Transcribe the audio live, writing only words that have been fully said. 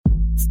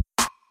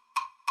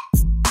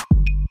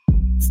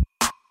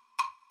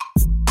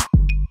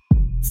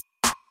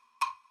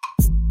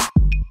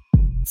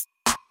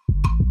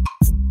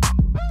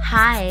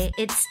Hi,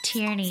 it's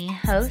Tierney,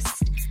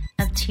 host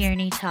of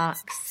Tierney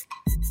Talks.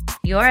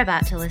 You're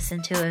about to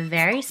listen to a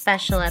very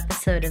special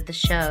episode of the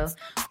show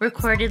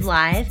recorded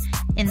live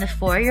in the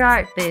For Your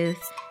Art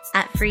booth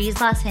at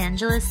Frieze Los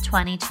Angeles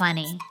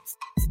 2020.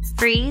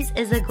 Frieze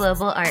is a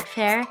global art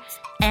fair,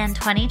 and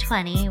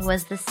 2020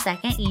 was the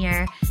second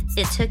year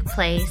it took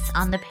place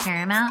on the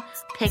Paramount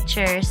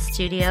Pictures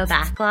studio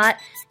backlot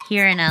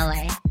here in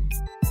LA.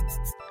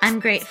 I'm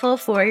grateful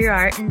For Your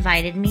Art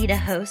invited me to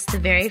host the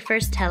very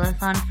first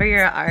telethon for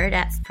your art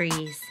at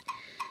Frieze.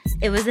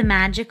 It was a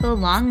magical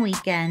long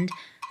weekend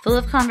full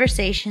of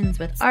conversations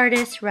with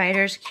artists,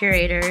 writers,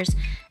 curators,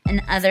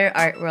 and other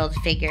art world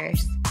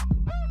figures.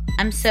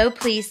 I'm so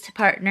pleased to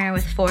partner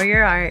with For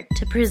Your Art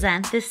to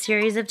present this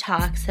series of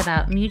talks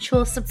about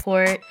mutual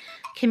support,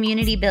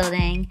 community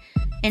building,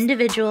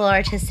 individual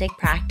artistic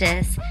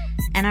practice,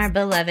 and our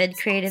beloved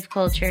creative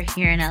culture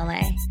here in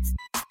LA.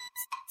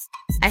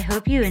 I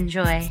hope you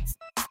enjoy.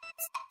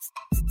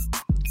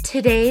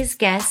 Today's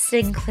guests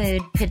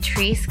include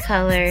Patrisse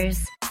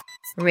Cullors,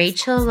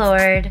 Rachel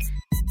Lord,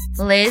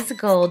 Liz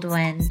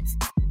Goldwyn,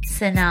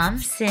 Sanam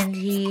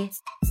Sindhi,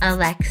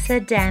 Alexa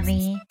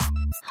Demi,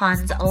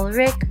 Hans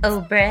Ulrich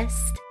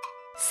Obrist,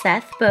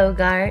 Seth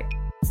Bogart,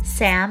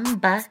 Sam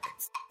Buck,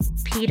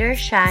 Peter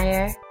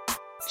Shire,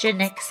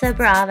 Janixa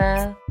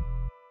Bravo,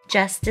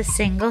 Justice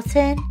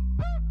Singleton,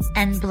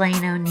 and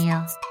Blaine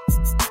O'Neill.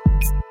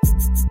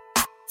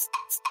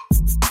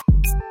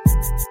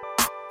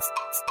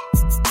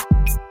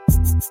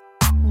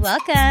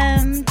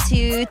 Welcome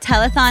to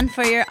Telethon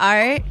For Your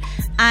Art.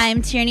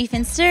 I'm Tierney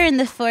Finster in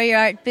the For Your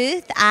Art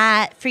booth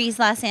at Frieze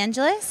Los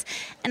Angeles,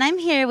 and I'm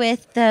here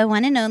with the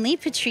one and only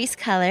Patrisse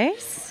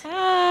Cullors.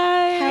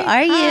 Hi. How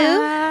are you?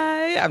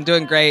 Hi. I'm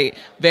doing great.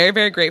 Very,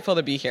 very grateful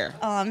to be here.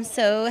 Oh, I'm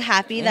so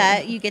happy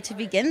that you get to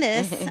begin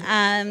this.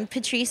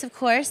 Patrisse, of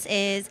course,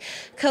 is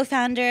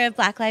co-founder of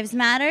Black Lives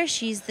Matter.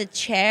 She's the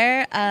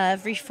chair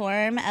of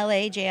Reform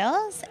LA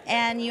Jails,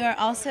 and you are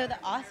also the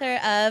author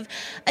of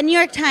a New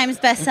York Times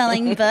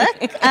best-selling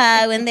book,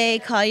 When They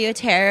Call You a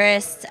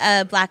Terrorist,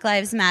 Black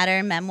Lives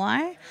Matter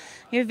memoir.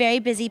 You're a very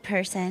busy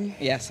person.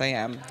 Yes, I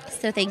am.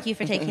 So thank you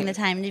for taking the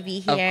time to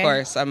be here. Of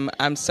course.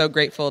 I'm so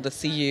grateful to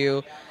see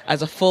you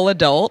as a full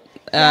adult.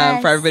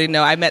 Yes. For everybody to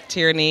know, I met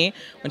Tierney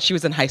when she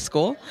was in high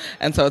school,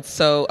 and so it's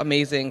so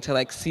amazing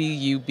to see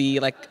you be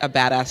a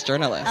badass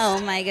journalist. Oh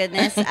my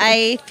goodness.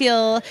 I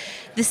feel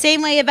the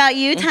same way about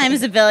you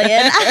times a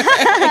billion.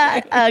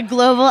 A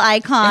global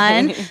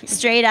icon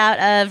straight out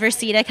of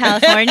Reseda,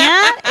 California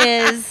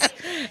is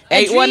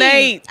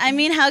 818. I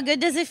mean, how good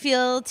does it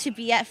feel to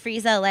be at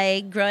Frieze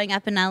LA, growing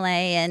up in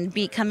LA and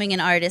becoming an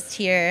artist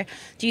here?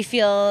 Do you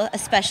feel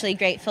especially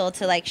grateful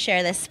to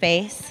share this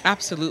space?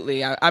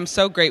 Absolutely. I'm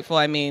so grateful,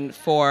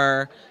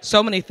 for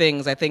so many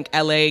things. I think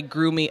LA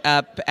grew me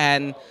up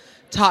and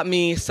taught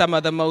me some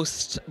of the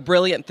most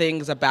brilliant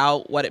things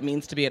about what it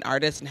means to be an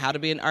artist and how to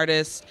be an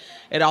artist.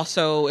 It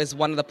also is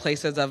one of the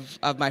places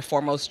of my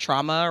foremost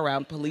trauma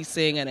around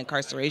policing and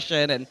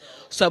incarceration, and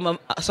so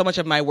much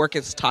of my work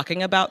is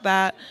talking about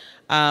that.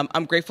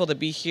 I'm grateful to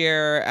be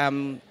here,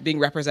 being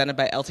represented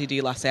by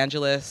LTD Los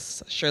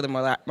Angeles, Shirley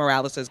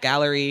Morales'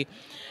 gallery.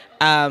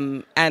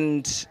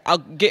 And I'll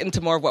get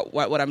into more of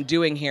what I'm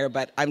doing here,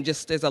 but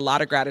there's a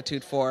lot of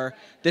gratitude for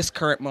this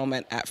current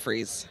moment at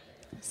Frieze.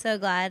 So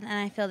glad, and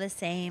I feel the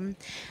same.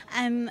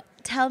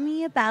 Tell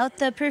me about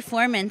the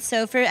performance.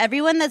 So for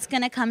everyone that's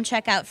going to come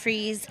check out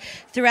Frieze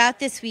throughout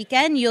this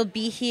weekend, you'll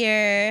be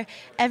here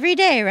every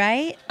day,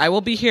 right? I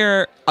will be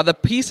here. The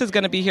piece is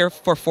going to be here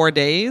for 4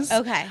 days.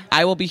 Okay.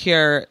 I will be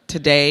here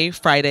today,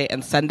 Friday,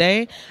 and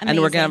Sunday. Amazing. And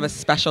we're going to have a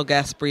special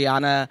guest,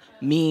 Brianna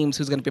Memes,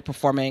 who's going to be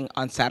performing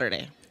on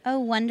Saturday. Oh,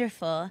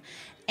 wonderful.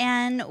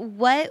 And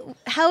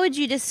how would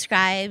you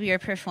describe your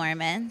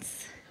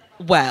performance?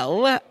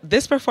 Well,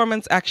 this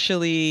performance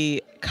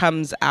actually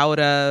comes out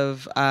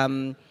of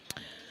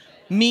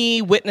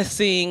me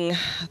witnessing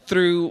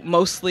through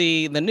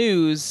mostly the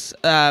news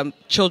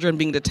children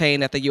being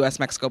detained at the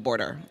U.S.-Mexico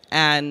border.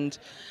 And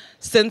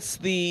since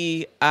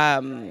the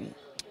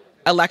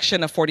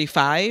election of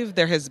 45,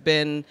 there has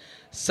been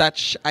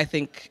such, I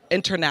think,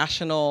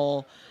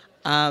 international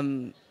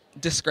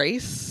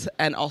disgrace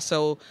and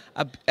also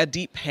a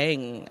deep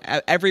pang.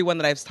 Everyone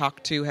that I've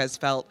talked to has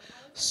felt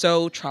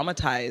so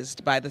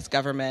traumatized by this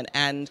government.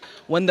 And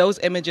when those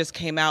images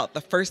came out,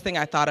 the first thing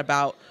I thought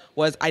about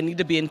was I need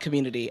to be in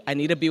community. I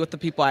need to be with the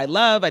people I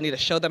love. I need to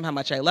show them how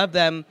much I love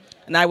them.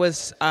 And I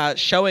was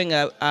showing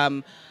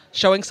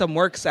some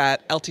works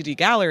at LTD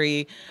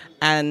Gallery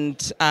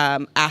and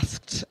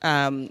asked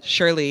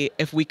Shirley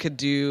if we could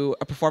do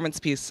a performance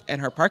piece in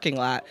her parking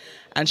lot.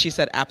 And she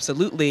said,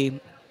 absolutely.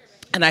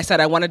 And I said,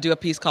 I want to do a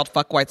piece called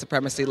Fuck White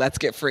Supremacy, Let's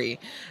Get Free.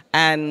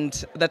 And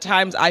the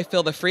times I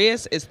feel the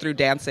freest is through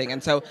dancing.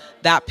 And so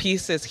that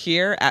piece is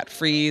here at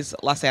Frieze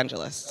Los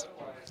Angeles.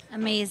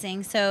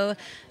 Amazing. So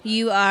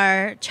you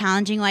are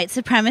challenging white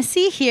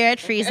supremacy here at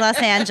Frieze Los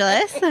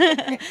Angeles.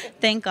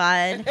 Thank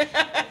God.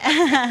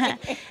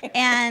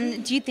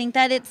 And do you think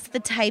that it's the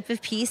type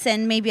of piece,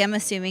 and maybe I'm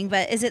assuming,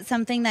 but is it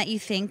something that you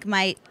think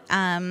might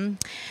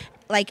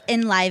like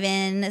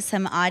enliven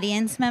some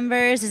audience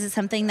members? Is it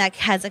something that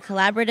has a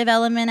collaborative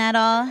element at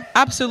all?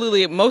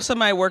 Absolutely. Most of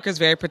my work is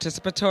very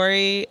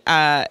participatory.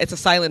 It's a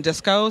silent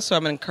disco, so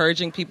I'm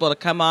encouraging people to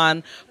come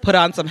on, put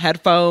on some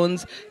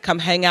headphones, come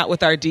hang out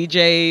with our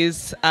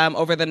DJs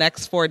over the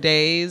next 4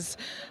 days.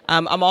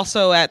 I'm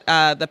also at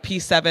the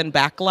P7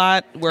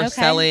 backlot. We're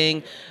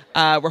selling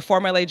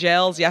Reform LA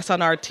Jails, Yes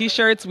on Our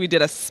t-shirts. We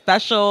did a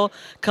special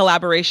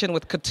collaboration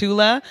with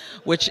Katula,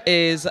 which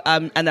is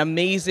an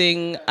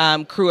amazing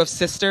crew of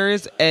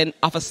sisters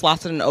off of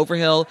Slauson and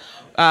Overhill,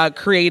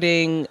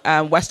 creating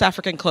West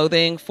African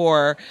clothing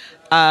for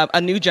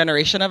a new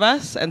generation of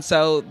us. And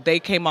so they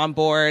came on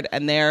board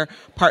and they're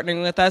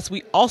partnering with us.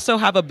 We also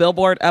have a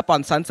billboard up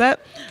on Sunset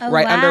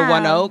under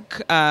One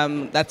Oak.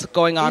 That's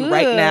going on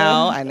right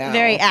now. I know.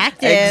 Very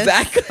active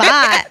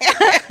spot.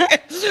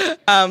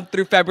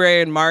 Through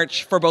February and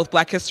March for both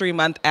Black History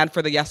Month and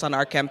for the Yes on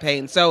Our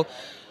campaign. So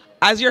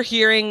as you're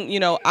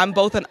hearing, I'm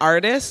both an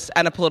artist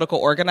and a political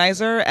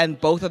organizer, and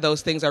both of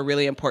those things are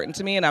really important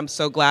to me. And I'm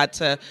so glad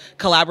to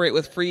collaborate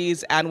with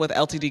Freeze and with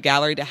LTD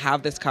Gallery to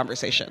have this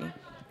conversation.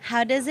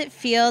 How does it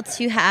feel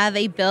to have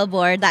a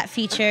billboard that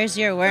features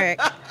your work?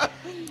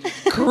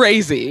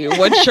 Crazy.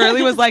 When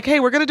Shirley was like,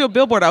 hey, we're going to do a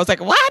billboard, I was like,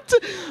 what?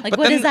 Like,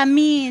 what does that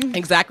mean?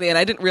 Exactly. And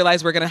I didn't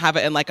realize we're going to have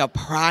it in like a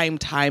prime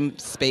time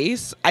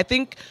space. I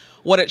think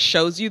what it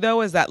shows you,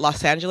 though, is that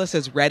Los Angeles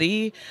is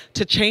ready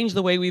to change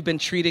the way we've been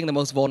treating the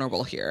most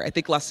vulnerable here. I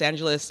think Los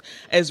Angeles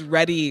is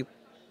ready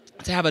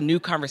to have a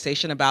new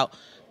conversation about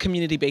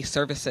community-based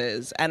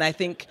services. And I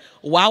think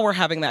while we're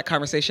having that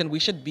conversation, we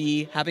should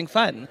be having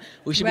fun.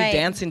 We should be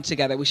dancing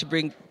together. We should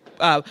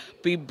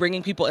be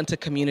bringing people into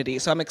community.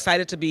 So I'm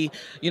excited to be,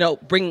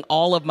 bringing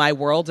all of my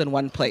worlds in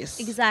one place.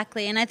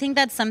 Exactly. And I think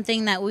that's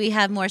something that we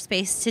have more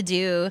space to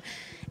do.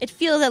 It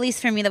feels, at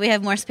least for me, that we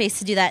have more space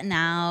to do that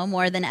now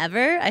more than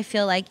ever. I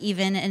feel like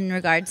even in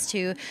regards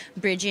to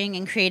bridging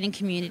and creating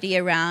community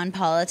around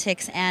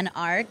politics and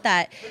art,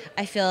 that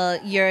I feel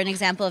you're an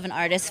example of an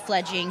artist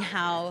fledging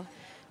how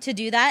to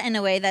do that in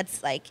a way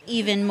that's like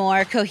even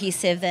more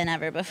cohesive than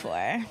ever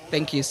before.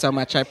 Thank you so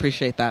much. I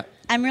appreciate that.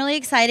 I'm really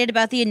excited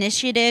about the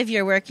initiative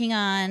you're working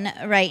on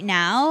right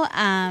now.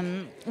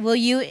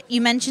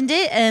 You mentioned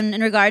it in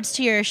regards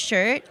to your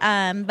shirt,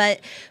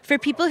 but for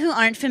people who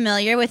aren't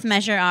familiar with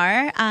Measure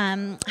R,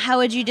 how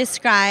would you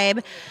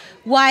describe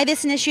why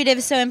this initiative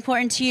is so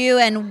important to you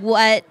and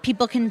what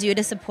people can do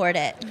to support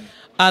it?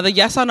 The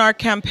Yes on Our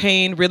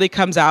campaign really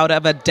comes out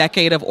of a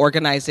decade of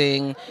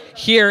organizing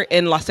here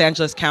in Los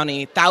Angeles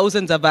County.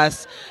 Thousands of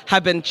us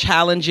have been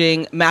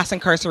challenging mass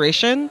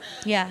incarceration.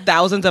 Yeah.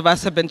 Thousands of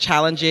us have been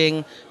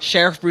challenging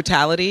sheriff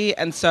brutality.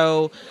 And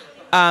so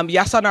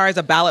Yes on Our is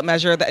a ballot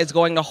measure that is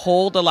going to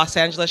hold the Los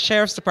Angeles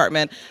Sheriff's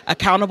Department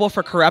accountable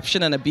for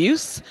corruption and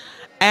abuse.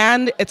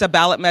 And it's a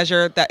ballot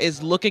measure that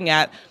is looking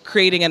at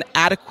creating an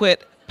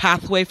adequate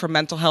pathway for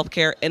mental health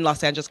care in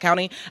Los Angeles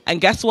County.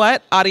 And guess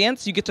what,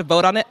 audience? You get to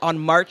vote on it on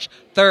March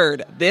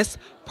 3rd. This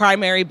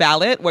primary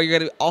ballot, where you're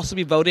going to also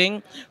be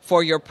voting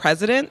for your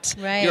president.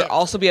 Right. You'll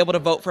also be able to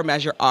vote for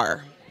Measure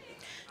R.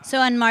 So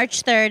on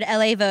March 3rd,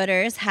 LA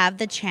voters have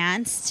the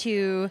chance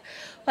to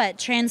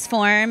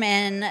transform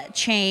and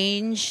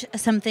change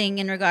something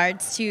in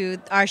regards to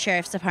our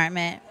sheriff's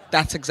department.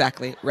 That's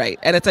exactly right.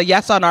 And it's a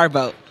Yes on Our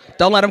vote.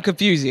 Don't let them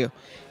confuse you.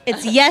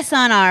 It's Yes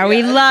on R.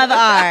 We love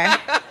R.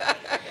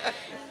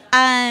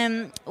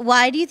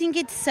 Why do you think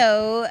it's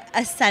so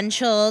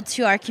essential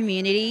to our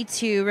community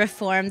to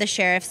reform the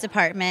sheriff's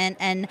department?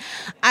 And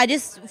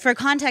for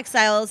context,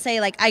 I'll say,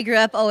 I grew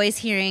up always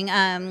hearing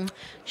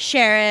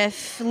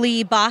Sheriff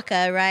Lee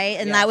Baca, right?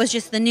 And that was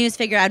just the news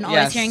figure. I'm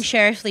always hearing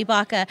Sheriff Lee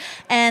Baca.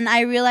 And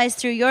I realized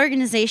through your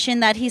organization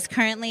that he's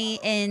currently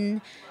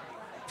in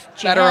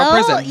jail? Federal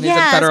prison. He's in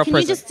federal Can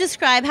prison. you just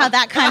describe how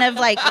that kind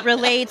of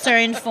relates or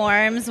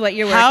informs what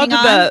you're how working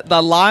on? How did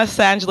the Los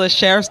Angeles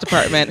Sheriff's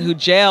Department, who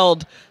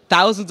jailed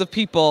thousands of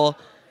people,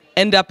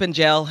 end up in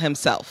jail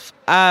himself?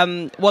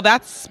 Well,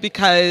 that's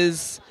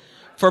because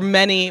for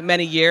many,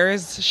 many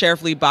years,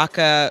 Sheriff Lee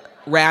Baca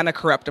ran a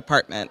corrupt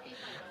department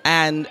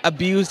and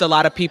abused a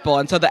lot of people.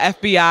 And so the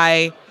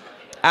FBI,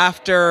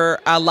 after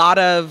a lot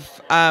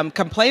of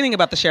complaining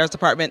about the Sheriff's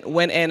Department,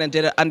 went in and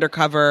did an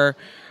undercover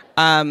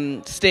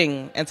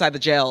sting inside the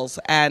jails.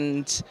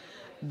 And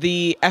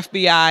the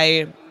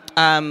FBI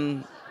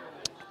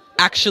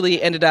actually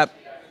ended up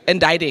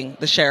indicting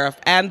the sheriff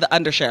and the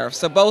undersheriff.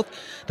 So both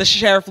the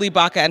Sheriff Lee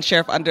Baca and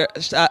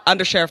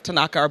Undersheriff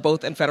Tanaka are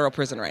both in federal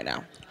prison right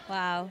now.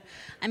 Wow.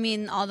 I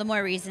mean, all the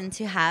more reason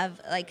to have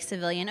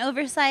civilian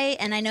oversight.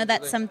 And I know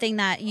that's something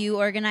that you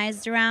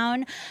organized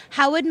around.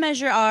 How would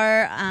Measure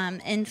R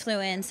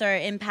influence or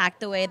impact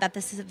the way that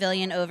the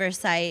civilian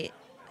oversight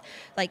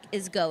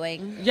is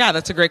going? Yeah,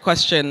 that's a great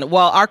question.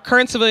 Well, our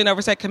current Civilian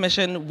Oversight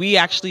Commission, we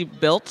actually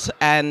built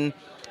and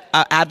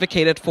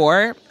advocated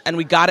for, and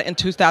we got it in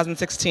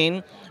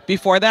 2016.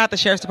 Before that, the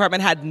Sheriff's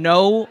Department had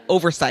no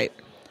oversight.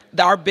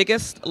 Our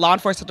biggest law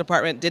enforcement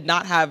department did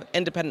not have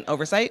independent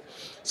oversight.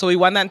 So we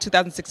won that in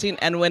 2016.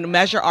 And when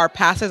Measure R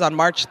passes on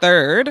March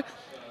 3rd,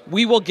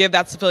 we will give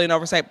that civilian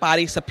oversight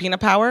body subpoena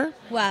power.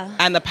 Wow.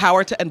 And the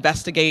power to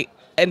investigate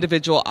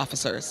individual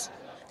officers.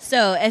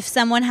 So if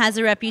someone has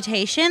a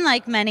reputation,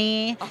 like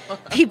many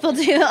people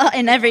do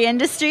in every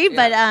industry,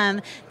 but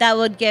that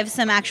would give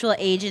some actual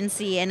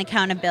agency and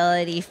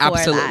accountability for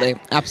Absolutely.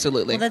 that.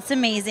 Absolutely. Well, that's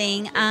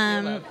amazing.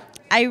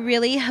 I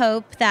really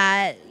hope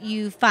that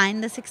you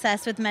find the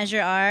success with Measure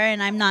R,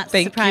 and I'm not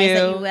surprised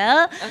that you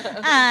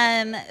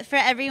will. For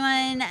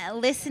everyone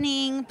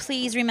listening,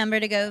 please remember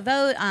to go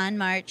vote on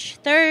March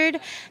 3rd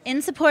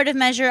in support of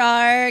Measure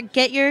R.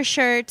 Get your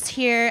shirts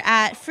here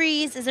at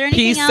Freeze. Is there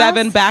anything else?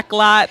 P7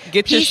 Backlot.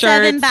 Get your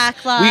shirts. P7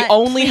 Backlot. We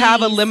only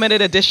have a please.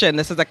 Limited edition.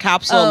 This is a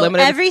capsule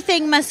limited.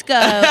 Everything must go,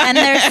 and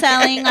they're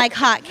selling like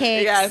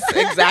hotcakes. Yes,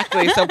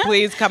 exactly. So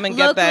please come and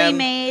get them. Locally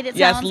made. It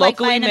yes, sounds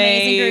locally like by an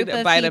amazing group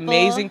of by an people.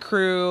 amazing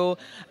crew.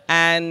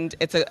 And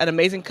it's an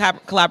amazing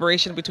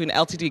collaboration between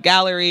LTD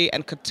Gallery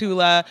and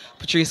Catula,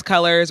 Patrice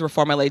Colors,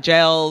 Reform LA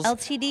Jails.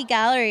 LTD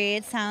Gallery,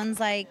 it sounds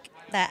like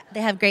that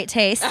they have great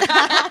taste.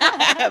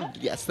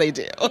 Yes, they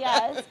do.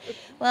 Yes.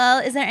 Well,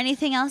 is there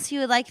anything else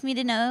you would like me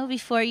to know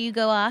before you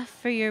go off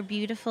for your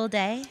beautiful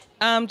day?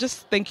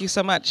 Just thank you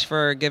so much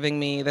for giving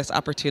me this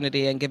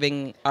opportunity and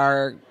giving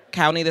our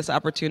county this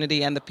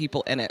opportunity and the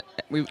people in it.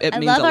 It means a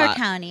lot. I love our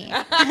county.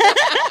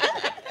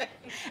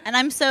 And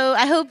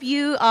I hope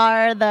you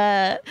are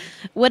I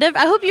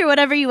hope you're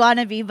whatever you want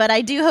to be, but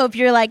I do hope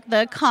you're like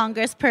the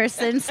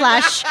congressperson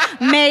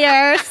 /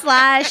 mayor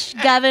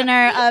 /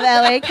 governor of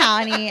LA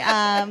County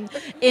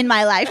in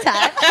my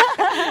lifetime.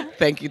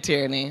 Thank you,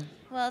 Tierney.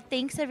 Well,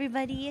 thanks,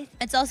 everybody.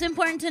 It's also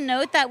important to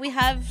note that we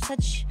have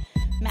such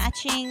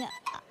matching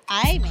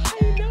eye makeup.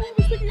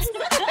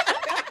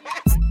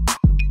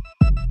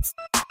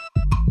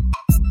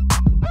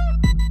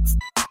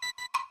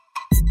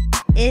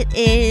 It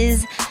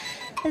is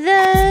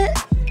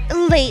the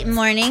late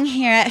morning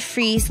here at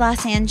Freeze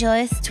Los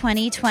Angeles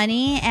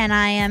 2020, and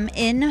I am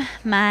in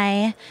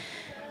my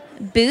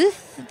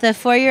booth, the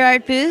For Your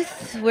Art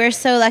booth. We're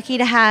so lucky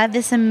to have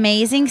this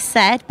amazing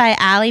set by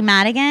Ali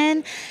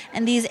Madigan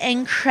and these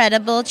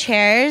incredible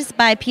chairs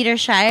by Peter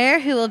Shire,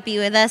 who will be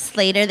with us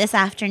later this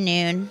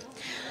afternoon.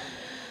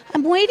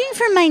 I'm waiting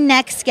for my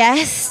next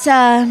guest.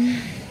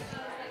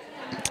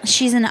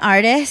 She's an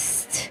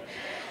artist,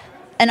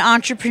 an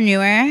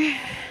entrepreneur,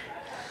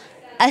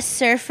 a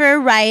surfer,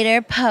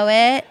 writer,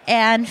 poet,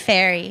 and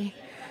fairy.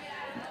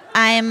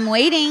 I am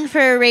waiting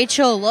for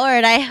Rachel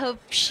Lord. I hope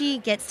she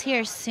gets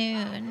here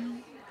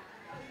soon.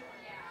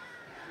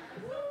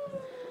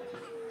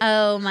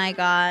 Oh my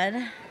God.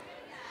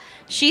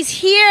 She's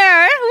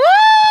here. Woo!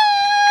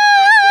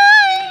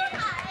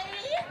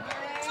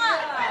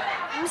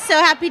 I'm so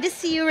happy to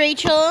see you,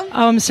 Rachel. Oh,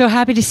 I'm so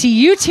happy to see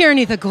you,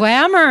 Tierney. The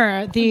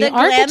glamour, the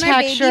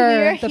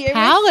architecture, the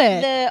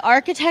palette. The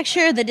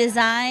architecture, the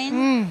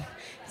design,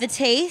 the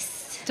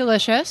taste.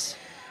 Delicious.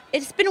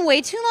 It's been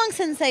way too long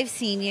since I've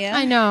seen you.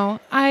 I know.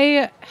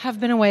 I have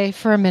been away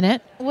for a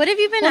minute. What have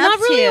you been up not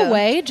to? really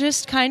away,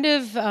 just kind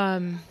of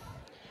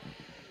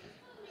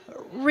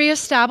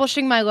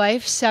reestablishing my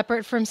life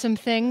separate from some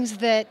things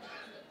that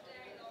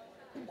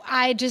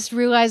I just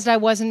realized I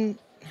wasn't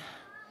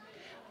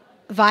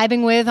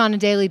vibing with on a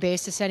daily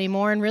basis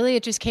anymore. And really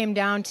it just came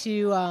down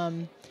to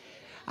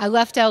I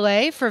left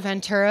LA for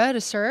Ventura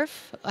to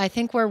surf. I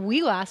think where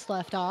we last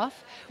left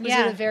off was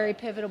at a very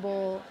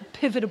pivotable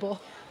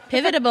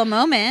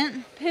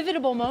moment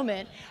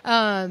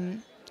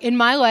in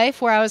my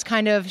life, where I was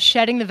kind of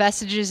shedding the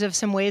vestiges of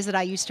some ways that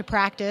I used to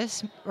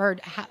practice or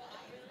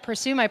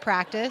pursue my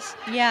practice.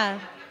 Yeah.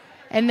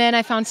 And then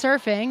I found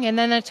surfing, and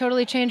then that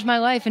totally changed my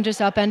life and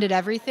just upended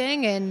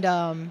everything.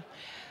 And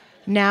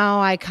now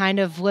I kind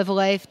of live a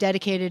life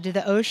dedicated to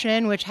the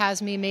ocean, which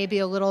has me maybe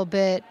a little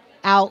bit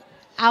out,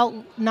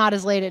 not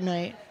as late at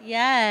night.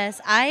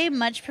 Yes, I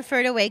much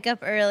prefer to wake up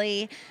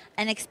early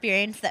and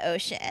experience the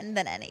ocean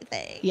than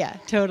anything. Yeah,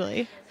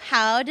 totally.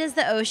 How does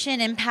the ocean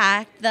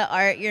impact the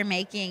art you're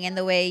making and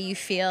the way you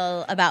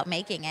feel about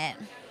making it?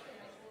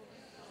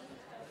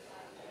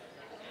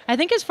 I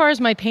think as far as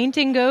my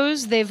painting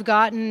goes, they've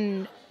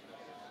gotten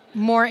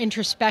more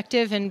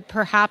introspective and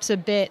perhaps a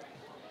bit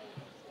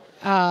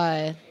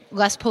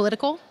less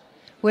political,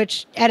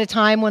 which at a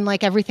time when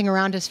like everything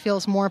around us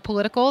feels more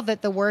political,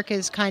 that the work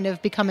is kind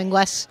of becoming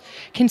less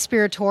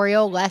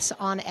conspiratorial, less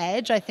on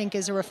edge, I think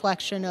is a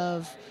reflection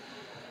of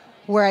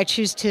where I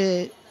choose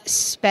to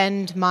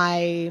spend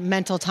my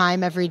mental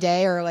time every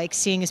day, or like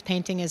seeing his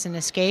painting as an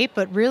escape.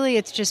 But really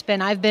it's just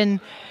been, I've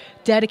been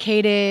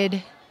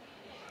dedicated,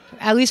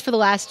 at least for the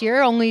last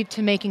year, only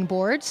to making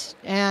boards.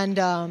 And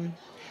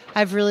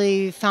I've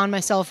really found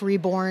myself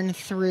reborn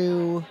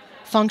through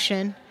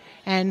function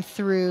and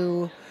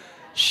through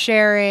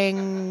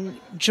sharing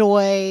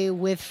joy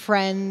with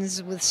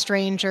friends, with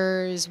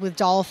strangers, with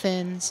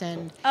dolphins,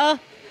 and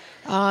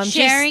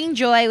sharing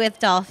joy with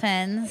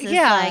dolphins is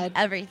like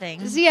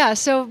everything. Yeah,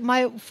 so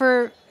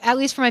at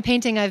least for my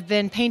painting, I've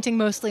been painting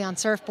mostly on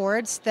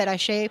surfboards that I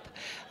shape,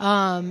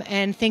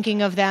 and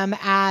thinking of them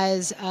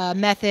as a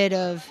method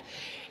of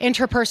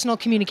interpersonal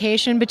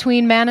communication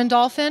between man and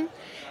dolphin.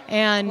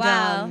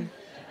 And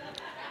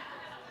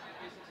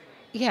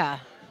Yeah.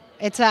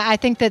 I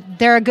think that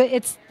they're a good,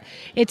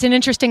 it's an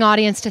interesting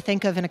audience to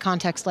think of in a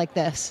context like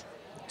this.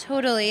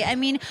 Totally. I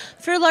mean,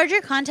 for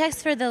larger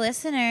context for the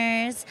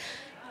listeners,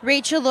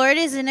 Rachel Lord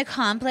is an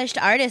accomplished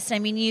artist. I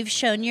mean, you've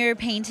shown your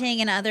painting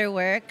and other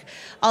work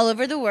all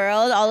over the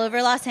world, all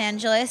over Los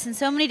Angeles, in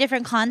so many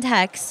different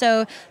contexts.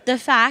 So the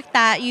fact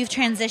that you've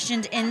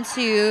transitioned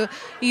into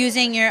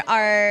using your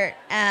art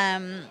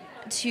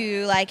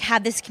to like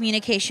have this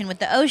communication with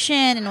the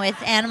ocean and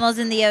with animals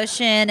in the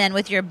ocean and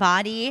with your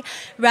body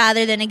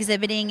rather than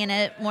exhibiting in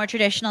a more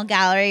traditional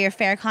gallery or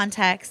fair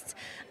context,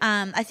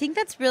 I think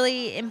that's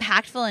really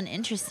impactful and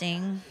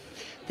interesting.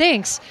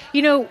 Thanks.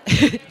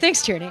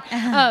 Thanks, Tierney.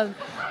 Something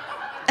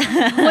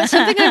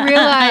I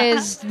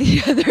realized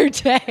the other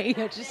day,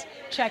 just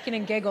check in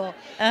and giggle,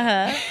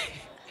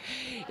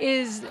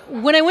 is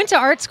when I went to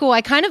art school,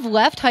 I kind of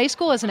left high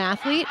school as an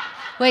athlete.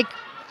 Like,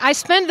 I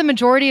spent the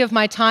majority of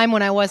my time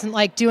when I wasn't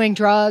like doing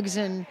drugs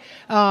and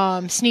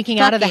sneaking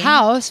out of the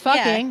house,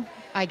 fucking. Yeah.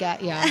 I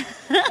get, yeah.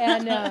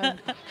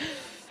 And,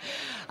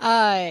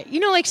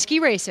 like ski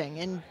racing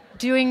and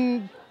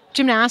doing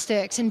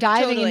gymnastics and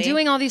diving and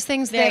doing all these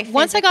things that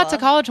once I got to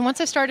college and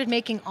once I started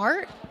making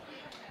art,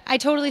 I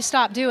totally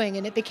stopped doing.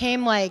 And it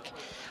became like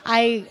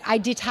I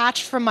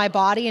detached from my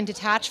body and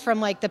detached from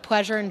like the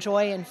pleasure and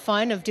joy and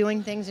fun of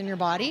doing things in your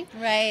body.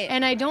 Right.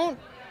 And I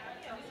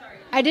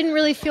didn't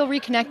really feel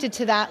reconnected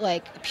to that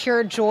like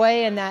pure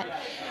joy and that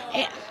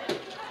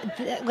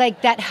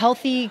like that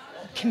healthy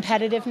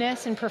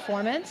competitiveness and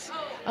performance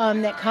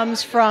that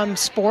comes from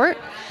sport.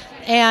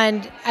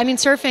 And I mean,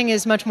 surfing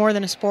is much more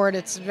than a sport.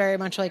 It's very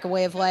much like a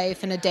way of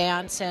life and a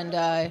dance and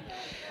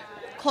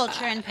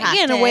culture and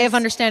practice. Again, a way of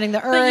understanding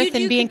the earth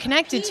and being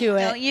connected to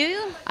it. Don't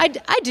you? I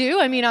do.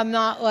 I mean, I'm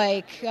not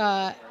like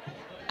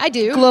I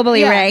do.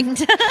 Globally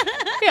ranked.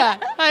 Yeah,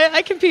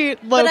 I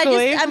compete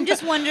locally. But I'm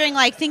just wondering,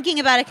 like, thinking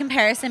about a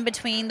comparison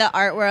between the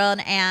art world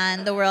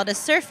and the world of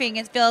surfing,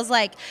 it feels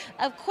like,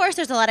 of course,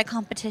 there's a lot of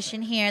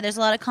competition here. There's a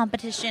lot of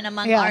competition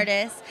among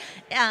artists,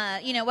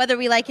 whether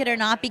we like it or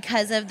not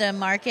because of the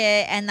market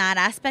and that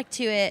aspect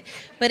to it.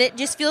 But it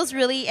just feels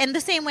really, and the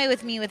same way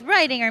with me with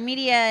writing or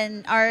media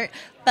and art,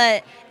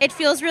 but it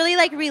feels really,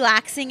 like,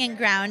 relaxing and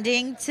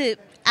grounding to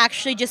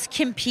actually just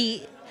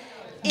compete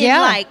in,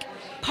 like,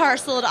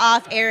 parceled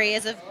off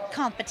areas of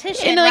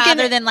competition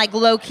rather than like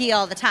low key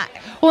all the time.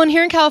 Well, and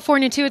here in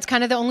California too, it's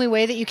kind of the only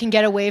way that you can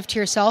get a wave to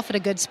yourself at a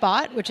good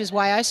spot, which is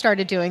why I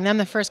started doing them.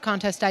 The first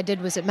contest I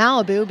did was at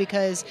Malibu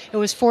because it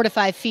was 4 to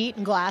 5 feet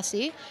and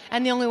glassy,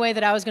 and the only way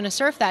that I was going to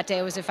surf that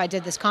day was if I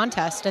did this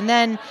contest. And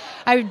then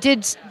I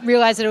did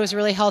realize that it was a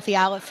really healthy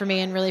outlet for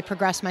me and really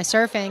progressed my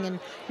surfing. And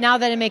now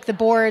that I make the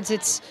boards,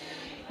 it's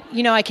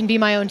I can be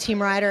my own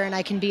team rider and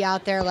I can be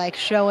out there like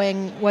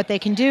showing what they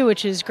can do,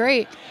 which is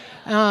great.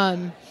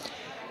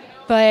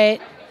 But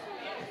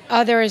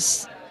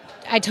others,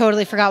 I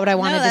totally forgot what I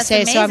wanted to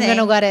say, so I'm going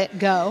to let it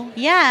go.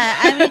 Yeah.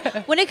 I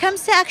mean, when it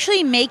comes to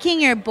actually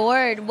making your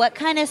board, what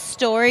kind of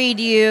story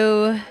do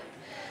you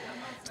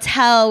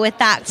tell with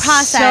that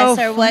process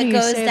or what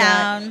goes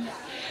down?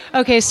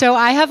 Okay, so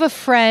I have a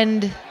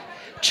friend,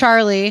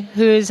 Charlie,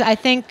 who's, I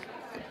think,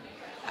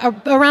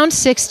 around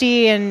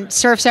 60 and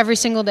surfs every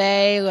single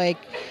day, like,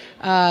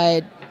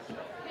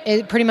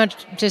 it pretty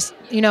much just,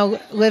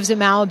 lives at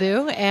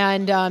Malibu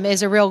and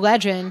is a real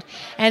legend.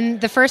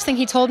 And the first thing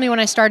he told me when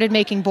I started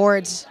making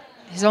boards,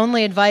 his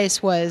only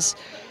advice was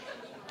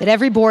that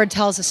every board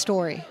tells a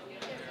story.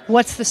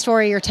 What's the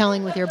story you're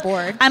telling with your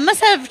board? I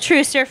must have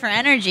true surfer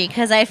energy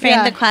because I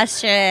framed the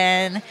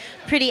question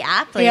pretty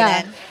aptly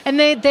then. And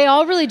they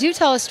all really do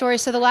tell a story.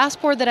 So the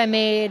last board that I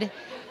made,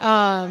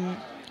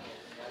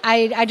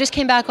 I just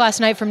came back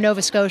last night from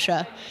Nova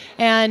Scotia.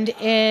 And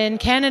in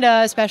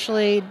Canada,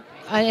 especially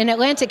in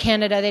Atlantic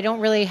Canada, they don't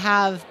really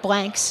have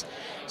blanks.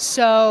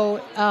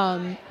 So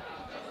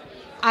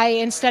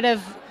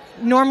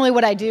normally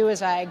what I do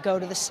is I go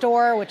to the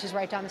store, which is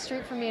right down the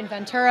street from me in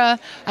Ventura.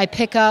 I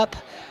pick up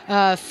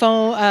a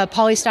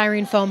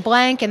polystyrene foam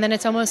blank, and then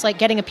it's almost like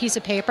getting a piece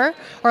of paper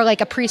or like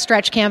a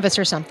pre-stretched canvas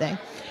or something.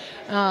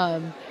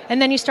 And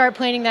then you start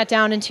planing that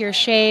down into your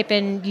shape,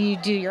 and you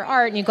do your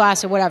art and you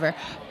glass it, whatever.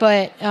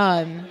 But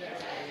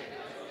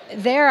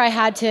there I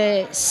had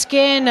to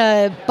skin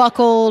a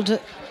buckled,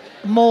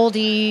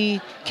 moldy,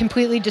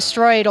 completely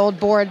destroyed old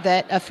board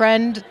that a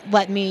friend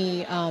let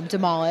me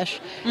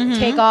demolish,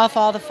 take off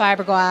all the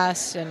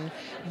fiberglass and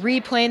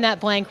replane that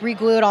blank,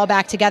 re-glue it all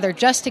back together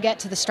just to get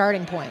to the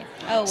starting point.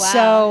 Oh, wow.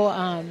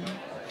 So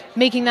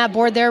making that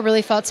board there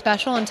really felt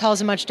special and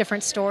tells a much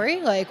different story.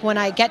 Like when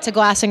I get to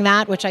glassing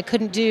that, which I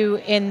couldn't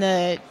do in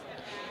the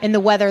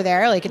weather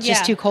there, like it's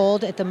just too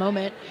cold at the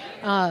moment,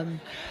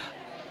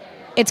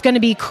 it's going to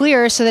be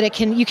clear so that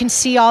you can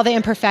see all the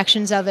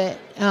imperfections of it.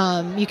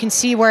 You can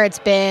see where it's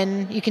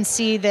been. You can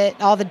see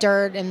that all the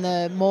dirt and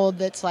the mold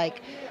that's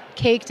like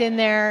caked in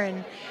there.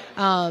 And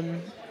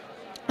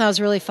that was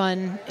a really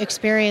fun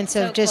experience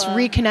of just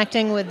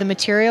reconnecting with the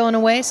material in a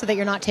way so that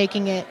you're not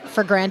taking it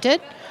for granted.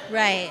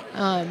 Right.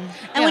 And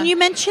when you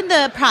mentioned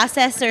the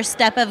process or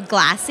step of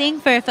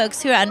glassing, for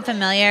folks who are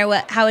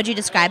unfamiliar, how would you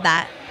describe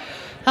that?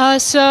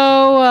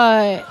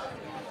 The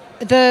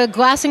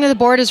glassing of the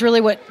board is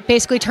really what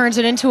basically turns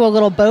it into a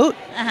little boat.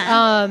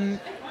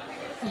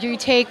 You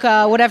take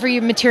whatever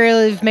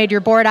material you've made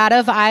your board out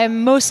of. I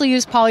mostly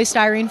use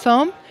polystyrene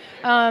foam.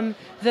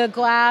 The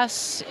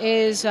glass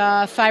is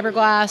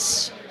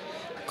fiberglass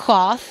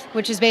cloth,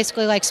 which is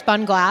basically like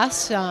spun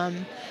glass.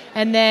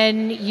 And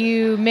then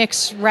you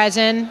mix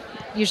resin,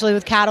 usually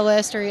with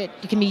catalyst, or it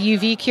can be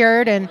UV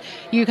cured, and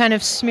you kind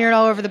of smear it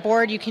all over the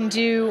board. You can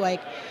do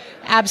like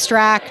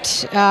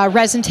abstract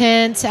resin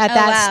tints at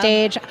that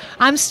stage.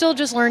 I'm still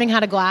just learning how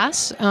to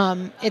glass.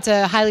 It's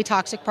a highly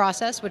toxic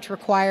process, which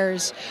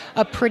requires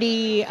a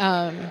pretty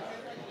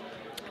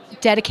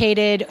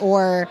dedicated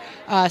or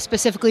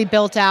specifically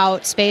built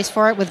out space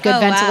for it with good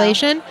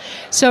ventilation. Wow.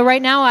 So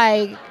right now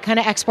I kind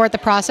of export the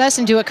process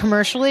and do it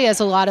commercially, as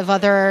a lot of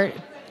other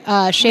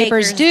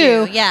shapers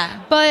do.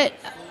 Yeah. But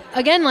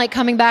again, like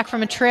coming back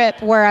from a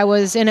trip where I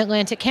was in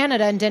Atlantic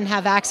Canada and didn't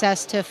have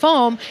access to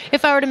foam,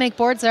 if I were to make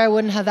boards there, I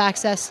wouldn't have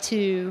access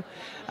to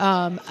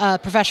a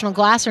professional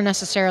glasser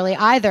necessarily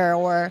either,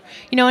 or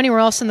anywhere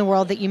else in the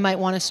world that you might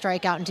want to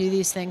strike out and do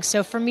these things.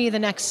 So for me, the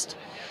next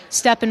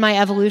step in my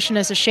evolution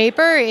as a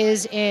shaper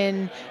is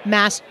in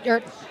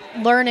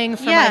learning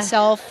for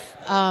myself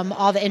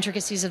all the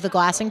intricacies of the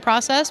glassing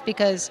process,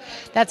 because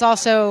that's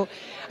also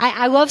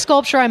I love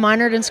sculpture. I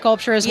minored in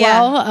sculpture as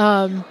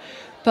well,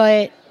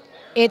 but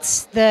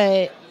it's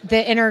the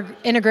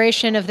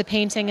integration of the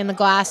painting and the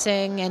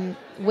glassing and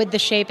with the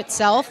shape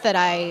itself that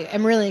I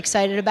am really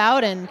excited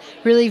about, and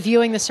really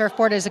viewing the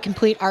surfboard as a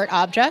complete art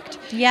object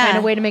and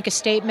a way to make a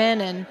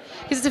statement, and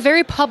because it's a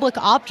very public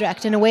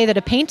object in a way that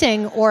a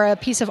painting or a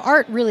piece of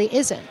art really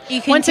isn't.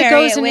 You can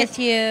carry it with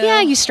you.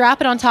 Yeah, you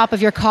strap it on top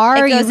of your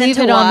car, you leave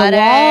it on the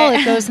wall,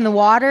 it goes in the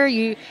water,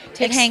 you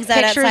take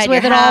pictures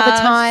with it all the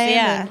time.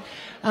 Yeah.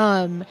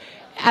 And,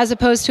 as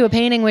opposed to a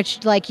painting,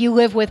 which like you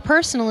live with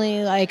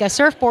personally, like a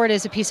surfboard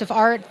is a piece of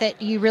art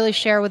that you really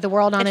share with the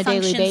world on a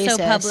daily basis.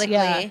 So publicly.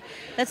 Yeah.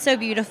 That's so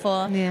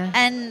beautiful. Yeah.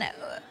 And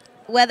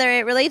whether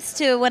it relates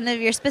to one of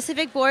your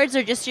specific boards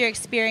or just your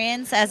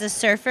experience as a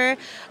surfer,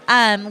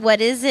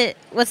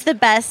 what's the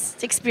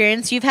best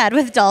experience you've had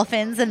with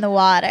dolphins in the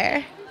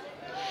water?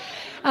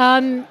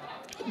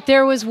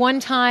 There was one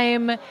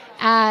time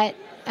at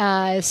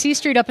C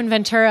Street up in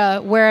Ventura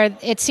where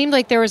it seemed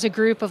like there was a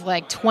group of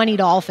like 20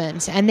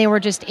 dolphins, and they were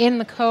just in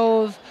the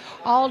cove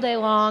all day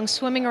long,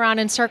 swimming around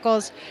in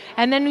circles.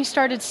 And then we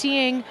started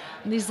seeing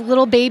these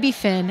little baby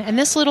fin, and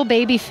this little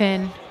baby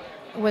fin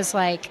was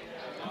like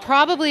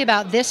probably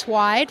about this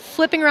wide,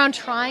 flipping around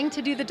trying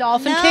to do the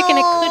dolphin kick, and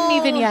it couldn't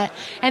even yet.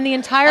 And the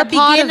entire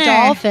pod of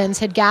dolphins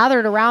had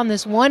gathered around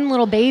this one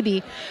little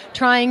baby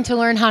trying to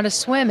learn how to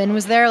swim, and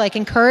was there like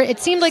it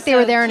seemed like they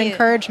were there in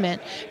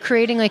encouragement,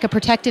 creating like a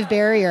protective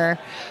barrier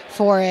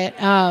for it.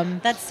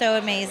 That's so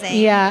amazing.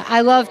 Yeah,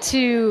 I love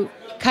to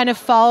kind of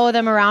follow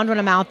them around when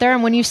I'm out there,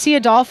 and when you see a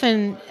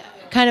dolphin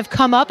kind of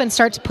come up and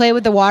start to play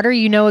with the water,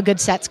 a good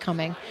set's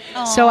coming.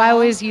 Aww. So I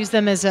always use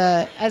them as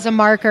a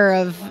marker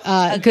of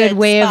good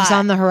waves spot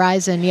on the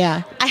horizon.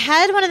 Yeah. I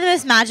had one of the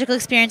most magical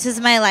experiences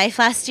of my life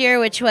last year,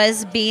 which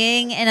was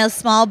being in a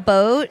small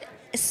boat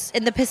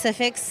in the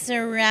Pacific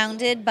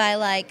surrounded by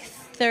like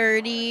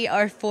 30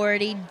 or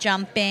 40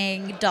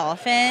 jumping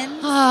dolphins.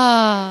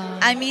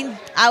 I mean,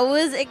 I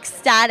was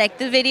ecstatic.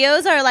 The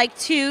videos are like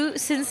too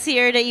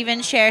sincere to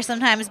even share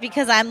sometimes,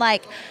 because I'm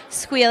like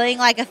squealing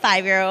like a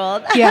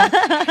 5-year-old.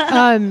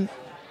 Yeah.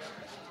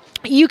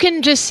 You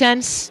can just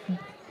sense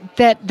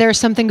that there's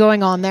something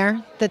going on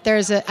there, that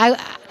there's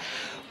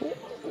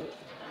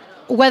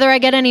whether I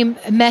get any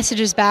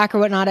messages back or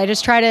whatnot, I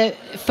just try to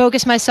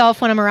focus myself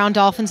when I'm around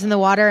dolphins in the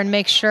water and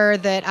make sure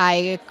that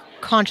I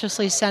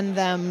consciously send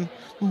them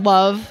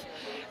love.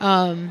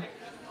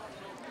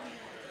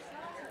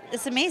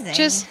 It's amazing.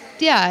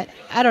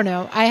 I don't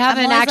know. I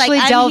haven't actually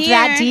delved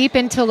that deep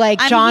into like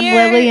John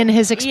Lilly and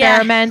his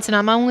experiments, and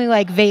I'm only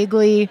like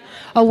vaguely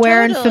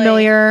aware and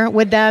familiar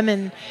with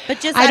them.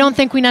 I don't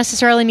think we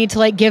necessarily need to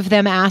like give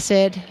them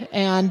acid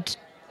and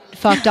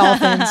fuck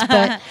dolphins,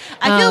 but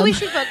I feel we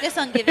should focus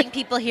on giving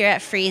people here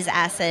at Freeze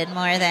acid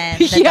more than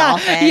the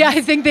dolphins. Yeah,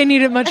 I think they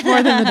need it much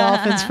more than the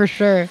dolphins for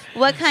sure.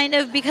 What kind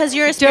of, because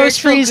you're a spiritual Dose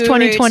Freeze guru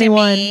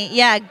 2021. to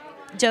me,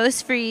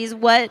 Dose Freeze,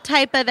 what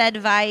type of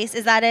advice,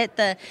 is that it,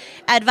 the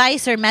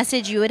advice or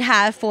message you would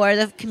have for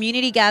the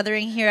community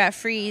gathering here at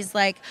Freeze?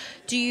 Like,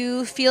 do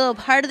you feel a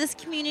part of this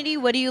community?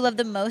 What do you love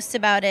the most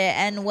about it?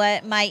 And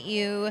what might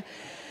you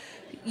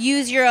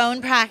use your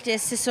own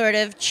practice to sort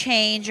of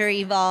change or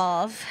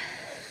evolve?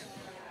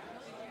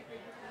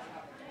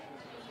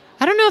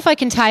 I don't know if I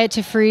can tie it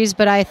to Freeze,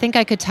 but I think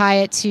I could tie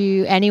it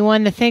to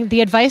anyone.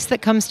 The advice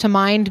that comes to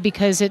mind,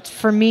 because it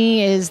for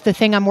me is the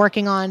thing I'm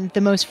working on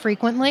the most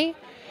frequently,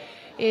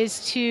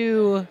 is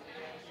to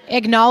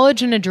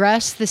acknowledge and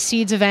address the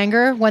seeds of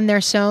anger when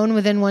they're sown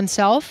within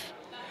oneself,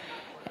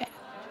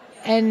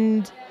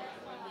 and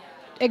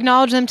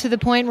acknowledge them to the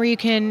point where you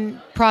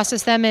can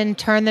process them and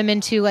turn them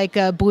into like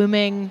a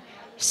blooming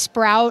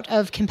sprout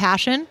of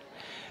compassion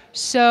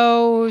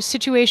So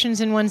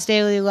situations in one's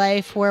daily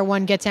life where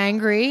one gets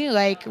angry,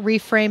 like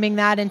reframing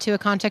that into a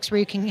context where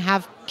you can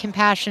have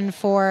compassion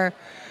for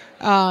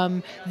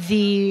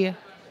the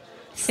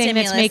thing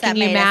that's making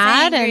you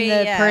mad and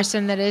the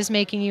person that is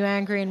making you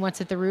angry and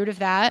what's at the root of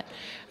that.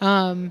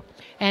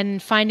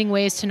 And finding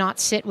ways to not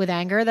sit with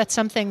anger. That's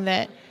something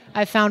that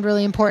I found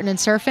really important in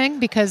surfing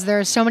because there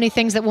are so many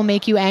things that will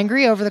make you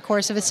angry over the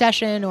course of a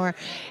session, or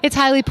it's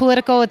highly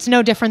political. It's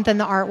no different than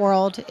the art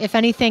world. If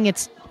anything,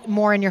 it's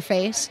more in your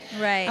face.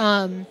 Right.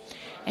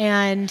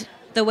 And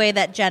the way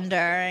that gender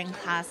and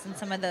class and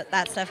some of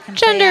that stuff can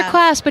gender,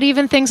 class, but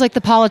even things like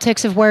the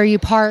politics of where you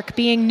park,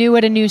 being new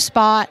at a new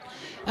spot.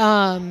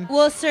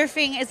 Well,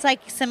 surfing is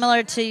like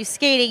similar to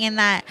skating in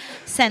that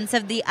sense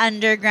of the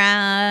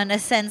underground, a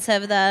sense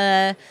of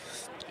the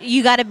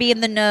you got to be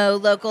in the know,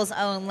 locals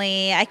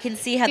only. I can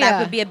see how that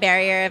would be a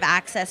barrier of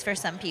access for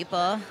some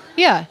people.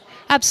 Yeah,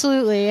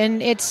 absolutely.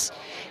 And it's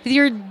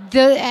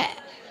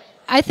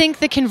I think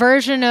the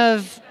conversion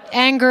of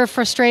anger,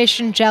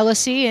 frustration,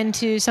 jealousy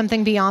into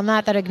something beyond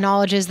that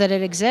acknowledges that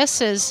it exists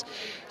is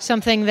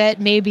something that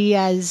maybe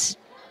as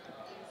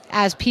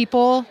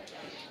people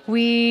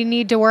we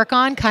need to work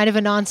on. Kind of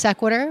a non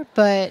sequitur,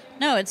 but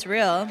no, it's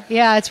real.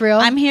 Yeah, it's real.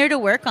 I'm here to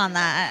work on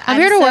that. I'm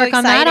here to work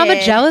on that. I'm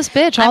a jealous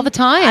bitch all the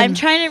time. I'm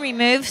trying to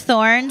remove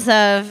thorns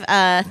of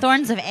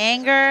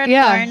anger,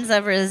 thorns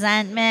of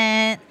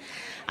resentment.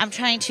 I'm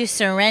trying to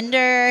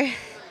surrender.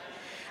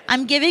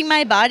 I'm giving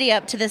my body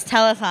up to this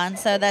telethon,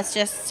 so that's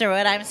just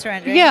what I'm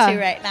surrendering to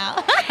right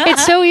now.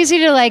 It's so easy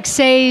to like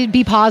say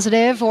be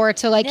positive or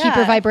to like keep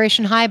your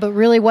vibration high, but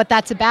really what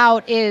that's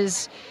about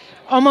is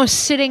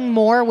almost sitting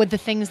more with the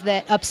things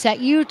that upset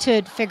you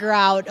to figure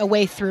out a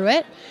way through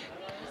it.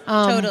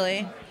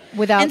 Totally.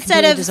 Without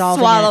instead of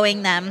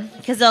swallowing them,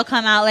 because they'll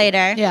come out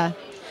later. Yeah.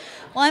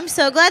 Well, I'm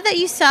so glad that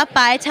you stopped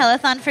by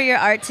Telethon for your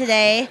art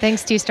today.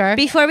 Thanks, T-Star.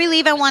 Before we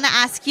leave, I want to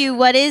ask you,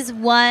 what is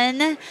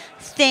one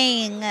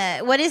thing,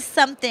 what is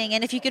something,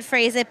 and if you could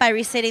phrase it by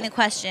restating the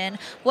question,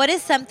 what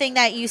is something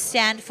that you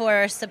stand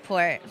for or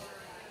support?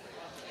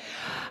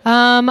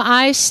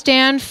 I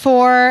stand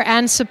for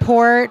and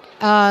support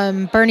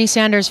Bernie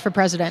Sanders for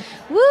president.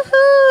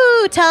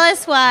 Woohoo! Tell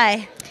us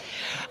why.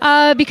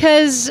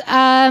 Because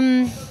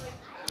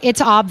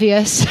it's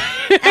obvious.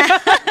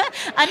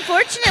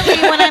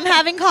 Unfortunately, when I'm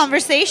having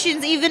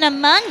conversations, even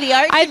among the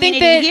art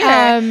community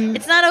here,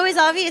 it's not always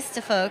obvious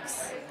to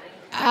folks.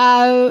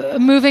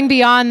 Moving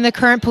beyond the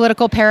current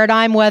political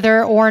paradigm,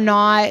 whether or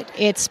not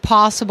it's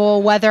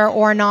possible, whether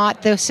or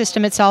not the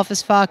system itself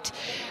is fucked,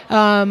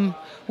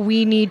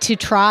 we need to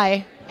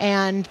try,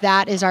 and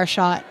that is our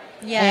shot.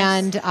 Yes.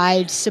 And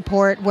I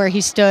support where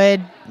he stood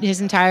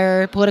his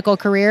entire political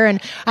career, and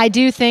I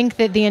do think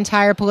that the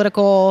entire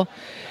political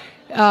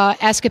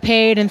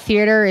escapade and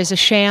theater is a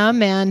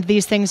sham, and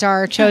these things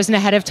are chosen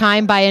ahead of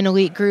time by an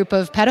elite group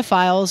of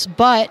pedophiles.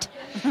 But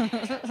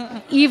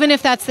even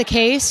if that's the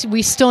case,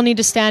 we still need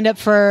to stand up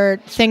for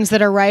things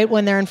that are right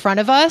when they're in front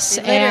of us.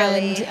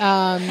 Literally.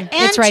 And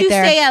it's right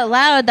there. And to say out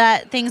loud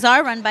that things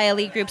are run by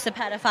elite groups of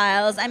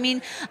pedophiles. I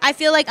mean, I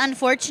feel like,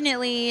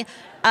 unfortunately,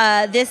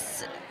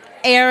 this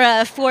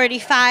era of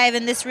 45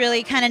 and this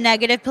really kind of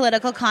negative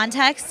political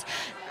context,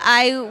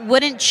 I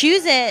wouldn't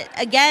choose it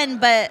again,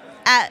 but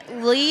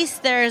at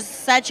least there's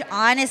such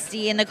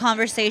honesty in the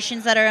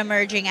conversations that are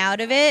emerging out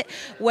of it,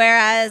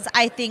 whereas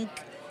I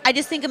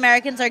just think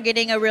Americans are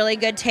getting a really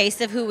good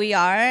taste of who we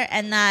are,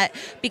 and that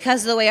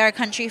because of the way our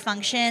country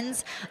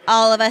functions,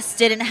 all of us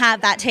didn't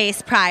have that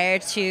taste prior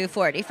to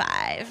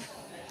 45.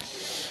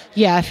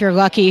 Yeah, if you're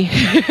lucky.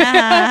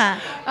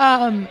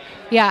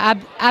 Yeah,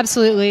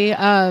 absolutely.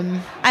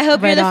 I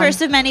hope you're the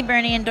first of many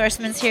Bernie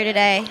endorsements here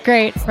today.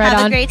 Great, right on.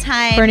 Have a great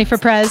time. Bernie for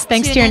Prez.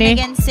 Thanks, Tierney. Tune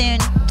in again soon.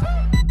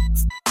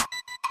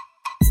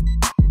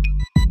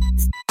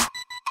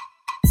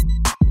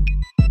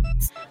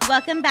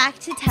 Welcome back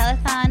to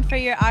Telethon for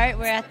Your Art.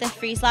 We're at the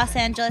Frieze Los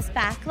Angeles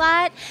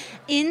backlot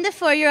in the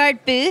For Your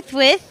Art booth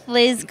with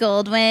Liz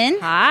Goldwyn.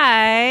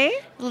 Hi.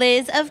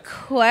 Liz, of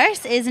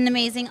course, is an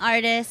amazing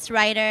artist,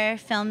 writer,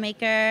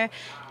 filmmaker.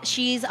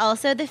 She's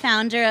also the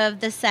founder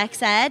of The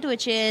Sex Ed,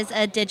 which is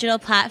a digital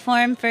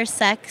platform for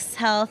sex,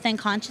 health, and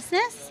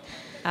consciousness.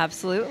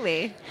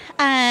 Absolutely.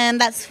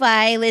 That's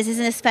why Liz is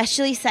an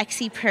especially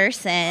sexy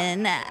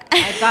person.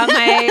 I've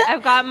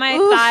got my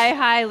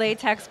thigh-high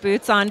latex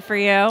boots on for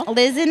you.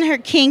 Liz in her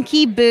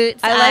kinky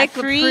boots. I like a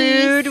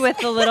prude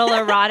with a little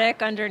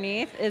erotic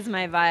underneath is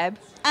my vibe.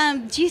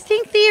 Do you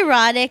think the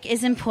erotic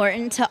is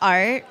important to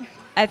art?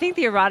 I think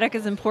the erotic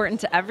is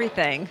important to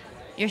everything.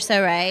 You're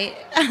so right.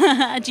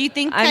 Do you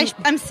think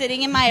I'm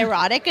sitting in my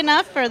erotic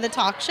enough for the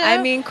talk show? I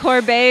mean,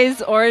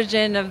 Courbet's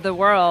Origin of the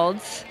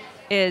World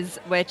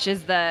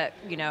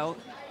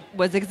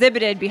was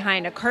exhibited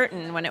behind a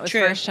curtain when it was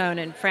first shown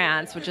in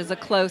France, which is a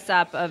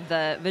close-up of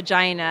the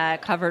vagina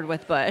covered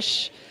with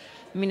bush.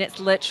 I mean,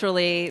 it's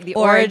literally the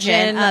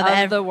origin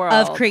of the world.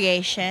 Of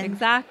creation.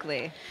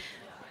 Exactly.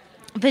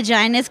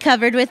 Vaginas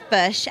covered with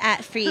bush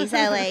at Frieze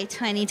LA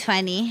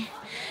 2020.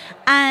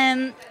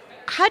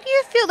 how do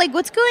you feel, like,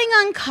 what's going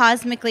on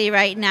cosmically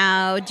right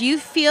now? Do you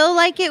feel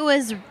like it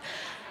was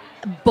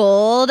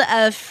bold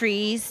of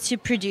Frieze to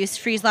produce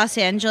Frieze Los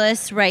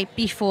Angeles right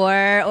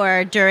before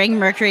or during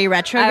Mercury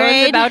retrograde?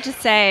 I was about to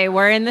say,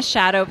 we're in the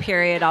shadow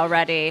period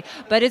already,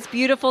 but it's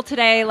beautiful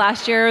today.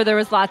 Last year there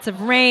was lots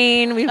of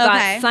rain. We've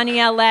got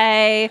sunny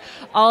LA.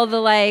 All the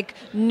like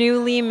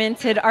newly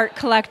minted art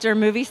collector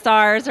movie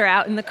stars are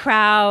out in the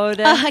crowd.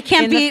 I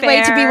can't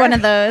wait to be one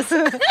of those.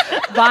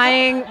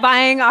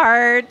 buying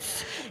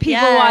art.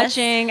 People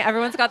watching.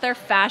 Everyone's got their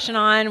fashion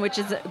on, which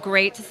is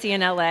great to see in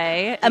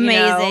LA.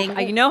 Amazing.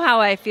 You know how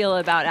I feel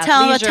about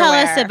tell athleisure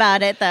wear. Us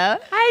about it, though.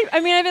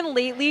 I mean, I've been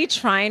lately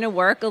trying to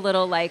work a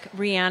little like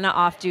Rihanna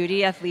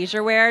off-duty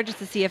athleisure wear just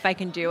to see if I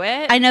can do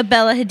it. I know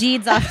Bella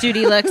Hadid's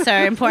off-duty looks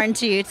are important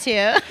to you,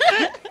 too.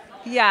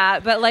 Yeah,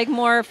 but like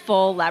more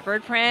full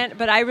leopard print.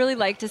 But I really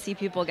like to see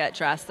people get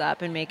dressed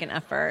up and make an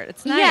effort.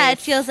 It's nice. Yeah, it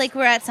feels like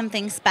we're at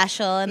something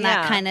special and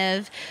that kind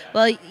of,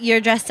 well,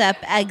 you're dressed up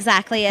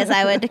exactly as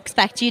I would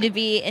expect you to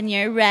be in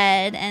your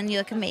red and you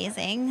look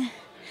amazing.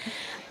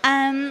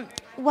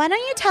 Why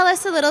don't you tell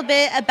us a little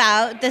bit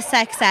about the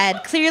sex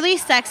ed? Clearly,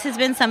 sex has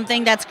been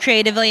something that's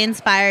creatively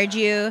inspired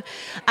you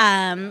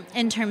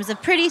in terms of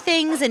Pretty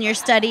Things and your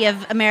study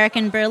of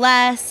American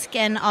burlesque,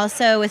 and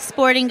also with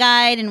Sporting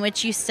Guide, in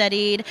which you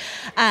studied,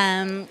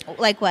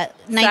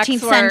 19th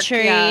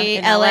century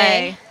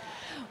LA.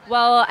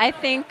 Well, I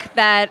think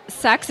that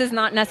sex is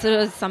not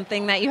necessarily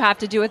something that you have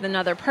to do with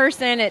another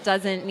person. It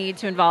doesn't need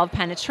to involve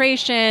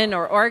penetration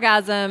or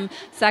orgasm.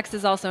 Sex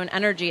is also an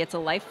energy. It's a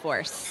life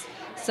force.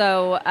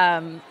 So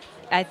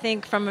I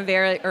think from a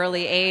very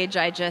early age,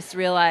 I just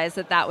realized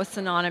that was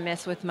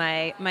synonymous with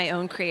my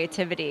own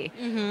creativity,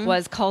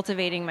 was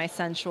cultivating my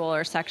sensual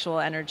or sexual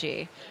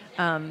energy.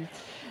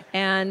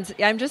 And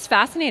I'm just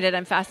fascinated.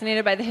 I'm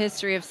fascinated by the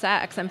history of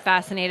sex. I'm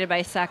fascinated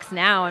by sex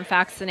now. I'm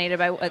fascinated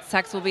by what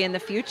sex will be in the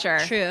future.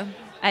 True.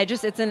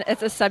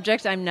 It's a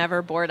subject I'm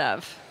never bored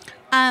of.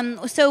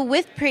 So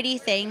with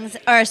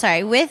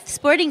with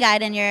Sporting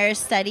Guide and your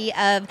study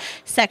of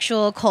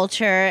sexual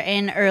culture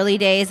in early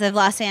days of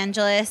Los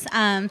Angeles,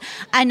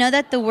 I know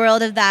that the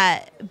world of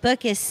that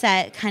book is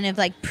set kind of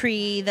like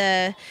pre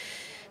the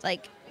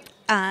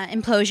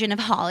implosion of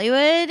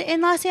Hollywood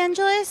in Los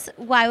Angeles.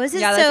 Why was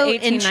it so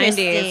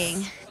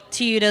interesting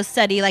to you to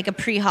study like a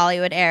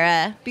pre-Hollywood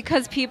era?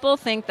 Because people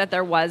think that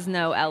there was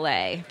no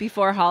LA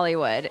before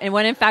Hollywood. And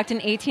when in fact in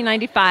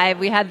 1895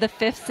 we had the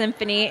Fifth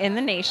Symphony in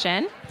the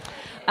nation.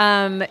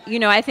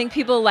 I think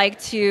people like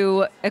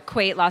to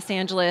equate Los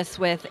Angeles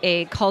with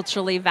a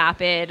culturally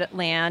vapid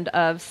land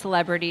of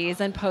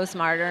celebrities and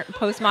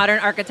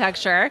postmodern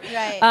architecture.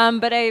 Right.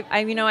 But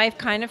I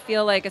kind of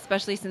feel like,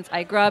 especially since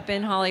I grew up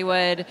in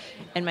Hollywood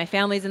and my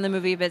family's in the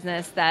movie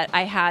business, that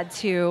I had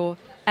to,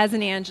 as a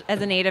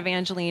native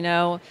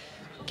Angelino,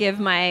 give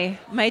my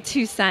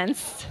 2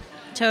 cents.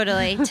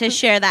 Totally, to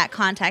share that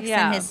context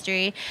and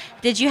history.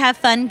 Did you have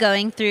fun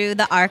going through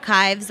the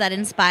archives that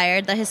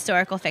inspired the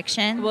historical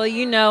fiction? Well,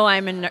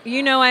 I'm a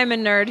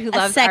nerd who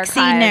loves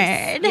sexy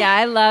archives. Nerd.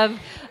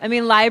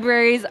 Yeah,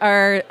 libraries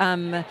are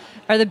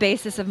the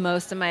basis of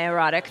most of my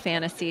erotic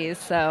fantasies.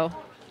 So,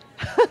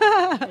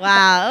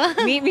 wow,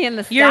 meet me in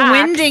the stacks. You're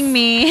winding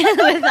me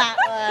with that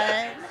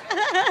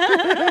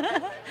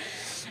one.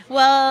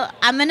 Well,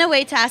 I'm going to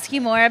wait to ask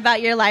you more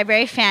about your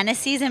library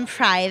fantasies in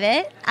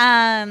private.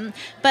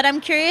 But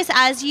I'm curious,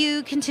 as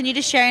you continue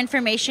to share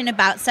information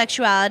about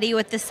sexuality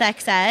with the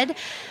sex ed,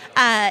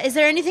 is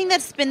there anything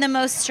that's been the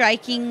most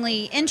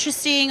strikingly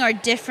interesting or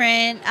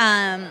different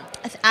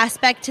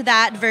aspect to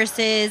that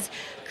versus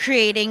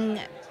creating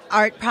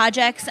art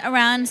projects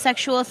around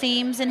sexual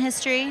themes in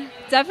history?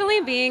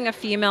 Definitely being a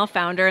female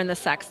founder in the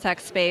sex tech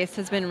space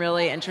has been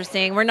really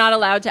interesting. We're not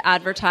allowed to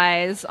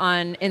advertise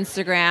on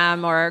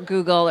Instagram or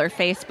Google or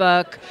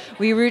Facebook.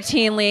 We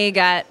routinely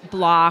get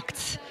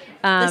blocked.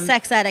 The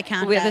sex ed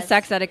account does. The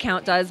sex ed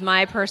account does.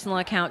 My personal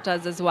account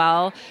does as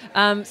well.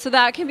 So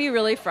that can be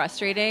really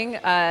frustrating,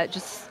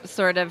 just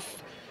sort of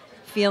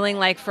feeling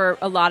like for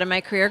a lot of my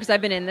career, because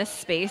I've been in this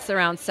space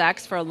around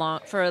sex for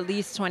at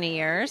least 20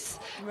 years,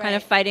 kind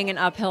of fighting an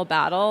uphill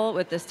battle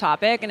with this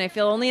topic. And I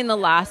feel only in the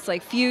last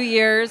few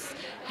years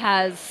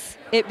has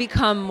it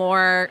become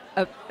more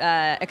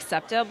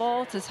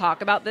acceptable to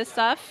talk about this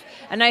stuff.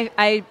 And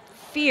I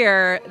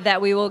fear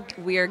that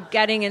we are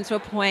getting into a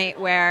point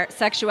where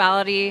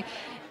sexuality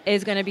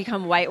is going to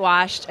become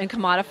whitewashed and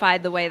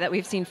commodified the way that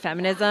we've seen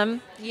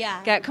feminism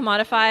get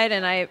commodified,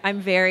 and I'm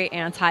very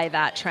anti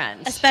that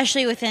trend.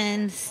 Especially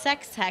within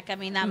sex tech. I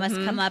mean, that must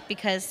come up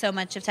because so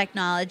much of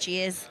technology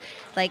is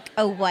like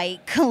a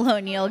white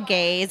colonial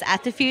gaze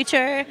at the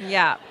future.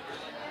 Yeah.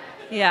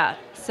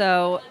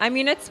 So,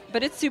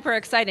 it's super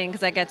exciting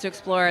because I get to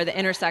explore the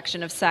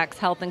intersection of sex,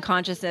 health, and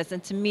consciousness.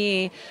 And to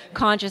me,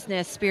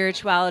 consciousness,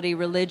 spirituality,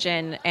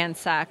 religion, and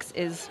sex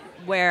is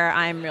where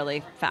I'm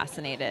really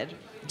fascinated.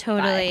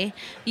 Totally. Bye.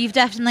 You've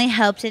definitely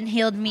helped and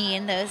healed me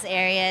in those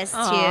areas, too.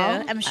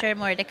 I'm sure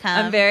more to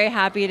come. I'm very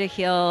happy to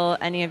heal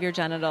any of your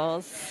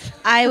genitals.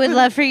 I would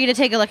love for you to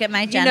take a look at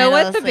my genitals. You know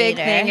what the later. big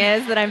thing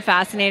is that I'm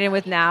fascinated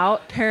with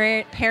now?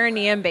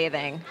 Perineum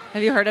bathing.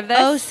 Have you heard of this?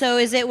 Oh, so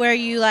is it where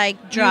you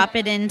like drop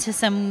it into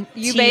some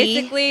You tea?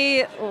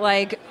 basically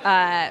like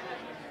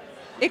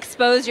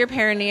expose your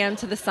perineum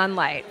to the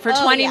sunlight for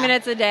 20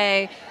 minutes a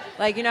day.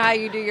 Like, you know how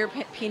you do your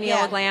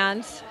pineal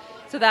glands?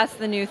 So that's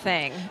the new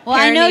thing. Well,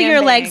 I know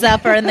your legs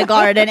up are in the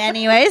garden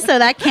anyway, so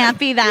that can't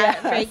be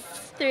that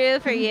breakthrough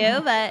for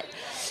you. But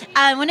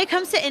when it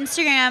comes to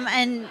Instagram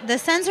and the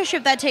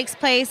censorship that takes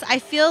place, I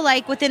feel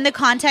like within the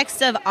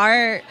context of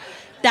art,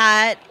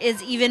 that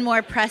is even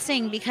more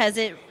pressing because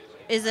it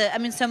is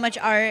so much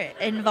art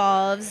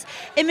involves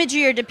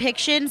imagery or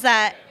depictions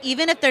that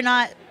even if they're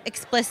not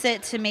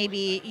explicit to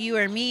maybe you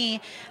or me,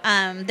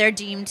 they're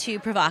deemed too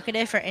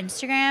provocative for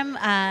Instagram.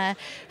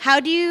 How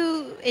do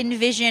you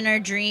envision or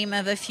dream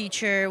of a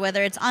future,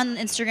 whether it's on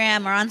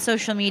Instagram or on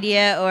social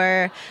media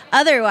or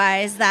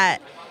otherwise,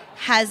 that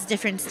has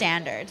different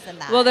standards than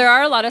that? Well, there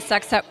are a lot of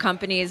sex ed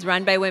companies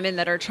run by women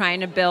that are trying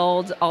to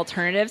build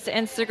alternatives to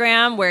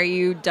Instagram where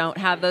you don't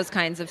have those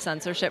kinds of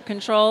censorship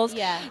controls.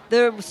 Yeah.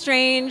 The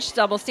strange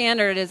double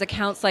standard is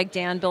accounts like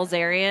Dan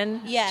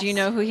Bilzerian. Yes. Do you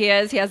know who he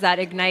is? He has that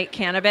Ignite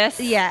Cannabis.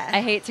 Yeah. I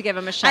hate to give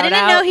him a shout out. I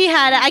didn't know he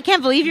had it. I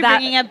can't believe you're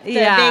bringing up the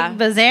big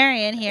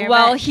Bazarian here.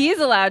 Well, he's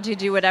allowed to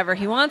do whatever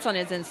he wants on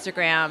his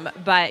Instagram,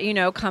 but, you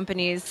know,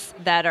 companies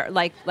that are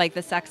like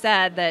the sex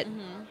ed that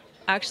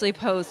actually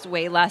post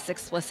way less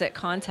explicit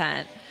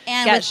content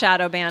and get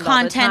shadow banned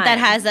content all the time. that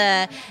has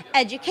a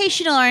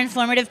educational or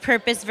informative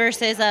purpose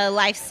versus a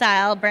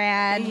lifestyle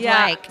brand.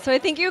 Yeah. So I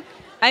think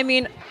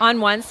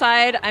on one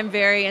side, I'm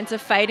very into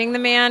fighting the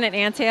man and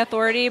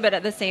anti-authority, but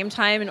at the same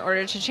time, in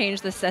order to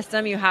change the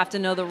system, you have to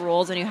know the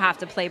rules and you have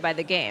to play by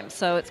the game.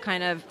 So it's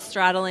kind of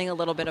straddling a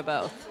little bit of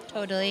both.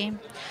 Totally.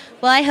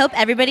 Well, I hope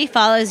everybody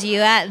follows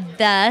you at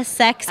The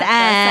Sex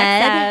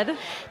Ed.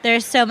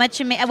 There's so much.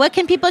 What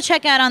can people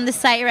check out on the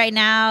site right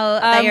now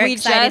that you're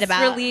excited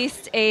about? We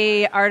just released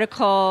an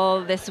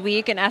article this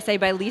week, an essay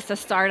by Lisa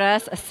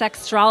Stardust, a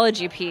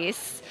sextrology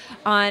piece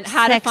on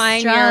how to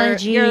find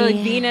your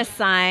Venus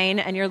sign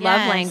and your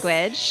love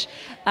language.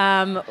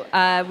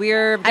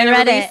 We're going to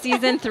release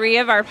season 3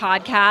 of our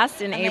podcast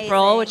in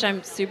April, which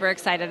I'm super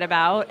excited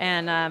about.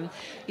 And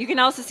you can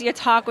also see a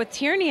talk with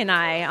Tierney and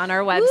I on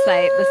our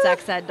website,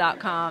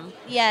 thesexed.com.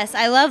 Yes,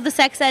 I love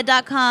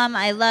thesexed.com.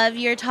 I love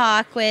your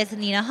talk with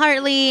Nina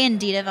Hartley and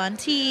Dita Von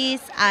Teese.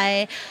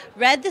 I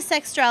read the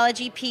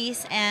sextrology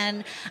piece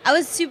and I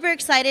was super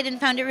excited and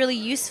found it really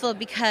useful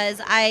because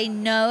I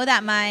know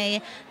that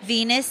my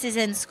Venus is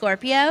in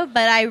Scorpio,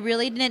 but I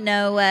really didn't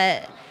know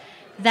what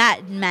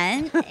that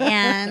meant.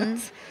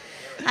 And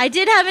I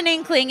did have an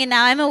inkling, and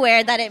now I'm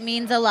aware that it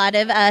means a lot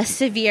of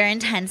severe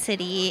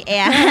intensity.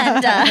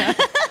 And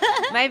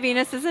my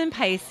Venus is in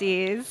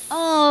Pisces.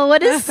 Oh,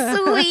 what a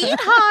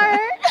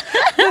sweetheart.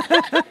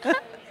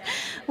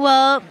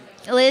 Well,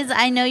 Liz,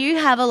 I know you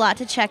have a lot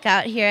to check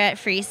out here at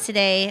Frieze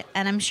today,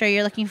 and I'm sure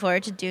you're looking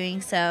forward to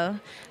doing so.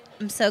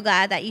 I'm so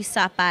glad that you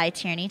stopped by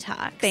Tierney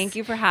Talks. Thank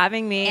you for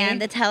having me.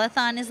 And the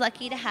telethon is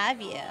lucky to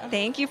have you.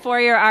 Thank you for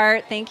your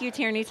art. Thank you,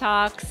 Tierney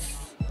Talks.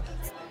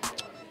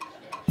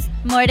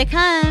 More to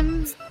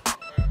come.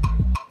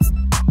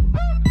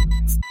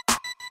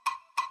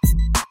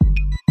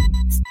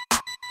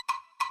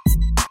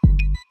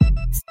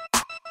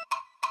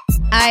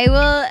 I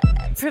will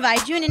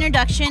provide you an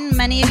introduction.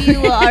 Many of you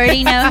will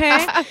already know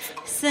her.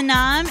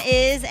 Sanam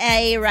is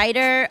a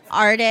writer,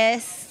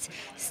 artist,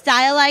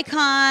 style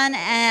icon,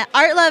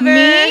 art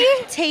lover,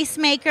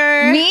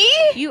 tastemaker. Me?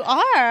 You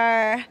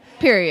are.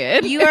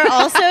 Period. You are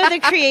also the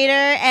creator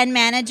and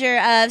manager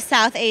of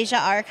South Asia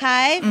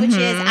Archive, which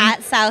is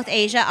at South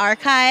Asia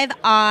Archive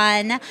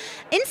on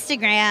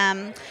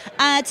Instagram.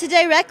 To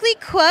directly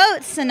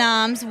quote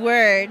Sanam's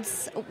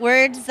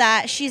words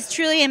that she's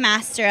truly a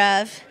master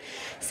of.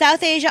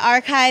 South Asia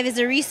Archive is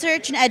a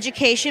research and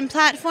education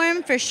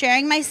platform for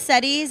sharing my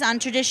studies on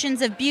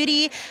traditions of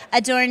beauty,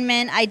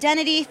 adornment,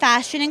 identity,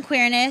 fashion, and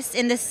queerness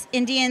in this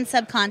Indian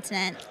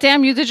subcontinent.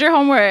 Damn, you did your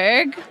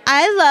homework.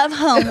 I love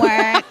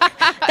homework.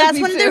 That's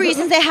one of the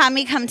reasons they had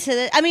me come to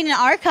an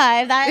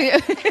archive.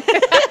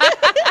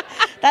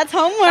 That's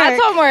homework.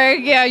 That's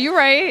homework. Yeah, you're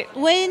right.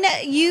 When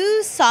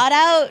you sought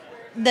out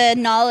the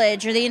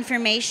knowledge or the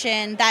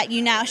information that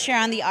you now share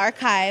on the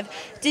archive,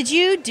 did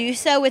you do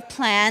so with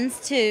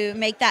plans to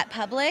make that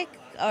public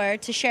or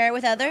to share it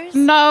with others?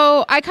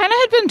 No, I kind of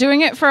had been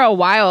doing it for a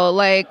while.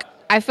 Like,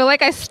 I feel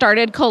like I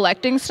started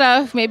collecting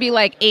stuff maybe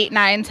like 8,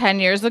 9, 10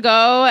 years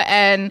ago,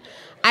 and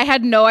I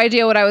had no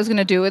idea what I was going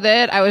to do with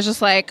it. I was just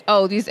like,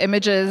 oh, these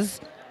images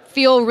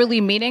feel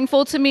really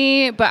meaningful to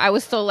me, but I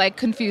was still like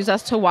confused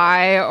as to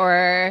why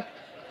or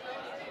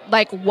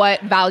like what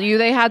value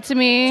they had to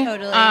me.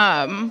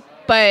 Totally.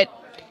 But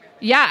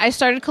yeah, I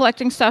started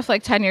collecting stuff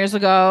like 10 years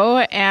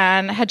ago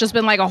and had just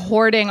been like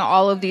hoarding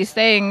all of these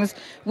things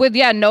with,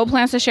 no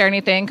plans to share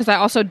anything because I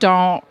also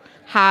don't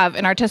have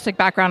an artistic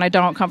background. I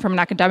don't come from an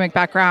academic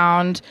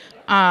background.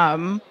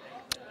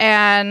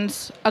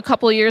 And a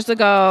couple years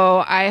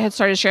ago, I had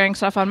started sharing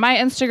stuff on my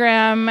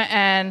Instagram,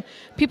 and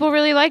people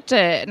really liked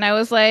it. And I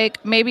was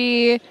like,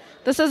 maybe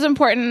this is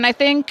important. And I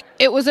think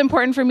it was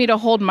important for me to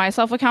hold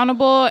myself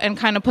accountable and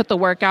kind of put the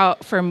work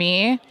out for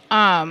me.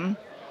 And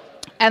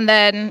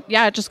then,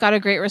 it just got a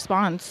great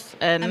response.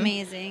 And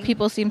amazing.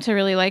 People seem to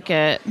really like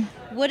it.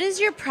 What is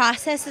your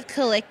process of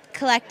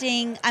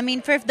collecting? I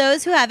mean, for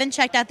those who haven't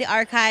checked out the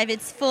archive,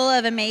 it's full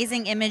of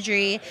amazing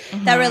imagery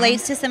that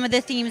relates to some of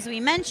the themes we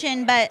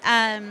mentioned. But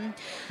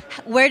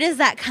where does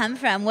that come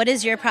from? What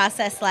is your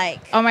process like?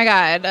 Oh my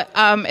God.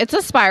 It's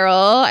a spiral.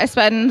 I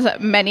spend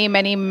many,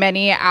 many,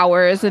 many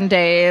hours and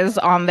days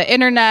on the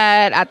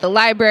internet, at the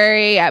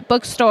library, at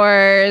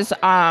bookstores,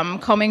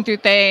 combing through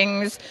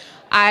things.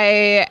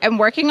 I am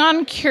working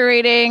on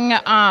curating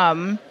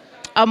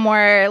a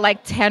more like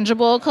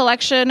tangible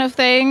collection of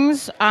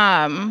things,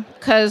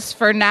 because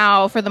for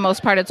now, for the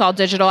most part, it's all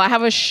digital. I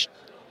have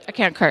I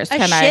can't curse,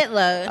 can I? A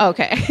shitload.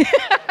 Okay.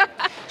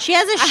 She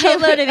has a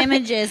shitload of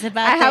images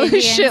about I have a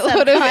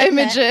shitload of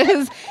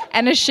images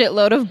and a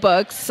shitload of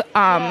books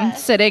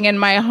sitting in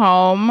my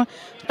home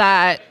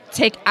that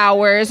take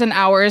hours and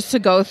hours to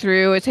go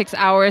through. It takes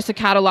hours to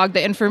catalog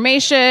the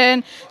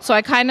information. So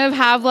I kind of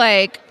have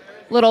like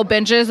little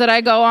binges that I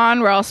go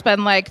on where I'll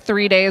spend like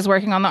 3 days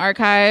working on the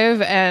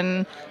archive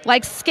and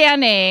like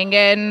scanning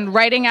and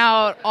writing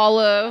out all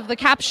of the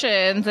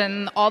captions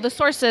and all the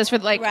sources for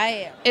like,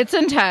 It's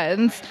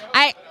intense.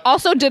 I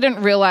also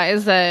didn't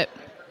realize that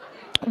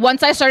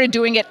once I started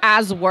doing it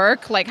as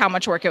work, like how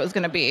much work it was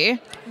going to be.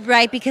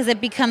 Right, because it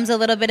becomes a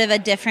little bit of a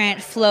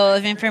different flow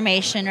of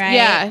information, right?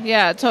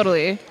 Yeah,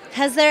 totally.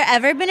 Has there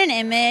ever been an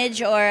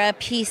image or a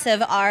piece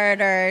of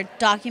art or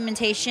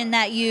documentation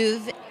that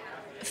you've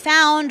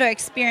found or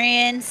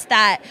experienced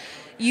that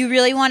you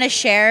really want to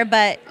share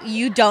but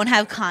you don't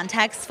have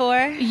context for?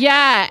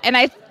 Yeah, and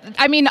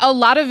I mean a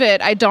lot of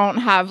it I don't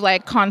have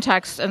like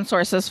context and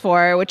sources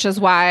for, which is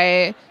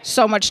why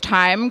so much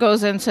time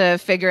goes into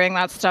figuring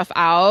that stuff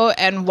out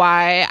and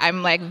why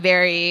I'm like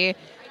very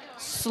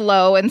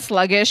slow and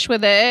sluggish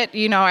with it.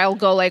 You know, I'll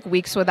go like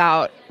weeks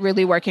without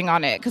really working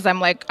on it because I'm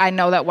like, I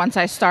know that once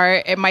I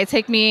start, it might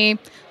take me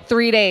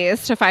 3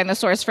 days to find the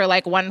source for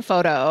like one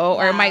photo,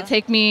 or it might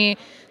take me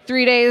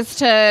 3 days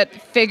to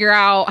figure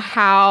out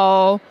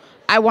how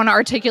I want to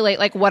articulate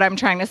like what I'm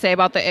trying to say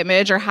about the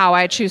image or how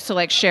I choose to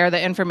like share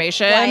the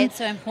information. Why it's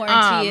so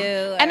important to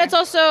you. And it's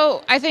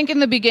also, I think in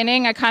the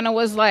beginning, I kind of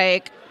was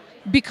like,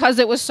 because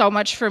it was so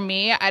much for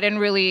me, I didn't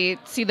really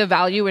see the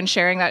value in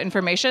sharing that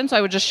information. So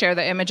I would just share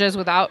the images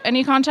without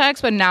any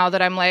context. But now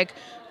that I'm like,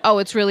 oh,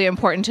 it's really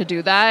important to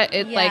do that.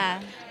 Like,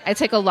 I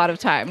take a lot of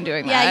time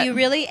doing that. Yeah, you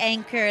really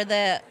anchor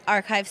the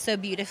archive so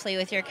beautifully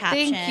with your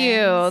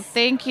captions.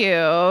 Thank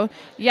you.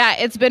 Yeah,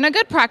 it's been a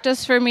good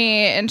practice for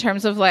me in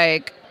terms of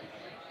like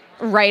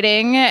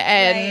writing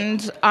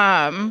and,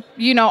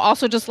 you know,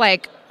 also just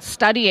like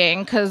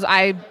studying, because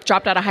I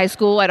dropped out of high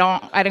school.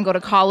 I didn't go to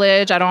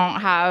college. I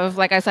don't have,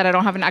 like I said, I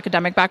don't have an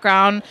academic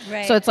background.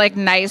 Right. So it's like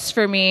nice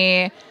for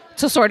me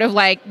to sort of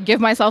like give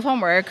myself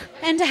homework.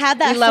 And to have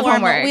that We love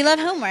homework. We love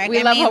homework.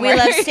 We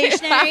love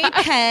stationery,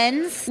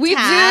 pens, We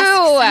tasks,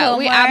 do. homework.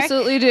 We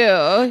absolutely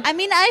do. I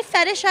mean, I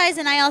fetishize,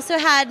 and I also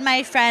had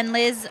my friend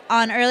Liz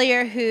on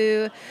earlier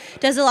who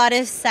does a lot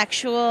of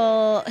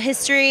sexual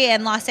history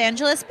and Los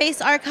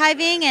Angeles-based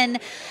archiving,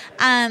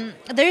 and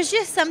there's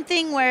just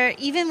something where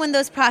even when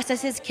those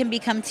processes can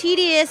become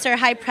tedious or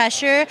high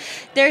pressure,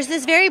 there's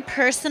this very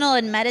personal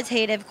and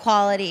meditative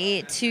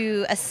quality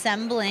to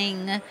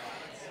assembling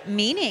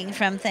meaning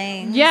from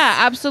things. Yeah,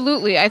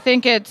 absolutely. I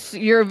think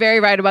you're very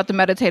right about the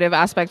meditative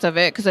aspect of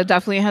it, because it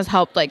definitely has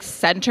helped like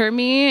center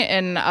me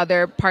in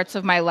other parts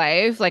of my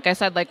life. Like I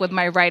said, like with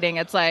my writing,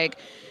 it's like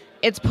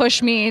it's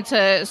pushed me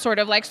to sort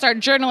of like start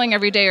journaling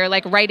every day or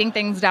like writing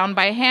things down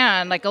by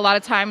hand. Like a lot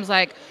of times,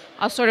 like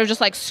I'll sort of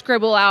just like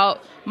scribble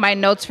out my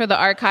notes for the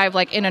archive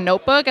like in a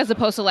notebook, as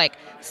opposed to like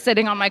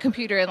sitting on my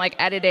computer and like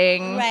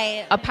editing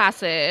a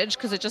passage,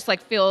 because it just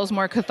like feels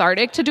more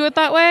cathartic to do it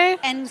that way.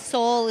 And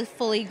soul is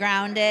fully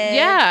grounded.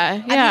 Yeah.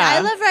 I mean, I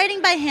love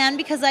writing by hand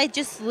because I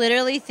just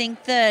literally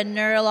think the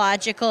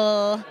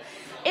neurological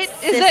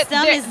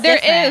system is there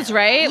different. is,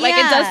 right? Like it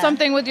Yeah. does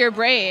something with your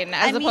brain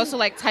as opposed to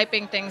like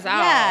typing things out.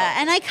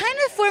 Yeah, and I kind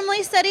of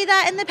formally studied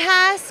that in the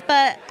past,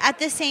 but at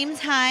the same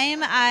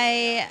time,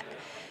 I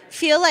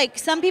feel like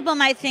some people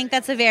might think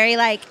that's a very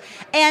like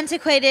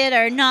antiquated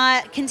or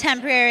not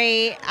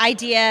contemporary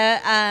idea,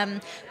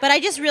 but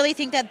I just really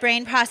think that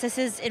brain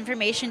processes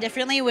information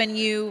differently when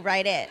you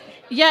write it.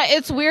 Yeah,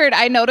 it's weird.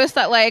 I noticed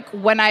that like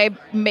when I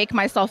make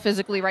myself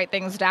physically write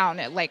things down,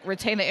 it like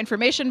retain the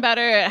information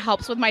better. It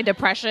helps with my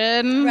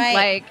depression. Right.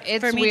 Like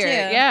it's For me weird. too.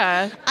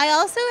 Yeah. I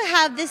also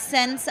have this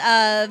sense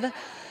of,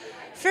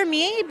 for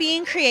me,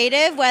 being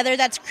creative, whether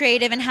that's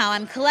creative in how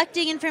I'm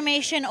collecting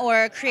information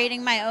or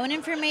creating my own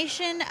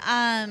information,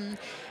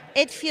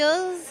 it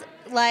feels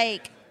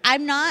like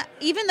I'm not,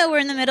 even though we're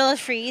in the middle of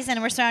Frieze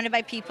and we're surrounded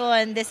by people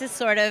and this is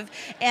sort of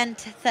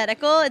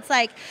antithetical, it's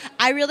like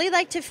I really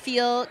like to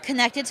feel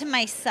connected to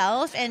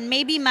myself and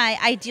maybe my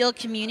ideal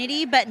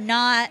community, but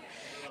not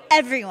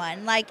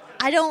everyone. Like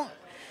I don't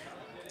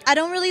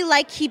really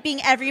like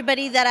keeping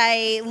everybody that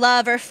I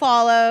love or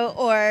follow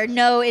or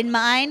know in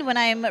mind when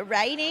I'm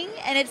writing.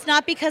 And it's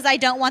not because I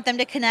don't want them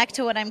to connect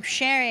to what I'm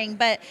sharing,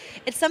 but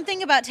it's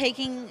something about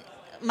taking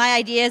my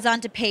ideas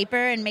onto paper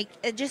and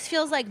it just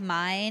feels like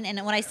mine.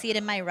 And when I see it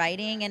in my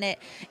writing, and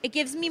it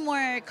gives me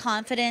more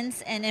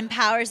confidence and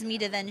empowers me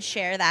to then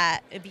share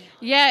that.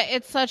 Yeah,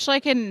 it's such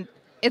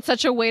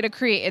a way to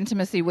create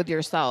intimacy with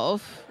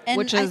yourself. And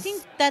which is, I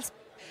think that's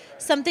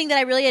something that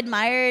I really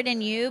admired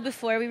in you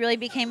before we really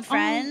became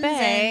friends.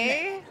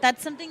 And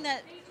that's something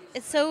that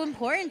it's so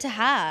important to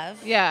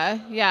have.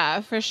 Yeah,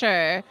 for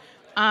sure.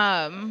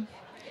 And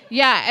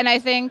I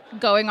think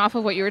going off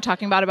of what you were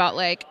talking about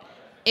like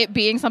it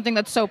being something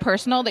that's so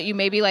personal that you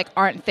maybe like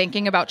aren't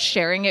thinking about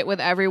sharing it with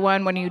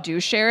everyone when you do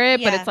share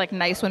it, but it's like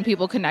nice when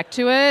people connect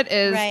to it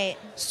is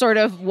sort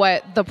of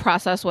what the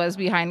process was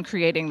behind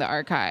creating the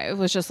archive. It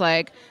was just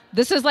like,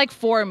 this is like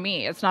for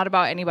me. It's not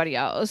about anybody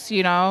else,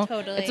 you know?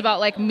 Totally. It's about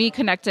like me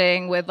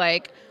connecting with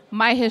like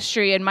my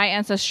history and my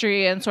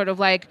ancestry and sort of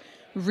like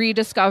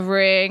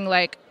rediscovering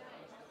like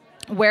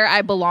where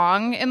I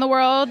belong in the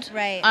world.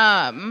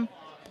 Right.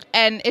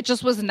 And it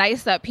just was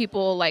nice that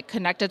people like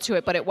connected to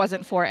it, but it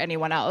wasn't for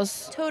anyone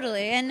else.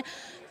 Totally. And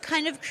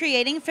kind of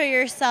creating for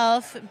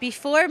yourself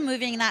before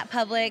moving that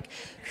public,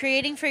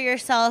 creating for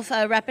yourself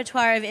a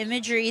repertoire of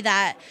imagery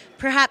that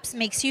perhaps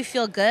makes you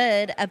feel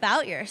good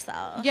about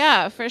yourself.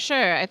 Yeah, for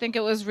sure. I think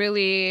it was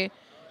really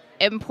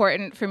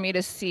important for me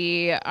to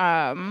see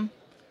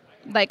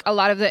like a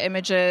lot of the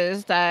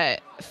images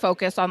that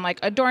focus on like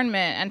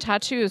adornment and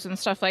tattoos and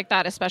stuff like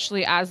that,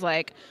 especially as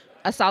like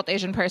a South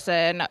Asian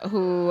person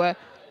who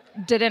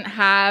didn't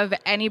have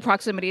any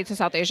proximity to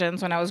South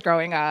Asians when I was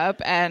growing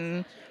up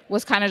and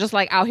was kind of just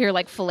like out here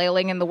like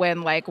flailing in the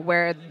wind, like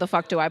where the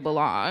fuck do I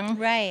belong?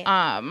 Right.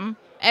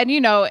 And you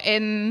know,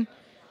 in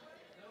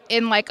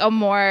like a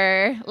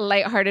more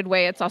lighthearted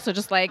way, it's also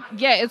just like,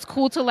 yeah, it's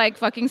cool to like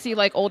fucking see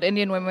like old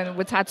Indian women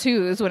with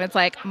tattoos when it's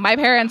like my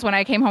parents, when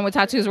I came home with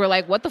tattoos, were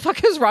like, what the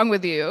fuck is wrong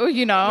with you?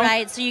 You know?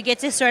 Right. So you get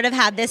to sort of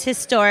have this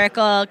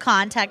historical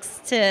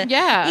context to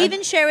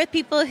even share with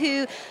people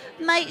who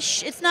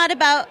might, it's not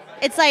about,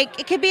 it's like,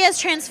 it could be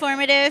as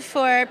transformative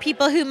for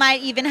people who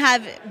might even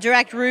have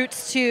direct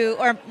roots to,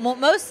 or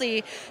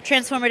mostly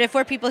transformative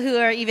for people who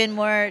are even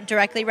more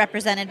directly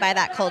represented by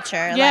that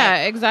culture. Yeah,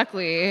 like,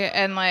 exactly.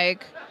 And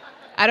like,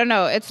 I don't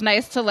know, it's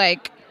nice to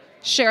like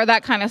share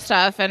that kind of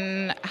stuff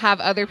and have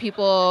other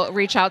people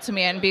reach out to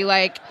me and be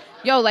like,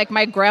 yo, like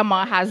my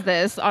grandma has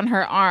this on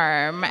her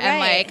arm. And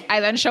like, I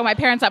then show my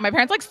parents that. My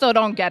parents like still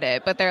don't get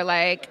it, but they're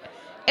like,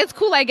 it's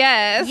cool, I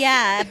guess.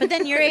 Yeah, but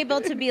then you're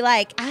able to be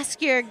like,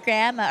 ask your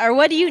grandma, or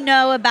what do you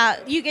know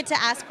about, you get to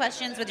ask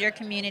questions with your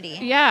community.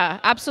 Yeah,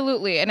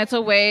 absolutely. And it's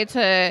a way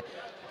to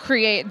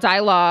create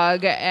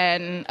dialogue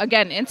and,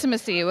 again,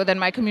 intimacy within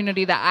my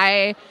community that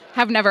I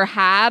have never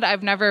had.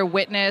 I've never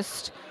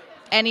witnessed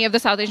any of the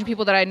South Asian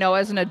people that I know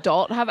as an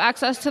adult have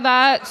access to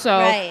that. So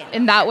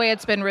in that way,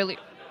 it's been really,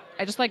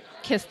 I just like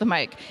kissed the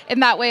mic.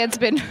 In that way, it's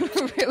been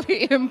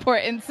really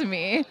important to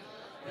me.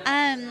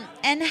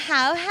 And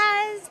how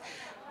has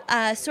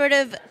sort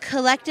of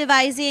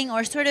collectivizing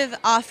or sort of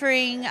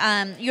offering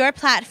your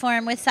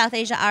platform with South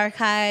Asia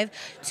Archive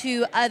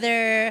to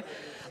other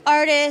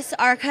artists,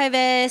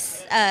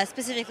 archivists,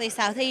 specifically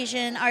South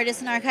Asian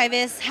artists and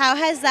archivists, how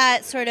has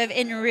that sort of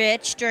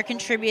enriched or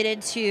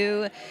contributed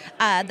to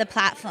the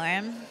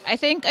platform? I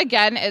think,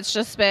 again, it's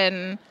just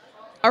been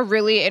a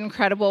really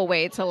incredible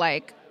way to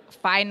like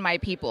find my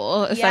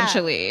people,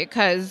 essentially,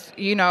 because,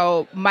 you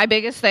know, my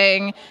biggest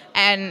thing,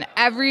 and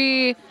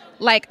every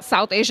like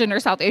South Asian or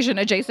South Asian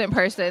adjacent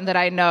person that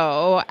I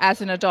know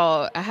as an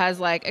adult has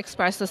like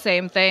expressed the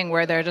same thing,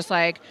 where they're just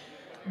like,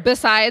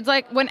 besides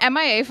like when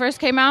MIA first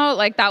came out,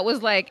 like that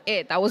was like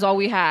it, that was all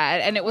we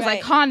had, and it was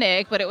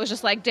iconic, but it was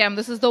just like, damn,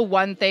 this is the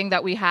one thing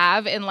that we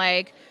have. And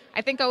like,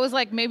 I think I was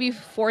like maybe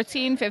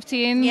 14,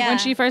 15 when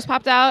she first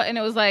popped out, and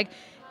it was like,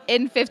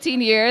 in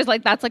 15 years,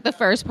 like that's like the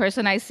first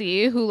person I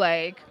see who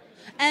like,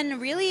 and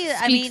really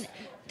speaks. I mean,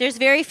 there's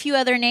very few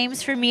other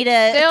names for me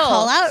to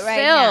call out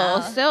right now.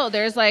 Still,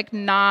 there's like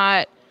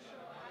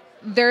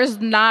there's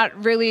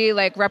not really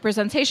like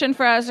representation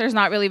for us. There's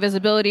not really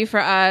visibility for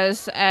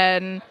us.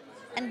 And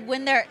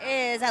when there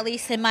is, at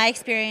least in my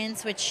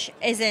experience, which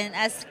isn't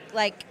as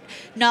like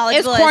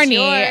knowledgeable it's corny.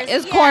 as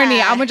yours. It's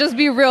corny. I'm gonna just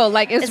be real.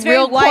 Like it's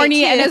real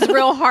corny and it's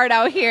real hard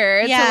out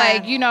here. To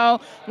like, you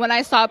know, when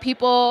I saw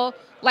people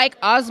like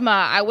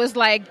Ozma, I was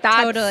like,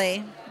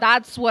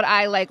 that's what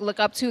I like look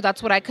up to.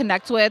 That's what I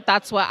connect with.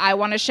 That's what I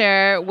want to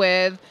share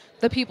with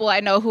the people I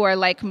know who are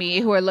like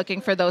me, who are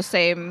looking for those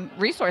same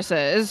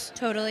resources.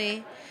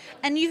 Totally.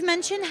 And you've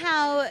mentioned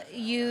how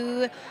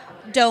you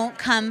don't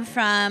come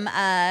from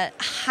a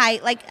I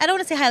don't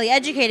want to say highly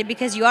educated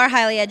because you are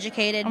highly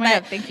educated, but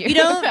God, thank you. You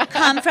don't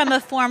come from a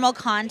formal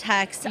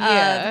context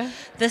of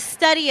the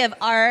study of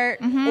art,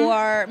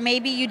 or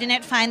maybe you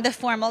didn't find the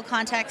formal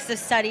context of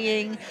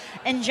studying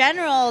in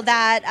general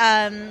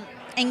that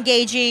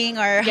engaging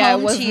or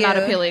home was to you. Not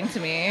appealing to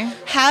me.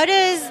 How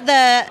does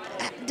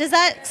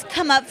that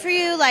come up for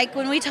you? Like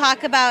when we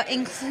talk about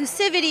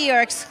inclusivity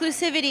or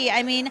exclusivity,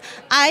 I mean,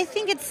 I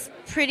think it's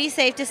pretty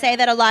safe to say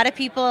that a lot of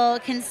people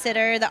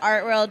consider the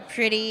art world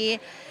pretty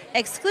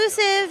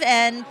exclusive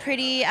and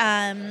pretty,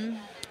 everyone,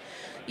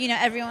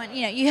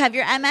 you have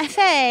your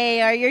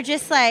MFA or you're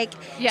just like,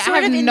 yeah, sort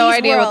I have of in no these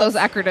idea worlds. what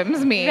those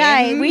acronyms mean.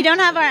 Right. We don't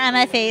have our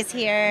MFAs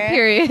here.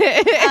 Period.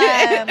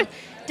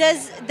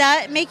 Does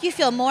that make you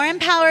feel more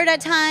empowered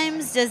at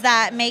times? Does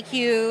that make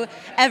you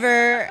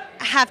ever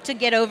have to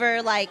get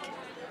over like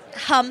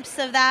humps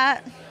of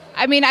that?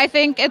 I mean, I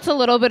think it's a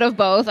little bit of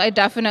both. I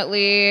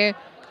definitely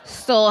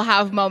still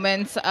have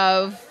moments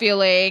of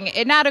feeling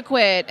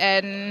inadequate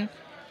and,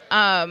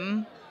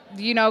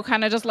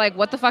 kind of just like,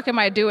 what the fuck am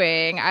I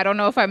doing? I don't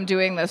know if I'm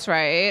doing this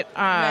right.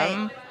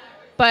 Right.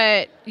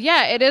 But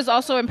yeah, it is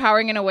also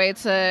empowering in a way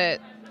to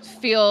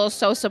feel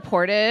so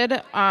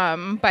supported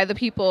by the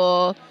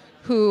people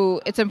who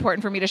it's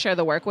important for me to share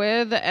the work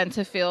with, and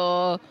to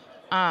feel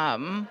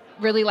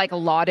really like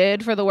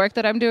lauded for the work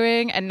that I'm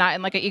doing, and not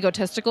in like an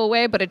egotistical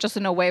way, but it just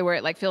in a way where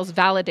it like feels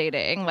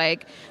validating.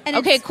 Like, and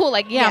okay, cool.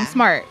 Like, yeah, I'm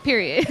smart,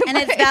 period. And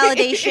it's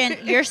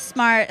validation. You're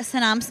smart, so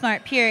I'm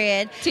smart,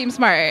 period. Team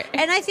smart.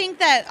 And I think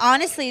that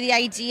honestly, the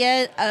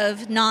idea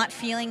of not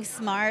feeling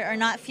smart or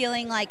not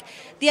feeling like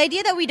the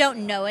idea that we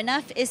don't know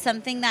enough is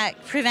something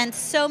that prevents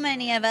so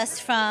many of us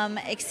from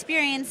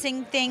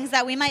experiencing things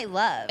that we might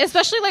love.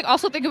 Especially like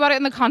also think about it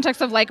in the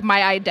context of like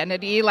my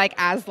identity, like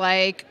as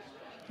like,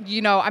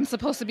 I'm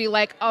supposed to be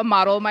like a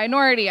model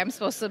minority. I'm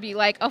supposed to be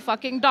like a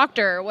fucking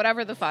doctor or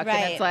whatever the fuck. Right.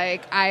 And it's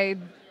like,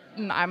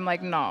 I'm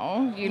like,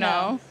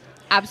 no,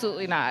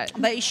 absolutely not.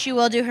 But she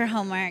will do her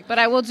homework. But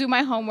I will do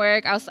my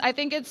homework. I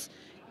think it's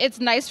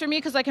nice for me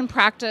because I can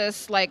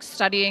practice like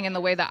studying in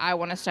the way that I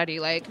want to study.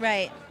 Like,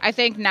 right. I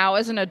think now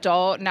as an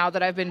adult, now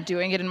that I've been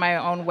doing it in my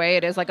own way,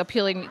 it is like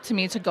appealing to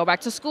me to go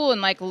back to school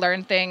and like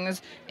learn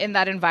things in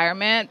that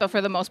environment. But for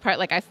the most part,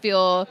 like I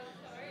feel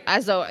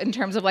as though in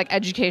terms of like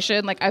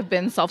education, like I've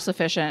been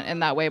self-sufficient in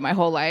that way my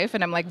whole life,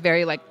 and I'm like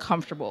very like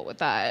comfortable with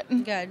that.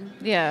 Good.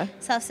 Yeah.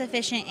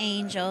 Self-sufficient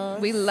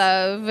angels. We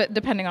love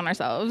depending on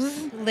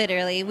ourselves.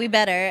 Literally, we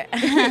better.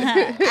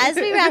 As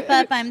we wrap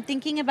up, I'm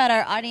thinking about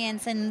our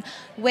audience and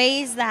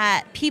ways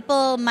that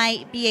people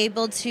might be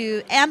able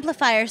to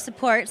amplify or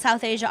support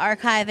South Asia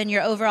Archive and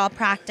your overall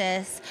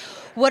practice.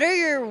 What are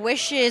your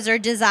wishes or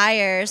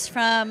desires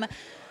from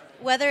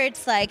whether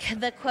it's like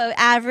the quote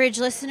average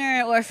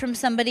listener or from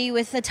somebody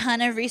with a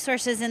ton of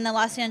resources in the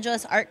Los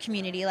Angeles art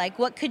community? Like,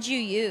 what could you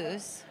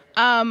use?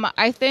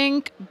 I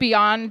think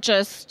beyond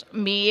just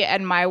me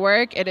and my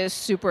work, it is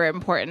super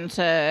important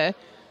to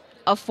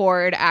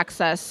afford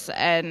access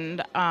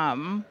and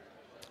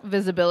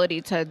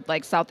visibility to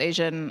like South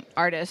Asian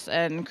artists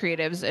and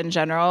creatives in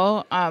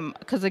general.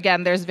 Because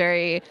again, there's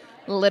very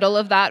little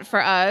of that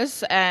for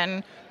us,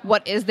 and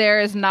what is there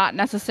is not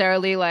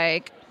necessarily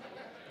like,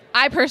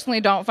 I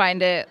personally don't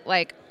find it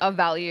like a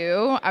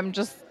value. I'm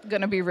just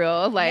gonna be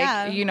real.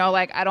 Like,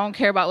 like I don't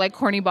care about like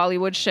corny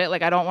Bollywood shit.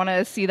 Like I don't want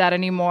to see that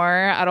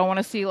anymore. I don't want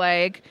to see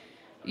like,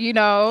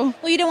 Well,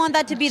 you don't want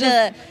that to be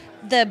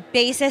the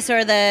basis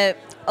or the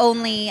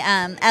only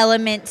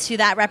element to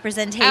that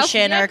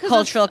representation or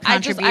cultural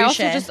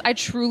contribution. I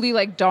truly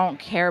like don't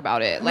care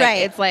about it. Like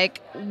right. It's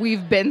like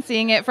we've been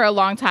seeing it for a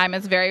long time.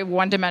 It's very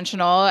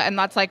one-dimensional, and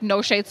that's like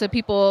no shades to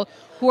people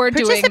who are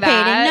doing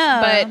that. No.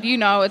 But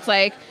it's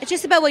like it's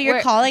just about what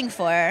you're calling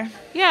for.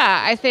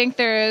 Yeah, I think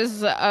there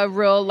is a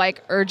real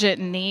like urgent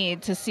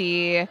need to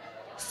see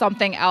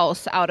something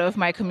else out of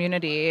my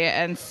community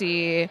and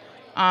see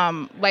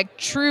like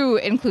true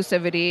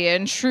inclusivity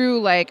and true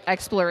like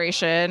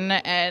exploration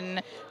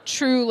and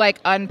true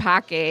like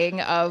unpacking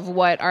of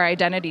what our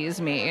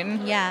identities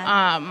mean.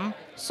 Yeah.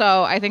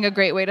 So I think a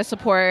great way to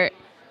support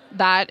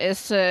that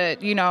is to,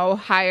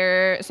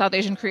 hire South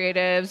Asian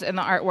creatives in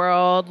the art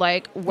world,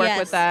 like work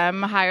with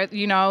them, hire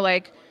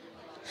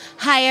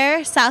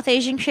South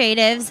Asian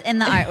creatives in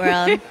the art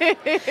world.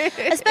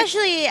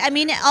 Especially,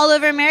 all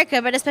over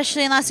America, but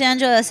especially in Los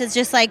Angeles. It's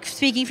just like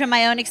speaking from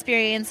my own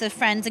experience of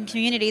friends and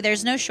community,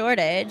 there's no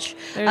shortage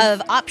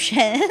of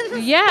options.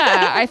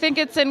 Yeah, I think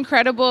it's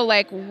incredible,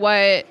 like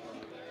what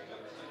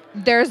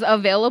there's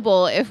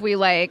available if we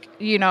like,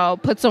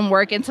 put some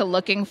work into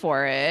looking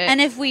for it. And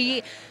if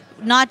we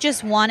not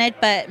just want it,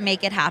 but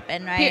make it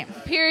happen, right?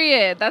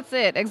 Period. That's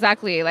it.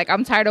 Exactly. Like,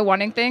 I'm tired of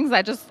wanting things.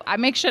 I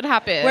make shit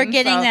happen. We're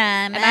getting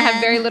them. And I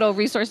have very little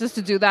resources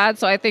to do that.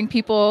 So I think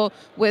people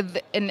with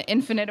an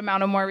infinite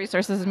amount of more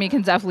resources than me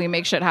can definitely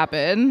make shit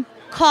happen.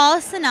 Call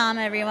Sanam,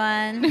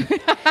 everyone.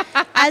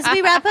 As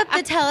we wrap up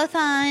the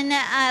telethon,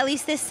 at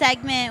least this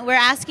segment, we're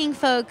asking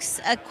folks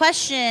a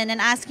question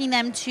and asking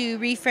them to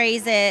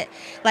rephrase it,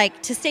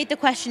 like to state the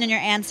question in your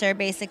answer,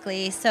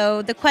 basically.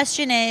 So the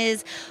question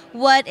is,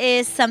 what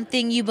is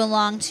something you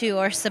belong to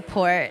or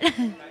support?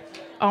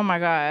 Oh my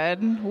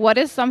God. What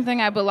is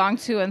something I belong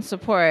to and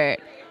support?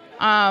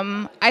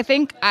 I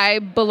think I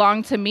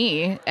belong to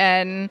me,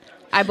 and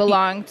I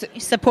belong to...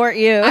 Support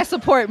you. I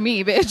support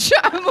me, bitch.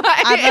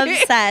 I'm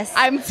obsessed.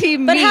 I'm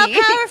team but me. But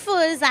how powerful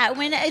is that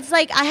when it's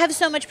like, I have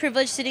so much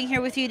privilege sitting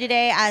here with you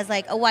today as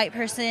like a white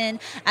person,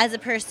 as a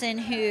person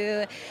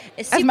who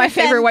is super as my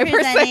favorite white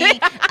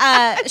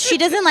person. She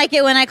doesn't like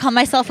it when I call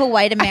myself a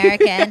white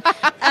American.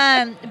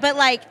 But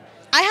like,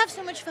 I have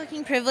so much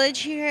fucking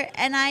privilege here,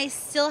 and I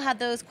still have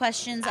those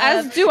questions.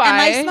 As do Am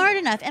I. I smart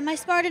enough? Am I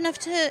smart enough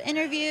to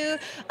interview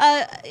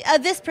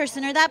this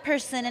person or that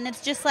person? And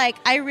it's just like,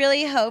 I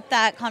really hope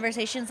that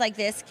conversations like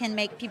this can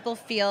make people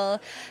feel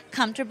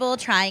comfortable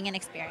trying and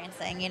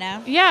experiencing, you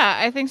know? Yeah,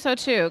 I think so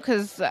too,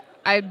 because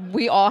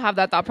we all have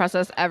that thought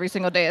process every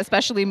single day,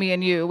 especially me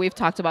and you. We've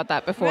talked about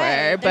that before.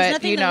 Right. There's but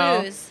nothing you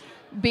know, to lose.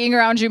 Being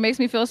around you makes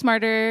me feel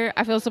smarter.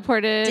 I feel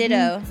supported.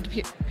 Ditto.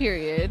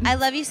 Period. I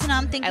love you,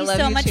 Sanam. Thank you love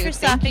so you much too. for Thank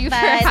stopping you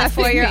by for the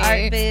For Your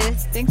having Art me.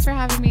 booth. Thanks for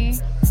having me.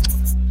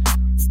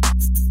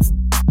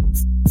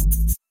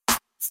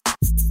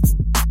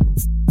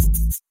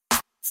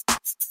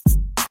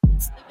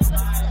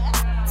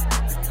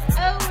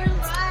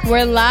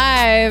 We're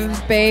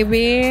live,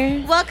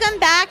 baby. Welcome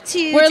back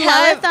to We're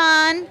live.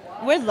 Telethon.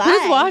 We're live.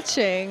 Who's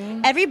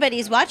watching?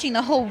 Everybody's watching.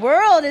 The whole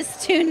world is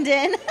tuned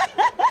in.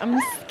 I'm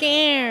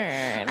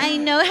scared. I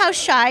know how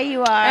shy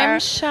you are. I'm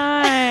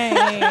shy.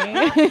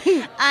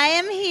 I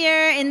am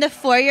here in the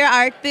For Your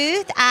Art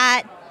booth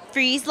at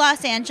Frieze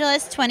Los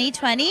Angeles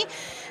 2020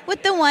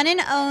 with the one and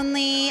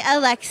only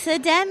Alexa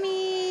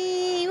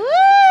Demi. Woo!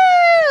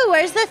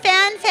 Where's the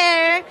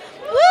fanfare?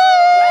 Woo!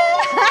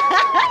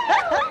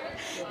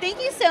 Thank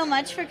you so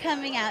much for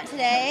coming out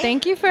today.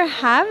 Thank you for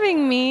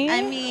having me.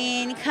 I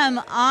mean, come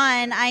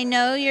on. I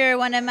know you're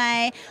one of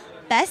my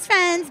best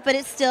friends, but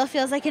it still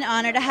feels like an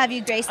honor to have you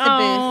grace the booth.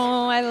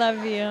 Oh, I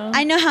love you.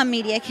 I know how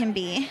media can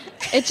be.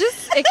 It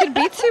could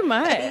be too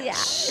much. Yeah,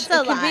 it's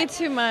a lot. It could be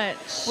too much.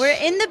 We're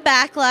in the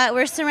back lot.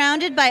 We're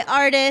surrounded by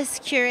artists,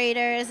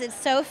 curators. It's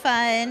so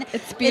fun.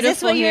 It's beautiful. Is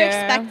this what you're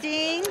here.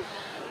 expecting?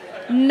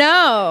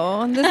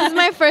 No, this is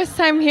my first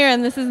time here,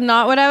 and this is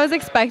not what I was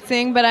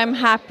expecting, but I'm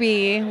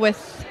happy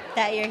with...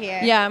 That you're here.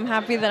 Yeah, I'm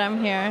happy that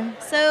I'm here.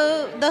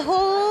 So the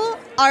whole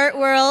art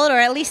world, or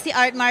at least the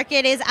art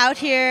market, is out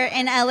here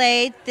in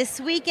LA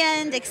this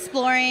weekend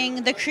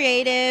exploring the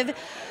creative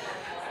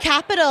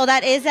capital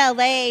that is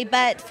LA.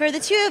 But for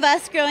the two of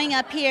us growing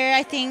up here,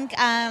 I think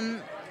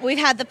we've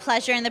had the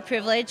pleasure and the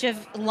privilege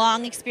of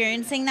long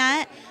experiencing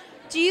that.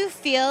 Do you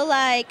feel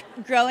like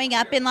growing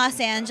up in Los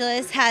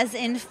Angeles has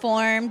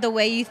informed the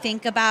way you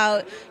think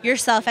about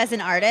yourself as an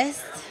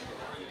artist?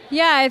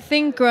 Yeah, I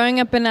think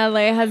growing up in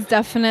LA has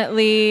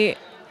definitely,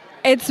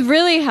 it's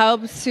really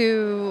helped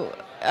me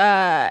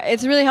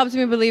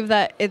believe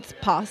that it's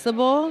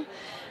possible.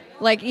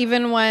 Like,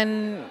 even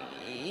when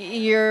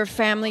your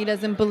family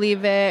doesn't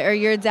believe it or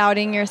you're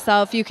doubting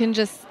yourself, you can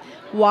just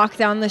walk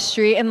down the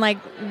street and like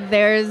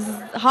there's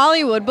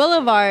Hollywood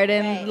Boulevard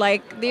and right.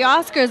 like the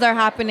Oscars are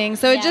happening.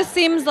 So it just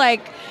seems like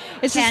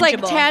it's tangible.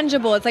 just like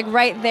tangible. It's like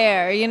right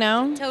there, you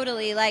know?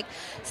 Totally. Like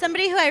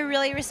somebody who I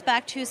really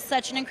respect, who's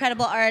such an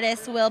incredible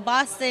artist, Will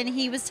Boston,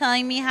 he was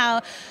telling me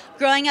how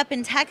growing up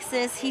in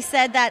Texas, he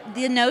said that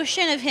the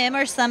notion of him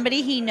or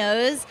somebody he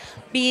knows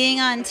being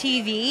on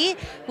TV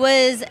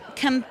was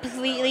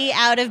completely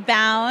out of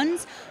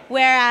bounds.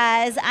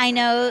 Whereas I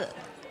know,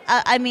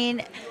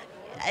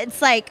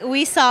 it's like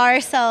we saw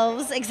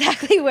ourselves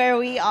exactly where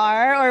we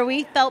are, or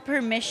we felt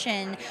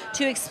permission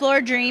to explore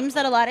dreams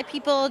that a lot of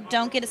people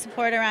don't get a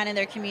support around in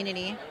their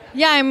community.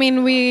 Yeah, I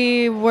mean,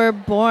 we were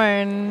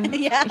born,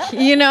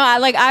 you know,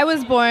 I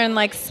was born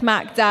like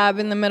smack dab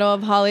in the middle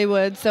of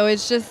Hollywood. So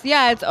it's just,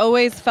 it's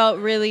always felt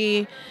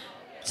really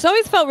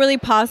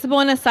possible.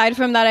 And aside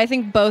from that, I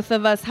think both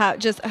of us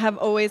have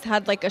always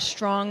had like a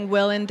strong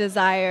will and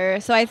desire.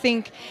 So I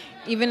think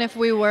even if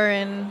we were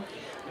in...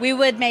 We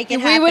would make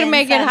it happen. We would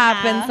make it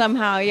happen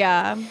somehow,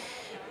 yeah.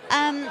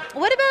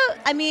 What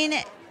about,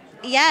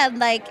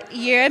 like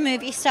you're a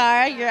movie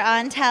star, you're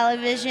on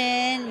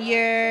television,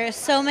 you're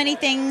so many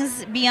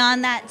things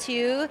beyond that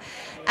too.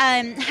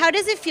 How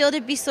does it feel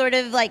to be sort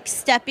of like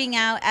stepping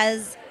out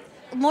as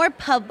more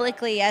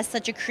publicly as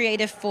such a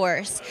creative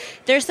force?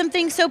 There's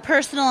something so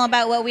personal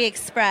about what we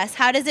express.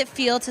 How does it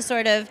feel to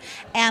sort of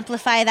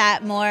amplify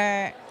that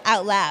more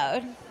out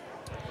loud?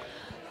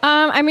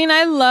 I mean,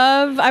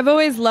 I've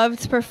always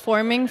loved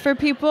performing for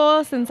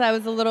people. Since I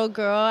was a little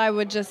girl, I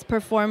would just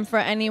perform for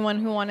anyone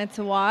who wanted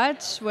to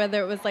watch,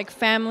 whether it was like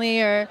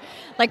family or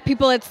like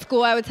people at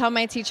school. I would tell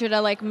my teacher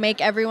to like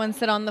make everyone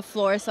sit on the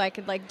floor so I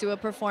could like do a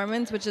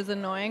performance, which is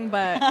annoying,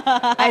 but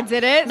I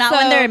did it. Not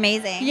when they're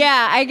amazing.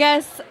 Yeah, I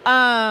guess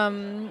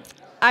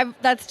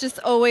that's just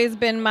always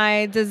been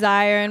my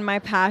desire and my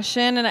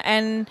passion,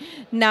 and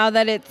now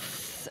that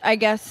it's, I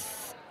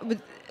guess,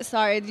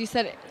 sorry, you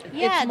said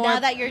yeah, it's more, now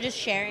that you're just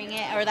sharing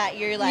it, or that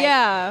you're like,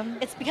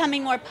 it's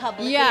becoming more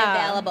publicly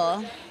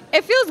available.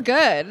 It feels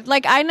good.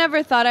 Like, I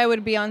never thought I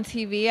would be on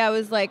TV. I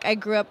was like, I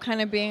grew up kind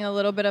of being a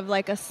little bit of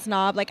like a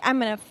snob. Like,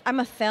 I'm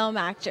a film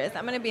actress.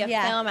 I'm going to be a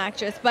film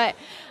actress. But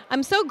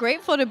I'm so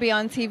grateful to be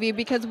on TV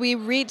because we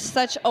reach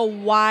such a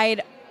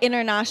wide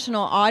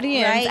international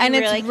audience, right, and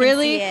it's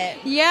really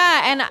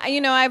and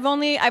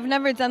I've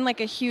never done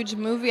like a huge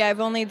movie. I've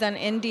only done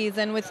indies,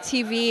 and with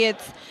TV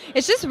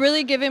it's just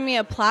really given me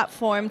a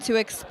platform to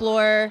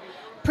explore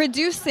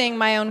producing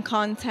my own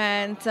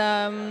content,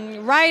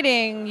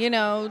 writing,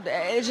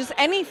 just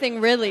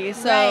anything really.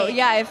 So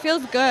yeah, it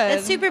feels good.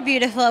 It's super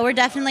beautiful. We're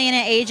definitely in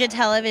an age of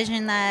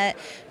television that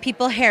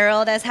people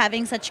herald as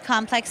having such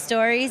complex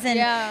stories.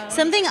 And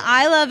something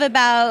I love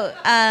about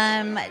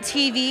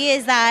TV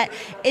is that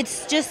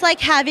it's just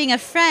like having a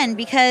friend,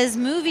 because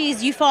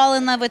movies, you fall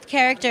in love with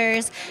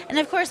characters. And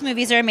of course,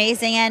 movies are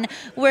amazing, and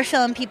we're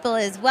film people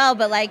as well.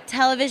 But like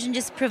television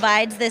just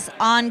provides this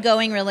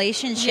ongoing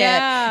relationship.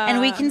 Yeah. And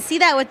we can see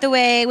that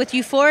with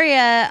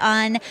Euphoria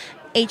on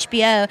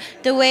HBO.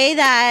 The way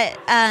that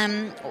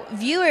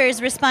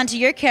viewers respond to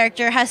your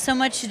character has so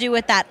much to do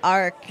with that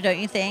arc, don't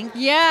you think?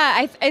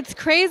 Yeah, it's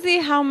crazy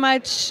how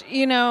much,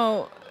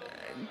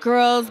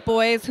 girls,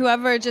 boys,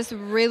 whoever just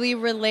really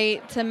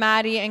relate to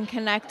Maddie and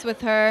connect with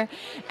her.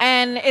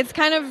 And it's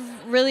kind of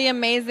really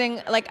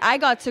amazing. Like, I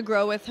got to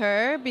grow with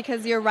her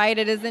because you're right,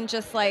 it isn't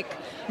just like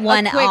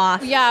one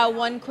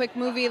quick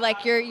movie. Like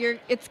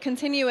it's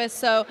continuous.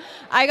 So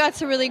I got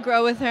to really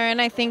grow with her,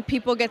 and I think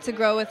people get to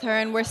grow with her,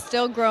 and we're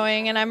still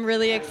growing, and I'm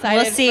really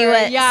excited. We'll see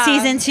what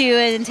season 2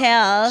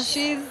 entails.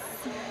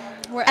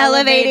 We're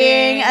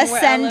elevating,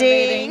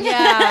 ascending.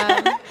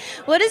 Yeah.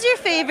 What is your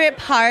favorite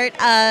part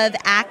of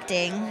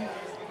acting?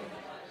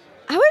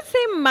 I would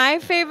say my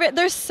favorite,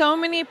 there's so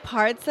many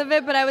parts of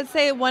it, but I would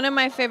say one of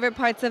my favorite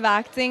parts of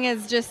acting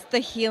is just the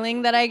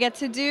healing that I get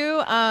to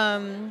do.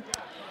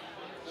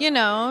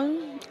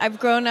 I've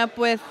grown up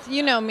with,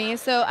 me,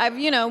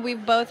 so we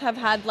both have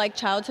had like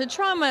childhood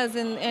traumas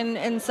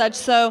and such,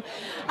 so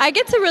I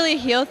get to really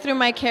heal through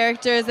my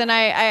characters, and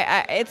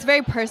I it's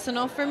very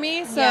personal for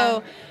me,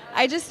 so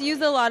I just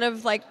use a lot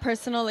of like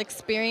personal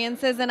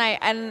experiences, and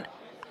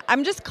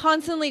I'm just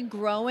constantly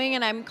growing,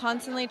 and I'm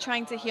constantly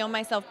trying to heal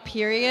myself,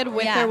 period,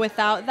 with or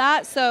without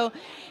that. So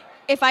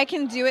if I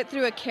can do it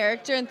through a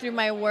character and through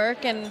my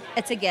work, and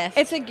it's a gift.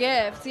 It's a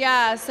gift,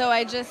 yeah. So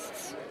I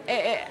just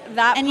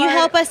you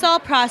help us all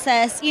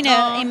process,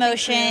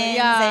 emotions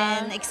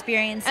and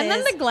experiences. And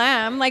then the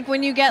glam, like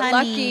when you get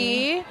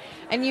lucky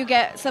and you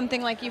get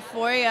something like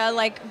Euphoria,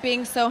 like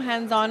being so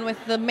hands-on with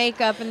the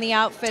makeup and the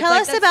outfits. Tell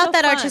us about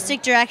that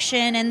artistic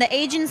direction and the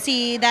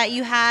agency that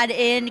you had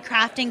in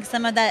crafting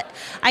some of the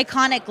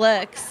iconic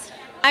looks.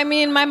 I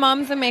mean, my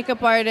mom's a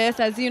makeup artist,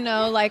 as you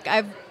know. Like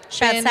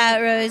Shouts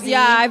out, Rosie.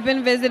 Yeah, I've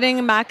been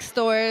visiting MAC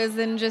stores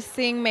and just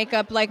seeing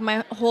makeup like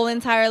my whole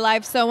entire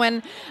life. So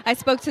when I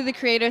spoke to the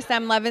creator,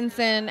 Sam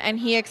Levinson, and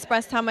he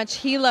expressed how much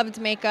he loved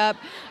makeup,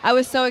 I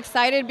was so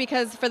excited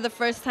because for the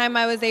first time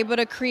I was able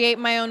to create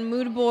my own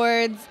mood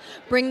boards,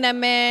 bring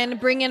them in,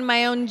 bring in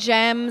my own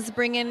gems,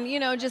 bring in,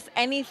 just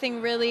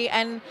anything really,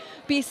 and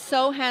be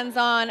so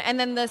hands-on. And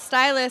then the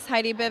stylist,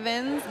 Heidi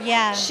Bivens,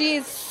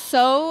 she's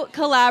so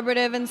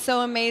collaborative and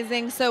so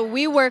amazing. So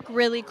we work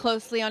really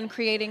closely on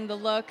creating the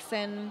looks,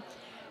 and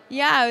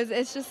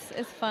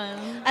it's fun.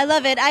 I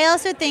love it. I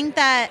also think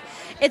that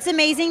it's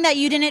amazing that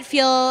you didn't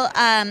feel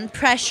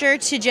pressure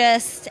to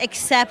just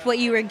accept what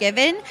you were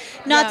given.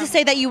 Not to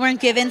say that you weren't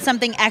given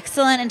something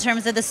excellent in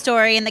terms of the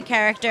story and the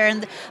character,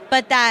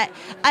 but that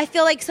I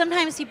feel like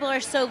sometimes people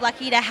are so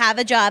lucky to have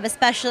a job,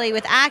 especially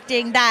with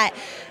acting, that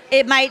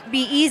it might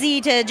be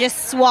easy to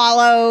just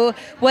swallow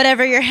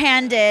whatever you're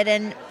handed.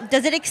 And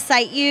does it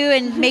excite you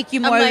and make you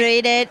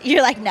motivated?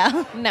 You're like,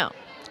 no. No.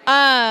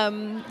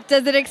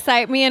 Does it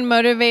excite me and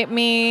motivate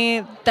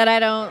me that I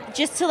don't...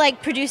 Just to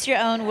like produce your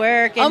own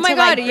work and oh my to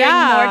God, like bring more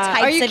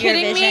types Are you of your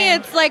kidding vision. me?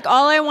 It's like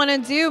all I want to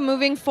do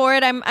moving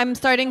forward. I'm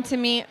starting to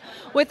meet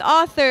with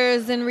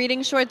authors and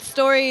reading short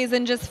stories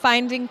and just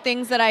finding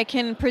things that I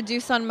can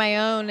produce on my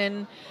own.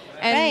 And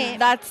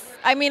that's...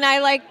 I mean, I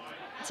like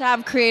to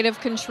have creative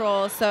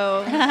control,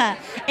 so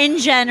in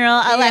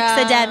general,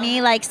 Alexa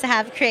Demi likes to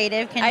have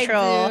creative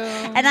control,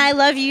 and I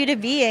love you to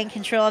be in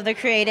control of the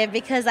creative,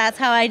 because that's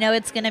how I know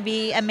it's going to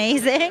be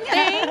amazing.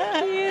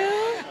 Thank you.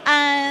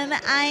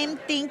 I'm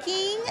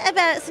thinking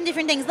about some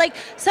different things. Like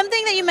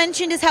something that you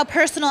mentioned is how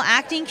personal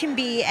acting can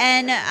be.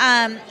 And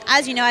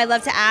as you know, I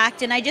love to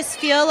act, and I just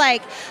feel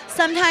like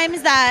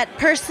sometimes that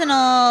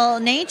personal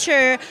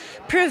nature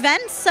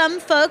prevents some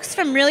folks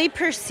from really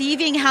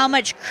perceiving how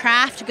much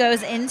craft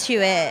goes into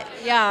it.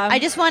 Yeah. I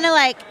just want to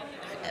like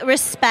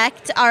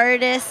respect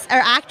artists or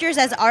actors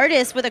as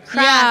artists with a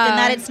craft, and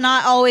that it's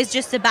not always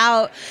just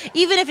about,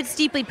 even if it's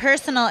deeply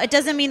personal, it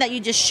doesn't mean that you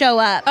just show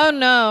up. Oh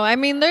no, I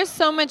mean there's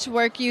so much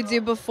work you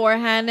do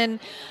beforehand, and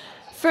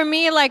for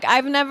me, like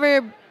I've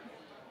never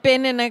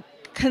been in a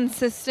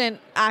consistent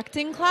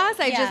acting class.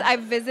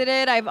 I've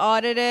visited, I've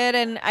audited,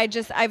 and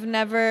I've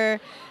never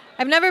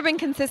been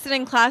consistent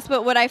in class,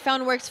 but what I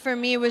found works for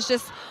me was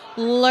just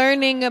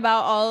learning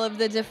about all of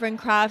the different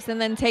crafts and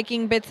then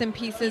taking bits and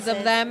pieces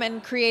of them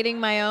and creating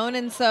my own.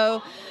 And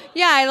so,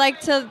 yeah, I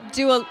like to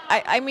do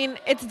I mean,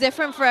 it's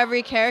different for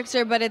every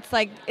character, but it's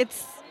like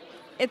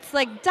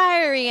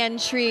diary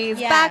entries,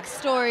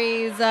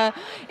 backstories,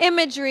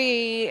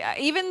 imagery,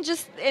 even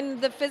just in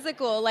the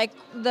physical. Like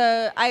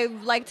I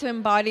like to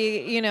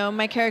embody, you know,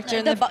 my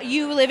character.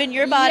 You live in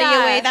your body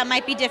a way that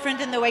might be different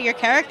than the way your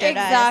character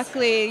does.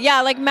 Exactly.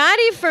 Yeah, like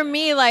Maddie for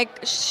me, like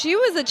she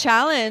was a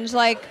challenge.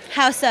 Like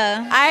how so?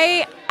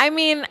 I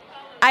mean,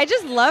 I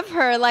just love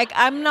her. Like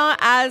I'm not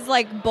as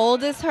like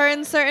bold as her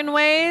in certain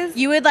ways.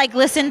 You would like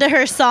listen to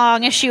her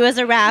song if she was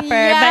a rapper,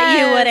 but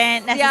you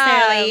wouldn't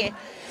necessarily. Yeah.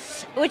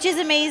 Which is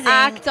amazing.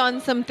 Act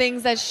on some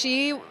things that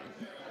she, you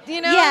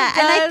know, does.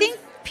 And I think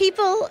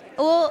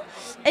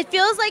it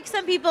feels like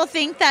some people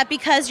think that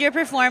because your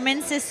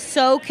performance is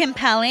so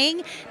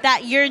compelling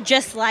that you're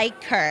just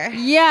like her.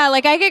 Yeah,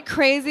 like I get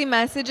crazy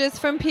messages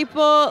from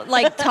people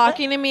like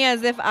talking to me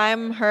as if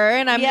I'm her,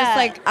 and I'm just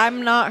like,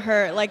 I'm not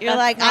her. Like you're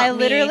like, I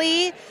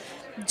literally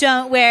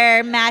don't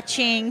wear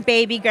matching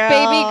baby girl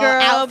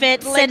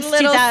outfits like since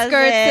little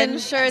skirts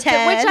and shirts, which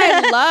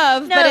I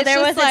love. No, but it's there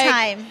just was like, a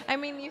time. I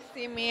mean, you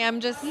see me. I'm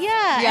just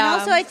and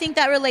also I think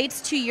that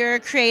relates to your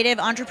creative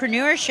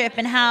entrepreneurship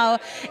and how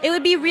it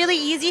would be really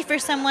easy for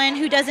someone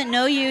who doesn't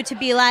know you to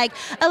be like,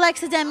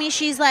 Alexa Demie,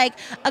 she's like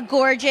a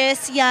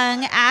gorgeous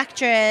young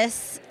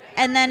actress,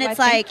 and then it's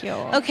like,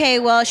 okay,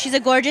 well, she's a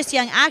gorgeous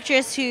young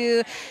actress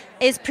who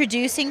is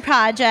producing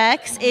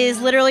projects,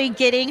 is literally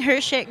getting her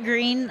shit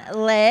green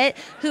lit,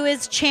 who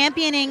is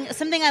championing.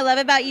 Something I love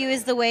about you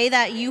is the way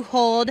that you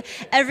hold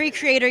every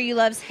creator you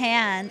love's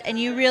hand, and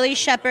you really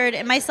shepherd,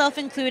 and myself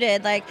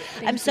included. Like,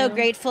 I'm so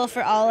grateful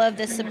for all of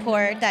the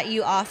support that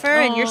you offer,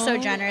 and you're so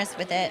generous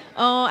with it.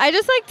 Oh, I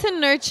just like to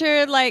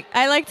nurture,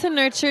 I like to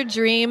nurture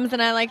dreams,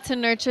 and I like to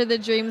nurture the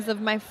dreams of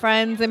my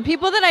friends and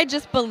people that I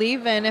just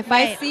believe in. If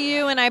I see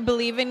you and I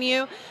believe in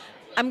you,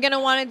 I'm going to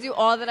want to do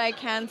all that I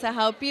can to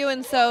help you.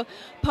 And so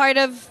part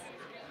of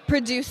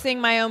producing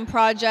my own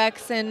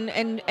projects and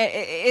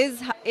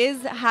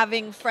is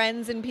having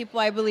friends and people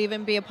I believe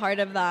in be a part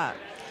of that.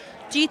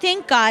 Do you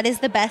think God is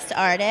the best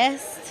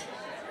artist?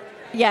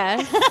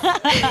 Yes.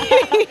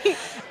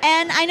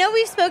 And I know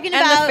we've spoken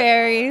about... And the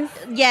fairies.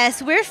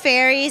 Yes, we're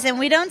fairies, and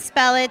we don't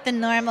spell it the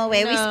normal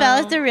way. No. We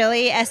spell it the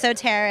really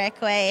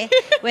esoteric way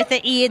with the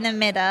E in the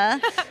middle.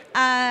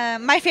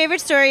 My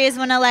favorite story is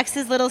when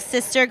Alexa's little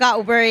sister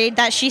got worried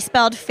that she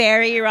spelled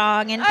fairy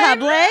wrong in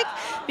public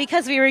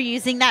because we were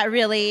using that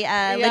really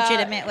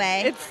legitimate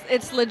way.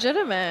 It's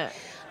legitimate.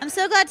 I'm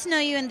so glad to know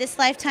you in this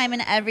lifetime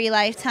and every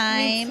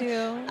lifetime. Me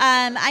too.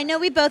 I know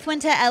we both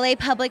went to LA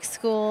public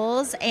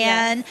schools,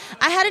 and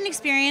I had an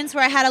experience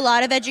where I had a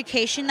lot of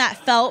education that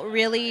felt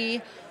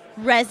really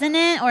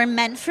resonant or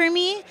meant for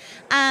me,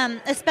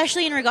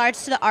 especially in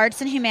regards to the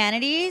arts and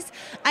humanities.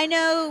 I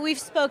know we've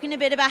spoken a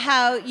bit about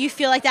how you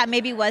feel like that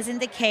maybe wasn't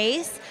the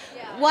case.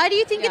 Why do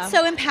you think it's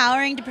so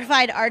empowering to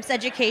provide arts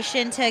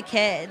education to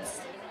kids?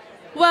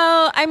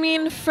 Well, I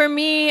mean, for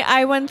me,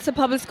 I went to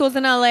public schools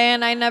in LA,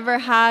 and I never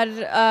had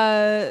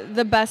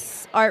the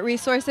best art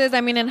resources. I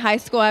mean, in high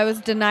school, I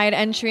was denied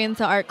entry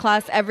into art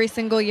class every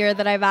single year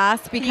that I've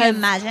asked. Because, can you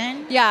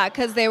imagine? Yeah,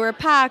 because they were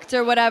packed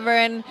or whatever,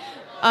 and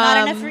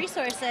not enough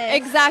resources.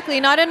 Exactly,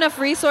 not enough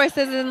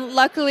resources, and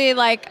luckily,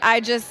 I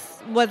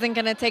just wasn't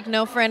gonna take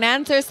no for an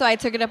answer, so I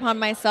took it upon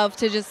myself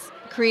to just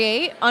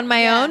create on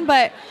my own.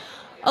 But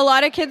a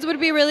lot of kids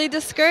would be really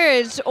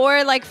discouraged,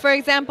 or for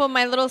example,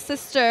 my little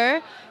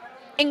sister.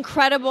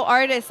 Incredible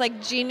artist,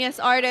 genius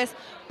artist,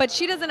 but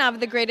she doesn't have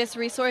the greatest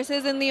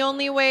resources, and the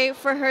only way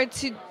for her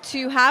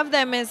to have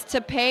them is to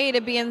pay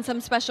to be in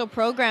some special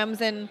programs,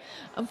 and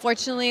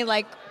unfortunately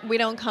we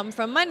don't come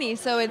from money,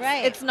 so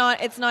it's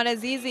not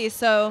as easy.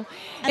 So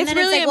and it's then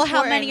really it's well,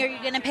 important. how many are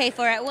you going to pay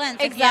for at once?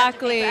 Exactly. If you have to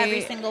pay for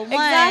every single one.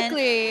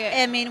 Exactly.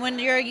 I mean, when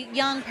you're a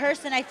young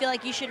person, I feel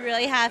like you should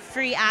really have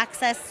free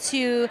access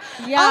to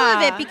all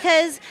of it,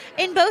 because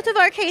in both of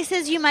our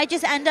cases, you might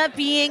just end up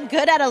being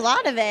good at a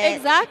lot of it.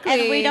 Exactly.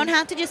 And we don't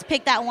have to just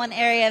pick that one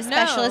area of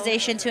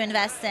specialization to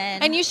invest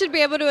in. And you should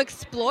be able to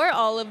explore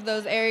all of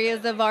those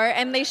areas of art,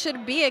 and they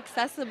should be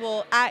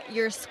accessible at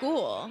your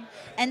school.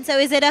 And so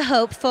is it a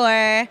hope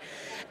for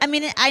I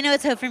mean, I know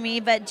it's hope for me,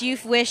 but do you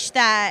wish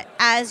that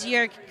as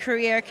your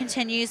career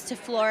continues to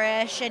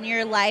flourish and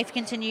your life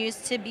continues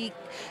to be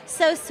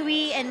so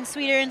sweet and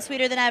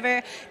sweeter than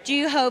ever, do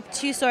you hope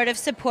to sort of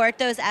support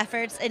those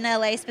efforts in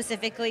LA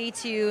specifically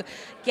to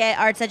get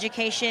arts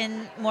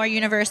education more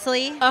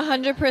universally?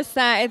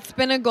 100%. It's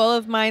been a goal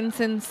of mine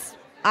since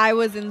I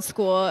was in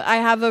school. I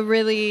have a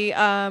really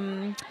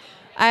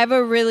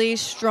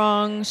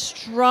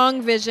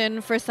strong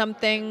vision for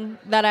something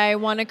that I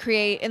want to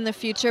create in the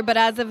future. But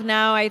as of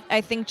now,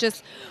 I think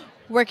just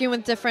working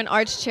with different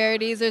arts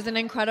charities. There's an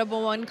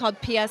incredible one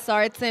called PS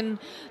Arts, and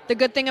the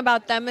good thing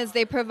about them is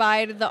they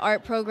provide the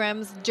art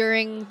programs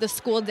during the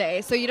school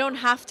day. So you don't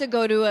have to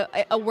go to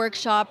a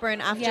workshop or an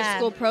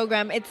after-school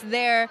program. It's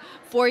there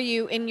for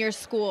you in your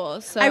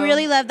school. So I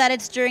really love that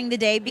it's during the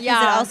day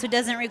because it also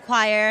doesn't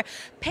require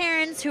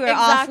parents who are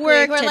off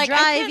work who are to like,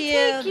 drive I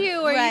can't take you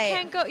or Right. you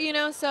can't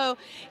go, So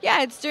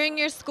yeah, it's during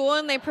your school,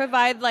 and they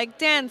provide like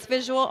dance,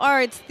 visual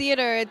arts,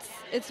 theater.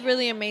 It's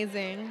really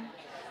amazing.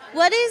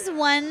 What is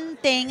one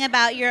thing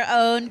about your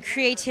own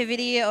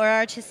creativity or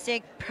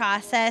artistic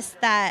process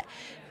that,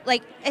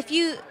 like,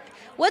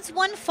 what's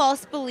one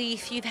false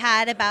belief you've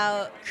had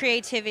about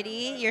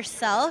creativity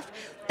yourself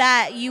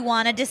that you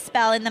want to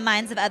dispel in the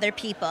minds of other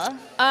people?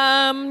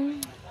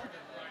 That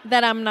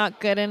I'm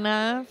not good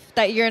enough,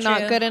 that you're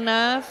not good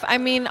enough. I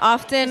mean,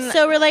 often... It's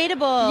so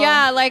relatable.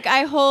 Yeah, like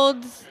I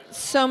hold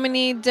so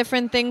many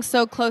different things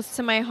so close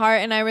to my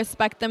heart, and I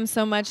respect them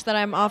so much that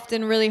I'm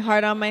often really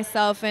hard on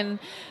myself, and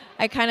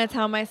I kind of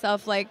tell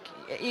myself, like,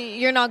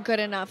 you're not good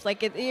enough.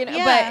 Like, but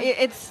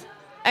it's,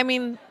 I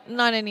mean,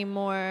 not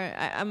anymore.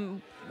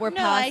 We're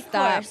past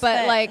that.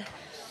 But like,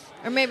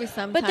 or maybe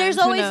sometimes. But there's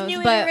always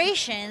new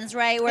iterations,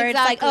 right? Where it's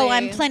like, oh,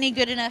 I'm plenty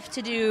good enough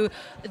to do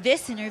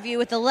this interview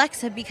with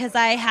Alexa because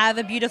I have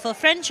a beautiful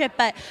friendship.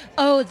 But,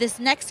 oh, this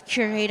next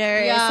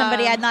curator is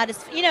somebody I'm not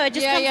as, it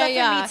just comes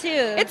up for me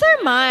too. It's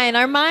our mind.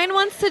 Our mind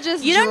wants to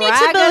just You don't need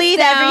to believe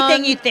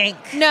everything you think.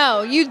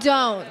 No, you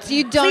don't.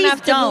 You don't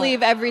have to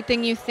believe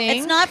everything you think.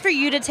 It's not for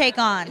you to take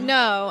on.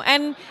 No.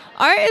 And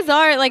art is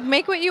art. Like,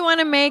 make what you want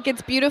to make.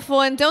 It's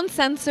beautiful. And don't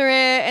censor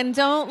it. And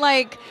don't,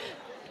 like...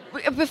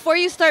 Before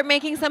you start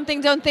making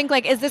something, don't think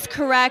like, is this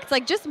correct?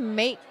 Like, just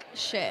make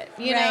shit,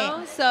 you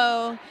know?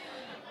 So,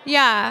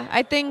 yeah,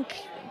 I think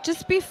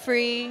just be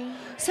free.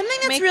 Something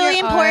that's really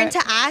important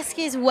to ask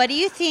is, what do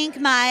you think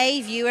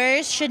my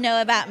viewers should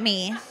know about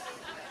me?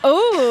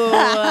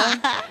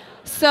 Oh.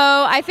 So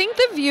I think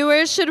the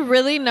viewers should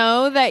really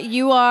know that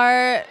you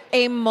are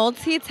a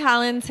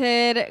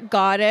multi-talented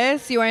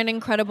goddess. You are an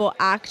incredible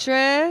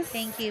actress.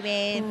 Thank you,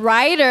 babe.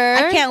 Writer.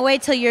 I can't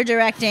wait till you're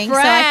directing so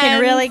I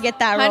can really get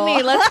that role.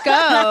 Honey, let's go.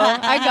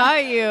 I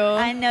got you.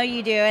 I know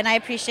you do, and I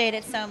appreciate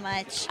it so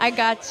much. I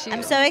got you.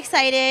 I'm so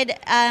excited.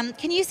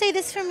 Can you say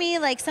this for me?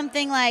 Like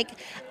something like,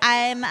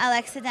 I'm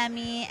Alexa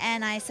Demi,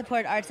 and I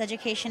support arts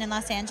education in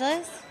Los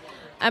Angeles?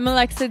 I'm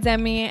Alexa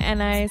Demi,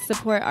 and I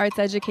support arts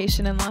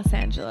education in Los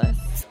Angeles.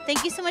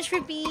 Thank you so much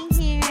for being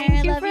here.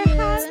 Thank you for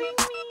having me.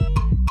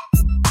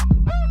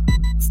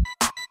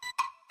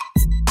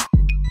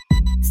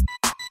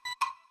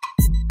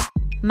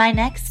 My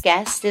next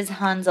guest is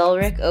Hans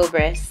Ulrich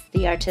Obrist,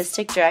 the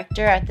artistic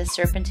director at the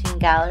Serpentine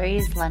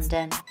Galleries,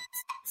 London.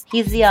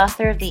 He's the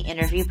author of The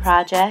Interview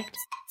Project,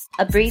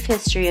 A Brief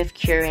History of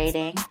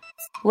Curating,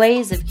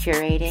 Ways of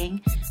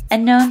Curating,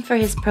 and known for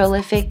his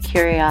prolific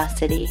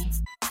curiosity.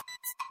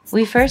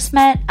 We first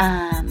met,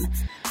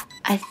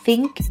 I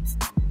think,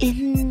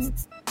 in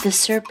the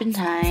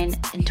Serpentine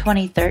in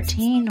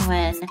 2013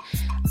 when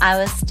I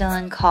was still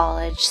in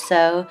college,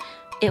 so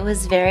it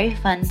was very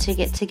fun to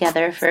get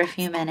together for a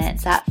few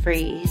minutes at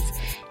Frieze,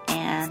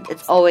 and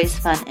it's always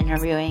fun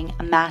interviewing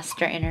a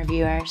master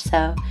interviewer,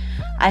 so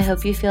I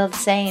hope you feel the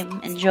same.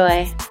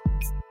 Enjoy.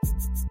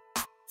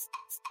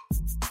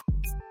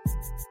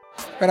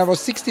 When I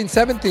was 16,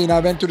 17, I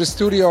went to the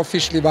studio of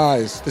Fischli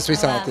Weiss, the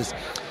Swiss artist.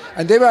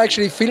 And they were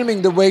actually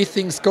filming the way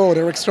things go.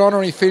 They were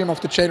extraordinary film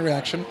of the chain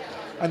reaction.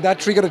 And that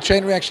triggered a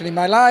chain reaction in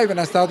my life, and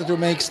I started to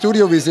make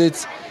studio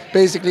visits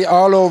basically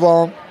all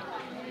over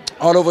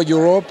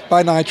Europe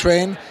by night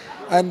train.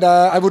 And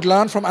I would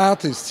learn from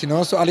artists, So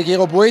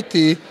Alighiero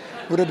Boetti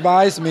would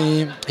advise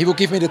me, he would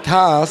give me the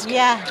task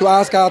to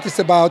ask artists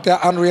about their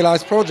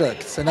unrealized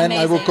projects. And then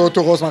I would go to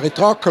Rosemarie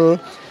Trockel,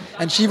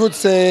 and she would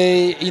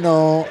say,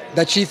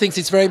 that she thinks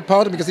it's very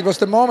important because it was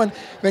the moment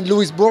when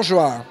Louise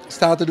Bourgeois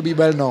started to be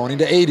well known in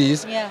the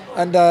 80s. Yeah.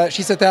 And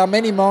she said there are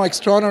many more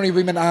extraordinary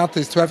women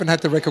artists who haven't had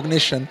the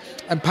recognition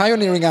and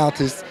pioneering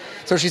artists.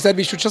 So she said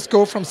we should just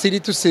go from city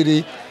to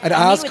city and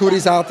ask who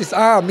these artists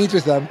are, meet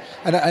with them.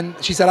 And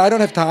she said, I don't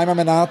have time, I'm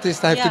an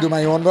artist, I have to do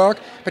my own work.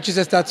 But she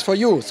says, that's for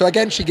you. So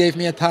again, she gave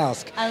me a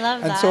task. I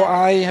love that. And so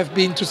I have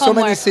been to so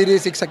many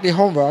cities, exactly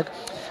homework.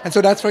 And so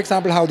that's, for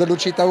example, how the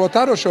Lucita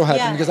Hurtado show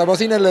happened. Because I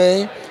was in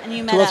LA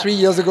 2 or 3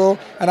 years ago,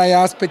 and I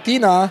asked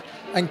Bettina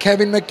and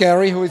Kevin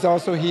McGarry, who is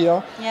also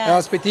here.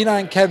 Yes. Bettina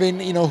and Kevin,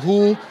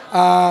 who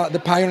are the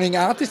pioneering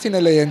artists in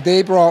LA, and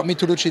they brought me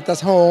to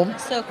Lucita's home.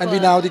 So cool. And we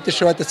now did the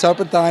show at the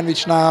Serpentine,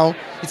 which now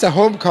it's a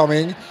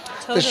homecoming.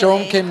 Totally. The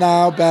show came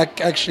now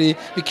back, actually.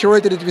 We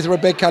curated it with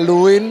Rebecca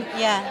Lewin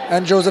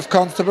and Joseph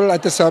Constable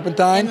at the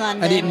Serpentine. In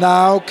London. And it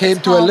now came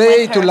to home LA,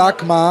 with to her.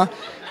 LACMA,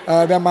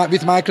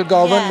 with Michael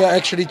Govan, Yeah. where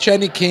actually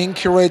Jenny King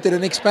curated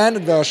an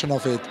expanded version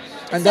of it.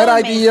 And So that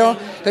idea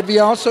amazing. that we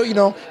also,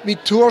 we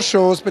tour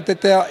shows, but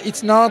that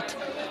it's not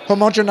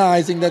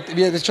homogenizing, that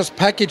it's just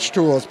package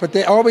tours, but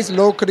they always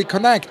locally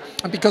connect.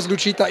 And because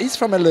Lucita is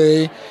from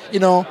LA,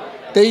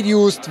 they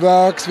used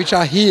works which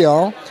are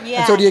here. Yeah.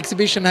 And so the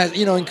exhibition has,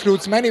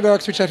 includes many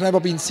works which have never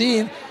been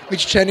seen,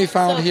 which Jenny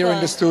found So here in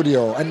cool. the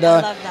studio. And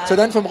I love that. so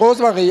then from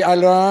Rosemary, I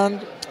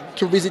learned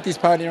to visit these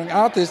pioneering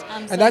artists.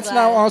 I'm so And that's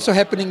glad. now also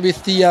happening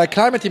with the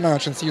climate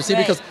emergency. You see,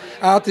 Right. because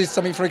artists,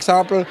 for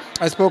example,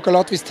 I spoke a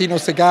lot with Tino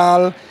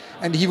Segal,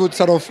 and he would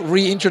sort of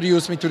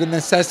reintroduce me to the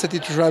necessity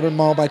to travel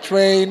more by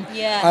train.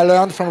 Yeah. I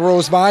learned from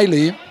Rose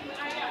Wiley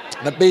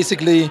that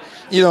basically,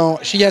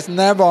 she has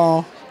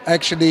never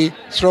actually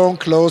thrown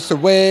clothes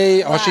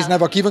away, or she's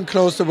never given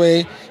clothes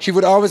away. She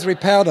would always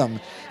repair them.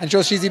 And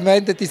so she's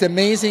invented this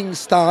amazing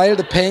style,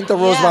 the painter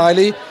Rose Yeah.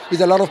 Wiley,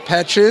 with a lot of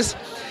patches.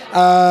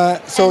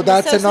 So And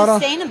that's so another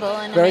sustainable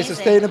and very amazing.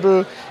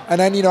 sustainable. And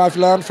then I've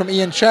learned from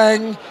Ian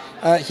Chang.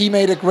 He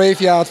made a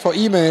graveyard for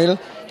email.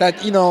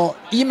 That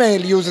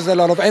email uses a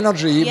lot of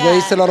energy, Yeah,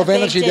 wastes a lot of the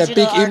big energy. They're big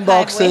digital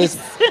archive inboxes. waste.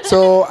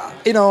 So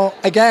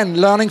again,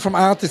 learning from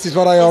artists is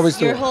what I always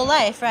do. Your whole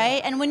life,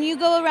 right? And when you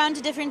go around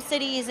to different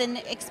cities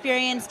and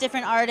experience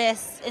different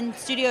artists in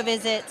studio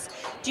visits,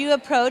 do you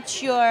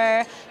approach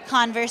your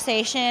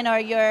conversation or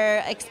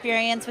your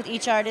experience with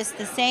each artist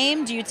the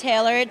same? Do you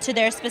tailor it to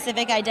their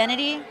specific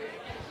identity?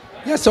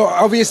 Yeah, so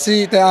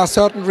obviously there are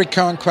certain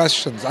recurrent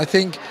questions.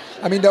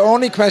 The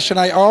only question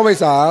I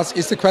always ask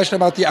is the question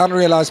about the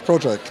unrealized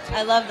project.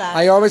 I love that.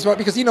 I always want,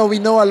 because we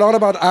know a lot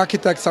about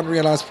architects'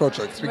 unrealized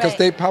projects because Right.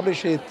 they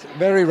publish it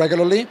very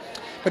regularly,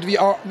 but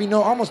we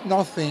know almost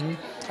nothing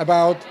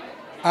about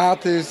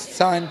artists,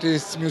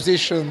 scientists,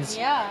 musicians,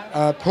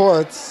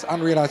 poets,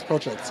 unrealized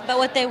projects. But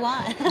what they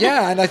want.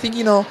 Yeah, and I think,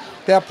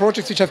 there are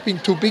projects which have been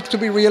too big to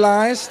be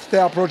realized.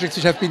 There are projects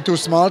which have been too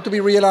small to be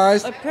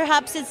realized. Or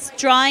perhaps it's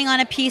drawing on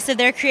a piece of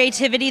their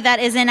creativity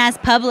that isn't as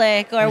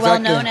public or well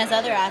known as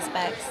other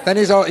aspects. Then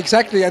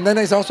and then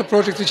there's also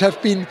projects which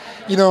have been,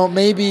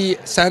 maybe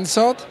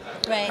censored.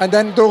 Right. And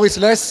then Doris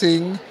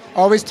Lessing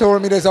always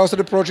told me there's also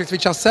the projects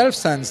which are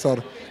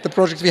self-censored, the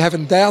projects we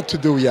haven't dared to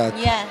do yet.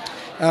 Yeah.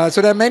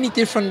 So there are many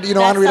different, That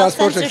unrealized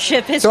projects.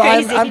 self-censorship is so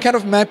crazy. I'm kind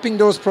of mapping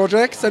those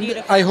projects, and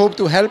Beautiful. I hope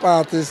to help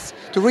artists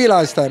to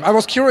realize them. I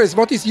was curious,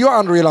 what is your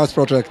unrealized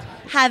project?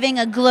 Having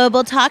a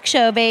global talk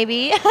show,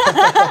 baby.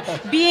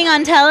 Being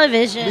on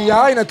television. We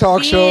are in a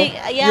talk show.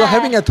 Yeah. You're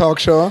having a talk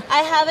show.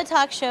 I have a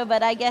talk show,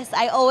 but I guess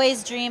I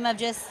always dream of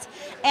just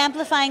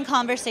amplifying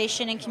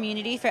conversation and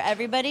community for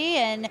everybody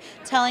and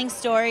telling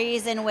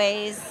stories in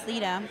ways,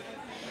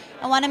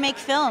 I want to make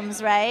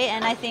films, right?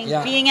 And I think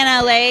being in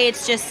LA,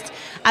 it's just,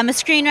 I'm a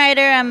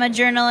screenwriter, I'm a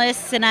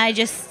journalist, and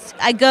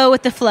I go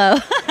with the flow.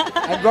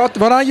 And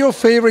what are your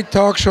favorite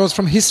talk shows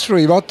from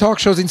history? What talk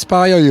shows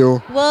inspire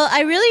you? Well,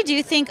 I really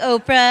do think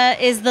Oprah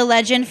is the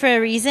legend for a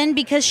reason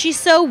because she's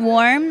so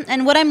warm.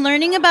 And what I'm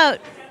learning about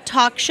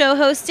talk show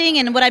hosting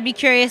and what I'd be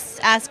curious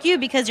to ask you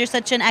because you're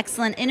such an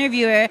excellent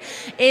interviewer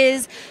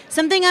is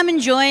something I'm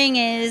enjoying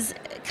is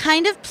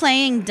kind of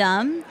playing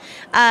dumb.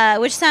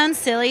 Which sounds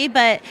silly,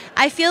 but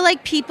I feel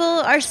like people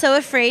are so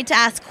afraid to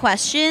ask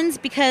questions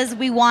because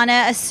we want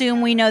to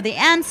assume we know the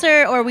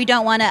answer or we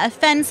don't want to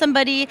offend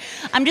somebody.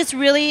 I'm just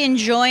really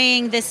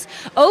enjoying this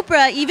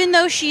Oprah, even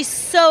though she's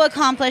so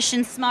accomplished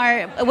and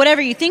smart,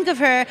 whatever you think of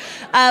her,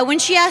 when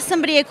she asks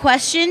somebody a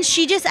question,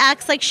 she just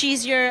acts like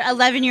she's your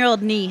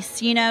 11-year-old niece.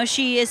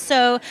 She is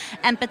so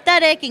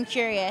empathetic and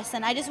curious,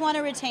 and I just want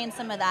to retain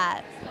some of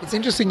that. It's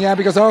interesting,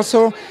 because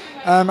also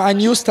I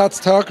knew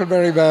Stats Terkel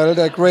very well,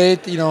 the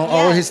great,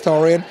 oral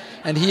historian,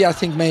 and he, I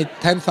think, made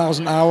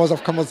 10,000 hours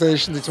of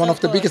conversations. It's one of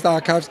the biggest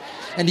archives,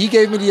 and he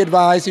gave me the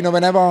advice,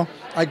 whenever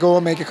I go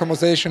and make a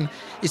conversation,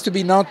 is to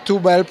be not too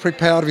well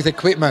prepared with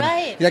equipment.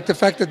 Right. Like the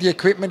fact that the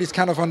equipment is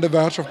kind of on the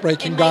verge of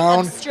breaking It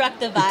down. might obstruct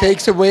the vibe. It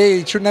takes away,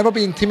 it should never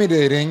be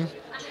intimidating.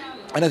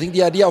 And I think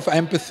the idea of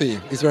empathy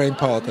is very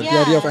important, the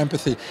idea of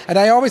empathy. And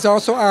I always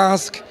also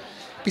ask,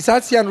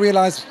 besides the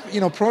unrealized,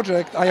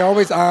 project, I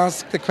always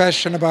ask the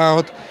question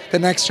about the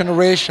next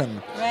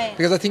generation. Right.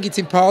 Because I think it's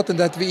important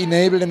that we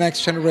enable the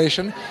next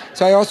generation.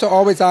 So I also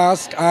always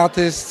ask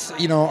artists,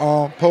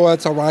 or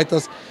poets or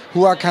writers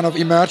who are kind of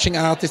emerging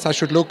artists I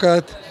should look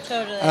at.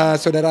 Totally.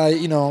 So that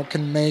I,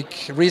 can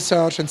make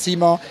research and see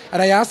more.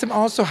 And I ask them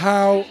also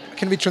how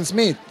can we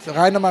transmit.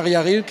 Rainer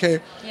Maria Rilke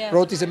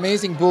wrote this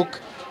amazing book,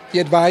 The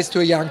Advice to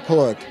a Young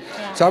Poet.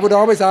 Yeah. So I would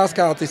always ask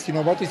artists,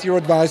 what is your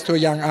advice to a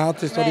young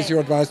artist? What is your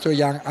advice to a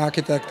young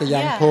architect, a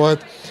young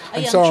poet?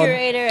 A young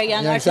curator, a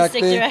young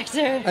artistic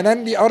director. And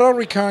then the other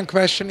recurrent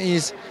question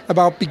is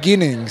about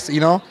beginnings,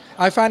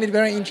 I find it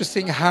very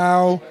interesting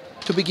how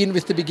to begin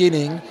with the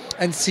beginning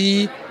and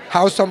see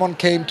how someone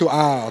came to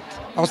art,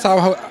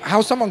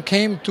 how someone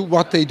came to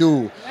what they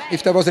do.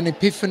 If there was an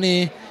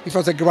epiphany, if it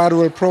was a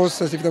gradual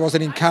process, if there was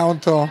an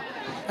encounter.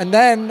 And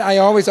then I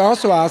always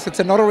also ask, it's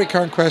another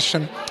recurrent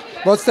question,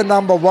 what's the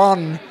number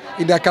one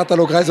in their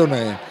catalogue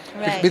raisonné?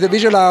 Right. With a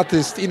visual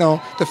artist,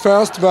 the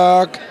first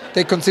work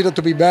they consider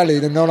to be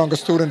valid and no longer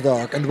student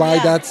work, and why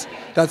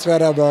that's where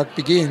their work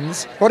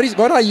begins.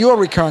 What are your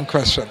recurrent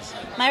questions?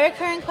 My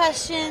recurrent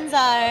questions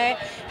are,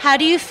 how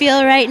do you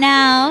feel right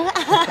now?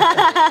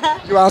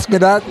 You ask me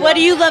that? What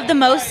do you love the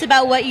most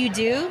about what you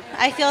do?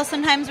 I feel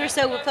sometimes we're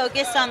so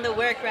focused on the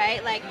work,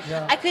 right? Like,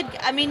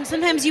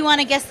 sometimes you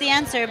want to guess the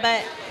answer,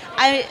 but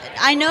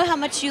I know how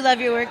much you love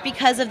your work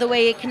because of the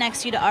way it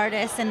connects you to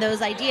artists and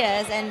those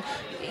ideas, and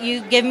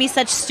you give me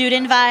such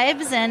student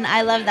vibes, and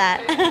I love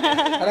that.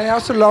 And I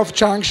also love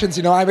junctions.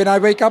 When I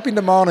wake up in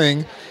the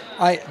morning,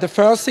 the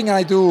first thing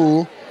I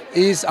do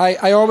is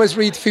I always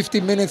read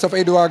 15 minutes of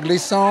Édouard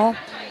Glissant.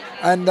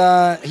 And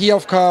he,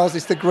 of course,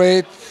 is the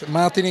great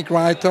Martinique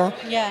writer,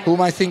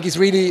 whom I think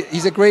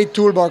he's a great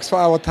toolbox for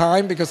our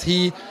time, because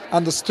he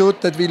understood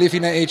that we live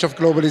in an age of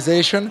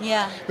globalization,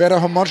 where the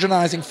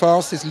homogenizing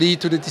forces lead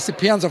to the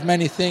disappearance of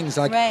many things,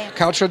 like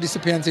cultural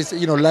disappearances,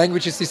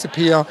 languages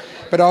disappear,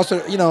 but also,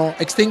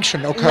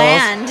 extinction occurs.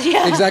 Land,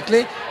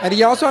 Exactly. And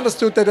he also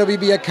understood that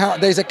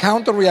there's a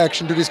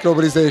counter-reaction to this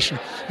globalization,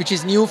 which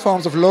is new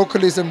forms of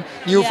localism,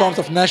 new forms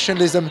of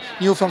nationalism,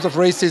 new forms of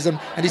racism.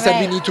 And he said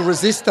we need to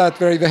resist that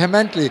very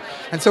vehemently.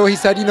 And so he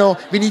said,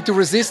 we need to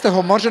resist the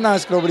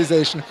homogenized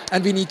globalization,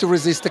 and we need to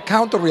resist the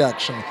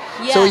counter-reaction.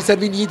 So he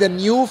said we need a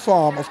new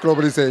form of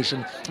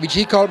globalization, which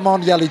he called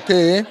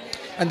mondialité,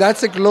 and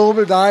that's a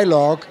global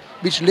dialogue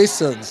which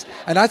listens.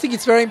 And I think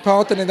it's very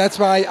important, and that's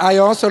why I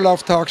also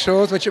love talk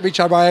shows, which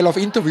why I love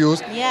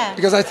interviews,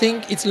 because I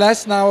think it's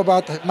less now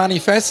about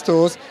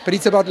manifestos, but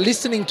it's about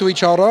listening to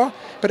each other,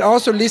 but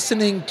also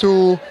listening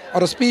to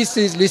other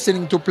species,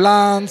 listening to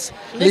plants,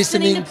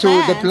 listening to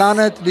the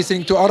planet,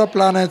 listening to other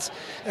planets.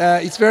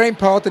 It's very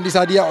important, this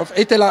idea of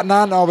Etel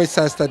Adnan always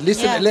says that.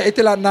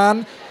 Etel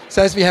Adnan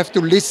says we have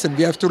to listen,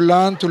 we have to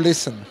learn to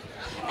listen.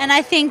 And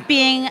I think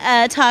being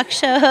a talk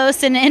show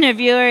host and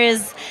interviewer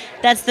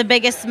that's the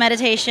biggest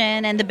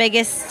meditation and the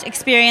biggest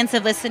experience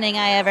of listening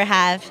I ever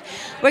have.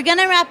 We're going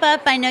to wrap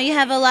up. I know you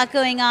have a lot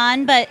going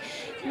on, but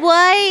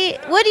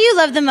what do you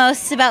love the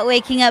most about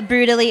waking up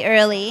brutally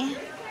early?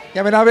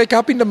 Yeah, when I wake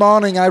up in the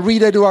morning, I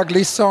read Édouard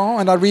Glissant,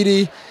 and I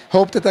really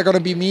hope that there are going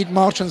to be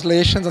more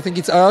translations. I think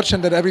it's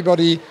urgent that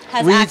everybody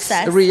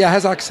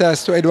has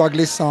access to Édouard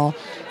Glissant.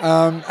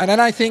 And then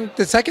I think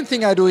the second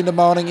thing I do in the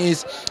morning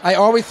is I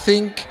always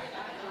think,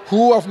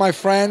 who of my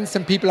friends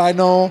and people I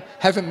know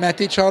haven't met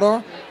each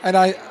other, and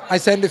I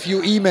send a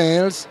few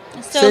emails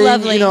saying,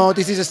 lovely.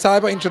 This is a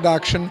cyber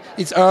introduction,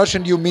 it's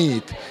urgent you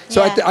meet.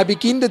 So I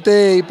begin the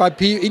day by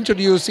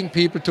introducing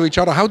people to each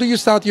other. How do you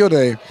start your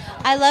day?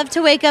 I love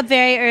to wake up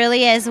very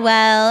early as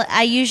well.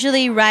 I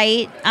usually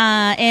write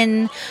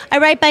I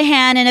write by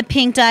hand in a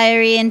pink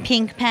diary and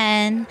pink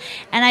pen,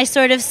 and I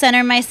sort of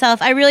center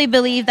myself. I really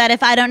believe that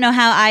if I don't know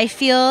how I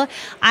feel,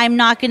 I'm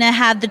not going to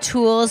have the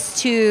tools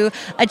to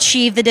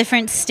achieve the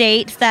different states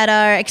that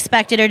are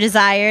expected or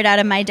desired out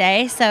of my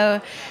day.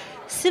 So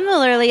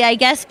similarly, I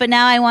guess, but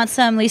now I want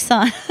some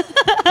Lisson.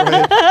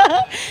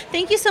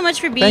 Thank you so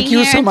much for being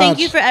here. So much. Thank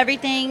you for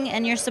everything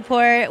and your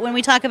support. When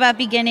we talk about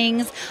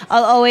beginnings,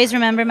 I'll always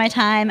remember my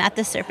time at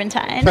the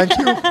Serpentine. Thank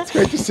you. It's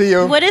great to see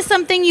you. What is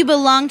something you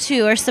belong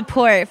to or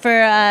support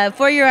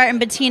for your art and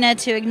Bettina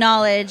to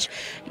acknowledge?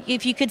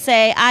 If you could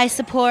say, I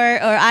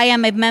support, or I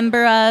am a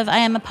member of, I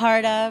am a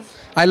part of.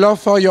 I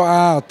love for your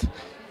art.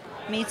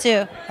 Me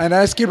too. And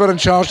as Gilbert and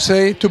George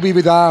say, to be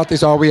with art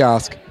is all we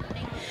ask.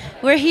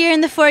 We're here in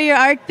the For Your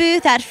Art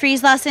booth at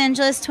Frieze Los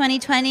Angeles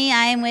 2020.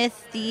 I am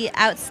with the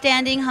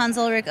outstanding Hans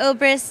Ulrich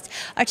Obrist,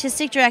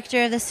 Artistic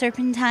Director of the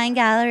Serpentine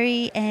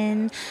Gallery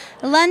in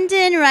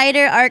London,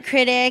 writer, art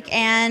critic,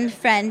 and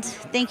friend.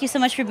 Thank you so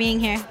much for being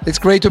here. It's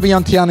great to be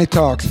on Tierney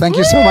Talks. Thank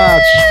you so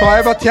much.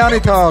 Forever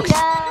Tierney Talks.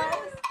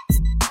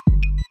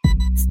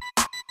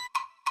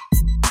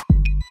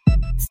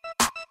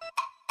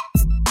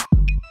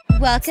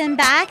 Welcome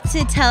back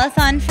to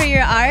Telethon for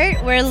Your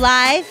Art. We're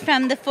live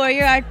from the For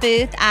Your Art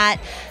booth at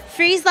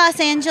Frieze Los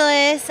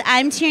Angeles.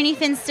 I'm Tierney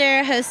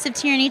Finster, host of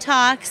Tierney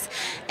Talks,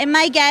 and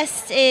my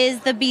guest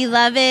is the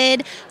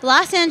beloved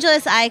Los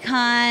Angeles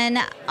icon,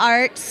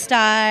 art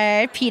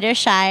star, Peter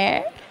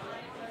Shire.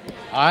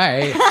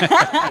 Hi.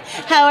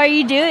 How are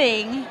you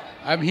doing?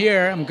 I'm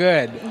here. I'm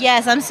good.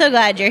 Yes, I'm so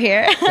glad you're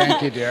here.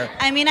 Thank you, dear.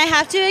 I mean, I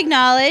have to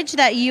acknowledge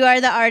that you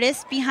are the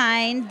artist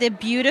behind the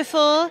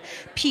beautiful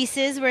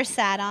pieces we're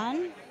sat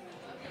on.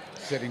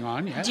 Sitting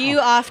on, yeah. Do you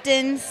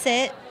often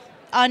sit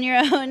on your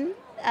own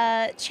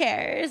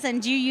chairs,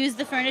 and do you use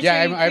the furniture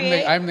you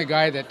I'm the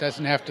guy that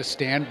doesn't have to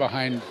stand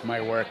behind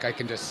my work. I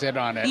can just sit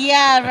on it.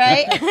 Yeah,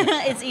 right?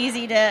 It's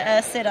easy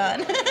to sit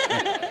on.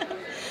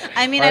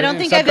 I mean, I don't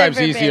think I've ever been.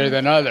 Sometimes easier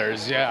than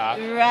others, yeah.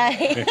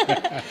 Right.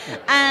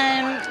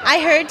 I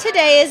heard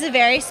today is a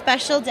very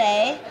special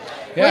day.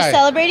 Yeah. We're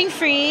celebrating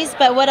Freeze,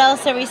 but what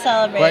else are we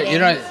celebrating?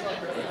 Well,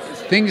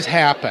 things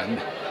happen,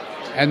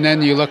 and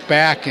then you look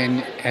back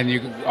and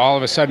you all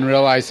of a sudden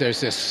realize there's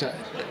this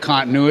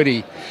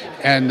continuity.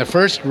 And the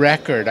first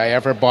record I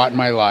ever bought in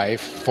my life,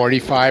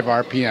 45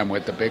 RPM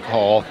with the big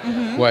hole,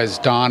 was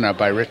Donna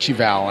by Ritchie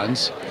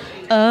Valens.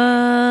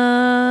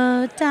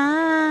 Oh,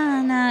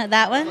 Donna.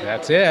 That one?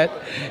 That's it.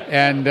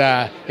 And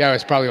I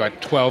was probably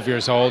 12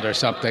 years old or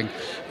something.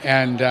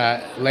 And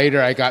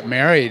later I got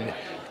married,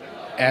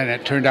 and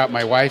it turned out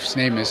my wife's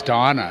name is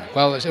Donna.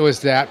 Well, it was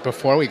that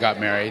before we got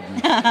married.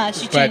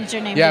 She changed her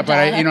name to Donna. Yeah, but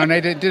I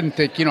didn't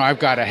think, I've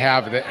got to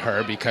have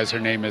her because her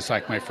name is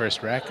like my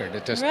first record.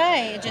 It just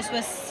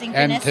was synchronistic.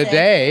 And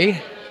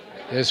today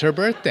is her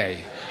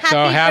birthday.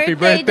 Happy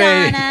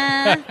birthday,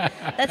 Donna.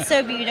 That's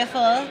so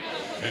beautiful.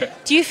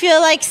 Do you feel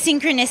like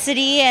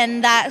synchronicity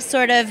and that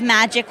sort of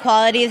magic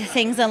quality of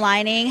things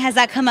aligning, has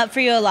that come up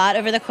for you a lot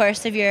over the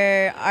course of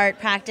your art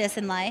practice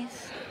and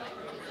life?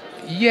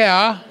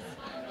 Yeah.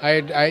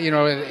 I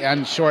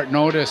on short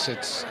notice,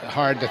 it's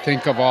hard to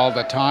think of all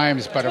the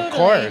times, but totally. Of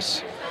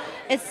course.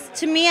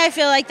 To me, I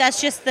feel like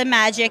that's just the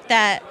magic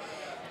that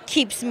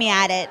keeps me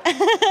at it.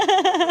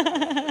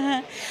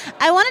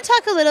 I want to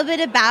talk a little bit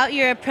about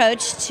your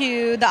approach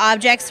to the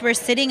objects we're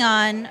sitting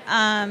on.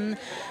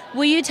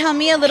 Will you tell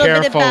me a little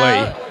bit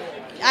about...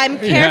 I'm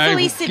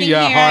carefully sitting here.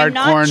 Hard I'm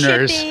not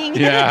corners. chipping.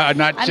 Yeah,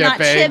 not chipping. I'm not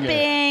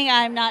chipping.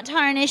 I'm not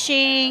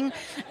tarnishing.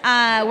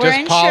 We're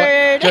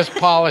insured. Just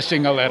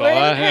polishing a little.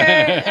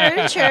 We're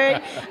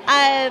insured.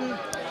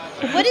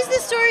 What is the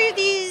story of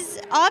these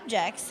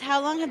objects?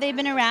 How long have they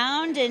been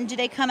around, and do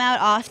they come out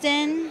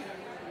often?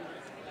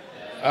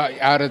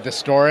 Out of the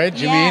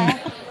storage, yeah.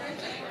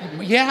 You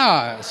mean?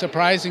 Yeah,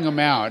 surprising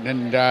amount.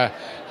 And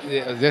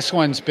this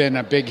one's been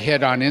a big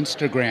hit on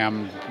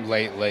Instagram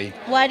lately.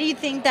 Why do you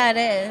think that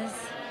is?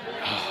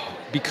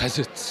 Because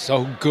it's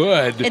so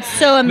good. It's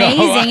so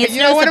amazing. It's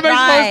no what surprise. Am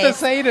I supposed to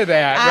say to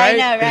that, right? I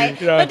know, right?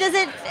 But does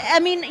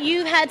it,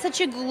 you had such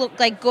a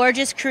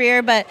gorgeous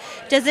career, but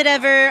does it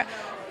ever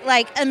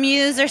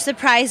amuse or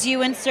surprise you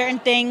when certain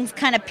things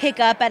kind of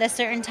pick up at a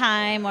certain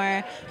time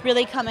or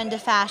really come into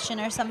fashion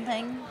or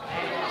something?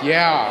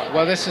 Yeah,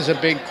 well, this is a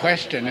big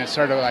question. It's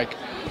sort of like,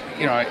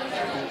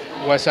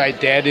 was I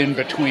dead in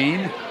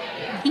between?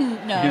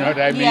 No. You know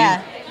what I mean?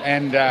 Yeah.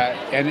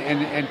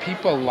 And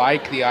people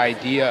like the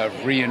idea of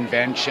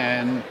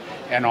reinvention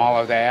and all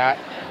of that,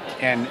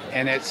 and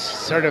it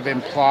sort of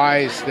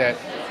implies that,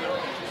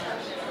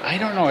 I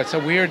don't know, it's a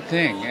weird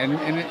thing,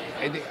 and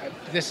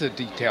this is a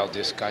detailed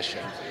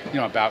discussion,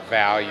 about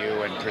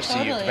value and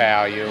perceived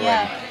value,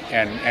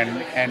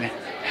 and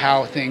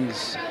how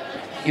things,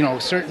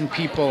 certain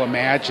people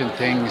imagine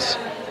things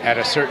at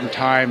a certain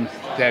time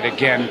that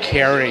again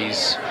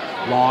carries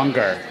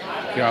longer.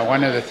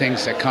 One of the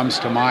things that comes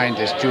to mind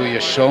is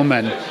Julius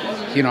Shulman.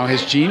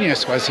 His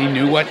genius was he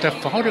knew what to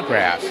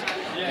photograph.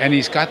 And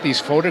he's got these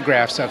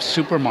photographs of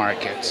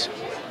supermarkets,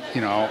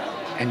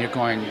 and you're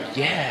going,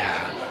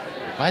 yeah,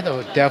 why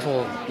the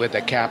devil with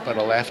a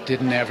capital F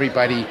didn't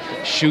everybody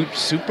shoot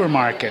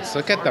supermarkets?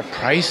 Look at the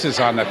prices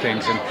on the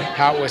things and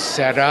how it was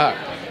set up.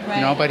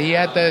 Right. But he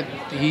had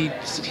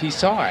he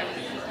saw it.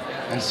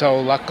 And so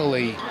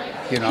luckily,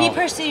 he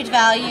perceived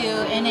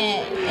value in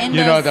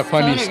it. The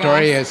funny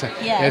story is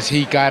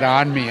he got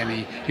on me, and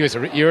he was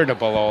an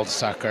irritable old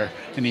sucker,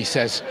 and he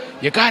says,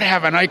 "You got to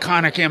have an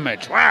iconic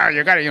image. Wow,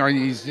 you got to."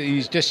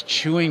 He's just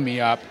chewing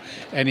me up,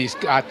 and he's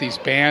got these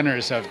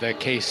banners of the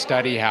Case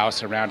Study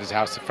House around his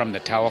house from the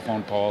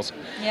telephone poles.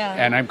 Yeah.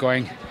 And I'm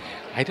going,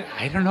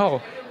 I don't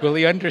know. Will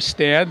he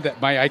understand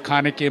that my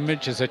iconic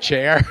image is a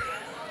chair?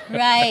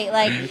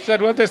 Right,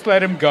 said, we'll just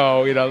let him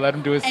go, let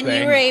him do his thing. And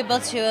you were able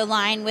to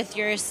align with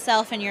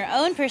yourself and your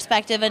own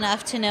perspective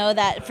enough to know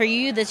that for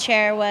you the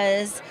chair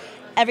was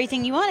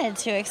everything you wanted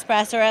to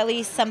express, or at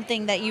least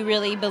something that you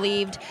really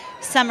believed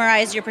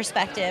summarized your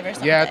perspective or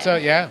something.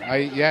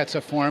 Yeah, it's a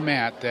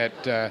format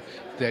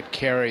that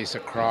carries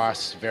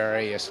across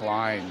various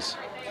lines.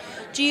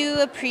 Do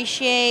you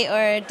appreciate,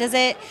 or does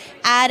it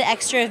add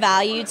extra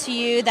value to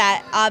you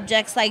that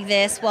objects like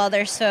this, while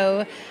they're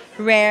so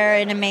rare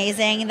and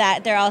amazing,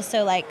 that they're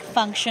also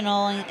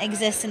functional and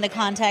exist in the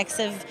context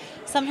of,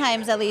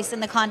 sometimes at least in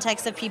the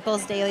context of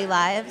people's daily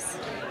lives?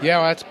 Yeah,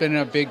 well, that's been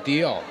a big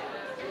deal.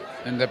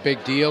 And the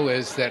big deal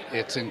is that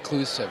it's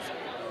inclusive.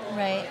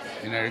 Right.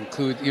 And it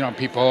includes,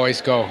 people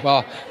always go,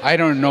 well, I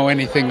don't know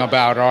anything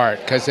about art,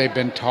 because they've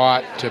been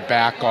taught to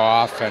back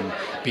off and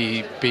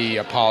be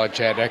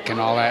apologetic and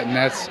all that, and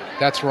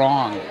that's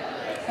wrong.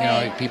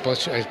 Right. People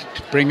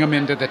bring them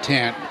into the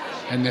tent,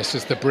 and this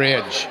is the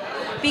bridge.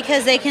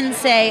 Because they can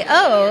say,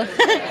 oh,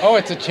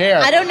 it's a chair.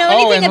 I don't know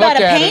anything about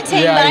a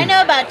painting, but I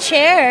know about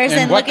chairs.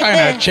 And what look at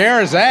kind this. of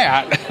chair is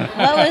that?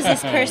 What was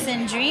this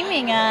person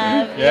dreaming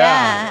of?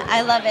 Yeah,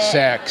 I love it.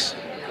 Sex.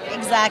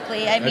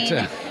 Exactly.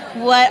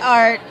 what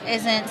art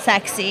isn't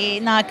sexy?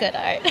 Not good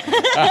art.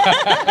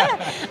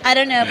 I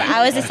don't know, but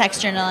I was a sex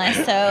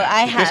journalist, so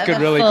I have This could a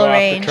really full go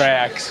range. off the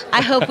tracks.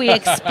 I hope we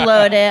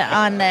explode it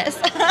on this.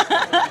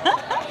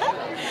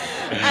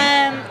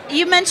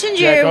 You mentioned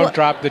your don't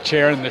drop the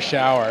chair in the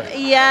shower.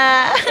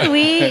 Yeah,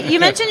 you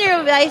mentioned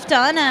your wife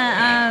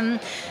Donna.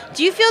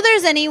 Do you feel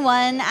there's any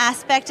one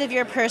aspect of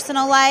your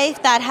personal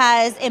life that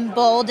has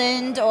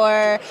emboldened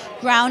or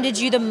grounded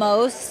you the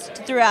most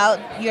throughout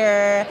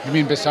your... You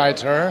mean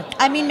besides her?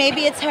 I mean,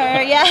 maybe it's her,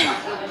 yeah.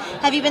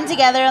 Have you been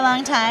together a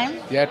long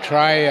time?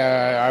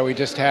 Yeah, we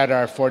just had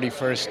our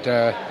 41st...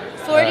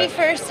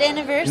 41st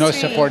anniversary. No,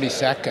 it's the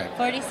 42nd.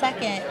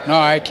 42nd. No,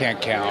 I can't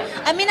count.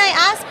 I mean, I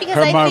asked because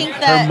I think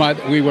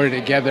that... we were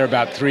together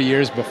about 3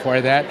 years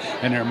before that,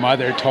 and her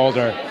mother told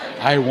her,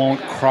 I won't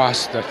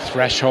cross the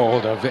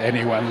threshold of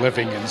anyone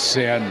living in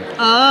sin.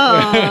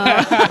 Oh.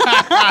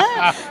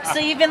 So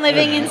you've been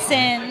living in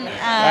sin.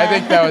 I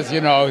think that was,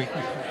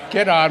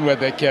 get on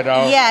with it,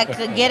 kiddo. Yeah,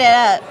 get it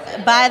up.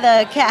 Buy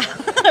the cow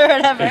or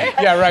whatever.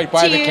 Yeah, right,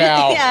 buy the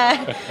cow.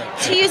 Yeah,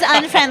 to use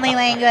unfriendly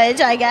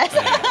language, I guess.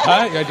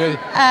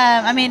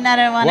 I mean, I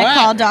don't want to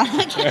call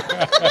Donald.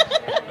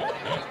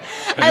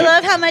 I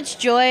love how much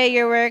joy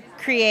your work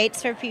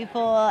creates for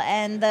people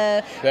and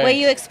the way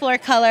you explore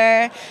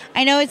color.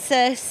 I know it's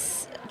a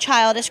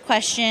childish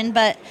question,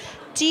 but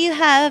do you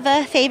have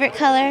a favorite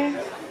color?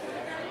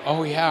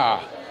 Oh,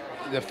 yeah.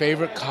 The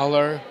favorite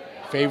color,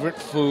 favorite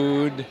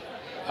food.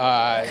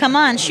 Come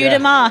on, shoot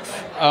him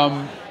off.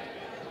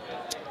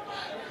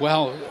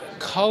 Well,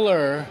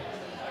 color,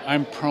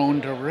 I'm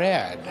prone to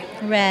red.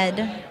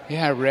 Red.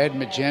 Yeah, red,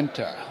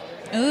 magenta.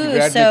 Ooh,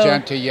 red,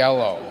 magenta,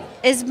 yellow.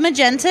 Is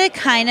magenta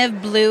kind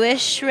of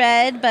bluish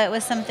red, but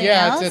with something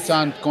else? Yeah, it's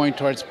on going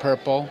towards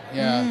purple.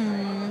 Yeah.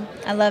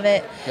 I love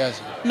it.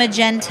 Yes.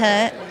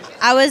 Magenta.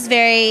 I was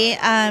very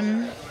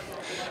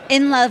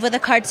in love with a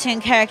cartoon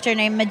character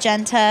named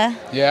Magenta.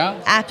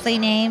 Yeah? Aptly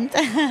named.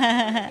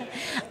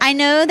 I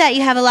know that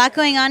you have a lot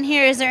going on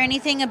here. Is there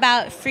anything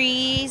about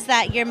Frieze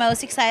that you're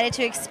most excited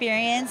to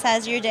experience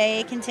as your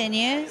day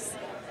continues?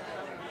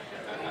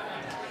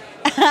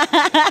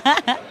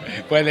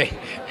 Well,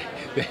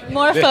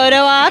 More photo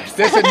ops?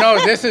 This is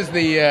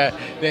the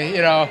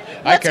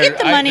Let's get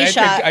the money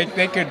shot.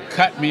 They could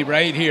cut me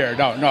right here.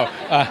 No.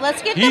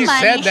 Let's get the he money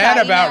shot. said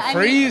that about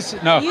Frieze?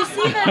 No. You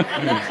see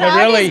the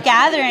crowd is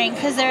gathering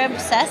because they're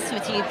obsessed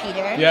with you,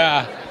 Peter.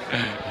 Yeah.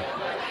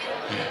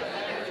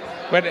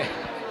 But,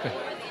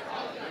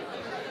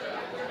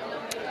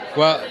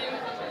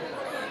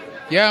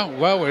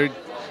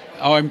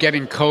 I'm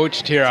getting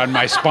coached here on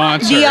my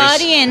sponsors. The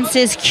audience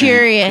is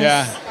curious.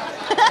 Yeah.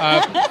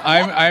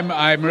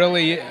 I'm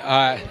really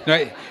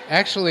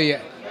actually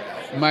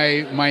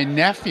my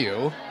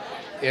nephew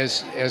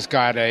has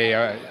got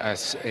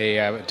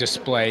a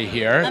display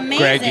here. Amazing.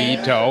 Greg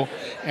Ito,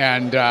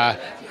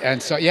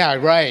 and so yeah,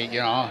 right.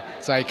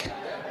 It's like,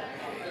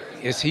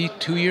 is he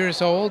 2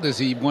 years old? Is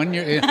he 1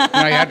 year?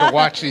 I had to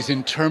watch these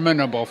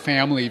interminable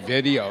family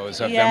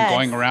videos of them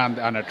going around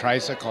on a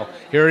tricycle.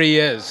 Here he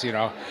is.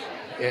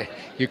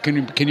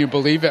 Can you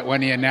believe it?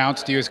 When he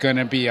announced he was going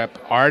to be an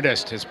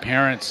artist, his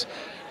parents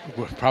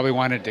probably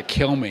wanted to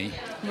kill me.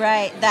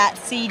 Right, that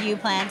seed you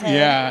planted.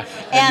 Yeah.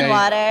 And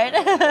watered.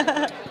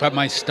 But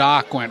my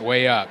stock went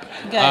way up.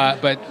 Good.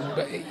 But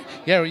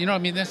yeah,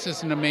 this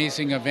is an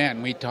amazing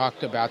event. We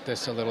talked about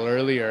this a little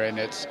earlier, and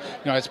it's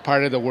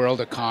part of the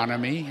world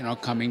economy,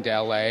 coming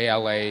to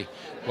LA,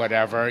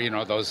 whatever,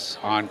 those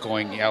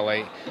ongoing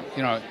LA,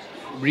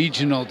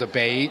 regional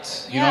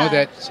debates. You know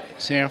that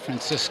San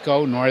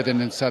Francisco,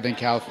 Northern and Southern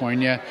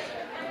California,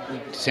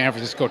 San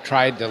Francisco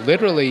tried to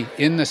literally,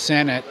 in the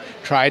Senate,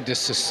 tried to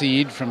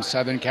secede from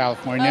Southern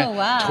California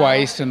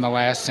twice in the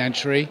last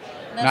century.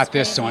 That's Not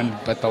this crazy. one,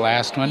 but the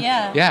last one.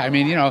 Yeah. Yeah, I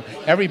mean,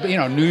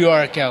 New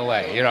York,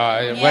 LA,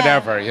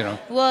 whatever,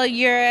 Well,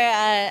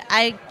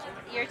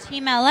 you're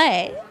Team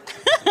LA.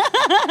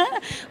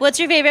 What's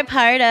your favorite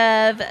part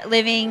of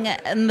living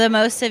the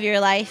most of your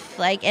life,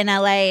 like in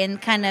LA,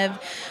 and kind of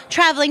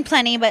traveling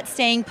plenty but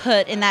staying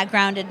put in that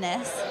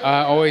groundedness?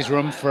 Always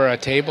room for a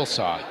table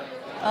saw.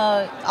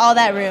 All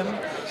that room.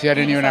 See, I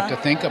didn't even have to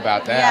think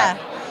about that. Yeah.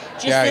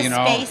 Just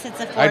the space it's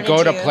afforded I'd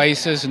go to you.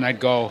 places and I'd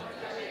go,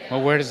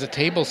 well, where does the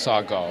table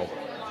saw go?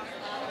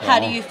 How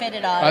do you fit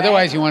it all?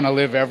 Otherwise, right? you want to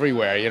live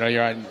everywhere.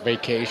 You're on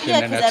vacation,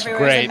 and because that's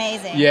everywhere's great.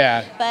 amazing.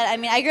 Yeah. But I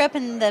mean, I grew up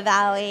in the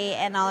Valley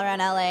and all around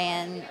LA,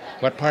 and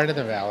What part of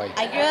the Valley?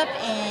 I grew up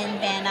in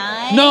Van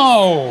Nuys.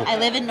 No. I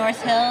live in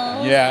North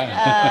Hills.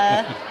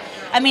 Yeah.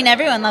 I mean,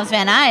 everyone loves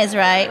Van Nuys,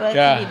 right? What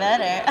could be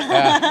better?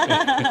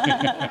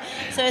 Yeah.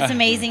 So it's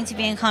amazing to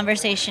be in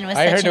conversation with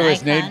such I an heard it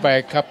was icon. named by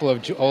a couple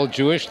of old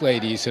Jewish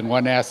ladies, and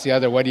one asked the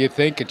other, "What do you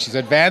think?" And she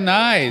said, "Van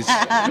Nuys."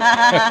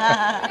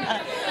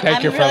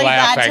 Thank you for I'm really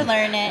laughing. glad to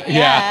learn it.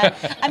 Yeah.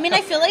 I mean,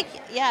 I feel like,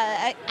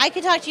 I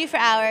could talk to you for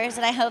hours,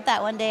 and I hope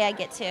that one day I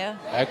get to.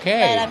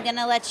 Okay. But I'm going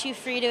to let you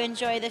free to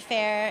enjoy the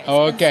fair. It's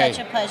Okay. been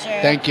such a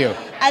pleasure. Thank you.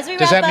 As we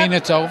Does wrap that mean up,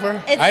 it's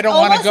over? It's I don't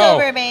want to almost go.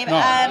 over, babe.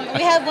 No.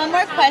 We have one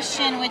more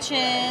question, which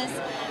is,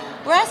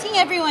 We're asking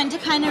everyone to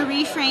kind of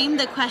reframe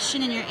the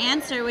question in your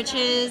answer, which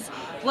is,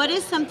 what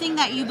is something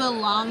that you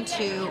belong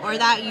to or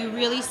that you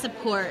really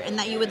support and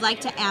that you would like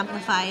to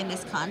amplify in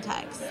this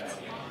context?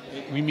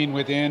 We mean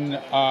within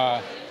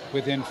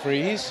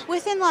Frieze?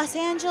 Within Los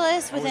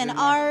Angeles, within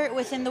art,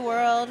 within the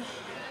world.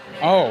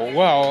 Oh,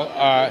 well,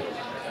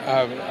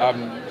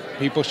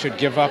 people should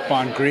give up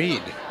on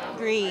greed.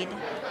 Greed.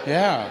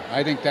 Yeah,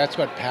 I think that's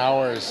what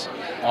powers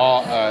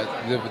all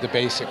the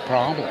basic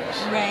problems.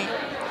 Right.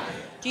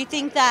 Do you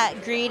think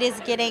that greed is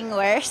getting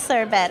worse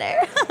or better?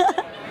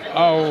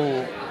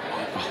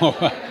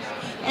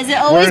 Has it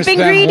always been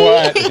greedy?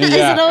 Yeah. Has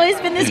it always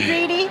been this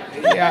greedy?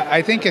 Yeah,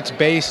 I think it's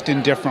based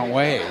in different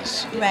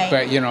ways. Right.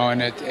 But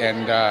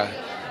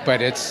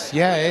but it's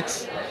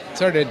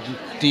sort of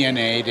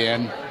DNA'd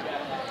in.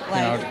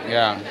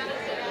 Yeah.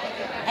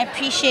 I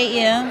appreciate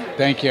you.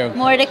 Thank you.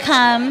 More to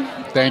come.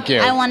 Thank you.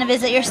 I want to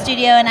visit your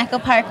studio in Echo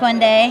Park one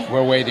day.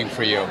 We're waiting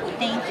for you.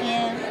 Thank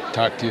you.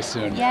 Talk to you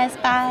soon. Yes,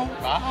 bye.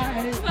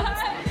 Bye.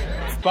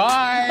 Bye.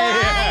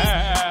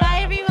 Bye. Bye,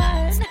 everyone.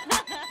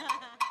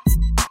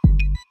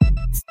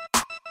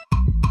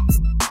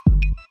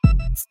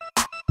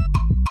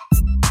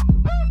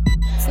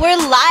 We're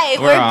live.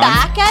 We're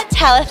back at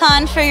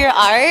Telethon for Your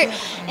Art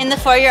in the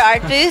For Your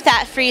Art booth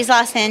at Frieze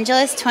Los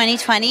Angeles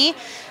 2020.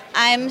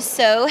 I'm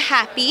so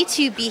happy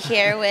to be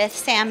here with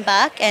Sam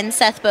Buck and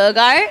Seth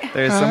Bogart.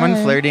 There's someone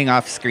flirting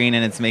off screen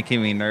and it's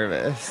making me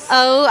nervous.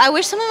 Oh, I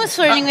wish someone was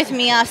flirting with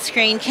me off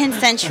screen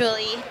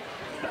consensually.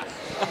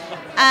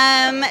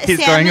 He's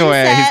Sam going and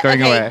away. Seth, He's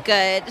going away.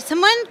 Good.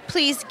 Someone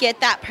please get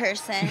that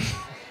person.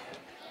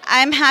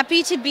 I'm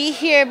happy to be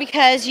here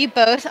because you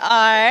both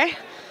are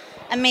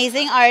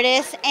amazing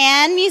artists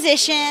and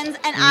musicians,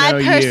 and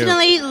I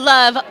personally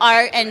love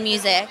art and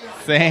music.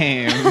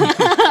 Same.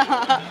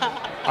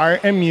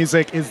 Art and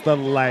music is the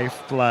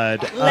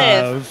lifeblood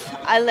of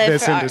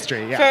this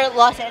industry. For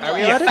Los Angeles. Are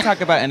we allowed to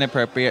talk about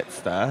inappropriate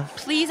stuff?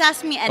 Please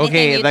ask me anything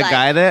Okay, you'd the like.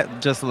 guy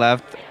that just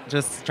left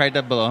just tried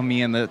to blow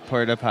me in the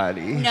porta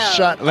potty. No.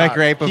 Shut Like up.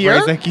 right before, Here?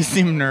 he's like, you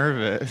seem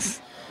nervous.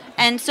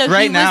 And so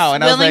Right he was now,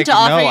 and I was willing like, to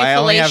offer no, you I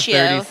only have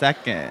fellatio 30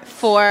 seconds.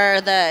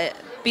 before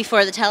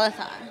the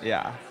telethon.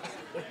 Yeah.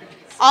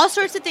 All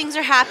sorts of things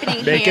are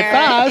happening Make here. it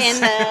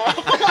fast.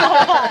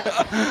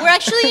 We're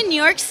actually in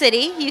New York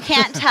City. You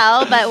can't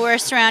tell, but we're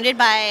surrounded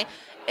by.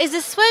 Is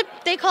this what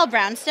they call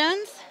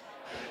brownstones?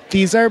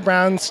 These are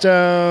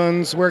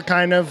brownstones. We're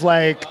kind of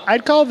like,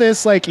 I'd call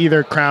this like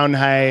either Crown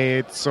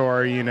Heights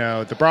or,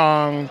 the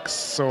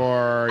Bronx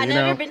or, I've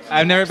never been to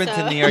I've New never York, been to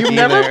so- New York You've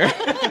either. never?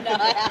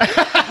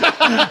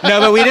 No,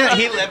 but we didn't.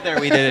 He lived there.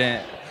 We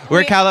didn't.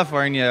 We're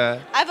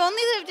California. I've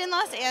only lived in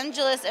Los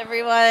Angeles,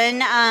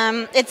 everyone.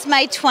 It's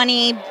my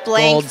 20 Gold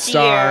blank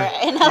star. year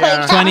in Yeah.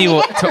 LA 20. County.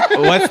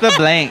 What's the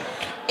blank?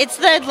 It's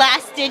the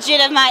last digit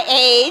of my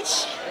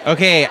age.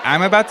 Okay,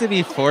 I'm about to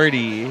be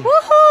 40. Woohoo!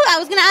 I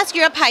was gonna ask,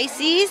 you're a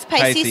Pisces.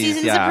 Pisces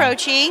season's yeah.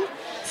 approaching.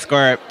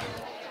 Scorp.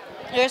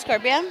 You're a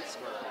Scorpio?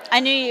 I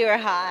knew you were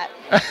hot.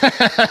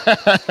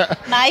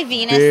 My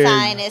Venus Big.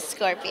 sign is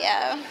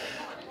Scorpio.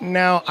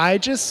 Now, I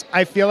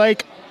feel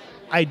like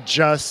I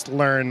just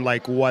learned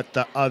like what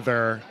the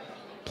other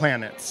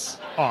planets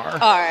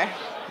are.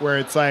 Where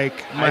it's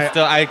like,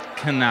 I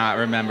cannot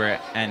remember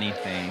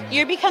anything.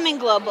 You're becoming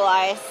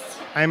globalized.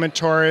 I'm a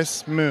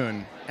Taurus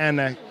moon and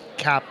a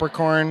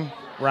Capricorn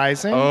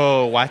rising.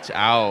 Oh, watch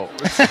out.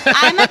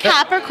 I'm a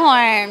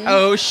Capricorn.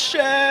 Oh,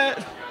 shit.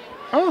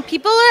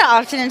 People are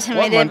often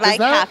intimidated month by is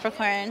that?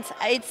 Capricorns.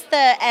 It's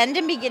the end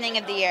and beginning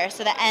of the year,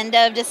 so the end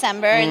of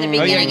December and the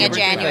beginning of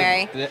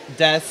January.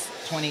 Des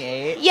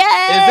 28?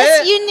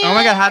 Yes, Is it? you knew Oh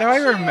my it. god, how do I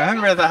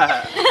remember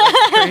that?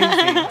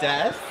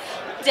 That's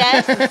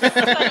crazy. Des?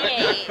 Des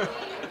 28.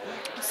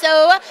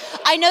 So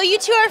I know you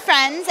two are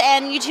friends,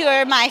 and you two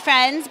are my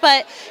friends.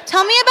 But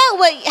tell me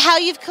about how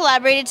you've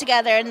collaborated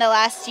together in the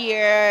last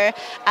year.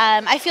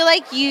 I feel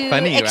like you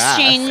Funny you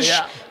exchange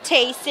ask.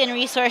 tastes and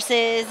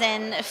resources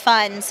and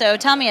fun. So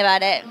tell me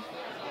about it.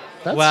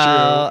 That's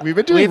well, true. We've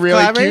been doing really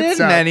collaborated cute in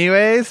stuff. many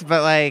ways,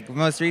 but like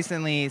most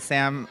recently,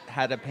 Sam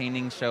had a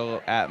painting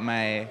show at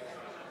my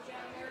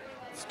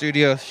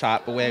studio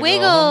shop, Wiggle.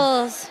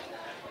 Wiggles.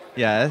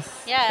 Yes.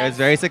 Yes. It was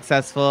very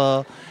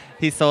successful.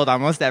 He sold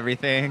almost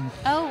everything.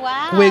 Oh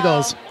wow.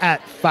 Wiggles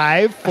at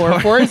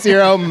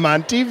 5440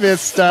 Monte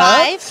Vista.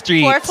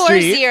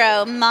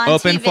 5440 Monte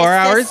Open Vista 4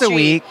 hours Street. a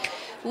week.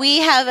 We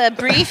have a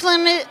brief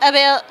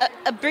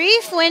a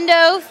brief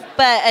window,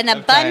 but an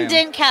Of time.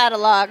 abundant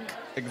catalog.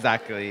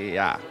 Exactly.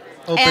 Yeah.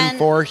 Open And-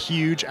 4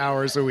 huge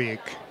hours a week.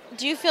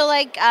 Do you feel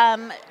like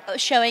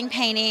showing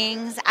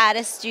paintings at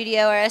a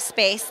studio or a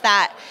space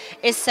that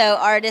is so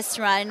artist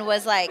run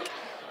was like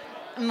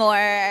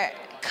more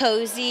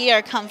cozy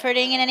or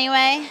comforting in any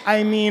way?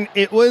 I mean,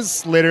 it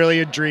was literally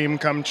a dream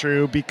come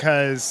true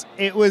because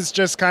it was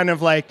just kind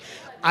of like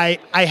I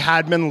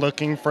had been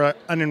looking for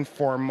an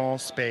informal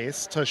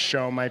space to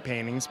show my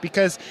paintings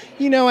because,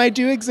 I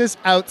do exist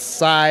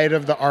outside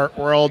of the art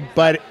world,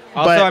 but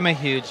I'm a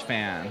huge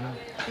fan.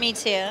 Me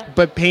too.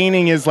 But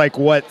painting is like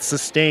what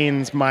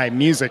sustains my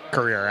music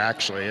career,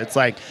 actually. It's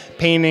like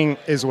painting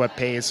is what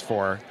pays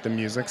for the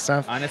music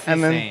stuff. Honestly,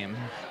 same.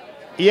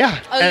 Yeah.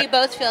 Oh, you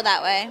both feel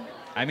that way?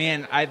 I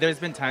mean, there's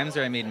been times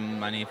where I made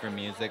money from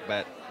music,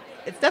 but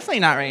it's definitely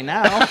not right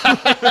now.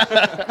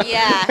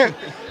 Yeah.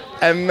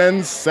 And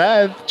then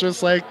Seth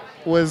just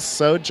was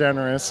so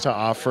generous to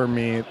offer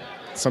me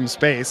some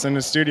space in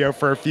the studio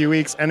for a few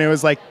weeks, and it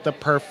was the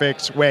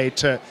perfect way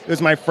it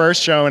was my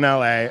first show in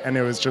LA, and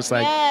it was just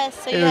Yes,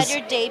 so you had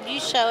your debut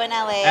show in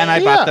LA. And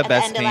I bought the at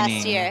best the end of painting.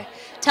 last year.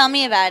 Tell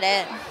me about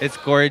it. It's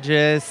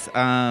gorgeous.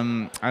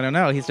 I don't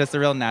know. He's just a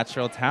real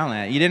natural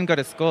talent. You didn't go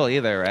to school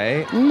either,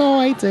 right? No,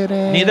 I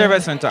didn't. Neither of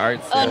us went to art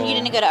school. Oh, and you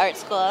didn't go to art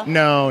school?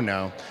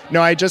 No.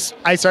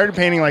 I started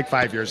painting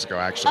 5 years ago,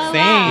 actually. Oh,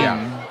 Same.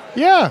 wow.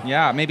 Yeah.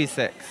 Yeah, maybe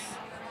 6.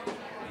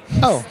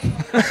 Oh.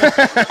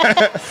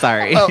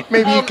 Sorry. Oh,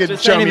 maybe you could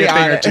show me a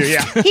thing or two.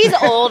 Yeah. He's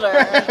older.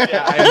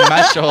 Yeah, I'm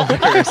much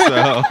older,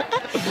 so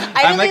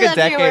I'm really a love your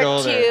decade work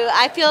older. too.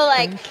 I feel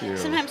like you.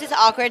 sometimes it's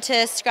awkward to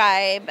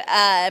ascribe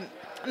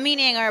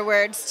meaning or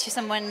words to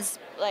someone's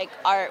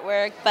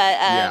artwork, but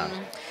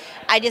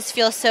I just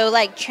feel so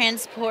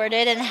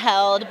transported and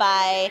held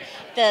by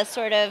the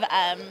sort of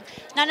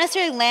not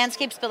necessarily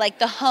landscapes, but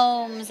the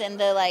homes and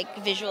the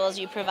visuals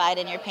you provide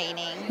in your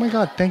painting. Oh my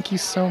God, thank you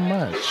so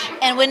much.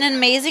 And when an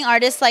amazing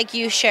artist like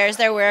you shares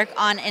their work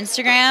on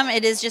Instagram,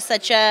 it is just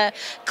such a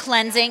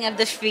cleansing of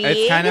the feed.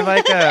 It's kind of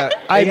like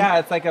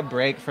it's like a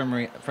break from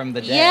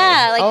the day.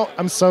 Yeah.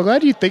 I'm so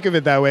glad you think of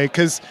it that way,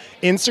 because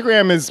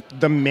Instagram is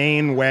the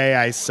main way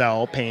I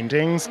sell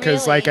paintings,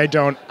 because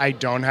Really? I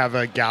don't have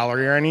a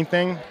gallery or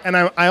anything, and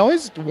I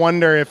always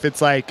wonder if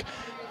it's a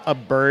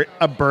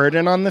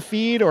burden on the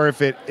feed, or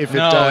if it does.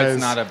 No,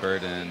 it's not a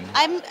burden.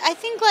 I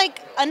think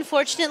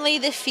unfortunately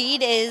the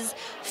feed is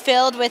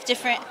filled with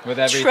different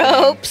everything.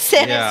 tropes,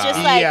 and Yeah. it's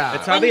just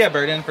It's probably a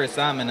burden for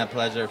some and a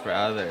pleasure for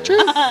others.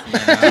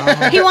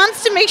 he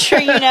wants to make sure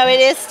it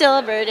is still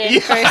a burden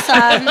for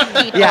some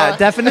people. Yeah,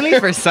 definitely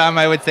for some,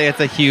 I would say it's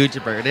a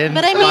huge burden.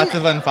 But I mean- lots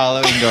of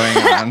unfollowing going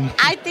on.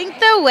 I think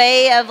the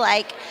way of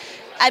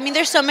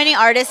there's so many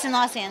artists in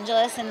Los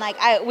Angeles, and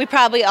we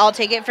probably all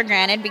take it for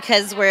granted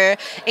because we're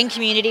in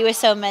community with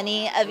so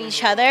many of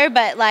each other.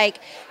 But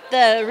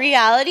the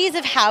realities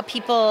of how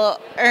people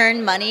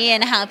earn money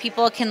and how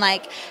people can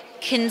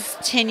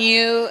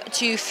continue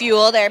to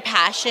fuel their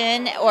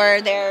passion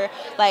or their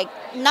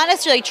not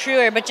necessarily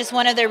truer, but just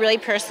one of their really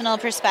personal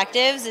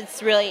perspectives.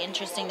 It's really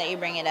interesting that you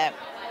bring it up.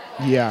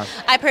 Yeah.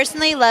 I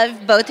personally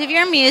love both of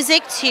your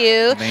music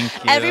too. Thank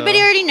you. Everybody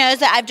already knows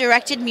that I've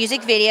directed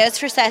music videos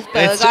for Seth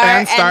Bogart,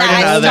 and starred in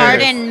I others.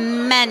 starred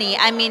in many.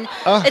 I mean,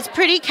 it's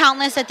pretty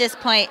countless at this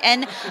point.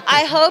 And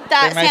I hope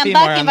that There might Sam be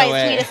more Buck on the invites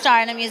way. me to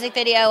star in a music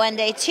video one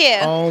day too.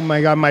 Oh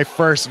my God, my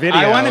first video.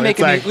 I want to make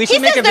It's we He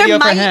should make says a video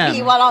there for might be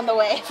him. one on the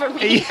way for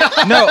me.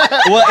 No,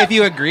 well, if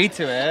you agree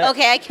to it.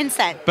 Okay, I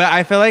consent. But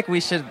I feel like we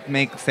should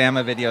make Sam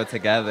a video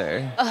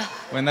together.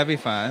 Wouldn't that be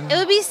fun? It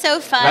would be so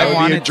fun. I would be a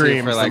wanted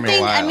dream to for for a me.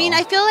 while. I mean,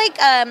 I feel like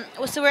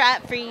so we're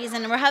at Freeze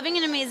and we're having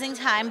an amazing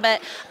time,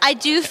 but I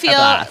do feel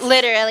blast.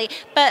 literally,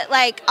 but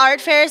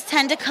art fairs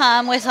tend to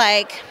come with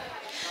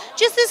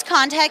just this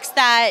context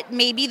that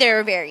maybe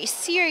they're very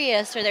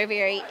serious or they're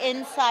very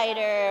insider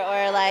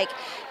or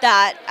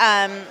that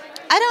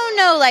I don't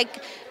know,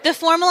 the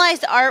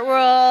formalized art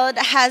world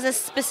has a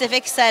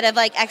specific set of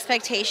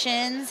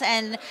expectations,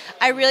 and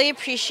I really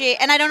appreciate,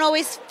 and I don't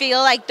always feel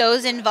like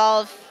those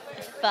involve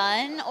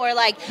fun or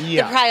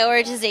the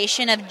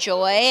prioritization of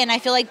joy, and I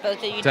feel like both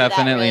of you do that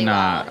Definitely really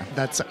not. well.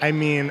 That's,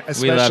 love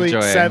especially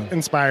joy. Seth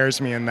inspires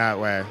me in that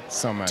way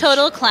so much.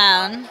 Total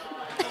clown.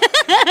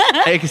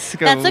 That's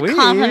That's a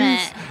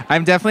compliment.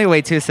 I'm definitely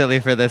way too silly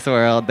for this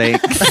world.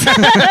 Thanks.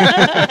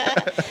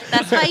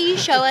 That's why you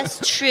show us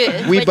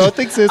truth. We which both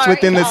exist art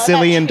within the is all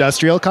silly about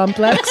industrial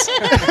complex.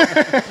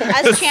 truth.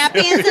 As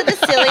champions of the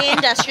silly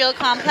industrial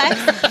complex,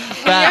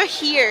 we are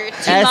here to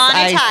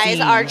monetize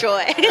SIC. our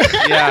joy.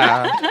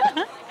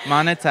 Yeah.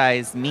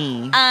 Monetize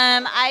me.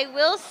 I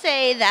will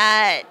say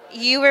that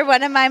you were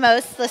one of my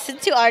most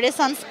listened to artists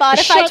on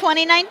Spotify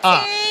 2019.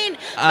 But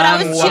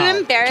I was too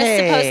embarrassed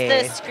to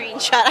post the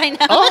screenshot. I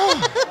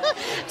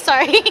know.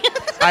 Sorry.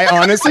 I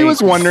honestly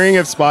was wondering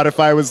if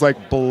Spotify was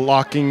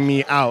blocking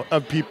me out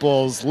of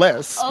people's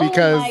lists Oh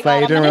because my God, I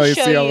I'm didn't gonna really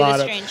show see a you the lot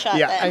of. screenshot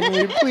Yeah, then. I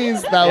mean,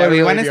 please, that Yeah, would we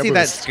really want be to a see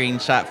that boost.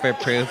 screenshot for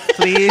proof,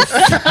 please.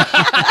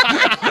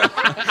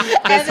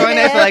 This one,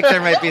 I feel like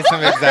there might be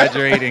some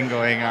exaggerating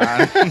going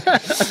on.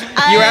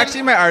 You were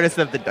actually my artist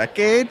of the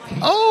decade.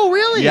 Oh,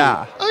 really?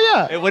 Yeah. Oh,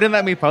 yeah. It wouldn't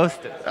let me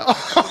post it.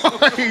 Oh,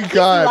 my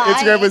God. lying.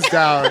 Instagram was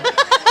down.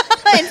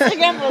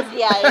 Instagram was,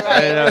 yeah, you're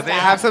right. I it know, was they down.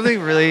 have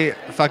something really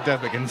fucked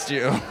up against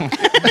you.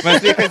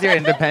 Must be because you're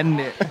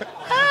independent.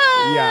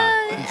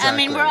 Yeah, exactly. I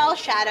mean, we're all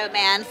shadow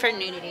banned for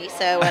nudity,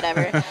 so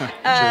whatever.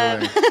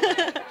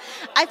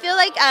 I feel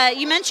like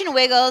you mentioned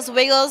Wiggles.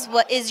 Wiggles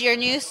is your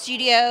new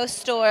studio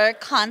store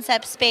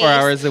concept space. 4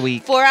 hours a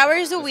week. 4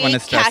 hours a Just wanna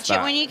week. stress Catch it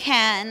that. when you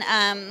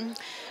can.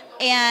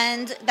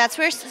 And that's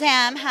where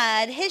Sam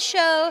had his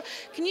show.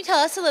 Can you tell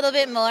us a little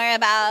bit more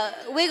about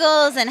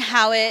Wiggles and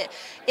how it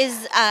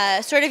is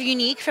sort of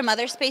unique from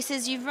other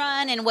spaces you've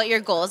run and what your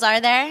goals are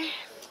there?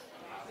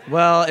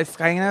 Well, it's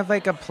kind of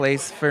like a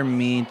place for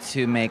me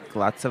to make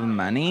lots of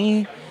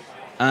money.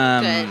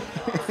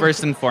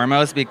 First and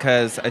foremost,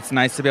 because it's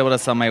nice to be able to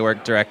sell my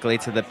work directly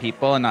to the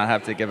people and not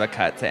have to give a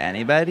cut to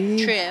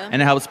anybody. True.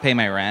 And it helps pay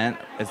my rent,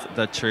 is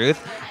the truth.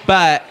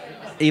 But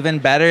even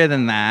better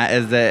than that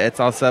is that it's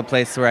also a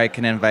place where I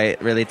can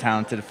invite really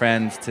talented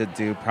friends to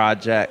do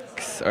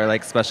projects or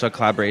like special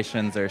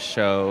collaborations or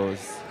shows.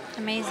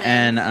 Amazing.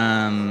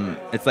 And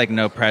it's like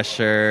no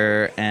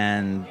pressure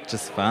and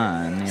just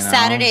fun. You know?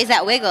 Saturdays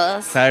at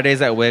Wiggles.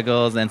 Saturdays at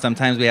Wiggles, and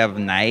sometimes we have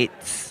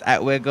nights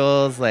at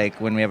Wiggles,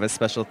 like when we have a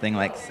special thing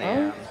like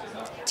Sam.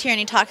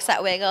 Tierney Talks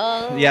at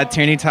Wiggles. Yeah,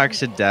 Tierney Talk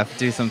should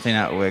do something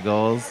at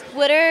Wiggles. Who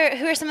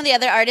are some of the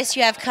other artists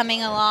you have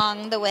coming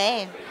along the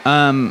way?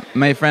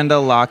 My friend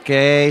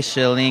Alake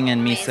Schilling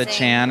and Misa Amazing.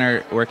 Chan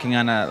are working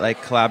on a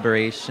like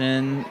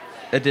collaboration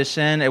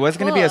edition. It was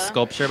going to be a Cool.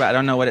 sculpture, but I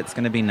don't know what it's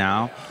going to be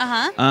now.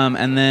 Uh-huh.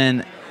 And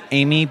then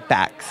Amy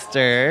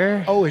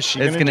Baxter is she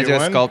is gonna going to do do a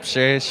one?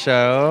 sculpture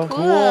show.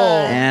 Cool.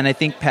 And I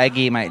think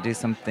Peggy might do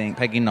something.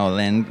 Peggy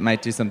Nolan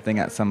might do something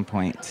at some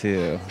point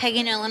too.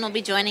 Peggy Nolan will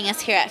be joining us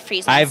here at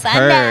Freeze on I've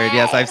Sunday. heard.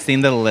 Yes, I've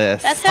seen the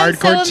list. That sounds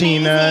Hardcore so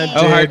Tina amazing.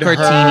 Oh, did Hardcore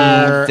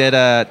her- Teeny did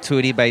a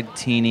Tweety by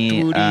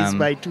Teeny. Tweeties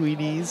by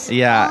Tweeties.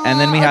 Yeah, and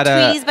then we had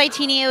Tweeties by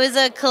Teeny. It was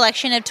a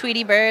collection of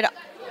Tweety Bird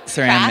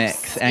ceramics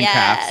crafts. and Yes.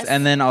 crafts.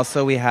 And then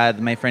also we had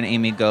my friend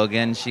Amy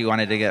Gogan. She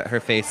wanted to get her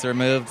face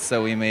removed,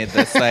 so we made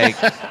this like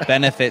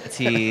benefit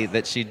tee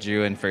that she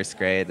drew in first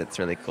grade. It's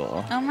really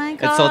cool. Oh my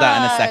god! It sold out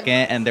in a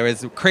second, and there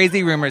was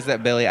crazy rumors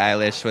that Billie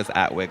Eilish was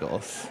at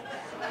Wiggles.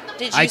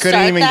 Did you I couldn't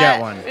start even that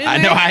get one. I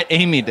know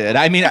Amy did.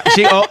 I mean,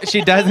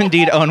 she does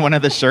indeed own one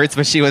of the shirts,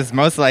 but she was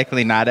most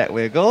likely not at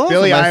Wiggles.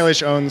 Billie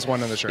unless- Eilish owns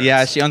one of the shirts.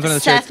 Yeah, she owns one of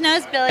the Seth shirts.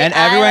 knows Billie And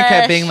everyone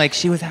kept Eilish. being like,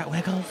 she was at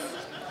Wiggles.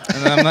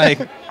 And I'm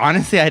like,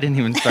 honestly, I didn't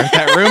even start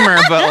that rumor,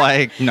 but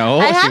like, no,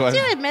 I she have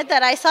wasn't. to admit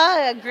that I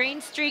saw a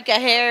green streak of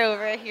hair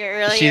over here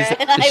earlier. She's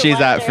and I at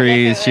wondered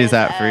Freeze. if it She's was,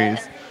 at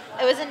Freeze.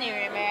 It was a new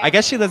rumor. I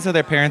guess she lives with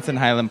her parents in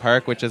Highland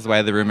Park, which is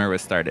why the rumor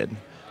was started.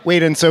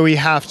 Wait, and so we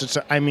have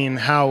to. I mean,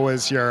 how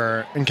was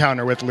your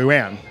encounter with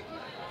Luann?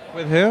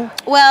 With who?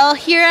 Well,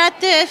 here at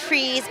the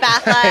Freeze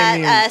Backlot, I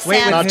mean,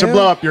 Sam. not to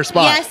blow up your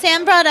spot. Yeah,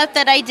 Sam brought up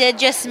that I did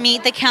just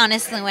meet the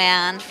Countess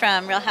Luann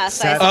from Real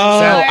Housewives. Seth- of Oh,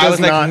 New York. I was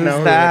like, not know who's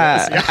who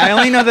that? it is. I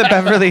only know the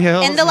Beverly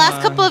Hills. In the last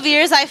one. couple of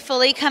years, I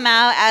fully come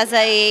out as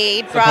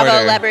a Bravo Supporter.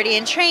 celebrity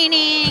in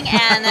training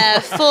and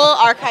a full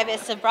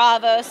archivist of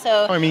Bravo.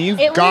 So I mean, you've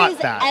it got was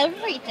that.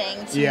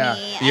 everything to Yeah.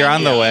 me. You're I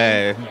on the mean,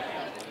 way.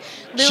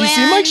 She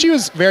seemed like she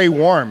was very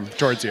warm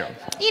towards you.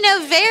 You know,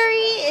 very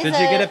is Did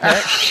you get a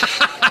pic?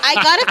 I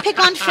got a pic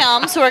on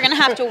film, so we're going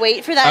to have to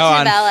wait for that Oh, to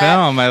on develop.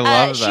 film. I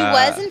love She that.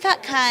 was, in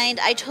fact, kind.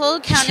 I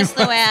told Countess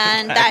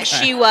Luann that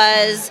she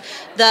was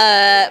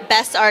the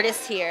best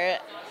artist here.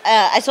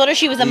 I told her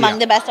she was among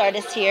the best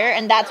artists here,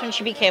 and that's when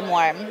she became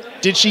warm.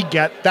 Did she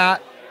get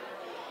that?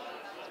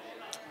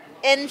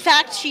 In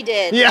fact, she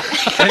did. Yeah.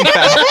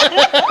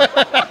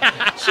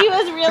 She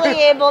was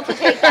really able to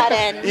take that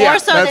in. Yeah, More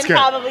so that's than good.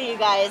 probably you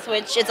guys,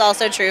 which it's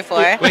also true for.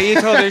 Wait, you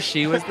told her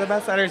she was the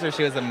best artist, or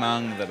she was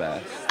among the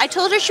best? I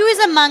told her she was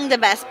among the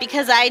best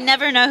because I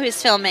never know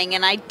who's filming,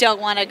 and I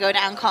don't want to go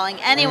down calling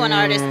any one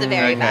artist the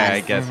very Okay, best. I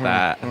guess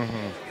that.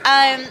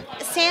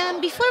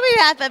 Sam, before we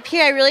wrap up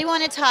here, I really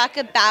want to talk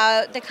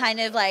about the kind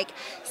of like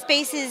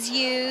spaces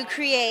you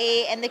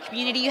create and the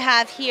community you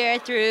have here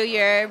through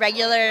your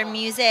regular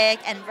music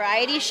and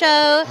variety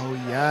show. Oh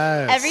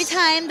yes. Every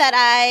time that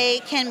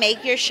I can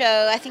make your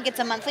show, I think it's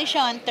a monthly show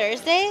on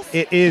Thursdays.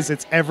 It is.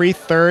 It's every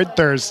third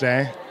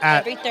Thursday at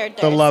Every third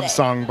the Love Thursday.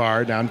 Song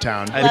Bar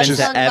downtown, I've which been is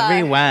to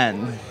every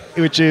one.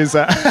 which is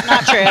Not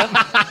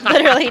true.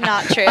 Literally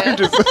not true.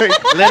 just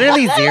like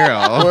Literally zero.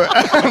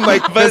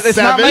 like But the it's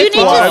not my You need to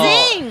fault.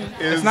 sing.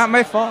 is It's not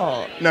my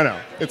fault. no,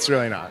 it's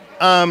really not.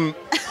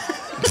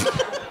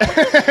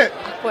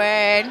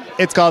 Word.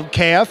 It's called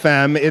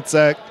KFM. It's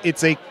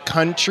a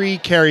country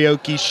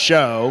karaoke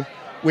show,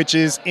 which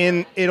is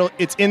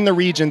it's in the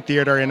Regent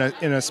Theater in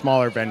a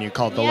smaller venue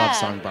called the Yeah. Love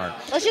Song Bar.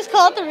 Let's just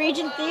call it the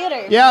Regent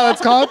Theater. Yeah,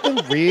 let's call it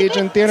the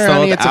Regent Theater, Sold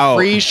honey. It's out. a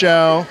free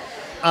show.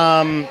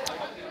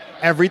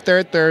 Every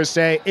third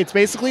Thursday. It's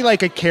basically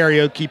like a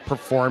karaoke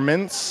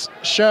performance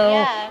show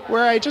Yeah.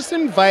 where I just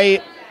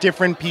invite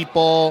different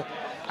people.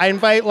 I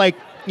invite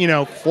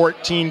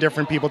 14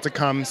 different people to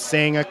come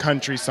sing a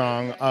country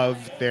song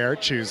of their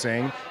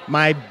choosing.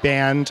 My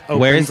band opens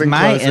Where's and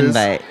my closes.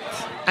 invite?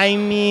 I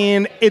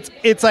mean,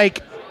 it's like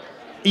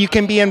you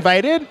can be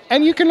invited,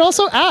 and you can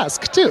also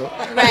ask too.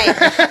 Right.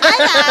 I've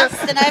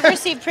asked, and I've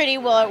received pretty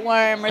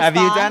warm response. Have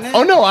you done it?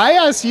 Oh no, I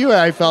asked you.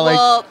 I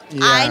felt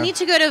I need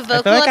to go to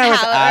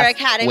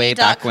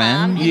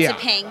vocalpoweracademy.com in Yeah.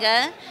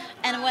 Topanga,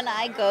 and when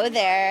I go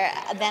there,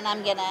 then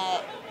I'm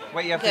gonna.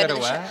 Wait, you have to go to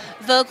what?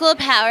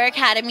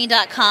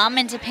 vocalpoweracademy.com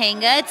in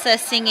Topanga. It's a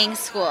singing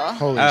school.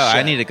 Holy Oh, shit.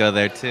 I need to go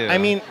there too. I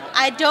mean,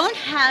 I don't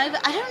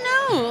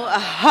know.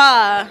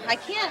 I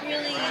can't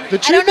really. the I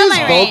truth don't know is,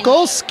 my range.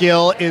 vocal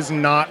skill is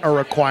not a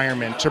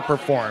requirement to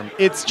perform.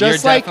 It's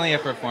just You're like definitely a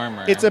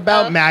performer. it's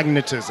about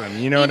magnetism.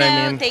 You know what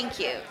I mean? Thank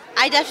you.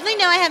 I definitely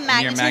know I have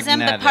magnetism,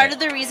 but part of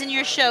the reason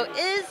your show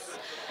is.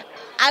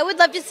 I would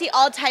love to see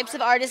all types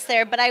of artists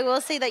there, but I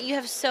will say that you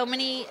have so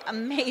many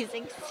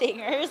amazing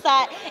singers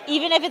that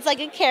even if it's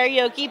like a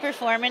karaoke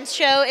performance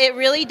show, it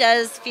really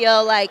does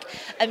feel like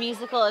a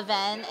musical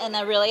event in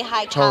a really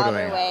high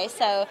caliber way.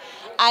 So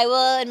I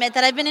will admit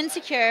that I've been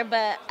insecure,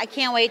 but I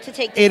can't wait to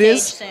take the stage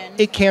soon.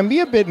 It can be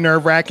a bit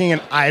nerve-wracking,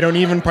 and I don't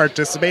even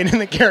participate in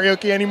the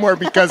karaoke anymore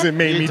because it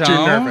made me too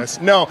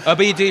nervous. No. Oh,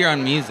 but you do your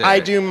own music.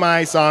 I do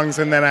my songs,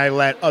 and then I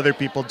let other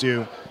people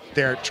do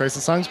their choice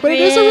of songs. But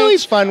it is a really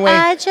fun way.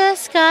 I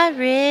just got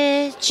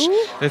rich.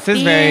 This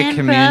is very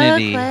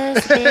community. I'm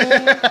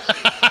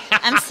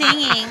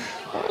singing.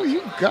 Oh,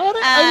 you got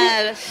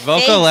it.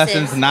 Vocal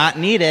lessons not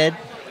needed.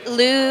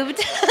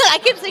 Lubed. I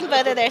can sing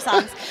both of their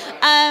songs.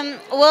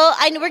 Well,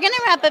 we're going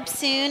to wrap up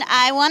soon.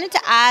 I wanted to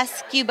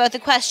ask you both a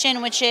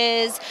question, which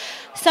is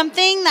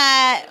something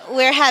that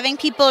we're having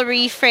people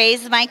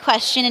rephrase my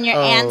question and your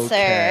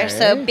answer.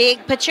 So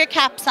put your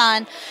caps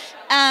on.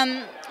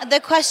 The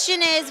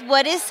question is,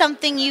 what is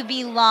something you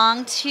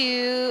belong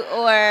to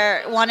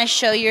or want to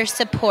show your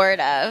support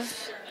of?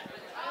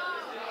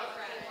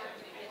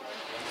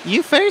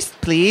 You first,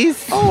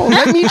 please. Oh,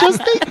 let me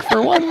just think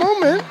for one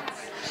moment.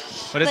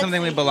 What is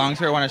something we belong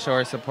to or want to show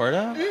our support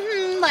of?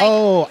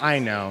 Oh, I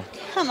know.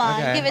 Come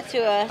on, give it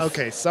to us.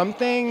 Okay,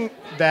 something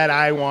that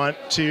I want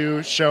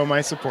to show my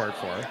support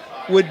for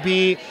would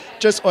be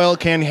just Oil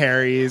Can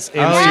Harry's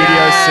in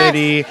Studio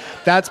City.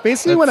 That's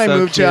basically when I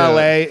moved to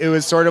LA. It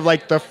was sort of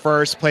like the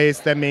first place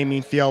that made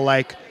me feel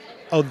like,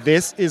 oh,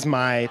 this is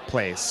my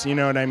place. You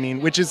know what I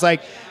mean? Which is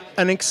like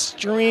an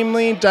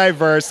extremely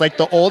diverse, like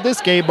the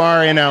oldest gay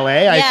bar in LA,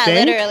 I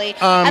think. Yeah, literally.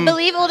 I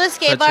believe oldest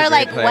gay bar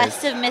like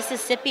west of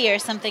Mississippi or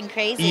something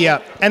crazy.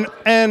 Yeah,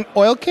 and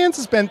Oil Cans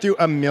has been through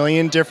a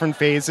million different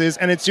phases,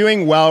 and it's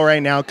doing well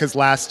right now because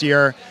last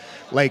year,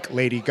 like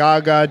Lady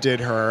Gaga did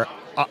her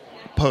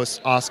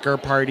post-Oscar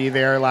party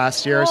there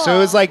last year. So it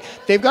was like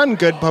they've gotten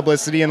good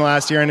publicity in the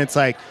last year, and it's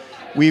like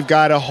we've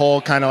got a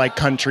whole kind of like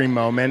country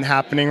moment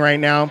happening right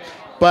now.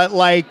 But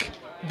like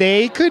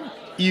they could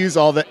use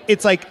all the.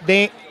 It's like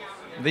they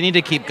need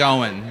to keep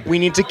going. We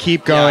need to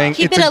keep going.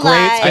 Keep it's it a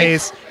alive. great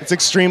space. It's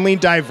extremely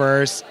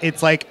diverse.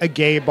 It's like a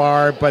gay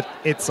bar, but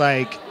it's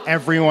like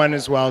everyone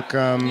is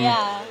welcome.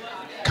 Yeah.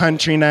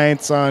 Country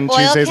nights on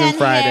Tuesdays and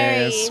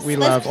Fridays. We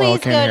love Oil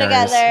Can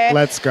Harry's.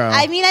 Let's go.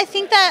 I mean, I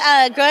think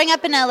that growing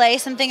up in LA,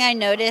 something I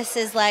noticed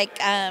is like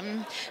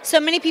so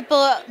many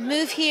people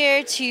move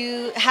here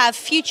to have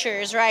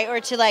futures, right? Or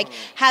to like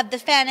have the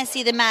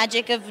fantasy, the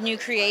magic of new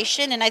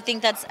creation. And I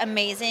think that's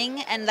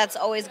amazing. And that's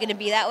always going to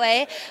be that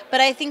way. But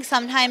I think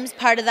sometimes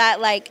part of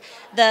that, like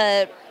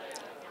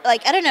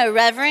I don't know,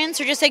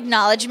 reverence or just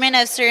acknowledgement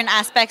of certain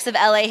aspects of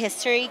LA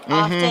history.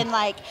 Often,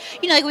 like,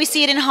 you know, like we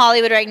see it in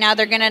Hollywood right now.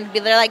 They're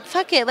like,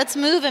 fuck it, let's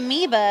move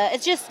Amoeba.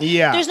 It's just,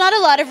 there's not a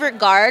lot of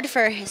regard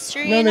for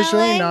history in LA. No, there's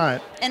really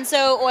not. And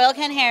so Oil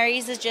Can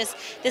Harry's is just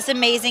this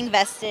amazing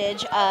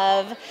vestige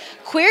of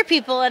queer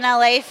people in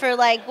LA for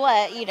like,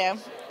 what, you know,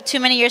 too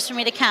many years for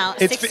me to count.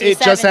 60, it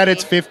 70. just had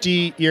its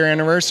 50-year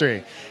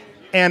anniversary.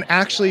 And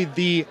actually,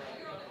 the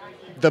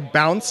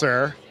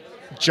bouncer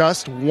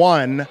just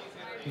won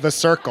The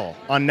Circle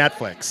on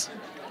Netflix.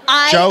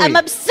 I am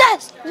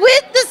obsessed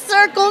with The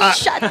Circle.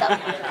 Shut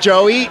up.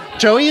 Joey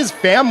is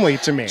family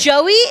to me.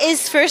 Joey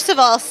is, first of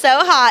all, so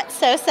hot,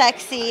 so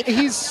sexy.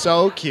 He's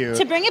so cute.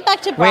 To bring it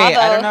back to Bravo, Wait,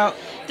 I don't know.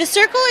 The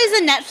Circle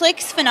is a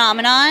Netflix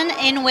phenomenon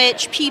in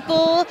which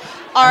people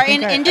are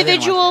in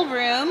individual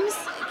rooms,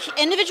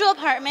 individual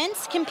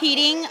apartments,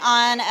 competing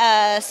on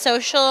a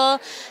social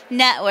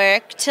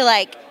network to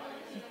like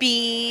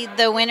be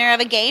the winner of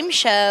a game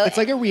show. It's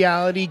like a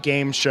reality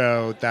game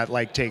show that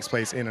like takes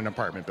place in an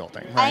apartment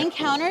building. Right? I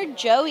encountered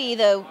Joey,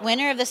 the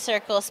winner of The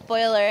Circle,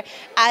 spoiler,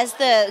 as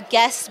the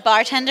guest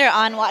bartender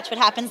on Watch What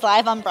Happens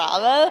Live on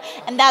Bravo,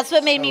 and that's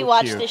what made me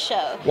watch the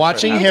show.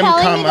 Watching You're him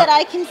telling come me up, that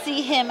I can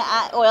see him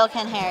at Oil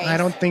Can Harry's. I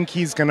don't think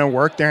he's gonna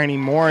work there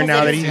anymore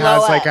now that he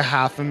has like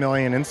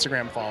 500,000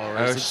 Instagram followers.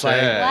 Oh, it's shit.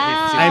 like,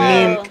 Wow. I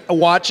mean,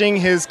 watching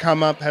his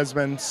come up has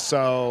been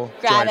so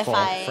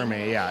gratifying joyful for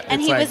me. Yeah,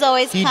 and it's he like, was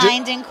always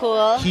kind and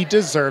cool. He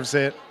deserves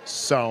it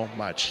so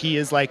much. He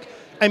is like,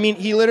 I mean,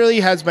 he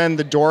literally has been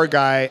the door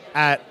guy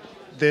at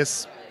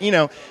this, you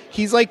know,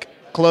 he's like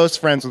close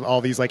friends with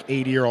all these like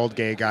 80-year-old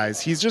gay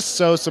guys. He's just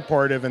so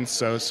supportive and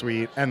so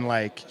sweet, and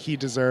like he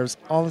deserves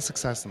all the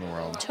success in the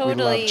world. Totally.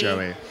 We love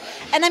Joey.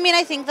 And I mean,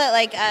 I think that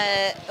like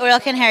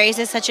Orilkan Harries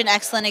is such an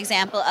excellent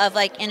example of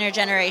like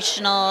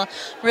intergenerational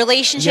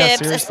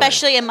relationships,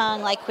 especially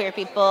among like queer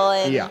people.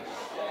 And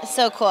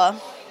so cool.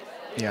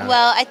 Yeah.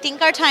 Well, I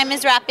think our time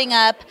is wrapping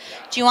up.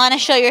 Do you want to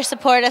show your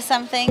support of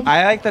something?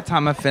 I like the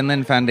Tom of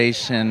Finland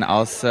Foundation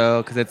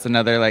also because it's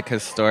another like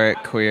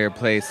historic queer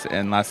place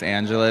in Los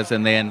Angeles,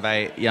 and they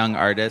invite young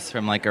artists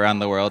from like around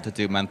the world to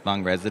do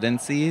month-long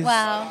residencies.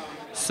 Wow.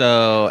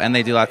 So, and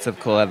they do lots of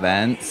cool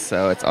events.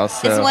 So it's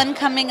also... Is one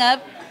coming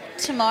up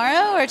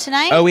tomorrow or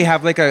tonight? Oh, we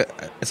have like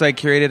so I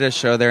curated a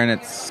show there and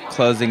it's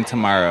closing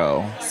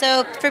tomorrow.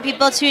 So for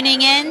people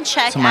tuning in,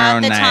 check Tomorrow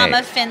out the night. Tom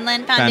of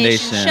Finland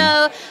Foundation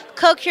show,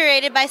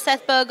 co-curated by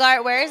Seth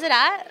Bogart. Where is it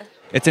at?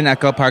 It's in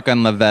Echo Park on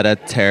Lavetta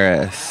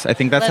Terrace. I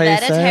think that's how you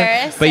say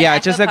Terrace it. But yeah,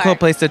 it's Echo just a cool Park.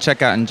 place to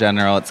check out in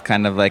general. It's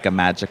kind of like a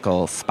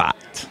magical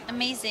spot.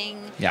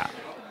 Amazing. Yeah.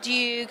 Do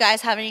you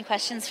guys have any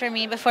questions for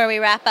me before we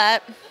wrap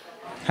up?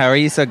 How are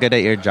you so good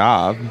at your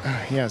job?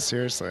 Yeah,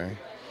 seriously.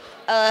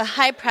 A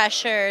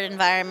high-pressure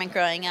environment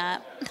growing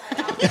up.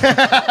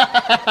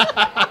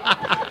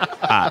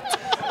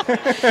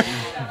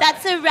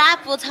 That's a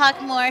wrap. We'll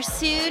talk more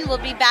soon. We'll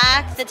be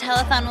back. The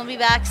telethon will be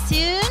back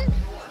soon.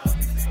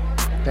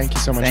 Thank you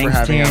so much Thanks, for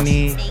having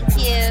Tierney. us. Thank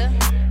you.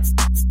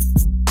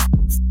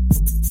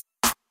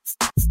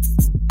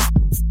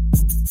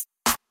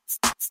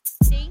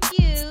 Thank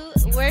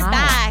you. We're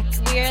back.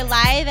 We're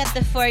live at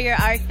the For Your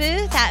Art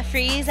booth at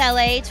Frieze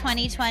LA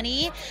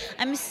 2020.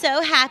 I'm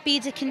so happy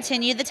to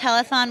continue the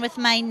telethon with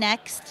my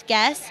next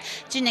guest,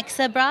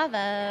 Janixa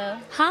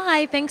Bravo.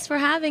 Hi, thanks for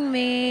having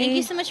me. Thank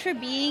you so much for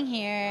being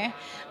here.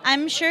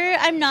 I'm sure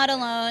I'm not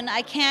alone.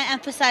 I can't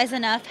emphasize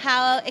enough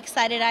how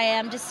excited I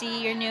am to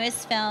see your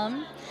newest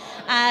film.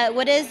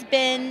 What has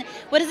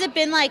it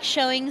been like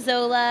showing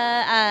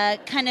Zola,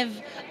 kind of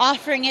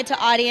offering it to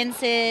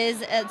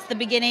audiences? It's the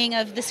beginning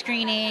of the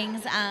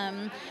screenings.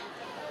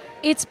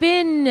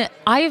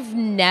 I've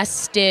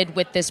nested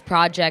with this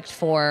project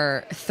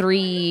for 3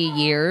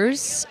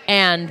 years,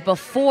 and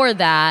before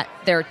that,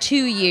 there are 2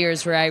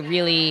 years where I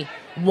really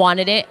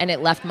wanted it and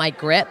it left my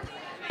grip.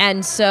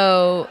 And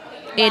so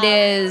it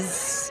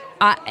is,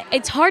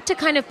 it's hard to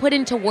kind of put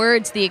into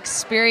words the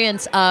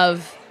experience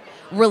of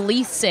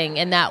releasing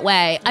in that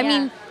way. I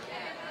mean,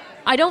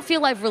 I don't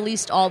feel I've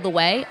released all the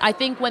way. I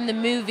think when the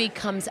movie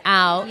comes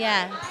out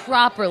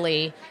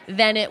properly,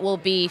 then it will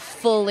be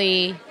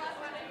fully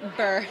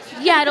birthed.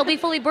 Yeah, it'll be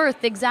fully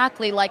birthed,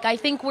 exactly. Like I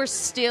think we're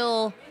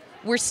still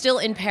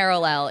in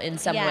parallel in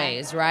some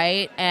ways,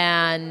 right?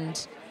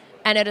 And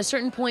at a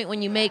certain point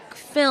when you make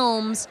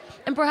films,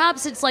 and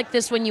perhaps it's like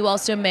this when you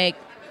also make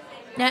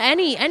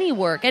any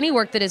work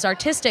that is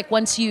artistic,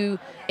 once you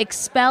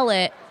expel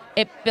it,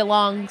 it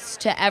belongs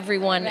to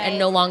everyone and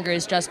no longer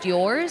is just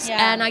yours.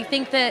 Yeah. And I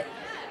think that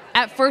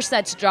at first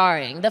that's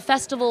jarring. The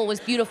festival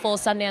was beautiful.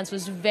 Sundance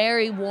was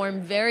very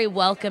warm, very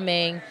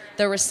welcoming.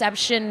 The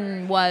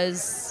reception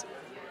was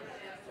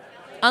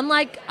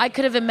unlike I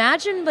could have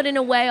imagined, but in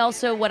a way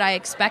also what I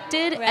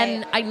expected. Right.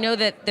 And I know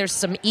that there's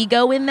some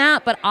ego in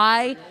that, but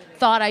I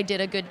thought I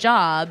did a good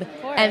job.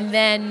 And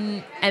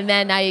then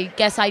I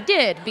guess I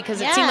did,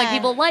 because it seemed like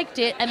people liked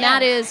it. And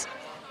that is...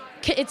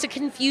 It's a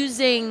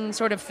confusing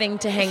sort of thing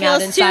to hang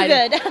out inside.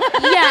 It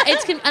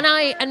feels too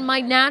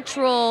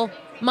good.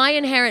 My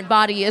inherent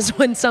body is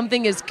when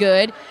something is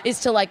good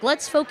is to like,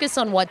 let's focus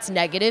on what's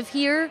negative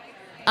here.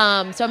 So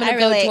I'm going to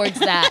go towards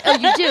that. Oh,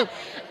 you do?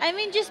 I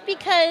mean, just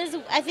because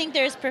I think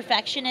there's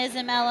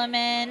perfectionism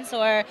elements,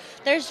 or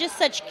there's just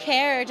such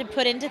care to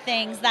put into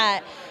things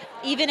that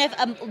even if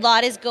a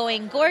lot is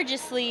going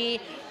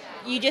gorgeously,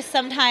 you just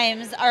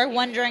sometimes are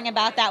wondering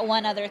about that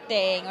one other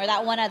thing or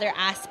that one other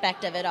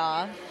aspect of it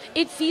all.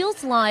 It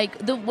feels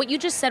like what you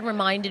just said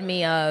reminded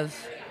me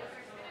of,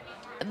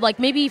 like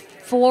maybe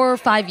 4 or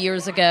 5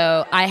 years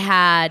ago, I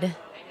had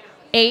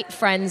 8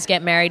 friends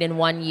get married in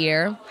 1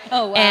 year.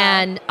 Oh, wow.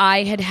 And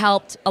I had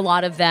helped a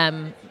lot of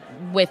them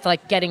with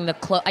like getting the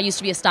clothes. I used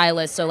to be a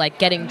stylist, so like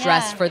getting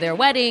dressed for their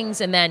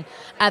weddings, and then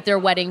at their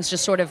weddings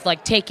just sort of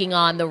like taking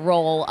on the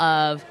role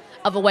of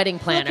a wedding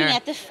planner. Looking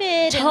at the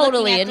fit.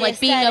 Totally. And and like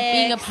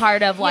being a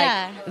part of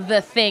like the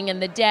thing and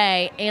the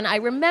day. And I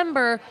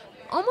remember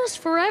almost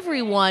for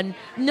everyone,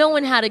 no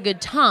one had a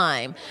good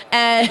time.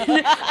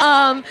 And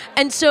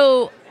and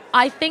so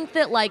I think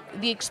that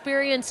like the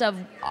experience of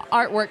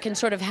artwork can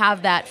sort of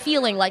have that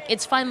feeling like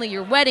it's finally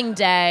your wedding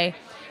day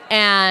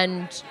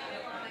and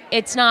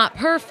it's not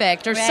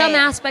perfect, or some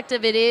aspect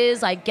of it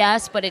is, I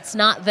guess, but it's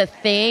not the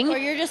thing. Or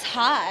you're just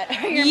hot,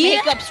 or your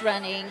makeup's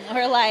running,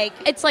 or like...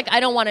 It's like I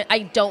don't want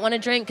to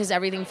drink because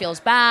everything feels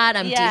bad.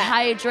 I'm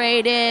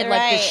dehydrated.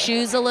 Like the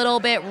shoe's a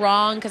little bit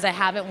wrong because I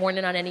haven't worn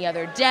it on any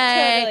other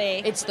day.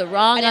 Totally. It's the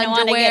wrong underwear. I don't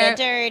want to get it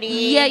dirty.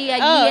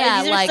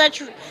 Yeah. These are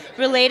such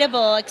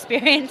relatable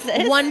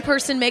experiences. One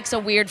person makes a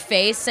weird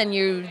face, and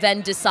you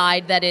then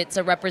decide that it's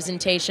a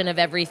representation of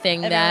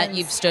everything that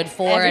you've stood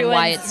for and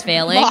why it's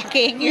failing.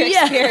 Mocking your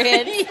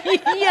experience.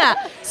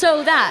 Yeah.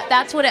 So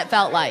that's what it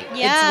felt like.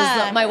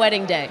 Yeah. It was my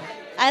wedding day.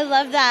 I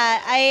love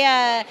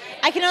that.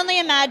 I can only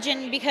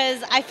imagine,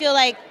 because I feel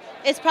like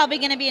it's probably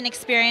going to be an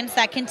experience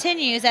that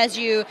continues as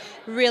you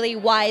really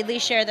widely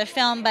share the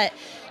film, but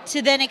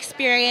to then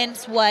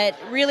experience what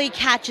really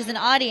catches an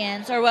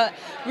audience or what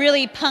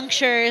really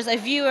punctures a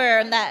viewer,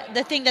 and that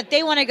the thing that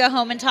they want to go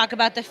home and talk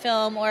about the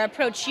film or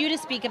approach you to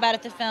speak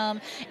about the film,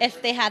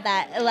 if they had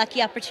that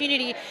lucky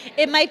opportunity,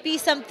 it might be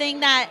something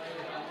that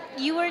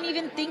you weren't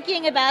even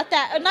thinking about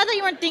that. Not that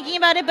you weren't thinking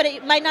about it, but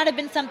it might not have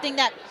been something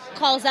that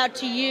calls out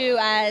to you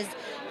as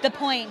the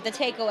point, the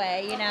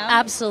takeaway, you know?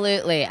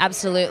 Absolutely.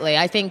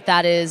 I think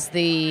that is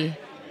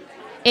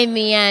in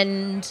the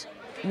end,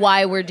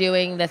 why we're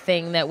doing the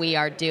thing that we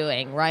are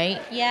doing,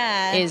 right?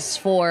 Yeah. Is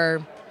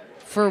for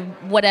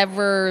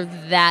whatever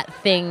that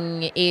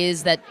thing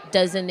is that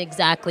doesn't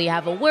exactly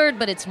have a word,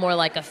 but it's more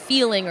like a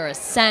feeling or a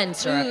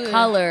sense or a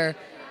color.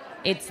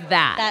 It's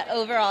that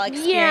overall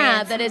experience.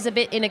 Yeah, that is a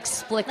bit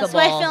inexplicable. That's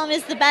why film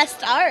is the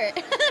best art,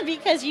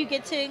 because you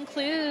get to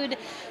include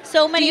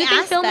so many aspects.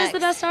 Do you think film is the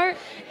best art?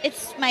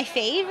 It's my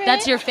favorite.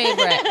 That's your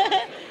favorite.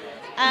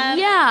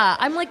 Yeah,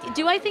 I'm like,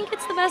 do I think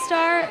it's the best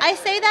art? I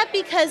say that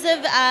because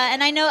of,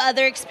 and I know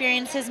other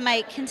experiences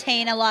might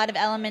contain a lot of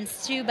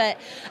elements too, but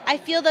I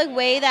feel the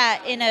way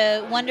that in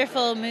a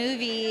wonderful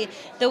movie,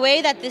 the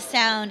way that the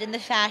sound and the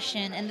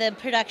fashion and the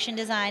production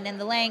design and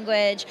the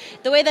language,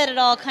 the way that it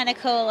all kind of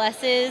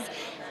coalesces,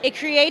 it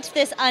creates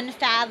this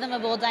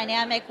unfathomable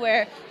dynamic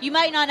where you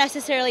might not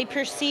necessarily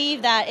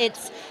perceive that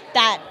it's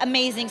that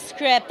amazing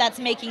script that's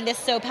making this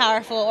so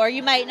powerful, or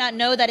you might not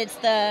know that it's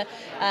the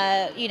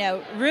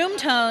room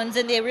tones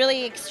and the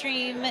really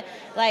extreme,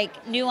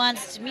 like,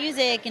 nuanced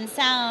music and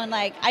sound.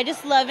 Like, I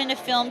just love in a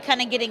film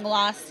kind of getting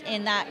lost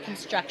in that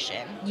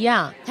construction.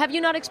 Yeah. Have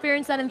you not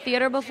experienced that in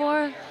theater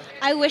before?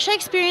 I wish I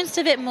experienced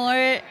a bit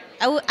more.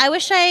 I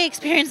wish I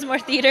experienced more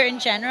theater in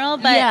general,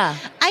 but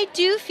I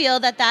do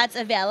feel that that's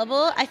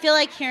available. I feel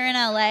like here in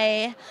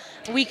LA,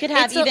 we could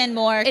have even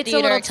more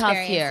theater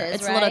experiences.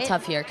 It's a little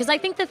tough here. Because I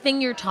think the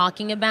thing you're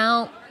talking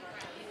about...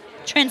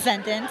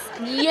 Transcendence.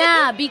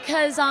 Yeah,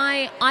 because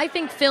I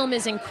think film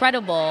is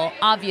incredible,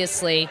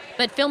 obviously,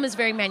 but film is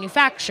very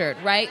manufactured,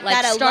 right?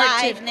 Like that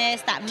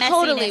aliveness, that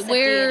messiness of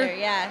theater,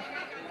 yeah.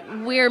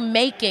 We're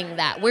making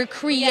that. We're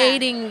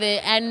creating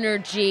the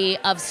energy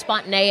of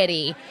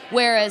spontaneity,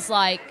 whereas,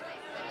 like,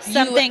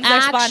 some you things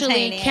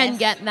actually can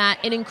get that.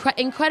 And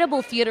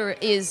incredible theater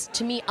is,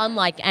 to me,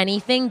 unlike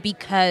anything,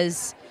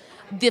 because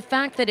the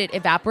fact that it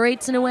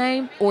evaporates in a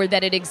way, or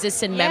that it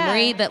exists in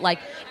memory, that, like,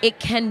 it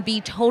can be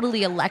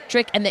totally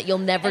electric and that you'll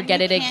never get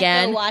it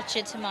again. Go watch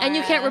it tomorrow. And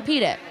you can't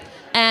repeat it.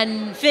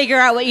 And figure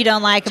out what you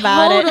don't like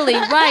about it. Totally,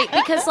 right.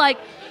 Because, like,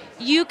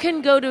 you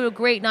can go to a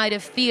great night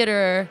of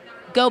theater,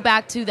 go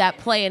back to that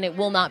play, and it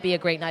will not be a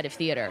great night of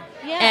theater.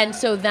 Yeah. And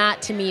so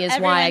that, to me, is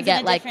why I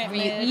get, like, I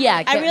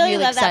really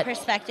love that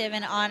perspective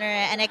and honor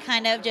it, and it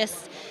kind of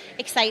just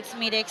excites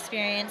me to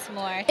experience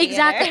more theater.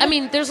 Exactly. I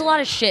mean, there's a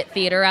lot of shit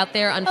theater out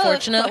there,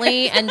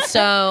 unfortunately. And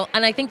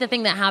I think the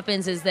thing that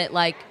happens is that,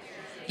 like,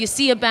 you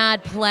see a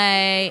bad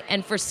play,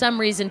 and for some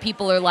reason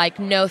people are like,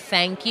 no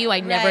thank you, I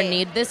never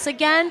need this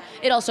again.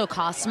 It also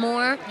costs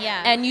more.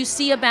 Yeah. And you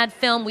see a bad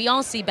film, we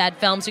all see bad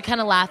films, we kind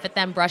of laugh at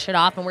them, brush it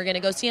off, and we're going to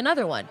go see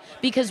another one.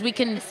 Because we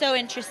can... It's so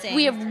interesting.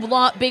 We have a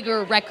lot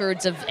bigger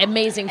records of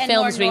amazing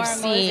films we've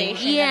seen.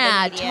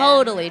 Yeah,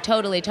 totally.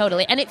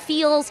 And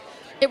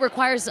it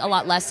requires a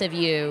lot less of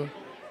you.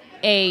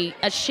 A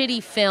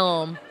shitty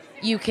film,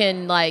 you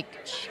can, like...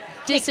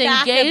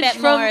 disengage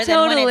from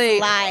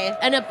live.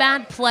 And a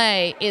bad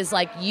play is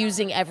like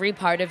using every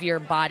part of your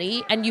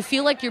body, and you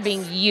feel like you're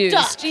being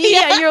used.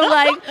 Yeah, you're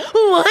like,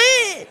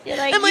 what? You're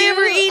like, am I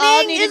ever eating?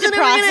 All needed Isn't to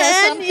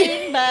process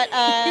something, but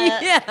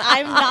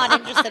I'm not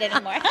interested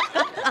anymore.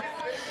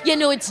 Yeah,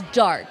 no, it's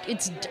dark.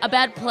 A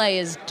bad play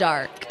is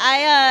dark.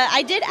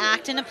 I did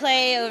act in a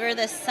play over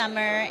the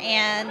summer,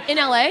 and in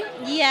LA.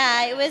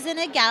 Yeah, it was in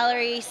a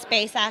gallery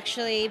space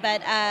actually,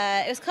 but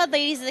it was called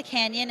Ladies of the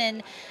Canyon,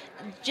 and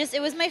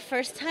it was my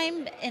first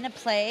time in a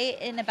play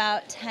in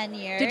about 10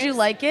 years. Did you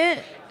like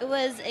it? It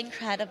was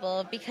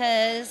incredible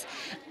because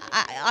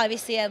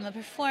obviously I'm a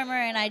performer,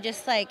 and I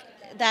just like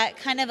that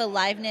kind of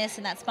aliveness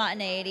and that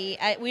spontaneity.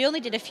 We only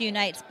did a few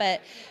nights,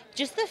 but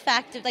just the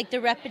fact of like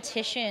the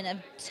repetition of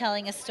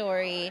telling a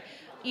story.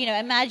 You know,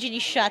 imagine you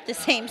shot the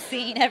same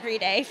scene every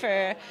day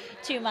for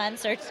 2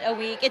 months or a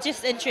week. It's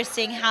just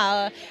interesting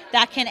how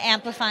that can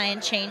amplify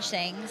and change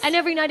things. And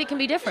every night it can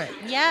be different.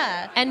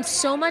 Yeah. And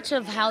so much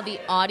of how the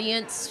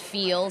audience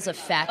feels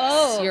affects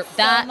so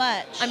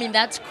much. I mean,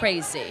 that's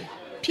crazy.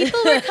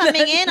 People were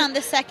coming in on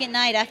the second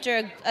night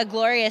after a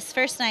glorious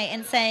first night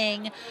and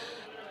saying,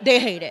 they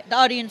hate it. The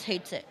audience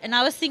hates it. And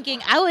I was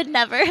thinking, I would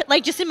never,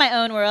 like, just in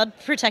my own world,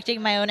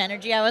 protecting my own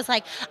energy, I was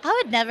like,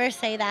 I would never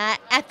say that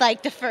at,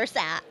 like, the first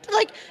act.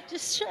 Like,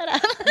 just shut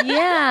up.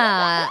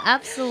 Yeah,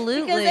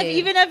 absolutely. Because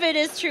even if it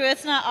is true,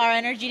 it's not our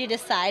energy to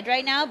decide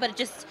right now, but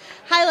just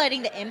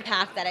highlighting the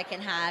impact that it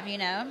can have, you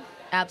know?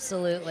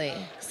 Absolutely.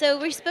 So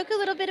we spoke a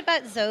little bit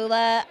about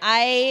Zola.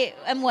 I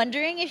am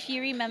wondering if you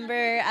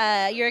remember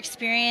your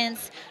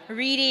experience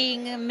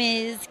reading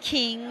Ms.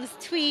 King's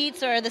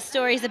tweets or the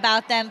stories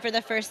about them for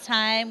the first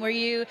time. Were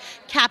you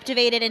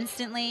captivated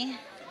instantly?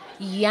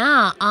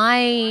 Yeah,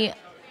 I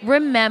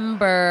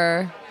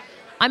remember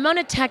I'm on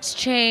a text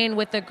chain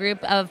with a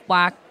group of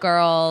Black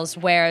girls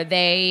where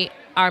they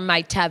are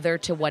my tether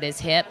to what is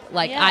hip.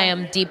 Like, I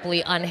am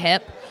deeply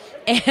unhip.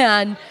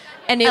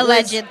 And it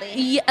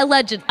allegedly. Was,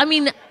 alleged. I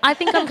mean, I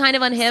think I'm kind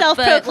of unhip,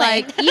 but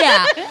like,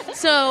 yeah.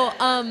 So,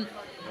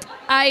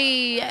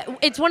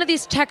 it's one of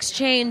these text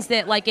chains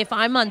that, like, if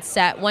I'm on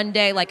set one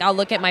day, like, I'll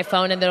look at my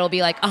phone and there'll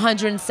be like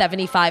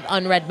 175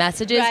 unread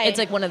messages. Right. It's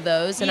like one of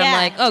those, and I'm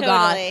like, oh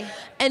totally. God.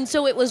 And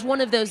so it was one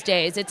of those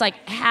days. It's like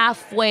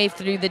halfway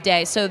through the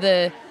day, so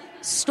the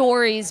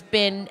story's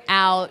been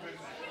out,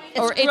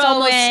 or it's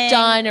almost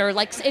done, or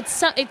like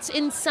it's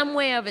in some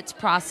way of its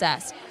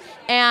process,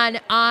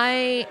 and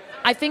I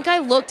think I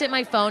looked at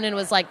my phone and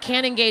was like,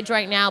 can't engage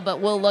right now,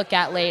 but we'll look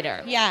at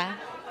later. Yeah.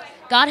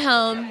 Got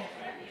home,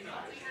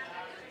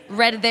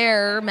 read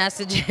their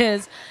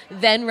messages,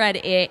 then read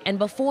it. And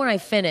before I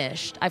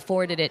finished, I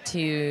forwarded it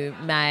to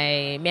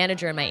my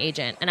manager and my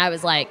agent. And I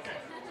was like,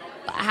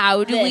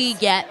 how do we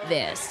get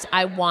this?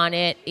 I want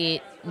it.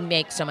 It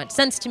makes so much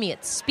sense to me.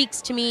 It speaks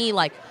to me.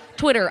 Like,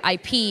 Twitter,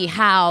 IP,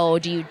 how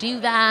do you do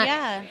that?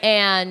 Yeah.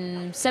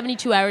 And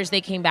 72 hours, they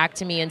came back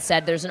to me and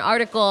said, there's an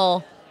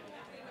article.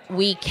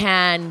 We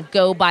can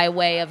go by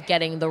way of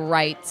getting the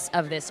rights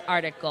of this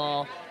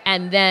article,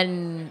 and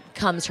then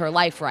comes her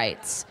life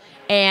rights.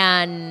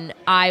 And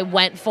I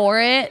went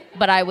for it,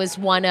 but I was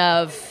one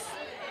of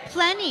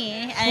plenty,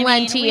 and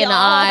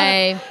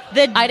I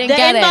didn't get it. The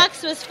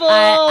inbox was full.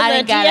 I the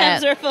didn't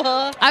get DMs were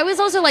full. I was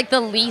also like the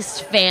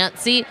least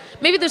fancy.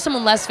 Maybe there's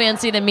someone less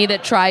fancy than me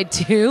that tried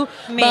to,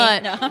 Me,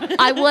 but no.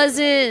 I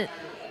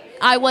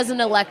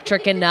wasn't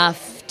electric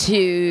enough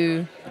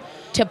to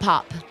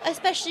pop.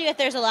 Especially if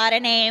there's a lot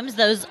of names,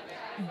 those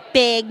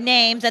big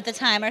names at the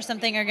time or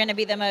something are going to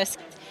be the most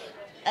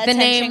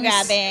attention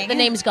grabbing. The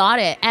names got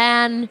it.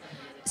 And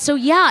so,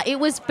 yeah, it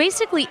was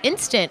basically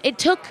instant. It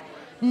took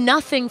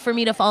nothing for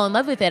me to fall in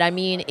love with it. I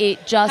mean,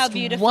 it just How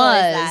beautiful was.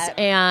 is that?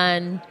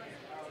 And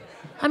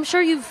I'm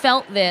sure you've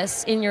felt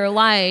this in your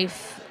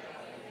life.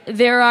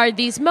 There are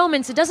these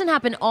moments, it doesn't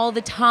happen all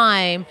the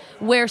time,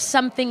 where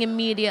something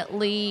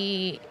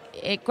immediately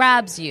it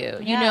grabs you,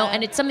 you know,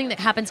 and it's something that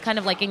happens kind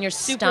of like in your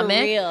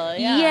stomach. Real,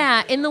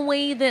 yeah. In the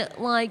way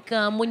that, like,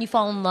 when you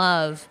fall in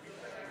love,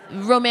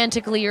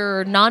 romantically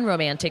or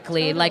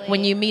non-romantically, Totally. like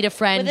when you meet a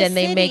friend With a and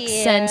they make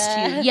city, sense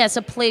to you. Yes,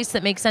 a place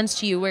that makes sense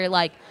to you, where,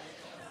 like,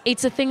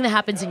 it's a thing that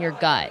happens in your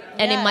gut,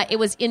 and it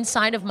was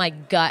inside of my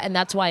gut, and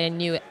that's why I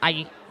knew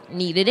I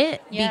needed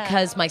it,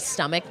 because my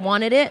stomach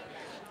wanted it,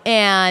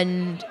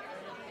 and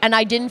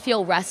I didn't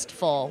feel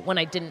restful when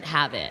I didn't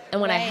have it,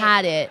 and when I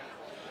had it,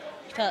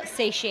 felt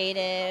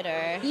satiated,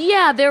 or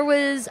there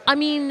was. I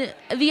mean,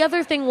 the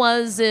other thing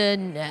was,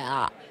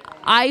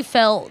 I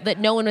felt that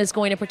no one was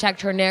going to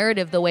protect her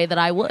narrative the way that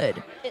I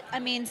would. I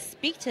mean,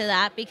 speak to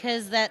that,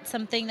 because that's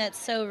something that's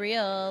so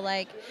real.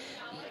 Like,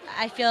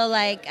 I feel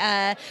like,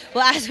 well,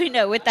 as we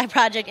know, with that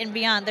project and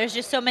beyond, there's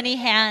just so many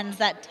hands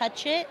that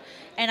touch it,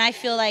 and I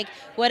feel like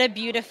what a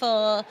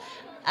beautiful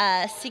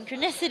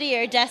synchronicity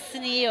or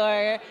destiny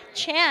or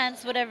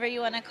chance, whatever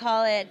you want to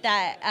call it,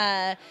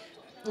 that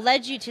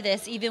led you to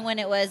this, even when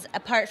it was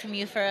apart from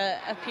you for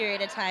a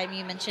period of time.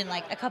 You mentioned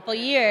like a couple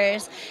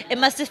years. It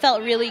must have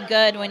felt really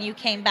good when you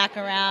came back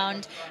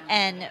around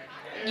and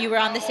you were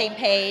on the same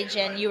page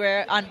and you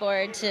were on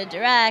board to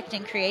direct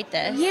and create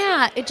this.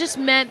 Yeah, it just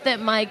meant that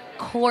my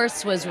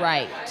course was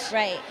right.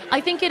 Right. I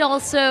think it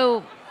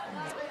also,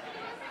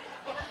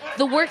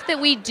 the work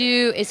that we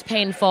do is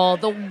painful.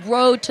 The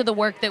road to the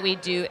work that we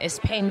do is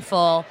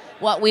painful.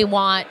 What we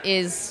want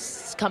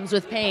comes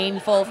with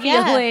painful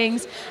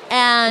feelings,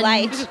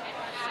 and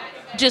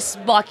just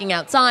walking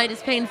outside is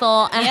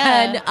painful.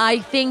 And I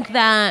think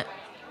that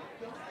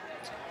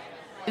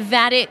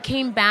it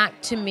came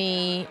back to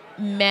me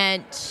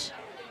meant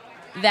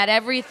that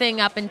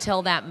everything up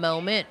until that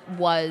moment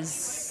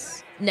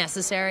was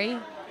necessary,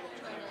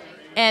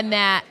 and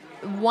that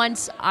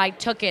once I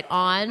took it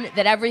on,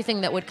 that everything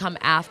that would come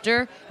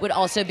after would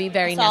also be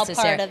very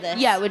necessary. All part of this.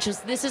 Yeah, which is,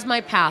 this is my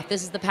path.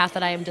 This is the path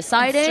that I am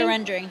deciding.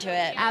 Surrendering to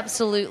it.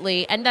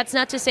 Absolutely. And that's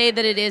not to say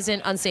that it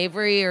isn't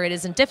unsavory or it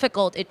isn't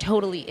difficult. It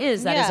totally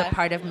is. That is a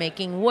part of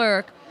making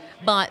work.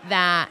 But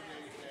that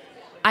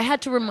I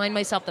had to remind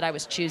myself that I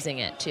was choosing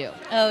it too.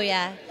 Oh,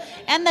 yeah.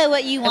 And that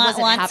what you want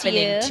wants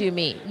happening you. to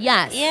me.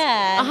 Yes.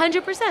 Yeah.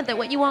 100%. That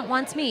what you want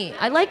wants me.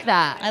 I like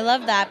that. I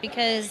love that,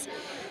 because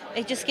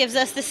it just gives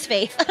us this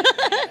faith.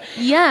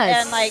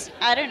 Yes. And like,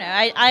 I don't know.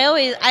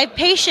 I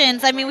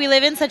patience. I mean, we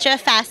live in such a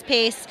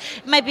fast-paced,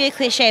 it might be a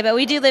cliche, but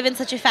we do live in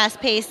such a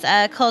fast-paced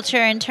culture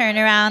and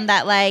turnaround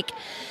that like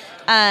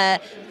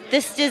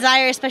this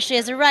desire, especially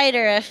as a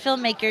writer, a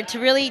filmmaker, to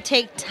really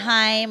take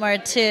time or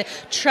to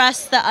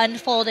trust the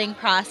unfolding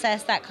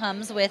process that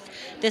comes with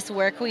this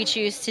work we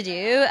choose to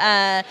do,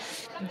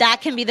 that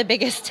can be the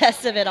biggest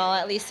test of it all,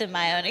 at least in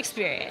my own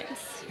experience.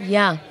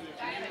 Yeah.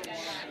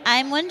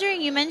 I'm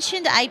wondering, you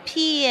mentioned IP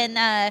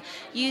and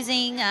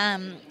using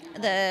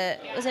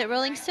was it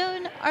Rolling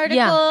Stone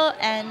article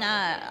and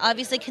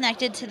obviously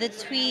connected to the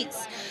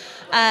tweets.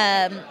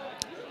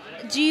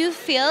 Do you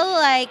feel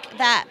like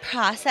that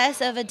process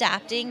of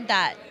adapting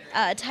that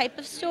type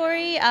of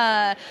story,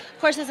 of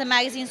course it's a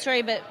magazine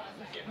story, but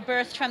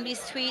birthed from these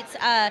tweets,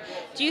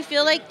 do you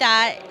feel like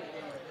that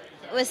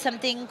was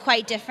something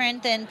quite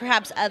different than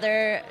perhaps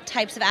other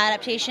types of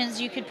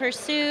adaptations you could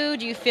pursue?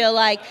 Do you feel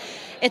like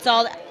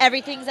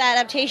everything's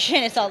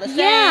adaptation, it's all the same?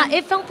 Yeah,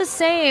 it felt the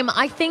same.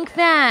 I think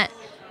that,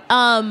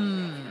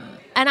 and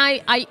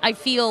I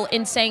feel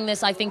in saying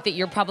this, I think that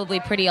you're probably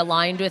pretty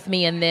aligned with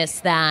me in this,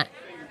 that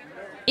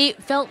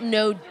it felt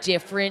no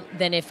different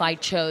than if I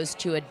chose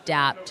to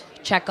adapt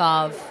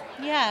Chekhov,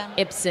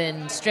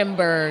 Ibsen,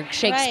 Strindberg,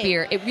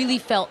 Shakespeare. Right. It really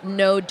felt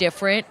no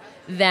different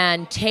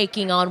than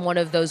taking on one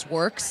of those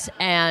works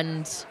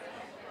and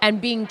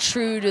being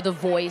true to the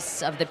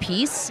voice of the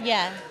piece.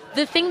 Yeah.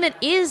 The thing that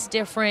is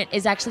different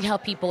is actually how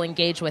people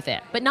engage with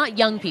it, but not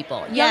young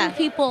people. Yeah. Young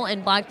people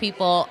and Black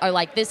people are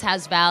like, this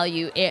has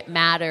value, it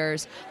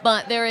matters.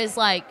 But there is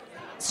like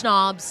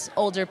snobs,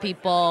 older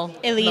people,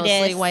 elitist,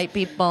 mostly white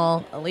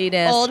people,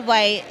 elitist, old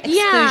white, exclusionary.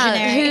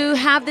 yeah, who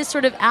have this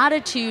sort of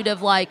attitude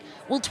of like,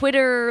 well,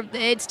 Twitter,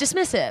 it's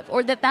dismissive,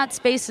 or that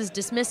space is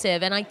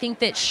dismissive. And I think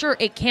that sure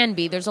it can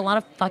be. There's a lot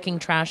of fucking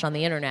trash on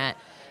the internet,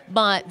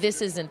 but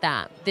this isn't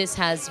that. This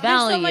has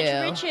value. There's so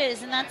much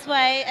riches, and that's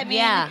why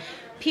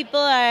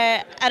people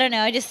are, I don't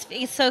know,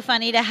 it's so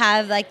funny to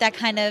have like that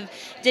kind of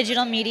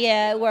digital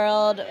media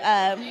world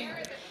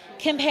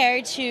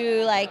compared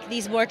to like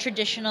these more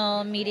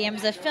traditional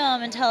mediums of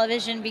film and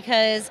television,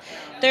 because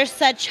there's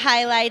such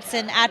highlights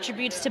and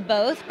attributes to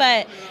both.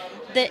 But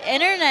the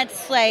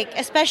internet's like,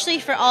 especially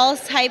for all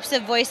types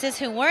of voices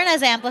who weren't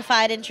as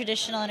amplified in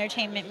traditional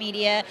entertainment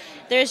media,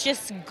 there's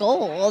just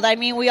gold. I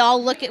mean,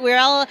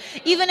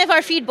 even if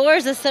our feed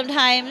bores us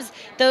sometimes,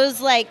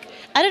 those like,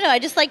 I don't know, I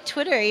just like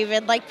Twitter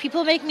even. Like,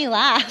 people make me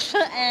laugh.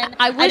 And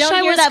I wish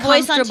I was that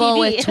voice comfortable on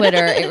TV. with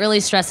Twitter. It really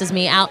stresses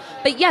me out.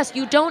 But yes,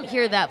 you don't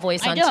hear that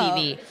voice on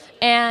TV.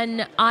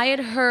 And I had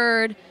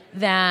heard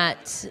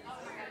that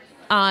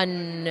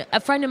a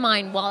friend of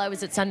mine, while I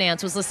was at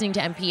Sundance, was listening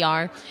to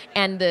NPR,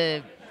 and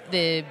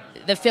the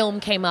film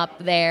came up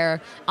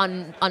there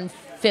on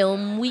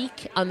Film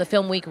Week, on the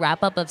Film Week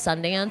wrap-up of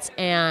Sundance,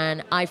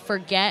 and I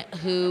forget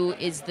who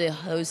is the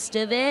host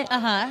of it.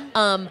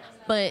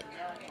 But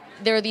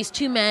there are these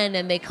two men,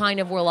 and they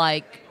kind of were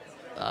like,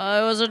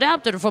 it was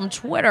adapted from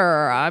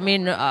Twitter. I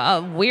mean,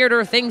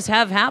 weirder things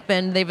have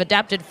happened. They've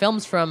adapted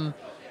films from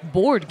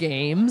board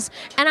games.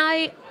 And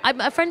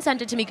a friend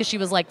sent it to me because she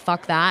was like,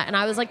 fuck that. And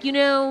I was like,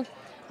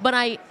 but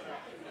I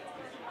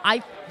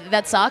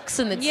that sucks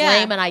and it's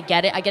lame, and I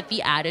get it. I get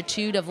the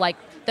attitude of like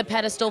the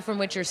pedestal from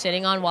which you're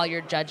sitting on while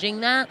you're judging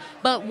that.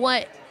 But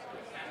what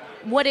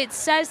it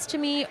says to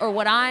me, or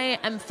what I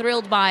am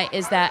thrilled by,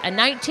 is that a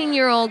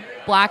 19-year-old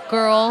Black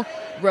girl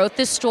wrote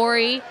this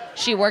story.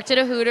 She worked at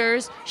a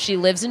Hooters. She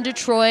lives in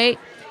Detroit,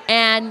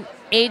 and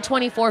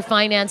A24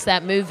 financed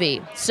that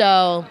movie.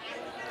 So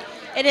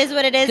it is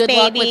what it is, good baby.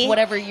 Luck with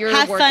whatever you're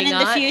Have working on.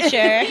 Have fun in the future.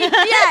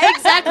 Yeah,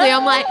 exactly.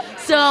 I'm like,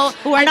 so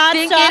we're not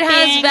think stopping. It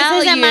has value.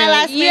 This isn't my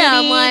last movie.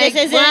 I'm like,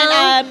 this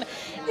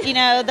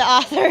isn't, the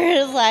author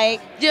is like.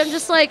 I'm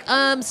just like,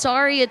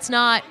 sorry, it's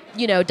not, ...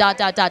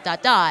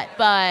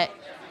 But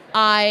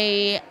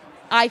I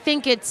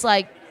think it's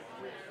like,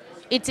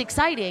 it's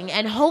exciting,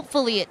 and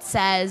hopefully it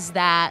says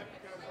that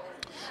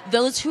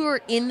those who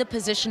are in the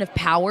position of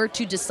power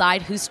to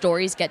decide whose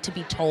stories get to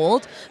be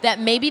told, that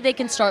maybe they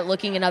can start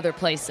looking in other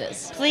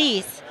places.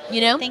 Please.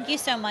 Thank you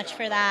so much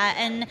for that.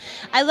 And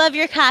I love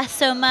your cast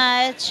so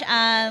much.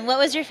 What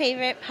was your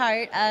favorite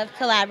part of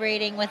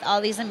collaborating with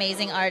all these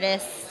amazing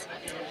artists?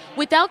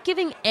 Without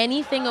giving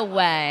anything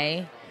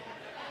away,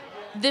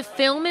 the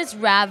film is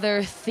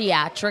rather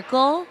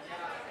theatrical,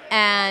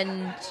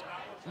 and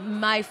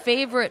my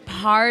favorite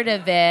part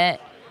of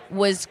it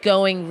was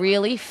going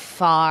really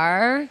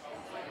far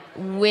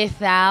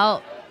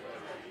without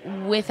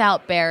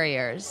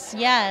barriers.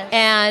 Yeah.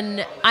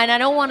 And I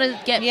don't want to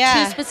get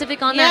too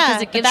specific on that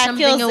because it gives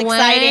something feels away.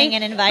 Exciting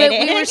and inviting.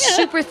 But we were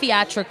super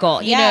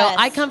theatrical. Yes.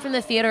 I come from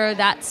the theater.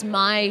 That's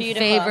my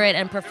favorite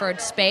and preferred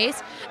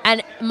space.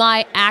 And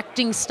my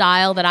acting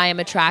style that I am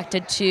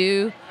attracted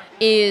to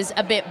is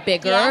a bit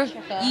bigger.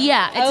 Theatrical.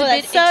 Yeah, it's a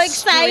bit so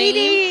extreme,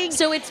 exciting.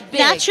 So it's big.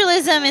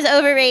 Naturalism is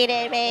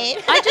overrated, babe.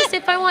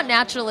 If I want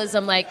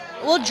naturalism, like...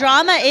 Well,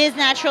 drama is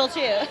natural,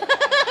 too.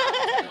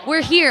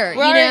 we're here.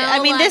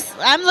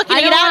 I'm looking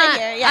to get out of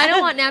here. Yeah. I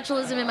don't want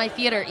naturalism in my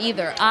theater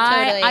either.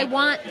 Totally. I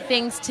want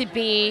things to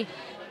be.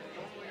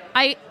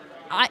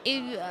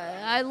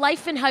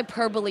 Life in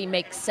hyperbole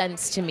makes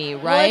sense to me,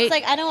 right? Well, it's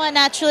like I don't want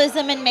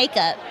naturalism in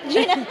makeup.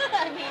 You know?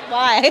 I mean,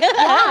 why?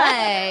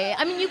 Why?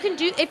 I mean, you can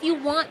do if you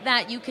want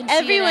that. You can.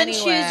 Everyone see it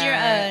choose your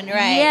own,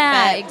 right?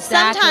 Yeah, but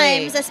exactly.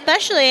 Sometimes,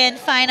 especially in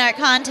fine art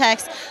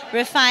context,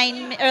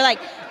 refinement or like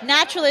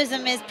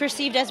naturalism is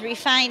perceived as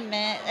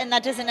refinement, and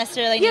that doesn't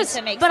necessarily need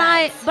to make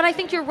sense. But I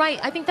think you're right.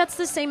 I think that's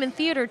the same in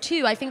theater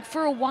too. I think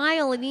for a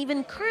while and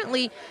even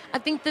currently, I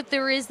think that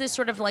there is this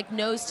sort of like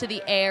nose to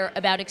the air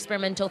about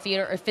experimental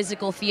theater or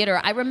physical theater.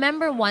 I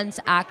remember once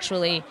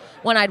actually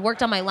when I'd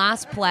worked on my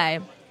last play,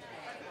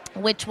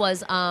 which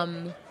was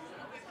I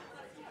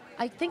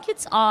think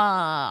it's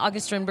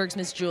August Strindberg's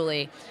Miss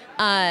Julie.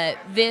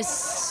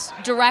 This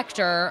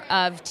director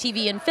of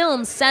TV and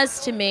film says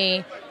to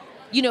me,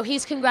 you know,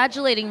 he's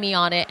congratulating me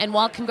on it, and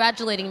while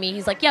congratulating me,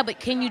 he's like, yeah, but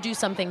can you do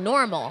something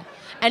normal?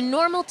 And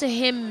normal to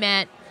him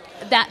meant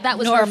that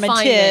was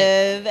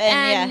normative,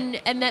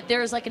 refinement. And that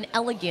there's like an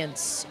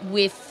elegance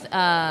with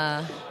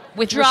dropping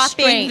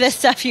restraint the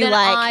stuff you that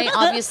like.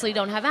 I obviously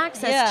don't have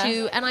access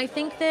to. And I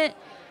think that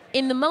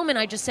in the moment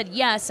I just said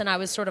yes, and I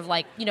was sort of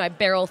like, you know, I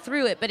barrel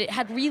through it, but it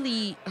had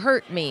really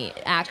hurt me,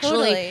 actually.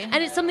 Totally.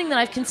 And it's something that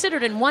I've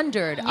considered and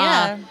wondered,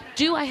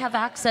 do I have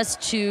access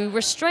to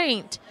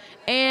restraint?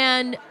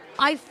 And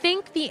I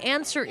think the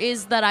answer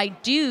is that I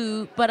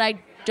do, but I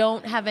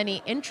don't have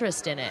any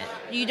interest in it.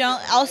 You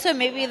don't. Also,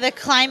 maybe the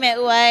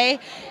climate way.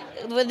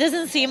 It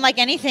doesn't seem like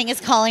anything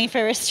is calling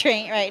for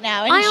restraint right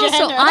now.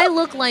 I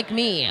look like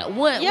me.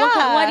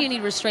 Why do you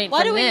need restraint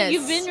from this?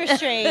 You've been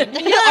restrained.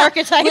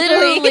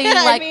 Archetypally.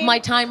 Literally, my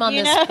time on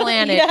this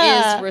planet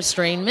is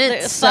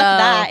restrainment. Fuck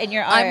that in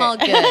your art. I'm all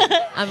good.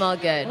 I'm all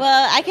good.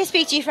 Well, I could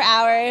speak to you for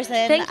hours,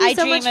 and Thank you I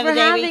so dream much of for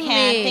the day we having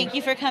can. me. Thank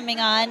you for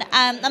coming on.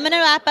 I'm going to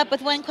wrap up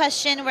with one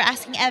question. We're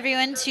asking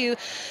everyone to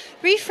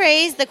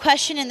rephrase the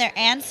question in their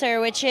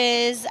answer, which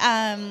is,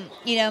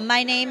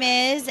 my name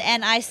is,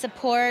 and I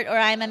support, or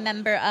I'm a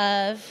member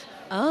of.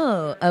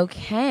 Oh,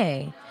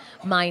 okay.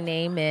 My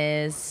name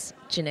is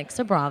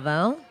Janixa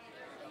Bravo.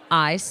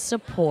 I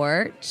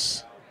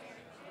support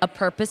a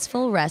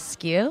purposeful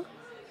rescue.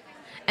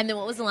 And then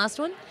what was the last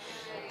one?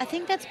 I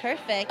think that's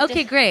perfect.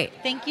 Okay, great.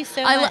 Thank you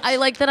so much. I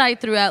like that I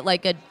threw out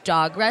like a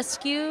dog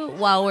rescue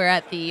while we're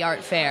at the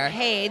art fair.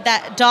 Hey,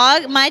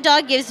 my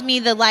dog gives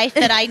me the life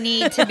that I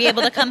need to be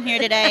able to come here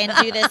today and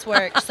do this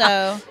work.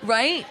 So,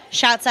 right?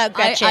 Shouts out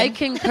Gretchen. I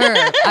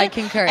concur. I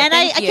concur. And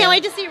Thank I you. can't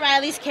wait to see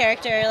Riley's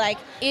character. Like,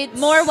 it's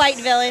more white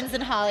villains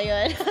in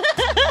Hollywood.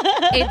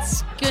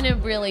 It's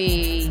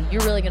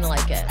you're really gonna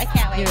like it. I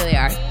can't wait. You really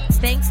are.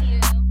 Thank you.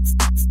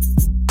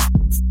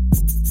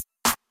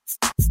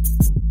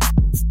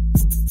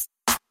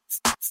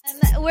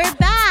 We're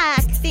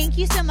back. Thank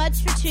you so much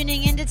for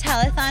tuning in to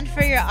Telethon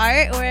for Your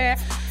Art. We're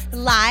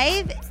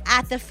live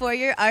at the For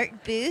Your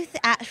Art booth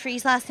at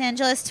Frieze Los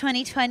Angeles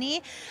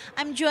 2020.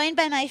 I'm joined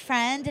by my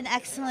friend, an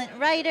excellent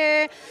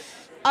writer,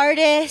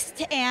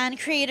 artist, and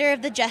creator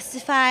of the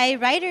Justify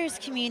Writers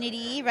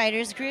Community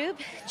Writers Group,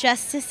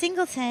 Justice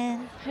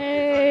Singleton.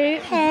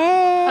 Hey.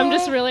 Hey. I'm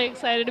just really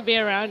excited to be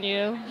around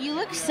you. You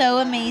look so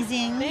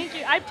amazing. Thank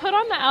you. I put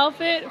on the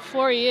outfit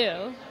for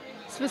you.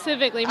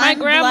 Specifically, I'm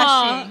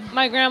blushing.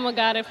 My grandma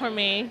got it for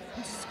me.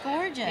 It's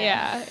gorgeous.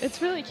 Yeah,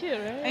 it's really cute,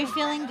 right? Are you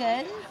feeling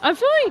good? I'm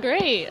feeling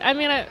great. I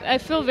mean, I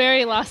feel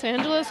very Los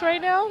Angeles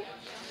right now.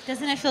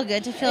 Doesn't it feel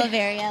good to feel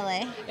very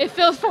LA? It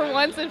feels, for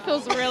once, it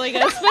feels really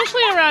good,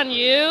 especially around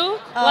you.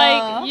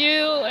 Like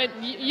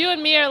you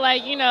and me are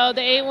like, you know,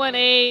 the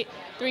 818.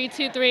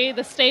 323,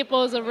 the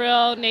staples of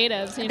real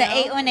natives. You the know?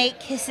 818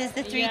 kisses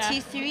the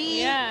 323.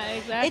 Yeah,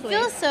 exactly. It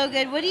feels so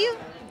good. What do you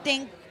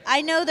think?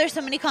 I know there's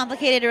so many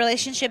complicated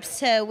relationships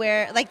to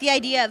where, like the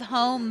idea of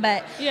home,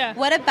 but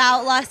what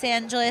about Los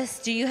Angeles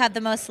do you have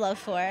the most love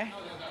for?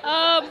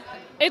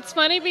 It's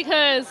funny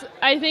because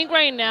I think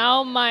right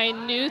now my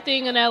new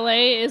thing in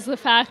LA is the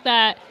fact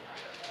that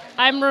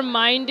I'm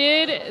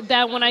reminded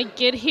that when I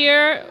get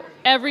here,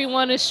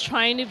 everyone is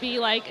trying to be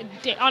like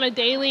on a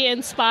daily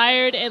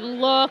inspired and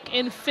look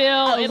and feel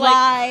alive, and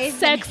like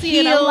sexy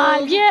and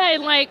alive. Yeah,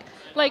 and like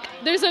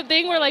there's a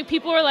thing where like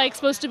people are like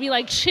supposed to be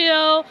like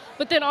chill,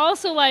 but then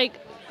also like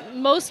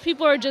most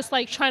people are just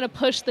like trying to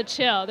push the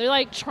chill. They're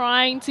like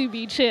trying to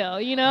be chill,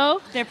 you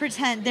know? They're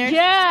popping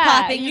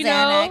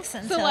Xanax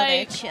until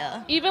they're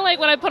chill. Even like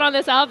when I put on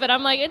this outfit,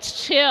 I'm like,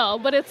 it's chill,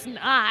 but it's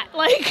not.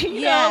 Like,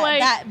 you know,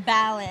 like that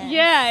balance.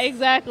 Yeah,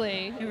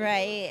 exactly.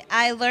 Right.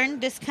 I learned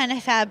this kind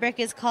of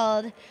fabric is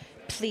called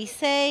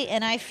plissé,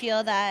 and I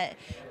feel that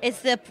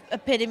it's the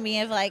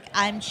epitome of like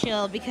I'm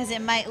chill because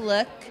it might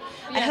look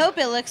I hope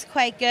it looks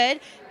quite good,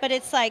 but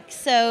it's like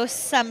so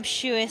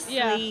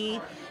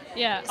sumptuously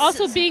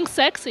also being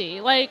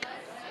sexy. Like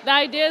the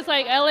idea is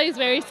like LA is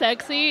very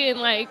sexy, and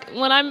like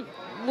when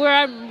where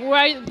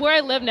I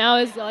live now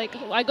is like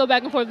I go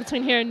back and forth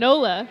between here and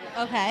NOLA.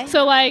 Okay.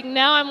 So like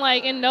now I'm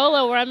like in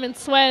NOLA where I'm in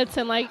sweats,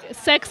 and like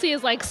sexy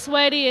is like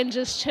sweaty and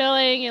just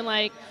chilling and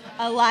like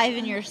alive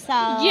in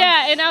yourself.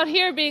 Yeah, and out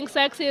here being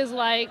sexy is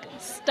like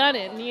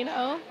stunning, you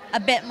know? A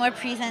bit more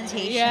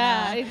presentational.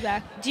 Yeah,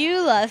 exactly. Do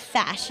you love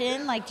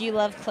fashion? Like, do you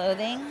love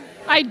clothing?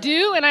 I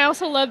do, and I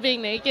also love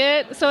being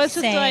naked. So it's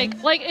just Same.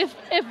 like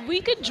if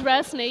we could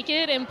dress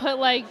naked and put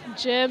like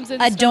gems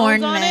and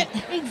stones on it,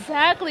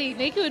 exactly.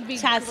 Naked would be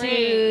tattoos,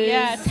 great.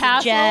 Yeah,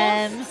 tassels,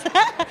 gems.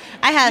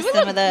 I have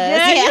some of those.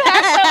 Yeah, you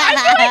have some. I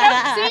feel like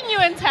I've seen you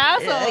in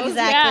tassels. Exactly.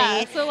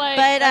 Yeah, so like,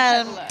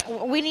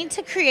 but we need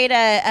to create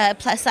a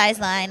plus size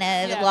line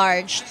of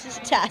large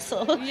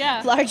tassels.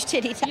 Yeah. Large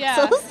titty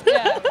tassels.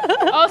 Yeah.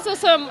 Also,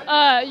 some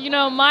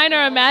mine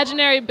are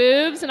imaginary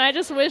boobs, and I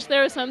just wish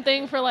there was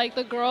something for like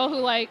the girl who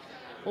like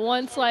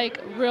wants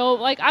like real,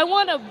 like I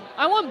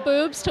want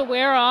boobs to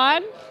wear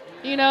on,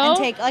 you know, and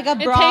take like a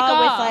bra take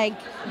off.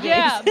 with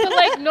like but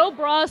like no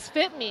bras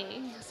fit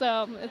me,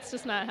 so it's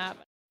just not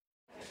happening.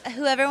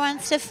 Whoever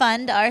wants to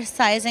fund our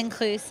size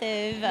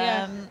inclusive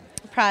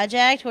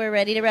project, we're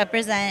ready to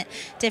represent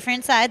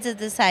different sides of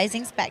the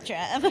sizing spectrum.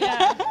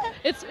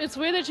 It's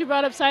weird that you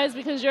brought up size,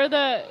 because you're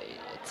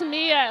to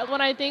me, when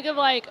I think of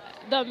like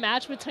the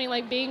match between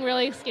like being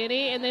really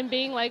skinny and then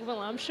being like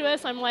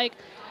voluptuous, I'm like,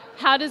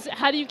 how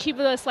do you keep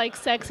this like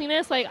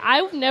sexiness? Like,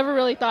 I've never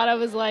really thought I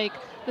was like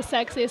the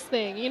sexiest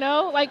thing, you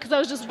know? Like, because I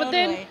was just, but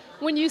then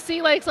when you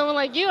see like someone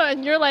like you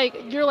and you're like,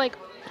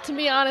 to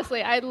me,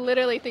 honestly, I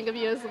literally think of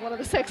you as one of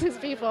the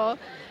sexiest people.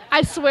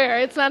 I swear,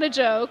 it's not a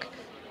joke.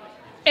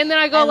 And then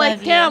I go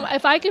like, damn,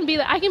 if I can be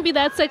that, I can be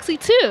that sexy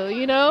too,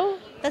 you know?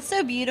 That's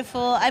so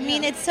beautiful. I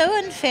mean, it's so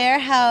unfair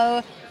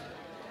how,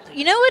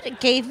 you know what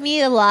gave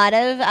me a lot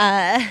of,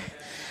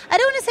 I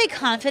don't want to say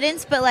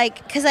confidence, but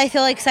like, because I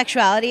feel like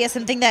sexuality is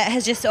something that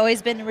has just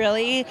always been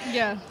really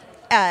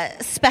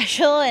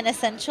special and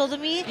essential to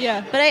me.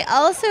 Yeah. But I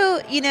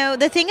also,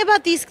 the thing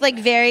about these like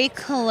very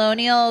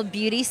colonial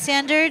beauty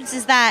standards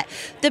is that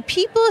the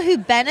people who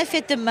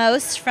benefit the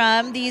most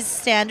from these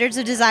standards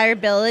of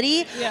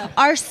desirability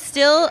are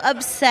still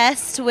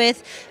obsessed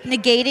with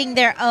negating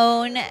their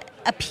own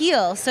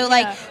appeal. So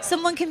like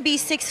someone can be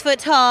 6 foot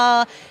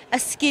tall, a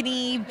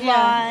skinny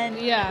blonde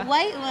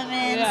white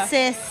woman,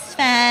 cis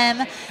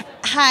femme,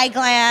 high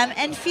glam,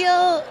 and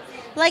feel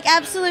like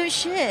absolute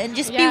shit and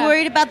just be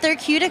worried about their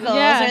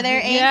cuticles or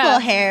their ankle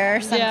hair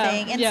or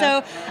something. And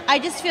so I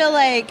just feel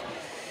like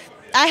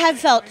I have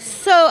felt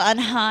so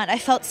unhot. I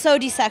felt so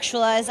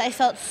desexualized. I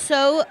felt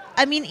so,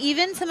 I mean,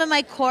 even some of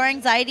my core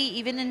anxiety,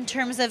 even in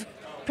terms of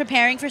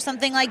preparing for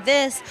something like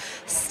this,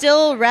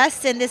 still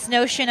rests in this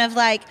notion of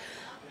like,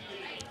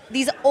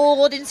 these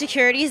old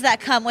insecurities that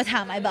come with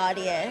how my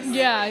body is.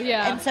 Yeah.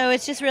 And so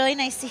it's just really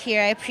nice to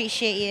hear. I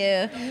appreciate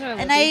you.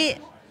 And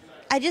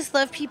I just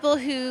love people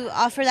who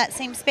offer that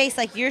same space.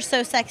 Like, you're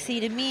so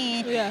sexy to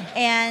me. Yeah.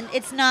 And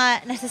it's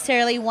not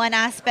necessarily one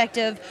aspect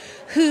of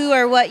who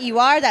or what you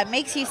are that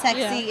makes you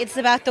sexy. Yeah. It's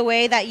about the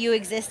way that you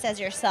exist as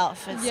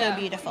yourself. It's so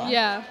beautiful.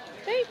 Yeah.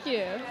 Thank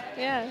you.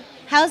 Yeah.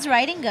 How's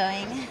writing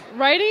going?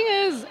 Writing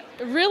is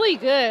really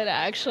good,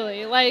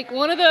 actually. Like,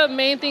 one of the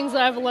main things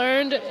that I've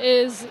learned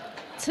is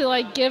to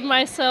like give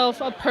myself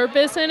a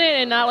purpose in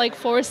it and not like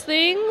force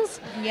things.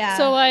 Yeah.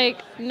 So like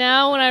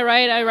now when I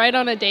write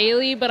on a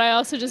daily, but I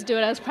also just do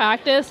it as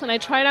practice, and I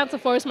try not to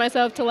force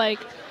myself to like,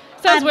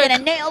 I'm gonna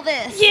nail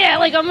this. Yeah,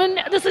 like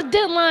this is a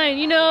deadline,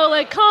 you know,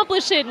 like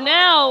accomplish it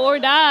now or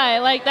die,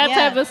 like that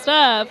type of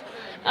stuff.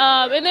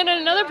 And then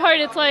another part,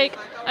 it's like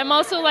I'm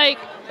also like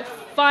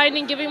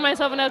giving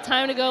myself enough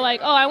time to go like,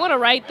 oh, I want to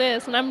write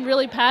this, and I'm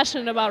really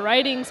passionate about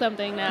writing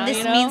something now.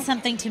 This means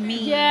something to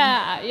me.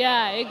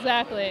 Yeah,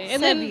 exactly. And So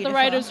then beautiful. the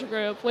writers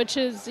group, which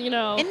is,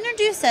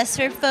 Introduce us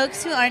for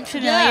folks who aren't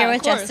familiar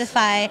with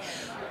Justify.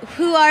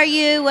 Who are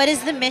you? What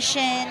is the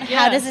mission?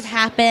 How does it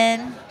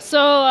happen? So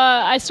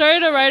I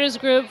started a writers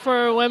group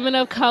for women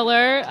of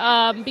color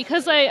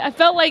because I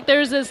felt like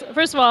there's this.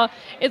 First of all,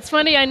 it's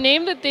funny. I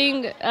named the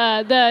thing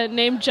the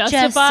name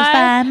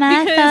Justify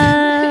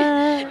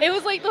because it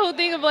was like the whole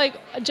thing of like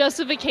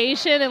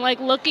justification and like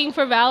looking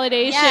for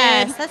validation.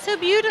 Yes, that's so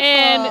beautiful.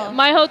 And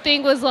my whole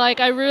thing was like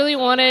I really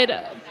wanted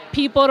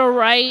people to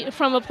write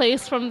from a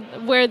place from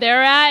where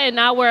they're at and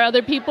not where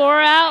other people are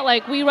at.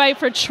 Like, we write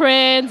for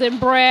trends and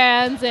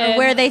brands and or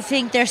where they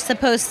think they're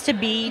supposed to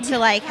be to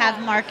like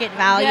have market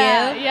value.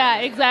 Yeah,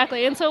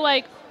 exactly. And so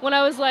like when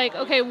I was like,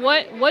 okay,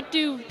 what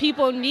do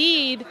people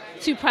need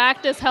to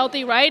practice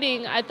healthy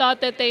writing? I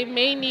thought that they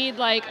may need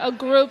like a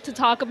group to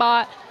talk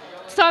about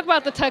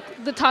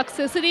the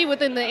toxicity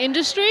within the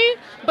industry,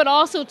 but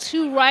also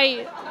to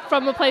write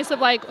from a place of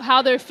like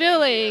how they're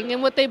feeling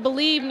and what they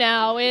believe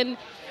now, and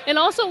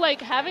also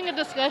like having a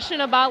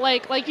discussion about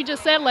like you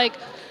just said, like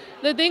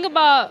the thing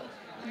about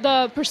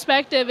the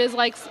perspective is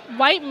like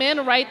white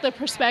men write the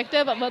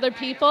perspective of other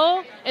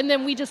people and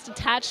then we just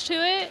attach to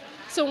it.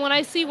 So when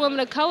I see women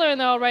of color and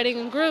they're all writing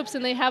in groups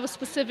and they have a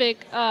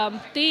specific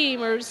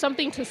theme or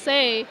something to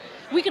say,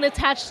 we can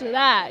attach to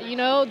that,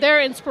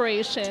 their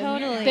inspiration,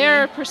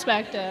 their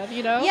perspective,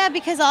 Yeah,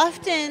 because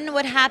often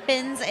what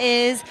happens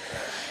is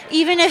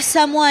even if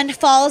someone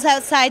falls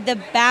outside the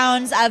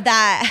bounds of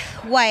that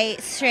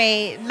white,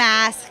 straight,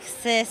 mask,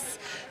 cis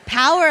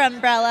power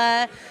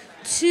umbrella,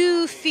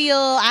 to feel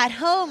at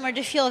home or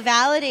to feel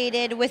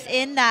validated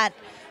within that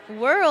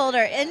world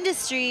or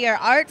industry or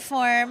art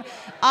form,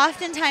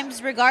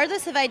 oftentimes,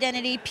 regardless of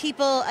identity,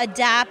 people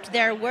adapt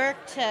their work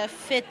to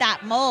fit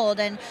that mold.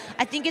 And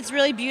I think it's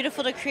really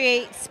beautiful to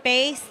create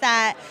space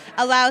that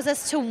allows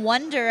us to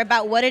wonder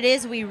about what it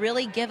is we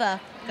really give a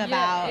fuck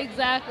about.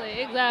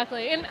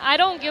 Exactly. And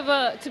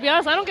to be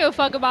honest, I don't give a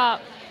fuck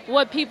about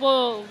what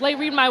people like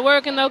read my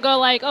work and they'll go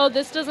like, oh,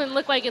 this doesn't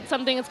look like it's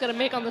something it's going to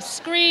make on the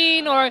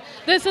screen, or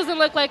this doesn't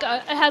look like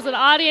it has an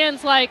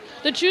audience. Like,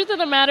 the truth of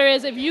the matter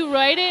is, if you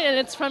write it and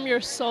it's from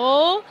your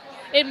soul,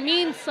 it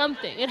means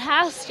something. It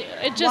has to.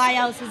 It just, why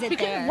else is it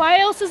there? Why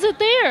else is it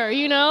there,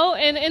 you know?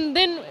 And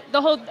then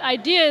the whole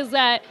idea is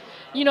that,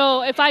 you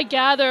know, if I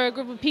gather a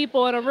group of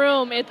people in a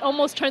room, it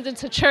almost turns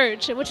into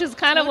church, which is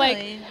kind of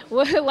like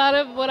what a lot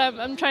of what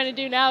I'm trying to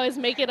do now is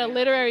make it a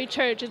literary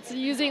church. It's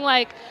using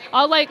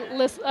I'll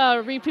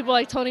read people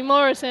like Toni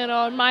Morrison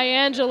or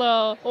Maya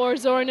Angelou or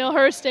Zora Neale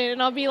Hurston,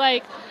 and I'll be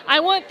like,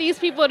 I want these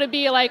people to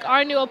be like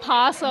our new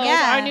apostles,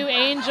 our new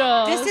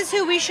angels. This is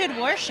who we should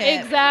worship.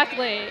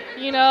 Exactly,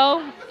 you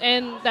know,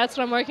 and that's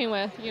what I'm working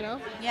with, you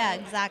know. Yeah,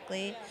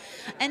 exactly.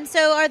 And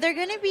so, are there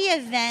going to be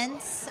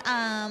events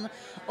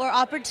or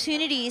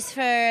opportunities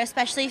for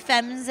especially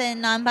femmes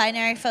and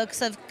non-binary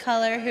folks of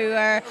color who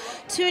are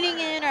tuning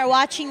in or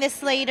watching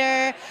this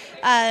later?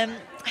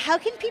 How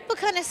can people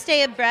kind of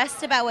stay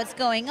abreast about what's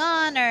going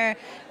on, or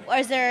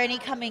is there any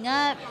coming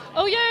up?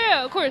 Oh,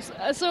 yeah, of course.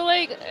 So,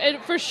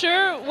 for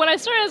sure, when I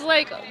started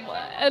as,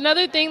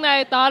 another thing that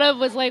I thought of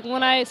was,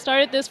 when I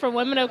started this for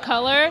women of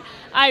color,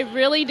 I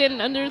really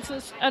didn't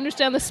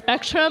understand the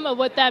spectrum of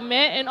what that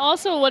meant and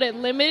also what it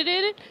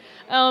limited.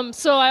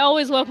 So I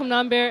always welcome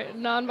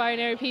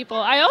non-binary people.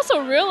 I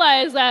also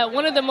realized that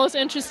one of the most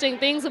interesting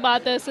things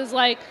about this is,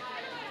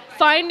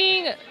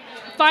 finding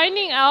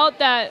out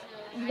that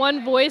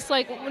one voice,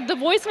 the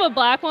voice of a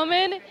black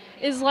woman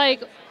is,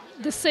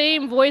 the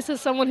same voice as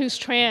someone who's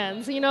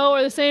trans, you know,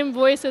 or the same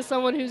voice as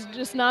someone who's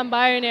just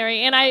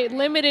non-binary. And I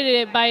limited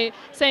it by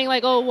saying,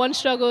 one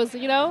struggle is,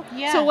 you know?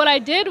 Yeah. So what I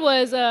did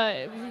was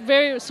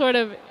very sort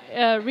of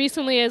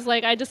recently is,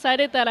 I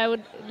decided that I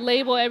would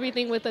label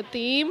everything with a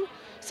theme.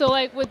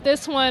 So, with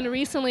this one,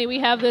 recently we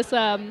have this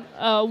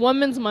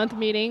Women's Month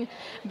meeting,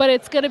 but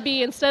it's going to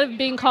be, instead of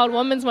being called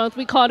Women's Month,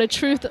 we call it a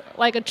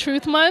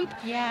Truth Month.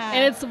 Yeah.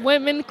 And it's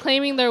women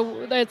claiming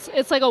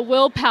it's like a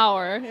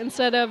willpower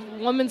instead of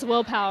women's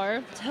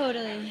willpower.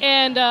 Totally.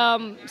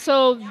 And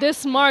so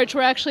this March,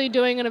 we're actually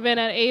doing an event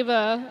at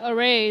Ava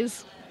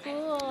Array's.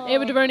 Cool.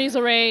 Ava DuVernay's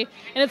Array.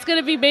 And it's going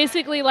to be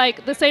basically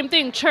the same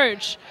thing,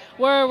 church,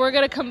 where we're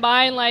going to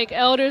combine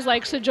elders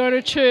like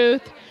Sojourner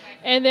Truth.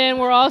 And then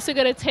we're also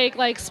going to take,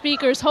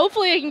 speakers.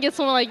 Hopefully I can get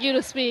someone like you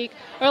to speak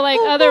or,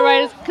 other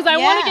writers. Because I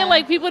want to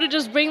get, people to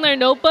just bring their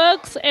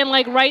notebooks and,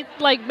 write,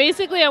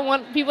 basically I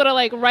want people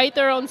to, write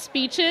their own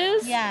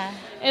speeches. Yeah.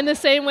 In the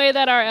same way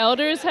that our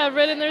elders have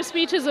written their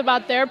speeches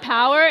about their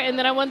power. And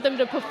then I want them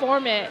to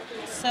perform it.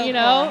 So you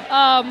know?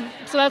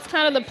 Cool. So that's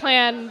kind of the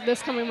plan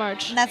this coming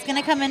March. And that's going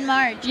to come in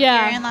March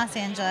here in Los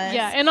Angeles.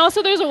 Yeah. And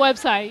also there's a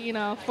website, you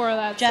know, for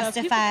that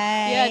Justify.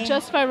 Yeah,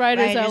 Justify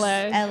Writers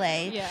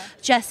LA. Yeah.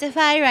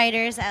 Justify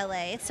Writers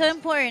LA. It's so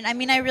important. I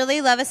mean, I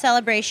really love a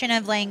celebration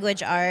of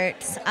language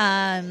arts.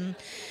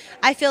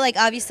 I feel like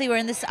obviously we're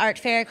in this art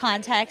fair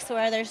context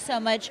where there's so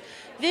much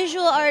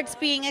visual arts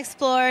being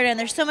explored and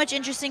there's so much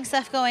interesting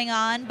stuff going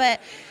on,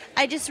 but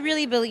I just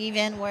really believe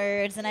in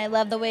words and I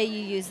love the way you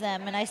use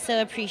them and I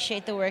so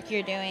appreciate the work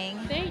you're doing.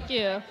 Thank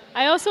you.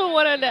 I also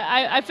wanted to,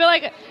 I feel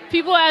like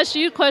people ask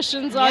you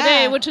questions all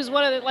day, which is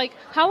one of the,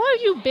 how long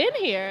have you been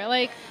here?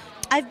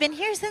 I've been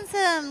here since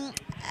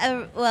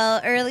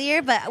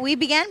earlier, but we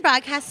began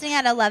broadcasting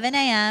at 11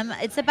 a.m.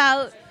 It's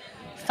about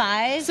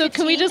 5. So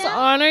can we just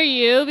honor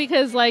you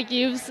because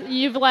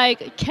you've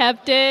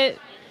kept it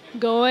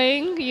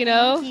going, you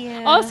know? Thank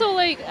you. Also,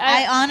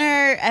 I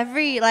honor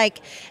every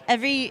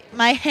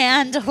my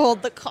hand to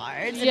hold the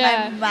cards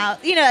and my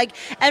mouth. You know,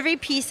 every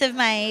piece of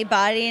my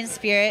body and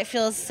spirit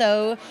feels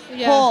so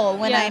whole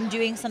when I'm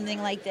doing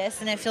something like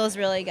this, and it feels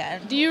really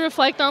good. Do you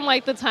reflect on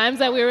the times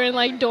that we were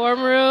in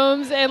dorm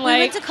rooms and we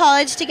went to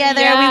college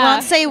together? We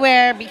won't say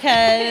where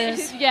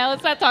because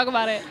let's not talk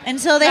about it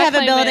until they have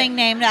a building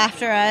named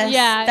after us.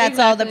 Yeah, that's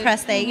all the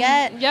press they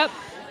get. Yep.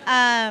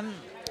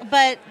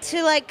 But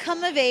to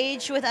come of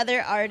age with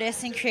other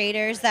artists and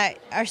creators that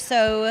are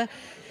so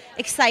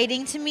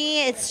exciting to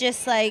me, it's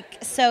just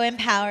so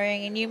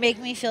empowering, and you make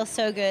me feel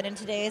so good. And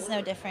today is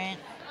no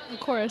different. Of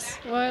course.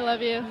 Well, I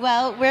love you.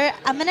 Well,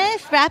 I'm gonna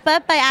wrap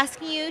up by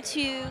asking you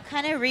to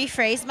kind of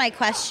rephrase my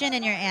question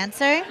and your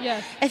answer.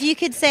 Yes. If you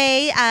could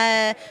say,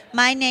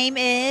 "My name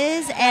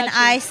is," and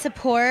I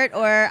support,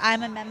 or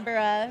I'm a member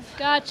of.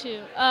 Got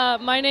you.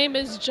 My name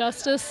is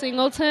Justice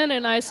Singleton,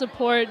 and I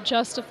support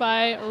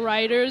Justify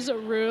Writers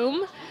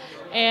Room,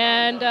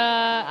 and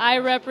I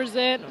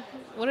represent.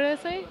 What did I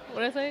say?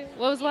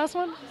 What was the last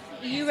one?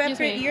 You're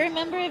a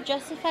member of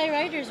Justify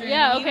Writers Room.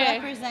 Yeah, okay.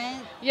 You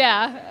represent...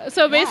 Yeah,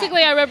 so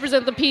basically I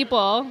represent the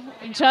people.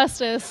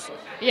 Justice.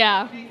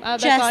 Yeah,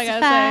 that's all I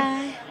gotta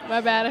say. My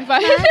bad if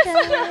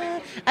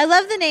I I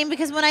love the name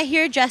because when I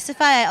hear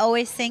Justify, I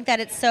always think that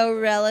it's so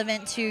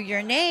relevant to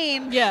your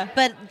name. Yeah.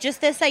 But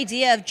just this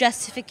idea of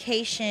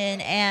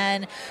justification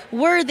and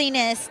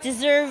worthiness,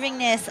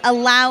 deservingness,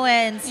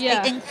 allowance,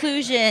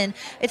 inclusion,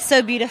 it's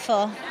so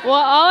beautiful. Well,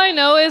 all I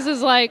know is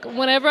like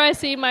whenever I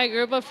see my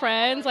group of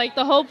friends, like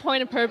the whole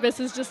point and purpose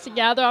is just to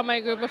gather all my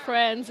group of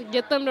friends,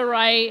 get them to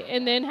write,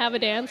 and then have a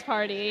dance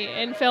party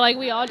and feel like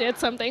we all did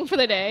something for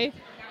the day.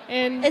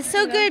 And it's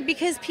so good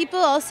because people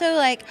also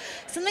like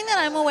something that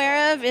I'm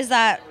aware of is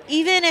that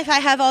even if I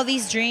have all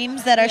these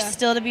dreams that are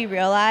still to be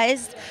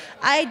realized,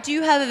 I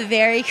do have a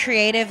very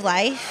creative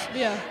life.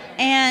 Yeah.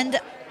 And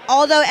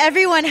although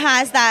everyone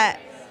has that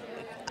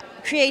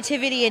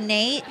creativity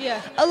innate,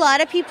 a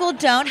lot of people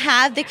don't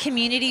have the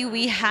community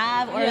we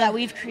have or that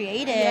we've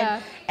created.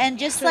 Yeah. And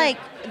just like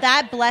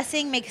that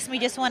blessing makes me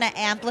just want to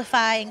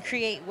amplify and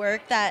create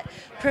work that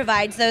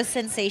provides those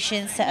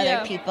sensations to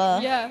other people.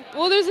 Yeah.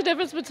 Well, there's a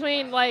difference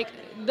between like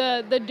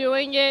the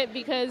doing it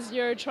because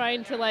you're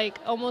trying to like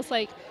almost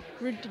like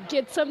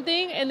get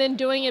something, and then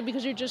doing it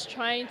because you're just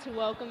trying to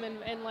welcome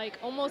and like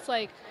almost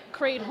like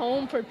create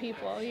home for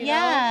people. You know?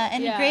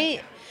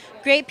 And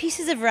great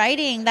pieces of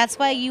writing. That's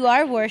why you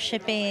are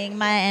worshiping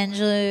Maya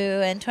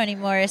Angelou and Toni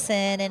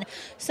Morrison and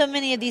so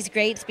many of these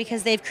greats,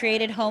 because they've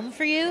created home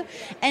for you,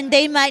 and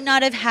they might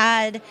not have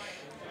had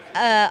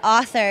an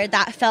author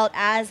that felt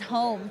as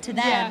home to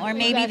them, or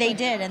maybe they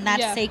did, and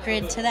that's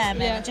sacred to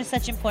them, and it's just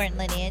such important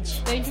lineage.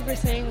 Thank you for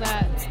saying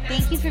that.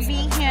 Thank you for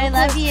being here. I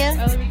love you. I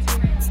love you too.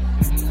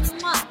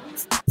 Mwah.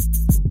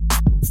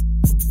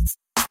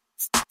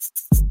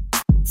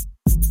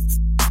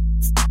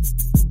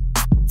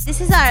 This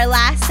is our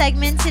last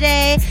segment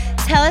today.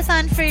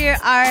 Telethon for Your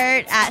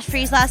Art at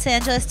Freeze Los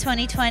Angeles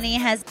 2020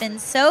 has been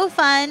so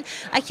fun.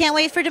 I can't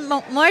wait for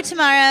more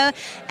tomorrow.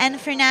 And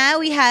for now,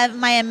 we have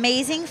my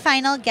amazing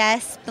final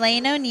guest,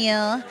 Blaine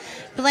O'Neill.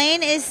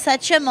 Blaine is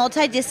such a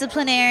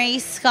multidisciplinary,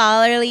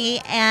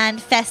 scholarly,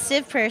 and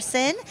festive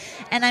person.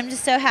 And I'm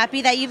just so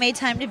happy that you made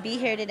time to be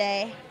here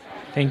today.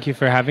 Thank you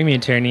for having me,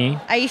 Tierney.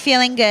 Are you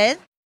feeling good?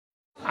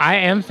 I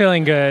am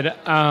feeling good.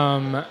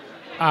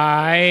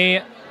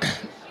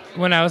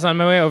 When I was on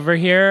my way over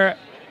here,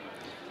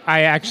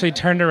 I actually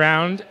turned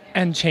around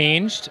and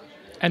changed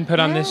and put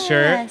on this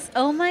shirt. Yes.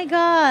 Oh my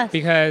gosh.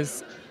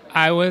 Because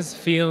I was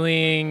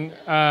feeling,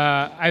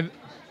 I'm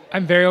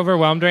very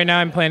overwhelmed right now.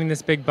 I'm planning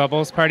this big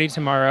bubbles party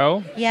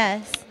tomorrow.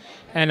 Yes.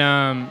 And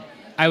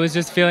I was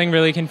just feeling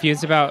really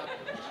confused about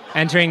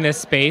entering this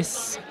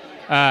space.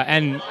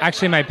 And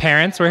actually my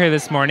parents were here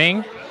this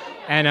morning,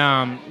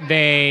 and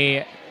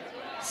they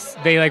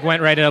like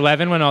went right at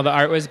 11 when all the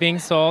art was being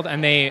sold,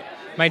 and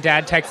my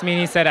dad texted me and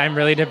he said, I'm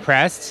really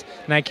depressed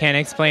and I can't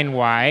explain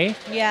why.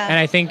 Yeah. And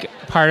I think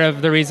part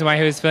of the reason why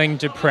he was feeling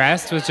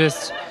depressed was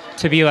just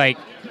to be like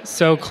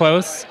so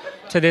close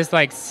to this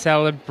like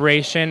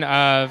celebration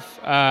of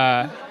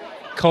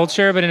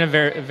culture, but in a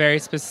very, very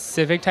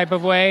specific type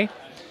of way.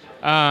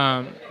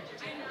 And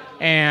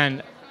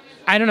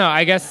I don't know,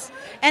 I guess.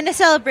 And a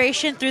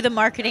celebration through the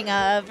marketing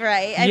of,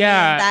 right? I mean,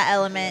 that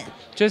element.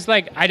 Just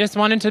like, I just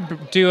wanted to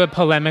do a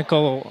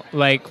polemical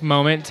like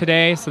moment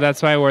today, so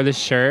that's why I wore this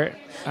shirt.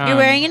 You're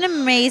wearing an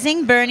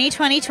amazing Bernie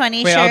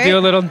 2020 shirt. I'll do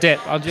a little dip.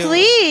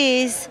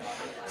 Please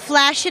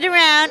flash it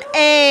around.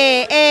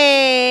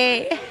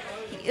 Hey.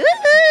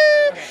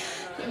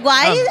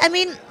 Why? I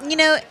mean, you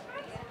know,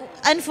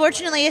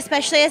 unfortunately,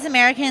 especially as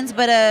Americans,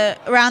 but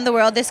around the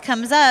world, this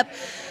comes up.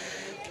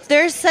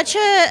 There's such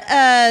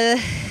a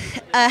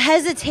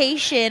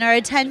hesitation or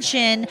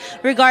attention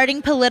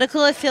regarding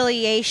political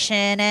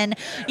affiliation, and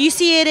you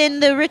see it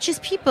in the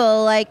richest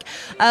people like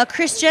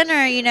Kris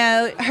Jenner. You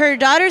know, her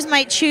daughters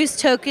might choose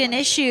token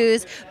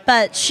issues,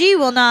 but she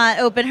will not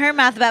open her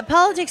mouth about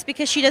politics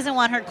because she doesn't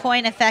want her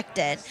coin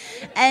affected.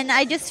 And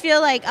I just feel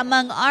like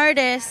among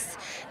artists,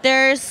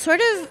 there's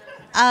sort of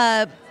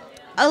a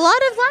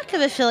lot of lack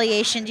of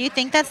affiliation. Do you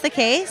think that's the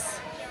case?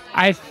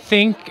 I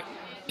think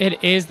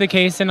it is the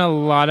case in a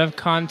lot of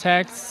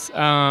contexts.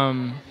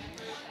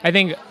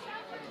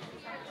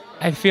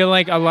 I feel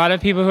like a lot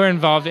of people who are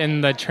involved in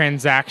the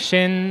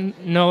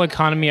transactional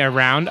economy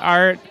around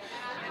art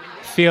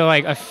feel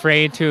like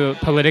afraid to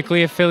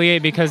politically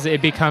affiliate because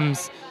it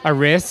becomes a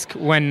risk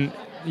when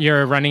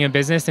you're running a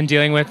business and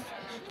dealing with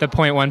the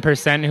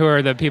 0.1% who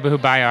are the people who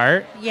buy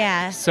art.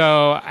 Yeah.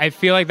 So I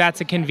feel like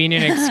that's a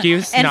convenient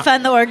excuse. And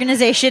fund the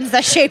organizations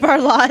that shape our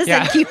laws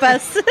and keep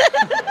us.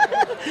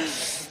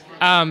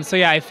 So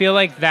yeah, I feel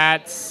like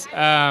that's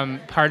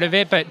part of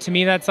it, but to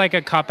me that's like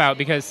a cop-out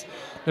because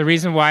the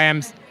reason why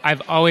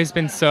I've always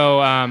been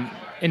so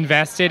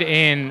invested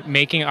in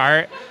making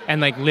art and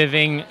like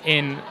living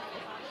in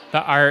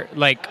the art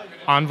like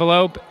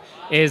envelope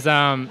is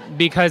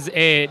because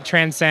it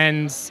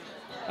transcends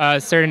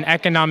certain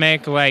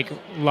economic like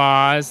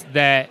laws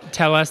that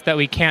tell us that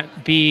we can't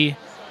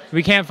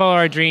follow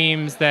our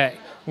dreams, that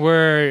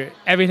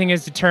everything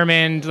is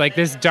determined, like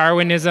this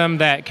Darwinism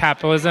that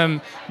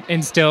capitalism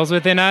instills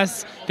within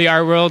us. The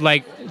art world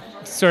like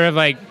sort of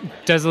like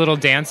does a little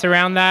dance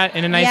around that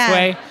in a nice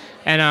way.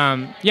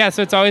 And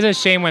so it's always a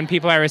shame when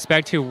people I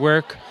respect who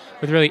work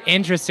with really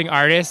interesting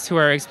artists who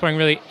are exploring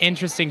really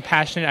interesting,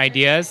 passionate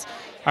ideas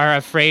are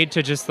afraid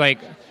to just like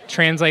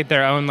translate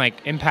their own like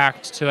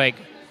impact to like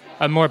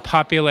a more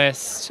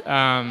populist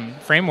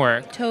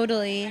framework.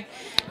 Totally.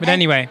 But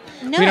anyway,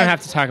 we don't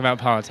have to talk about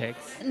politics.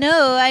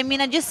 No, I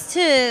mean, just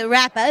to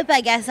wrap up,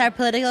 I guess, our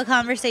political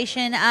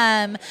conversation,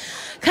 kind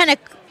of,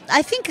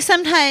 I think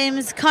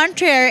sometimes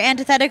contrary,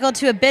 antithetical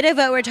to a bit of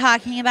what we're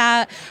talking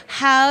about,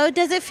 how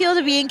does it feel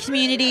to be in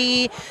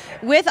community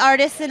with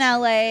artists in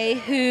LA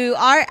who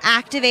are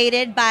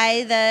activated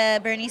by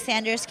the Bernie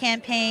Sanders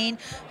campaign,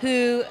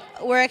 who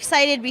were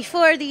excited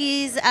before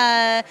these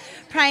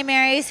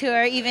primaries, who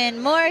are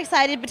even more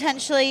excited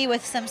potentially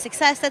with some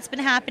success that's been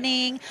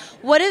happening?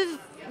 What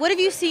have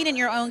you seen in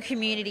your own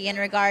community in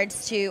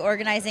regards to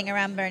organizing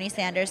around Bernie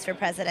Sanders for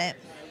president?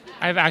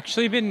 I've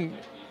actually been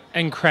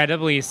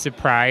incredibly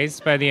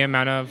surprised by the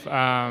amount of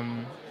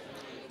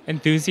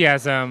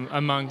enthusiasm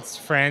amongst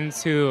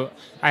friends who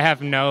I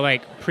have no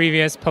like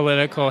previous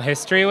political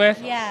history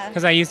with. Yeah.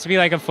 Because I used to be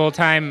like a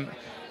full-time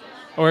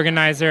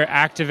organizer,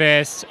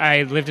 activist.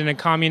 I lived in a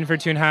commune for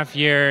 2.5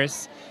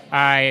 years.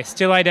 I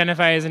still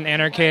identify as an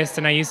anarchist,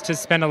 and I used to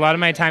spend a lot of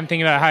my time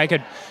thinking about how I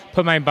could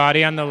put my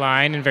body on the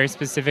line in very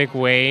specific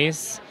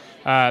ways,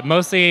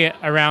 mostly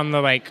around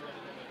the like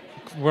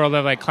world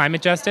of like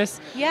climate justice.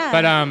 Yeah.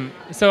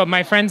 But so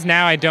my friends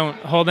now, I don't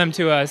hold them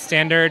to a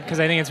standard because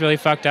I think it's really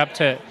fucked up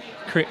to.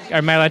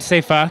 Am I allowed to say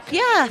fuck?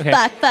 Yeah, Okay.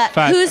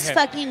 fuck. Who's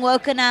fucking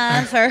woke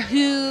enough, or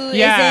who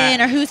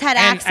isn't, or who's had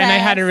access? And I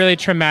had a really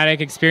traumatic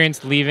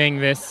experience leaving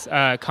this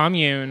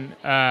commune.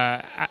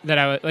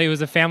 It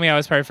was a family I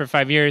was part of for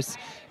 5 years,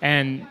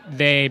 and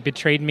they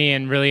betrayed me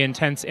in really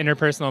intense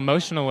interpersonal,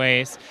 emotional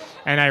ways.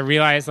 And I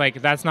realized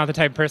like that's not the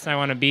type of person I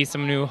want to be.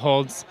 Someone who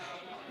holds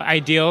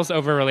ideals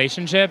over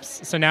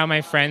relationships. So now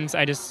my friends,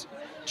 I just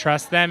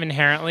trust them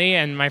inherently,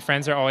 and my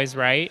friends are always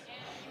right.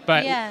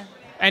 But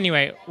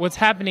anyway, what's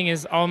happening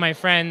is all my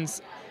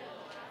friends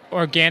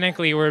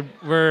organically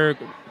were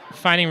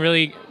finding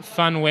really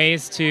fun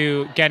ways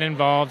to get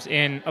involved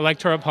in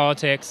electoral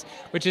politics,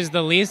 which is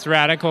the least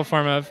radical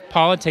form of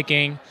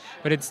politicking,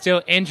 but it's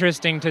still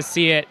interesting to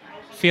see it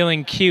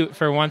feeling cute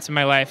for once in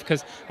my life,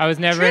 because I was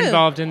never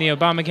involved in the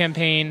Obama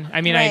campaign.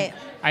 I mean,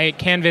 I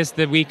canvassed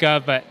the week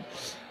of, but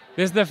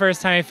this is the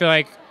first time I feel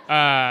like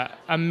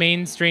a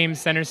mainstream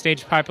center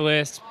stage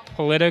populist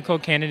political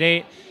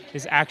candidate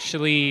is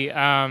actually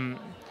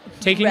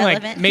taking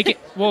relevant.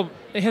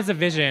 He has a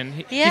vision.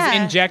 He's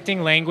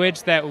injecting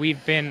language that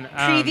we've been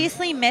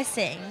previously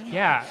missing.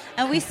 Yeah.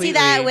 And we see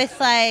that with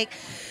like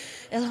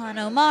Ilhan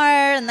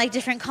Omar and like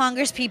different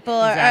Congress people,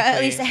 or at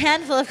least a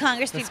handful of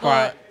Congress people.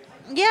 Squad.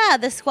 Yeah,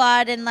 the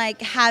squad, and like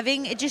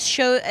having it just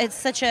shows, it's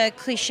such a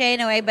cliche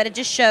in a way, but it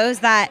just shows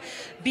that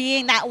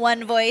being that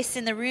one voice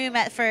in the room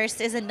at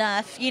first is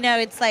enough. You know,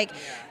 it's like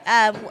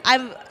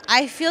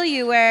I feel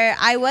you, where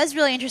I was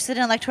really interested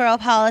in electoral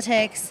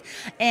politics,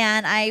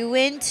 and I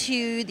went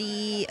to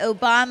the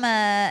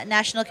Obama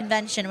National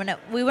Convention when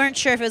we weren't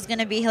sure if it was going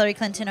to be Hillary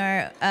Clinton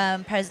or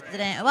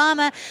President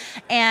Obama,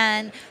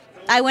 and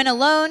I went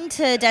alone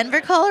to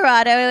Denver,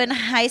 Colorado in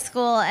high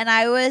school, and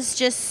I was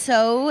just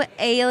so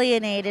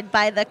alienated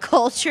by the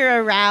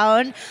culture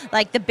around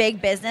like the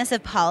big business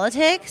of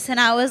politics. And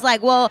I was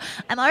like, well,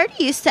 I'm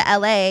already used to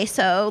LA,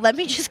 so let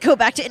me just go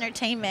back to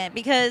entertainment,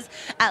 because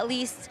at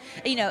least,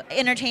 you know,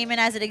 entertainment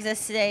as it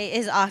exists today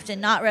is often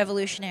not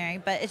revolutionary,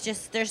 but it's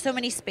just, there's so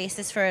many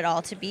spaces for it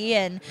all to be,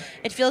 and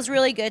it feels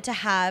really good to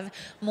have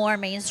more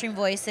mainstream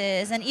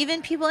voices and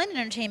even people in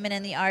entertainment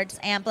and the arts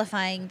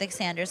amplifying the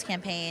Sanders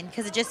campaign,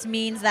 because it just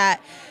means that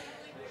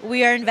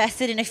we are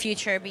invested in a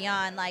future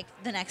beyond like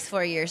the next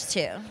 4 years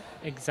too.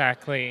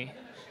 Exactly.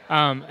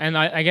 And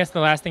I guess the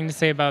last thing to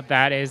say about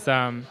that is,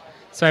 so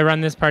I run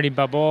this party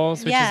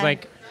Bubbles, which is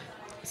like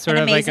sort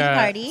of like a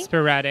party.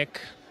 Sporadic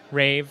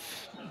rave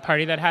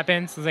party that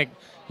happens. It's like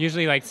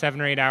usually like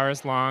 7 or 8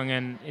 hours long,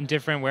 and in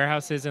different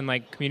warehouses and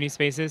like community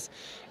spaces.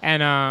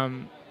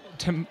 And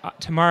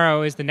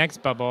tomorrow is the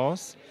next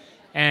Bubbles,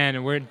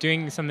 and we're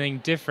doing something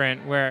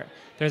different where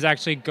there's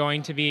actually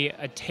going to be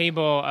a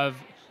table of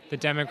the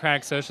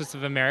Democratic Socialists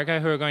of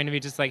America who are going to be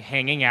just like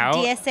hanging out.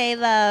 DSA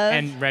love.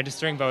 And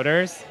registering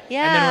voters.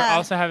 Yeah. And then we're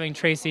also having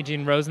Tracy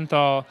Jean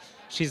Rosenthal.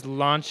 She's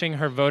launching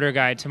her voter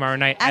guide tomorrow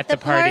night at the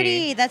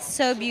party. That's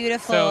so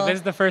beautiful. So this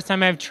is the first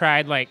time I've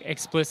tried like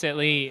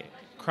explicitly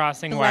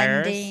crossing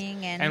wires,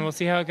 and we'll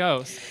see how it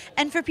goes.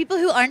 And for people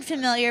who aren't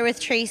familiar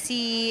with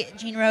Tracy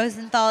Jean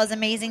Rosenthal's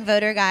amazing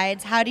voter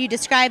guides, how do you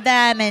describe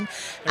them? And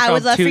I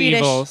would love for you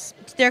evils.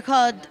 to. They're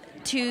called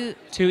Two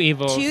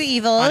Evils.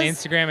 On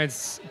Instagram,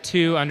 it's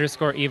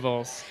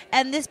 2_evils.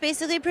 And this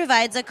basically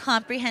provides a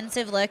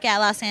comprehensive look at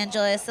Los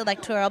Angeles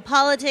electoral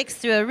politics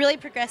through a really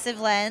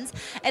progressive lens,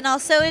 and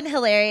also in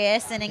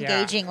hilarious and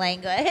engaging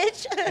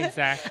language.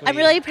 Exactly. I'm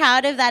really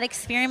proud of that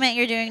experiment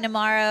you're doing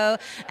tomorrow,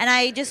 and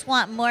I just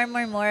want more and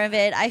more of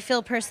it. I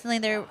feel personally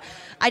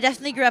I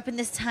definitely grew up in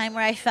this time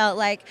where I felt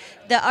like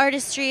the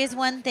artistry is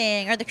one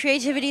thing, or the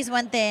creativity is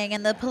one thing,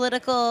 and the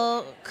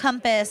political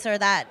compass or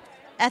that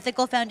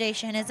ethical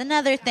foundation is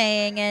another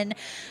thing, and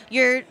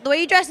the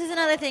way you dress is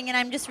another thing. And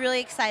I'm just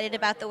really excited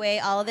about the way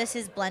all of this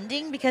is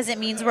blending, because it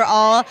means we're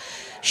all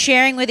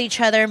sharing with each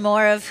other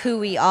more of who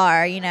we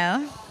are, you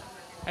know?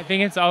 I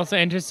think it's also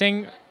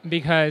interesting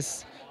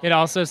because it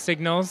also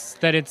signals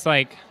that it's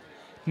like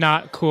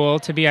not cool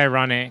to be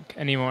ironic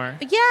anymore.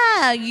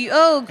 Yeah.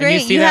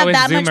 Great. You have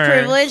that much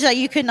privilege that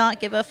you could not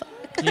give a fuck.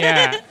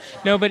 Yeah.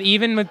 No, but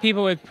even with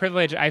people with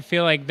privilege, I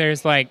feel like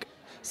there's like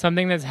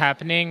something that's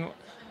happening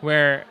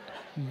where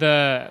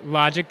the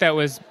logic that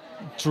was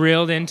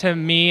drilled into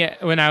me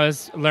when I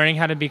was learning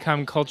how to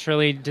become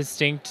culturally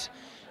distinct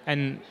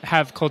and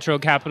have cultural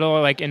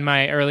capital, like in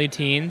my early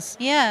teens.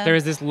 Yeah. There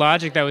was this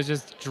logic that was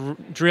just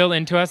drilled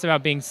into us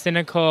about being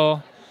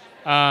cynical,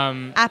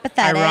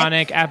 apathetic,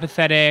 ironic,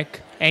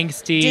 apathetic,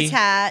 angsty,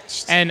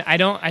 detached. And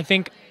I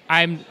think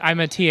I'm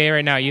a TA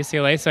right now at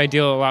UCLA, so I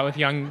deal a lot with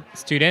young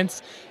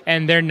students,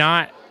 and they're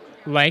not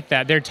like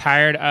that. They're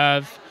tired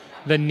of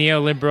the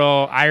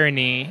neoliberal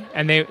irony,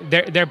 and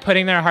they're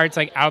putting their hearts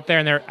like out there,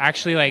 and they're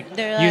actually like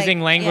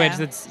using language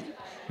that's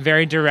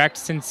very direct,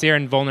 sincere,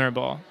 and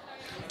vulnerable.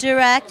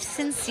 Direct,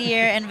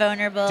 sincere, and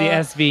vulnerable.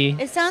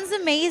 DSV. It sounds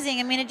amazing.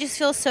 I mean, it just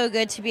feels so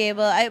good to be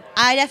able.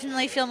 I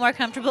definitely feel more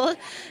comfortable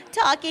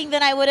talking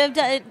than I would have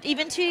done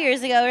even 2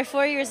 years ago or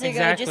 4 years ago.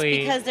 Exactly. Just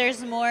because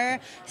there's more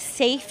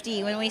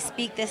safety when we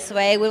speak this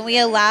way, when we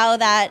allow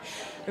that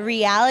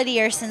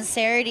reality or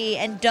sincerity,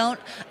 and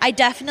I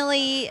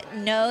definitely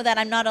know that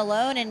I'm not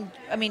alone. And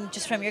I mean,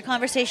 just from your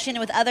conversation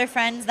with other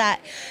friends, that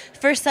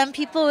for some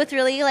people with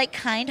really like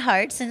kind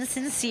hearts and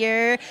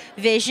sincere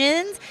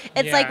visions,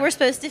 it's like we're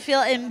supposed to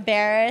feel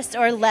embarrassed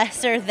or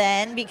lesser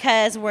than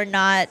because we're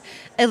not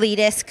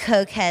elitist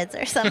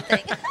cokeheads or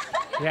something.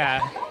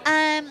 Yeah.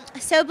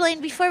 So Blaine,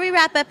 before we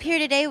wrap up here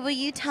today, will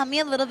you tell me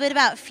a little bit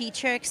about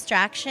feature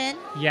extraction?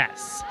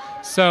 Yes.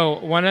 So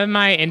one of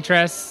my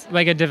interests,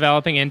 like a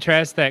developing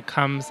interest that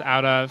comes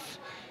out of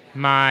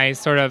my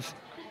sort of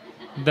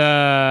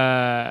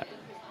the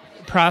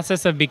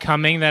process of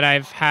becoming that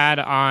I've had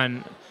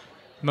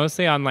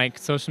mostly on like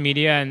social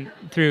media and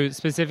through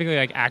specifically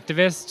like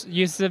activist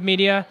uses of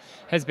media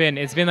it's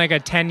been like a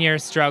 10-year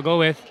struggle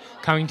with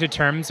coming to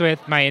terms with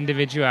my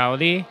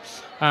individuality.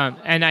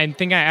 And I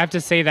think I have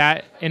to say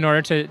that in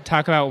order to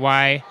talk about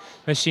why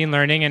machine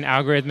learning and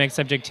algorithmic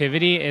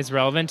subjectivity is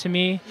relevant to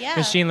me. Yeah.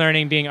 Machine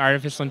learning being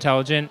artificial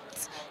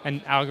intelligence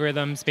and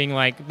algorithms being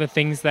like the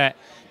things that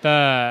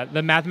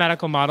the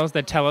mathematical models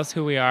that tell us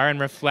who we are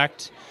and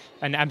reflect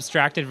an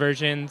abstracted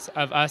versions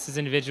of us as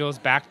individuals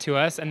back to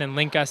us and then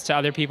link us to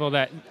other people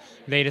that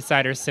they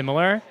decide are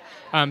similar.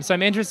 So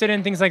I'm interested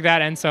in things like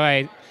that, and so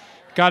I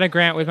got a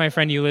grant with my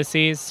friend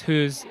Ulysses,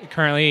 who's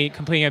currently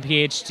completing a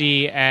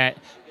PhD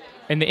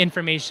in the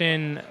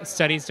Information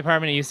Studies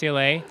Department at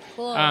UCLA.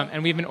 Cool.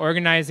 And we've been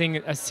organizing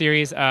a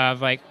series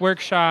of like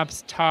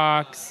workshops,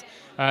 talks.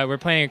 We're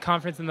planning a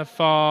conference in the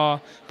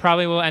fall.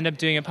 Probably we'll end up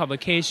doing a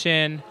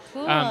publication.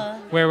 Cool.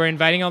 Where we're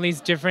inviting all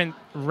these different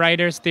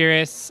writers,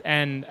 theorists,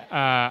 and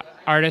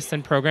artists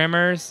and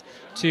programmers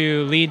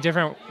to lead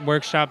different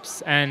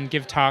workshops and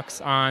give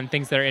talks on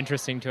things that are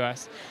interesting to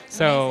us.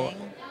 So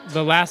Amazing.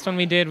 The last one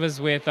we did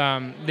was with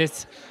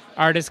this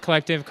artist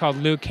collective called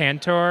Luke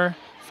Cantor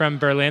from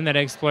Berlin that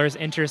explores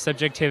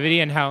intersubjectivity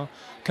and how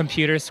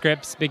computer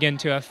scripts begin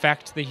to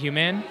affect the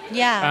human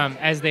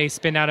as they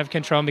spin out of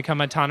control and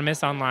become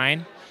autonomous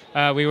online.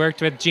 We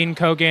worked with Gene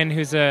Kogan,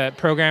 who's a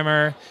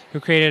programmer who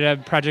created a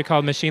project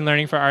called Machine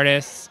Learning for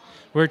Artists.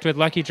 Worked with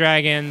Lucky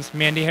Dragons,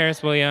 Mandy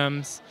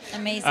Harris-Williams.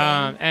 Amazing.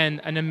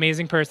 And an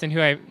amazing person who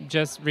I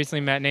just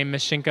recently met named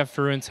Mashinka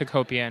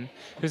Farunz-Hakopian,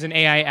 who's an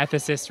AI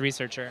ethicist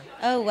researcher.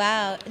 Oh,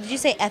 wow. Did you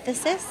say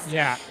ethicist?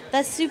 Yeah.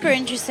 That's super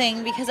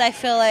interesting, because I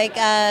feel like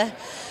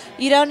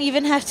you don't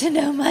even have to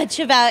know much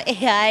about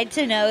AI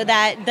to know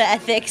that the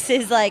ethics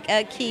is like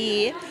a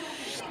key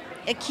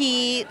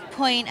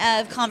point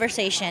of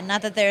conversation.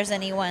 Not that there's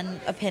any one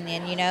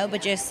opinion,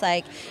 but just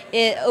like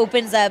it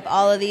opens up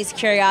all of these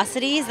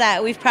curiosities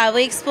that we've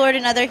probably explored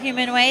in other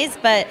human ways,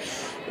 but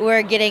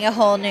we're getting a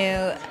whole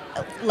new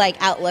like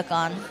outlook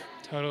on.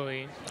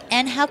 Totally.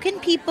 And how can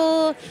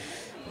people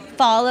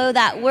follow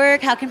that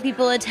work? How can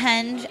people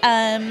attend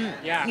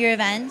your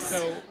events?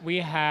 So we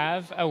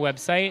have a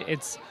website.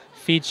 It's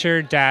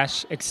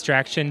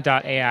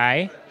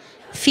feature-extraction.ai.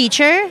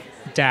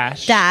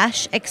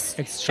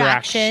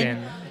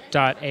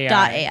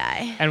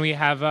 Feature-extraction.ai. And we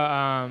have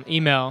an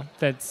email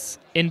that's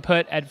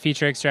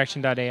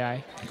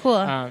input@featureextraction.ai. Cool.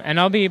 And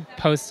I'll be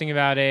posting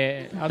about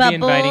it. I'll Bubbles be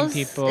inviting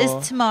people.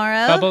 is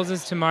tomorrow. Bubbles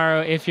is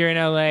tomorrow. If you're in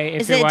LA,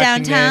 if is you're it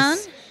watching downtown?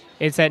 this,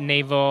 it's at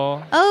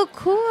Naval. Oh,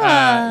 cool.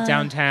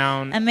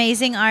 Downtown.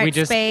 Amazing art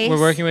space. We're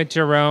working with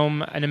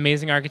Jerome, an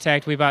amazing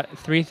architect. We bought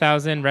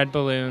 3,000 red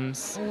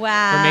balloons.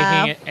 Wow. We're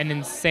making it an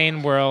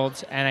insane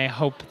world, and I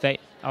hope that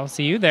I'll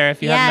see you there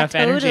if you have enough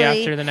energy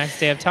after the next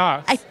day of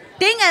talks. I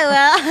think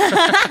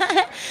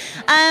I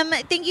will.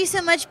 Thank you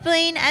so much,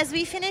 Blaine. As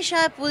we finish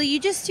up, will you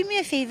just do me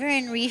a favor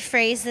and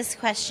rephrase this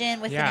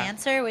question with an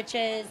answer, which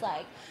is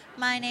like,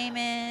 my name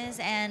is,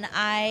 and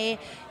I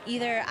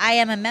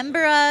am a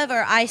member of,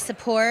 or I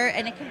support,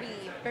 and it can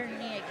be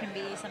Bernie. It can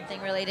be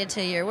something related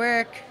to your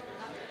work.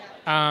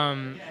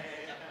 My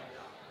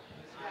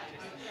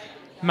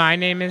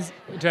name is...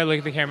 Do I look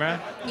at the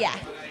camera? Yeah.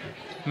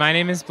 My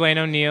name is Blaine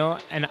O'Neill,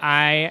 and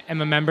I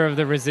am a member of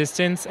the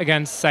Resistance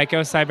Against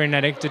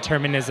Psycho-Cybernetic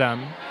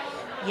Determinism.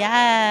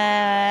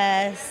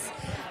 Yes.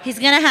 He's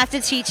going to have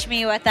to teach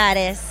me what that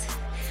is.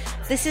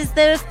 This is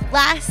the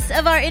last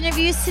of our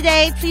interviews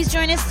today. Please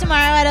join us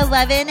tomorrow at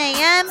 11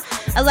 a.m.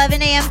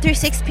 11 a.m. through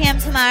 6 p.m.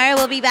 tomorrow.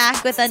 We'll be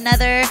back with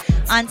another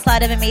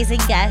onslaught of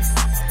amazing guests.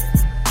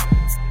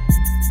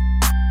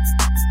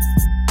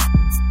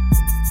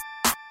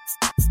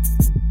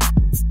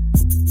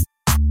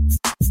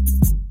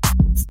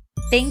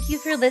 Thank you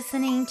for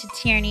listening to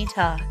Tierney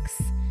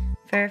Talks.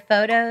 For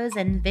photos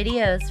and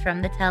videos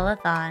from the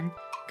telethon,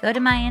 go to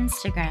my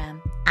Instagram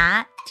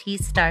at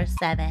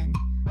tstar7.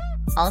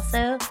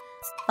 Also,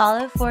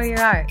 follow For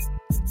Your Art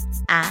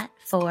at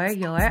For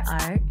Your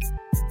Art,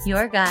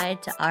 your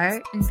guide to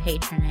art and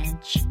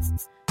patronage.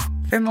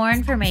 For more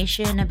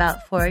information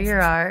about For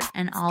Your Art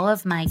and all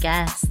of my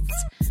guests,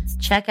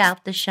 check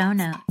out the show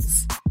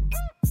notes.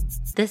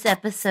 This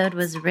episode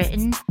was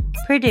written,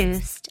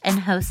 produced, and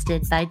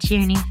hosted by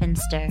Tierney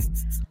Finster.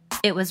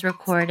 It was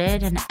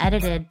recorded and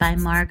edited by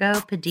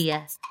Margot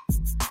Padilla.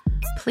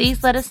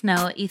 Please let us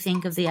know what you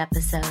think of the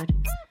episode.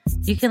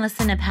 You can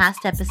listen to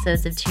past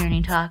episodes of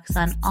Tierney Talks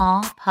on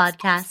all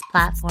podcast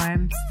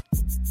platforms.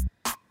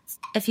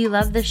 If you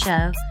love the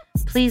show,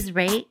 please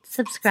rate,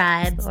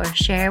 subscribe, or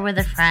share with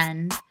a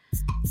friend.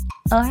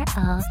 Or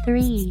all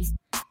three.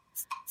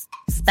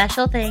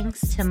 Special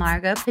thanks to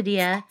Margot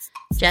Padilla,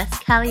 Jess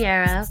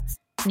Caliero,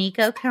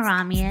 Nico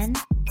Karamian,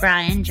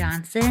 Brian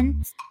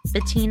Johnson,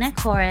 Bettina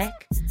Korick,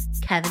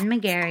 Kevin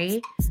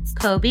McGarry,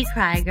 Kobe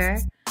Krieger,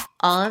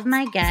 all of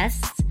my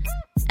guests,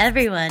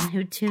 everyone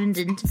who tuned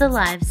into the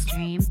live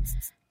stream,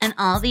 and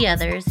all the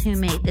others who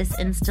made this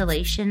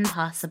installation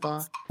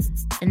possible.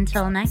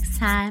 Until next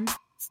time,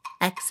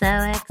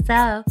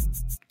 XOXO.